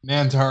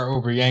 Mantar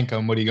over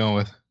Yankum, what are you going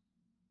with?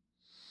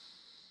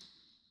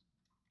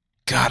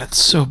 God, it's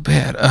so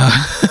bad.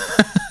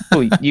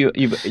 Well, you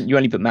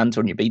only put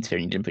Mantle on your B tier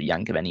and you didn't put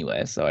Yankum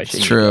anywhere, so I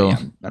assume true.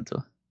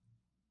 Mantle.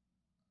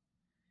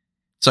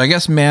 So I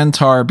guess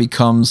Mantar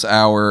becomes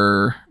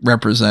our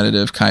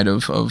representative kind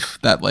of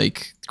that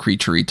like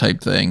creature-y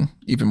type thing,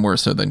 even more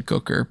so than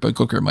Gooker. But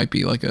Gooker might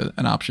be like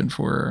an option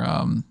for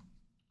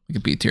like a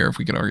B tier if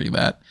we could argue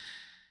that.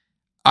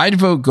 I'd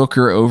vote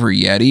Gooker over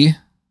Yeti.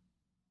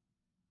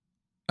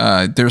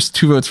 There's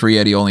 2 votes for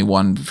Yeti, only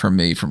 1 from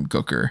me from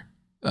Gooker.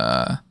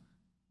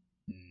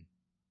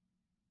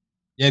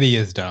 Yeti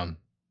is dumb.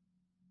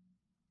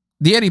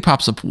 The Yeti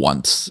pops up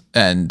once,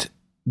 and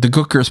the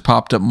Gooker's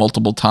popped up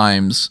multiple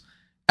times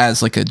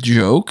as like a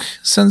joke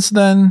since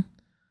then.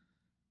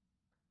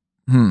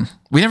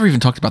 We never even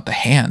talked about the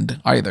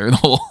hand either. The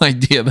whole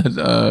idea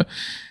that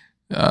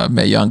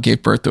Mae Young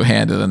gave birth to a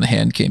hand and then the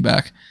hand came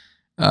back.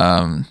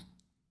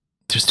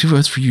 There's 2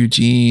 votes for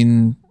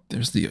Eugene.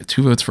 There's the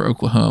 2 votes for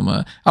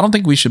Oklahoma. I don't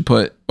think we should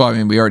put... Well, I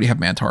mean, we already have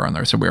Mantar on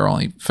there, so we're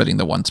only fitting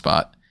the 1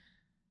 spot.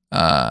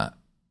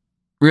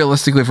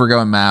 Realistically, if we're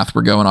going math,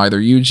 we're going either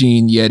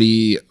Eugene,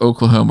 Yeti,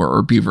 Oklahoma,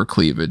 or Beaver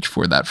Cleavage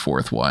for that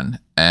 4th one.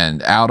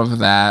 And out of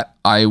that,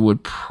 I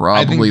would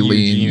probably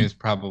lean... Eugene is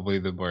probably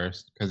the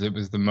worst, because it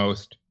was the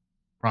most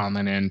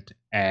prominent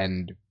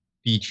and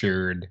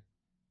featured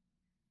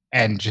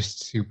and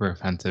just super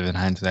offensive in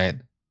hindsight.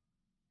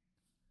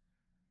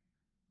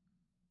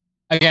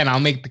 Again, I'll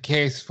make the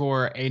case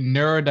for a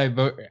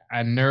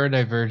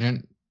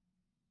neurodivergent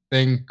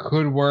thing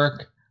could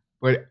work,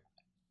 but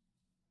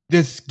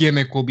this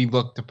gimmick will be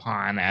looked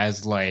upon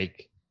as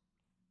like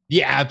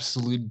the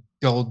absolute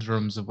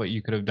doldrums of what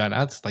you could have done.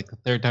 That's like the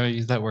third time I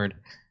used that word.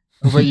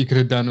 Of what you could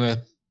have done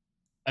with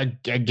a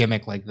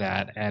gimmick like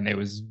that, and it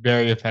was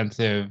very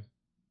offensive.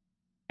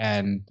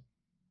 And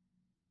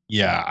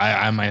yeah,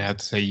 I might have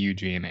to say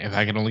Eugene. If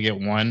I can only get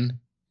one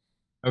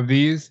of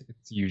these,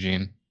 it's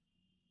Eugene.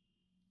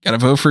 Gotta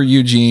vote for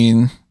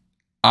Eugene.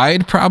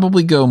 I'd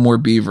probably go more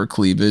beaver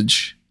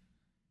cleavage.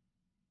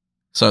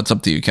 So it's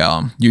up to you,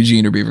 Callum.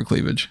 Eugene or beaver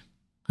cleavage?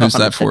 Who's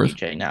that for?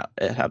 Eugene now.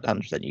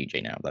 100%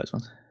 Eugene out of those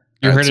ones.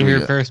 You heard it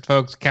here first,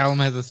 folks. Callum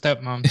has a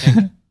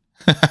stepmom.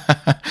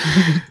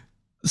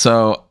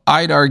 So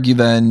I'd argue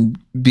then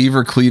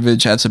beaver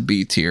cleavage has a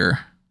B tier.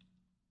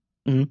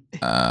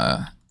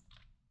 Mm-hmm.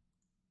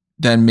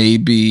 Then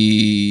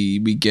maybe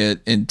we get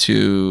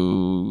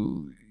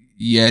into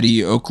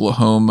Yeti,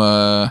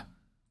 Oklahoma,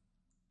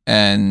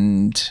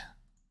 and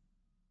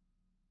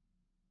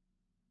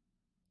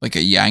like a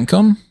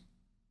Yankum.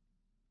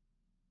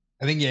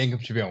 I think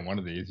Yankum should be on one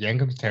of these.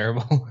 Yankum's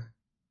terrible.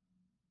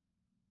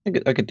 I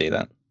could do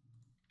that.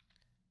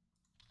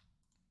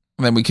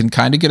 And then we can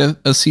kind of get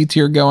a C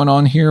tier going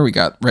on here. We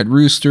got Red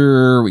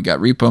Rooster, we got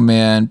Repo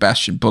Man,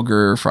 Bastion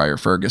Booger, Friar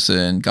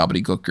Ferguson,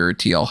 Gobbledygooker,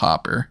 TL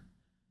Hopper.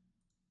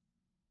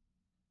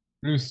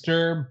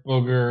 Rooster,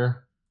 Booger,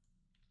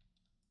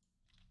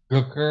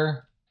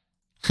 Gooker.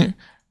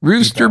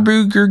 Rooster,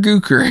 Booger,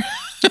 Gooker.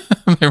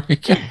 There we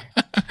go.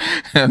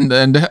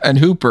 and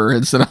Hooper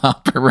instead of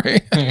Hopper,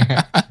 right?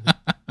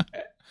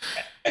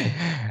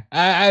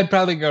 I'd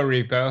probably go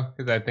Repo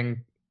because I think,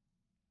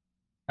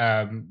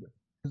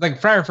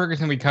 like Friar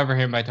Ferguson, we cover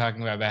him by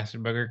talking about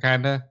Bastard Booger,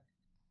 kind of,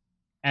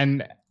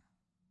 and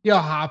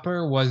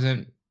Hopper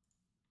wasn't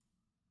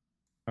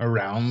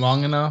around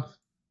long enough.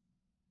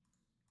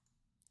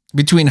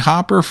 Between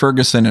Hopper,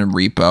 Ferguson, and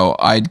Repo,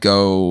 I'd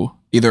go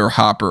either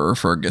Hopper or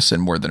Ferguson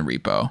more than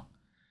Repo.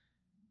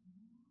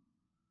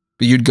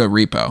 But you'd go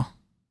Repo.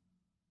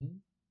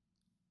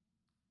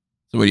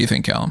 So what do you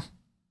think, Callum?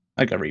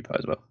 I go Repo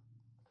as well.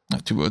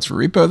 2 votes for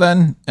Repo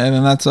then, and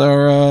then that's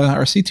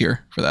our C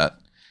tier for that.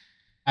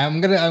 I'm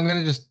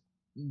gonna just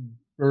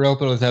real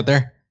throw this out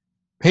there.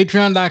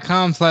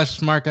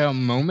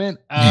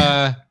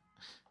 Patreon.com/smarkoutmoment.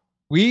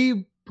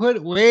 We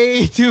put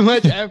way too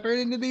much effort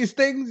into these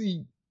things.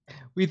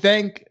 We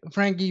thank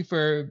Frankie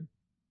for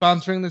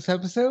sponsoring this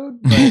episode.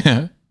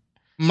 But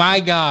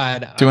my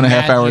God,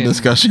 2.5 hour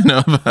discussion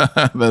of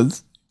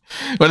this.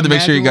 Wanted to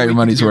make sure you got your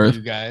money's worth.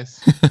 You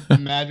guys,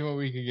 imagine what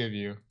we could give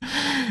you.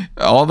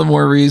 All the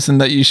more reason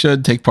that you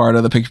should take part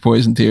of the Pick Your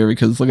Poison tier,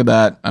 because look at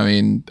that. I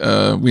mean,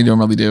 we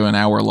normally do an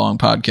hour-long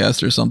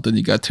podcast or something.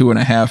 You got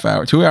 2.5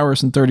 hours, 2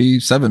 hours and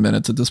 37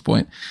 minutes at this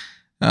point.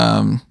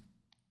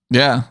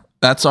 Yeah,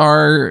 that's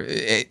our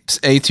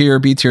A tier,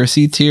 B tier,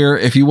 C tier.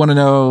 If you want to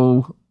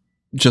know,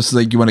 just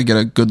like you want to get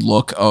a good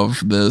look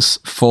of this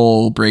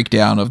full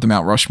breakdown of the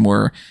Mount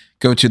Rushmore,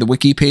 go to the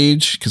wiki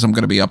page, because I'm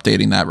going to be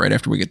updating that right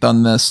after we get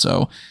done this.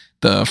 So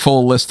the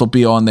full list will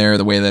be on there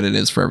the way that it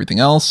is for everything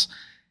else.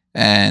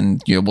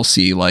 And we'll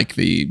see like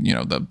the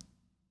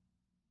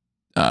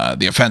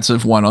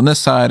offensive one on this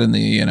side and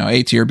the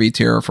A tier, B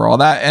tier for all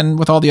that, and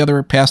with all the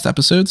other past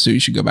episodes. So you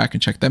should go back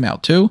and check them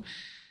out too.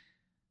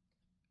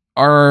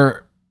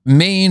 Our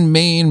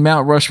main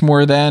Mount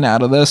Rushmore then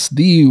out of this,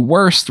 the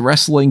worst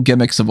wrestling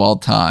gimmicks of all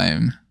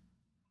time: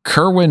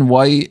 Kerwin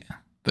White,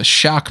 the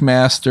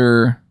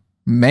Shockmaster,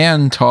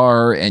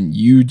 Mantar, and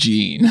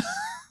Eugene.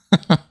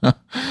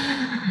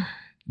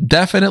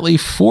 Definitely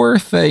 4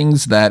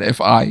 things that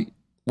if I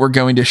were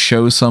going to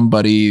show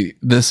somebody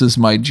this is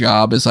my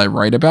job as I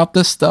write about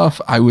this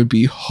stuff, I would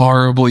be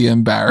horribly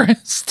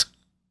embarrassed.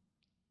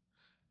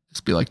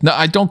 Just be like, no,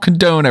 I don't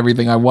condone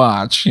everything I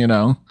watch,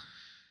 And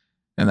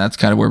that's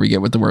kind of where we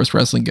get with the worst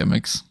wrestling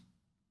gimmicks.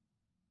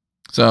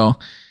 So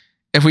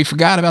if we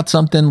forgot about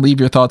something, leave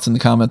your thoughts in the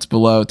comments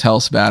below. Tell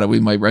us about it. We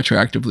might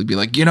retroactively be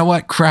like, you know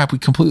what? Crap, we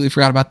completely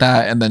forgot about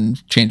that. And then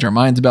change our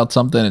minds about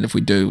something. And if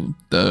we do,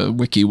 the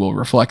wiki will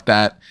reflect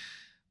that.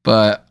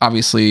 But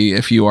obviously,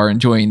 if you are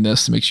enjoying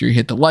this, make sure you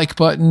hit the like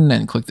button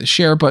and click the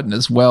share button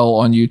as well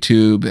on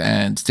YouTube.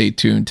 And stay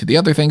tuned to the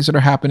other things that are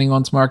happening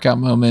on Smart Out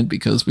Moment,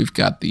 because we've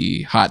got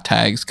the hot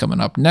tags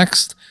coming up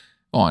next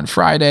on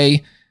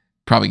Friday.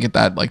 Probably get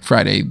that like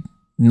Friday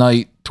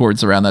night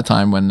towards around that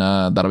time when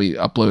that'll be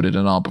uploaded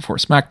and all before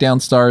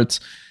SmackDown starts.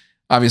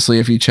 Obviously,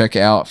 if you check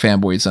out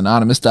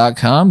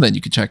fanboysanonymous.com, then you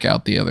can check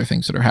out the other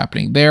things that are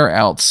happening there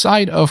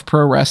outside of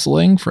pro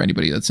wrestling for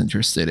anybody that's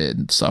interested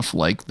in stuff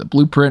like the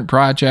Blueprint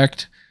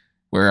Project,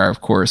 where, of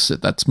course,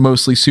 that's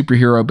mostly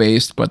superhero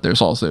based, but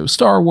there's also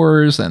Star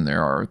Wars, and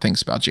there are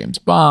things about James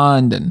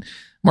Bond, and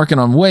I'm working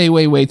on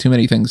way too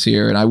many things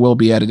here. And I will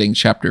be editing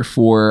chapter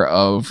 4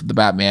 of the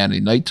Batman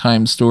A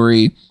Nighttime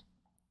story.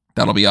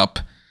 That'll be up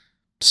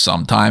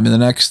sometime in the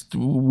next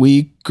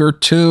week or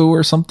two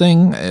or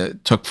something.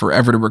 It took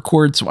forever to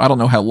record, so I don't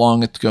know how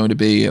long it's going to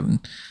be, and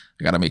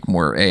I got to make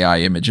more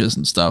AI images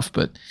and stuff,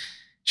 but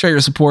show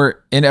your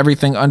support in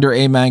everything under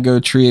A Mango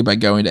Tree by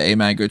going to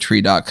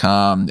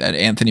amangotree.com at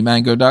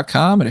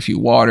anthonymango.com. And if you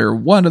water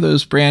one of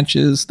those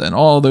branches, then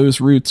all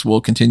those roots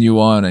will continue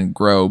on and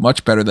grow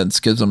much better than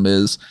Schism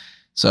is.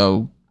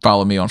 So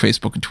follow me on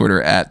Facebook and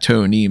Twitter at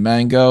Tony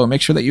Mango.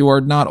 Make sure that you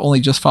are not only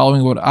just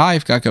following what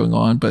I've got going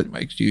on, but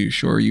make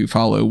sure you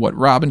follow what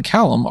Rob and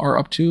Callum are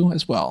up to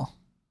as well.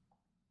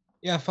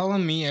 Yeah, follow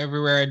me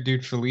everywhere at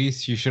Dude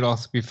Felice. You should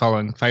also be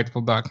following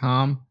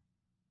Fightful.com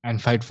and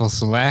Fightful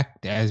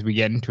Select as we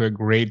get into a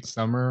great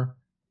summer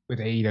with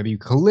AEW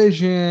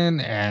Collision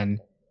and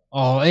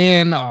All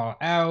In, All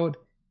Out,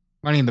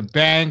 Money in the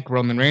Bank.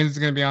 Roman Reigns is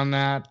going to be on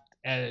that.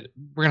 We're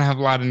going to have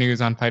a lot of news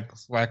on Fightful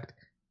Select.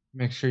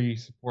 Make sure you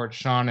support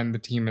Sean and the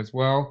team as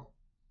well.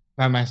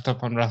 Find my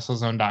stuff on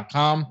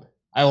WrestleZone.com.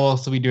 I will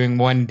also be doing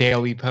one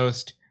daily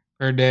post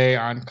per day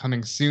on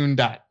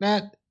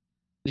comingsoon.net.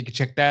 You can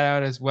check that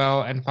out as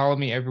well. And follow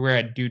me everywhere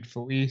at Dude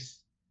Felice.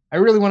 I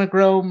really want to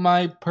grow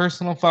my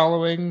personal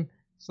following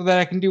so that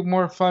I can do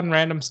more fun,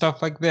 random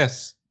stuff like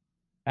this.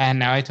 And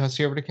now I toss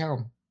you over to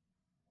Callum.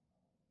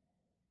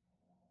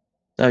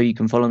 So you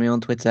can follow me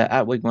on Twitter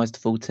at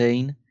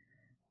Wigmeister14.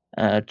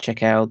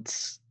 Check out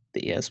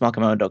the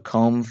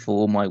smartcommand.com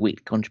for my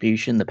weekly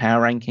contribution, the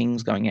power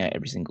rankings, going out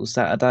every single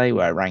Saturday,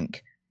 where I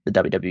rank the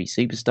WWE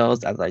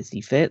superstars as I see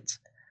fit.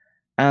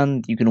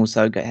 And you can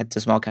also head to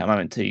Smartcat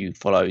Moment to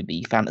follow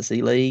the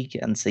Fantasy League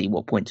and see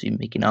what points we're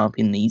making up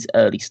in these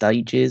early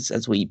stages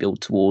as we build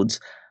towards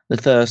the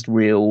first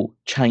real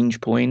change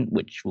point,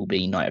 which will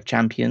be Night of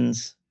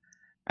Champions,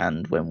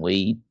 and when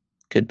we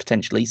could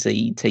potentially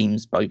see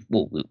teams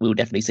we'll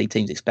definitely see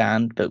teams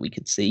expand, but we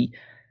could see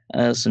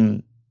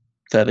some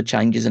further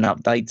changes and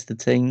updates to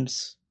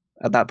teams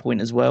at that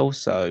point as well.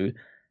 So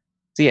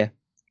yeah,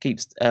 keep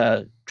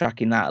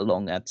tracking that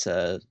along at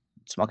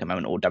Smartcat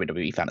Moment or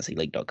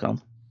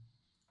WWEFantasyLeague.com.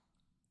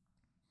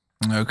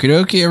 Okie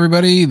dokie,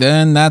 everybody.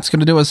 Then that's going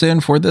to do us in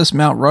for this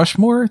Mount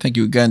Rushmore. Thank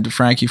you again to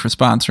Frankie for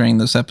sponsoring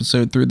this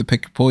episode through the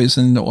Pick Your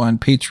Poison on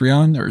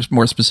Patreon, or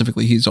more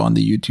specifically, he's on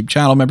the YouTube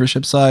channel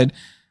membership side,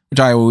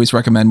 which I always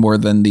recommend more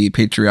than the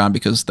Patreon,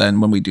 because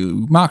then when we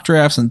do mock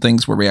drafts and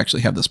things where we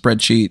actually have the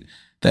spreadsheet,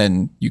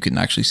 then you can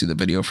actually see the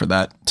video for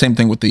that. Same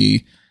thing with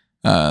the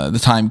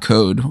time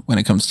code when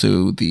it comes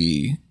to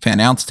the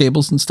fan ounce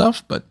tables and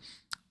stuff, but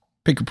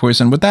Pick Your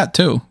Poison with that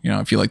too. You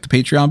know, if you like the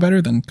Patreon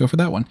better, then go for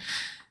that one.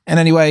 And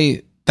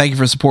anyway, thank you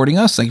for supporting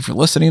us. Thank you for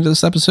listening to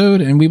this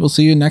episode, and we will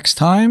see you next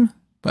time.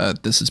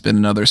 But this has been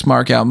another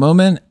Smark Out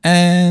moment,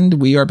 and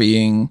we are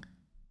being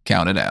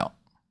counted out.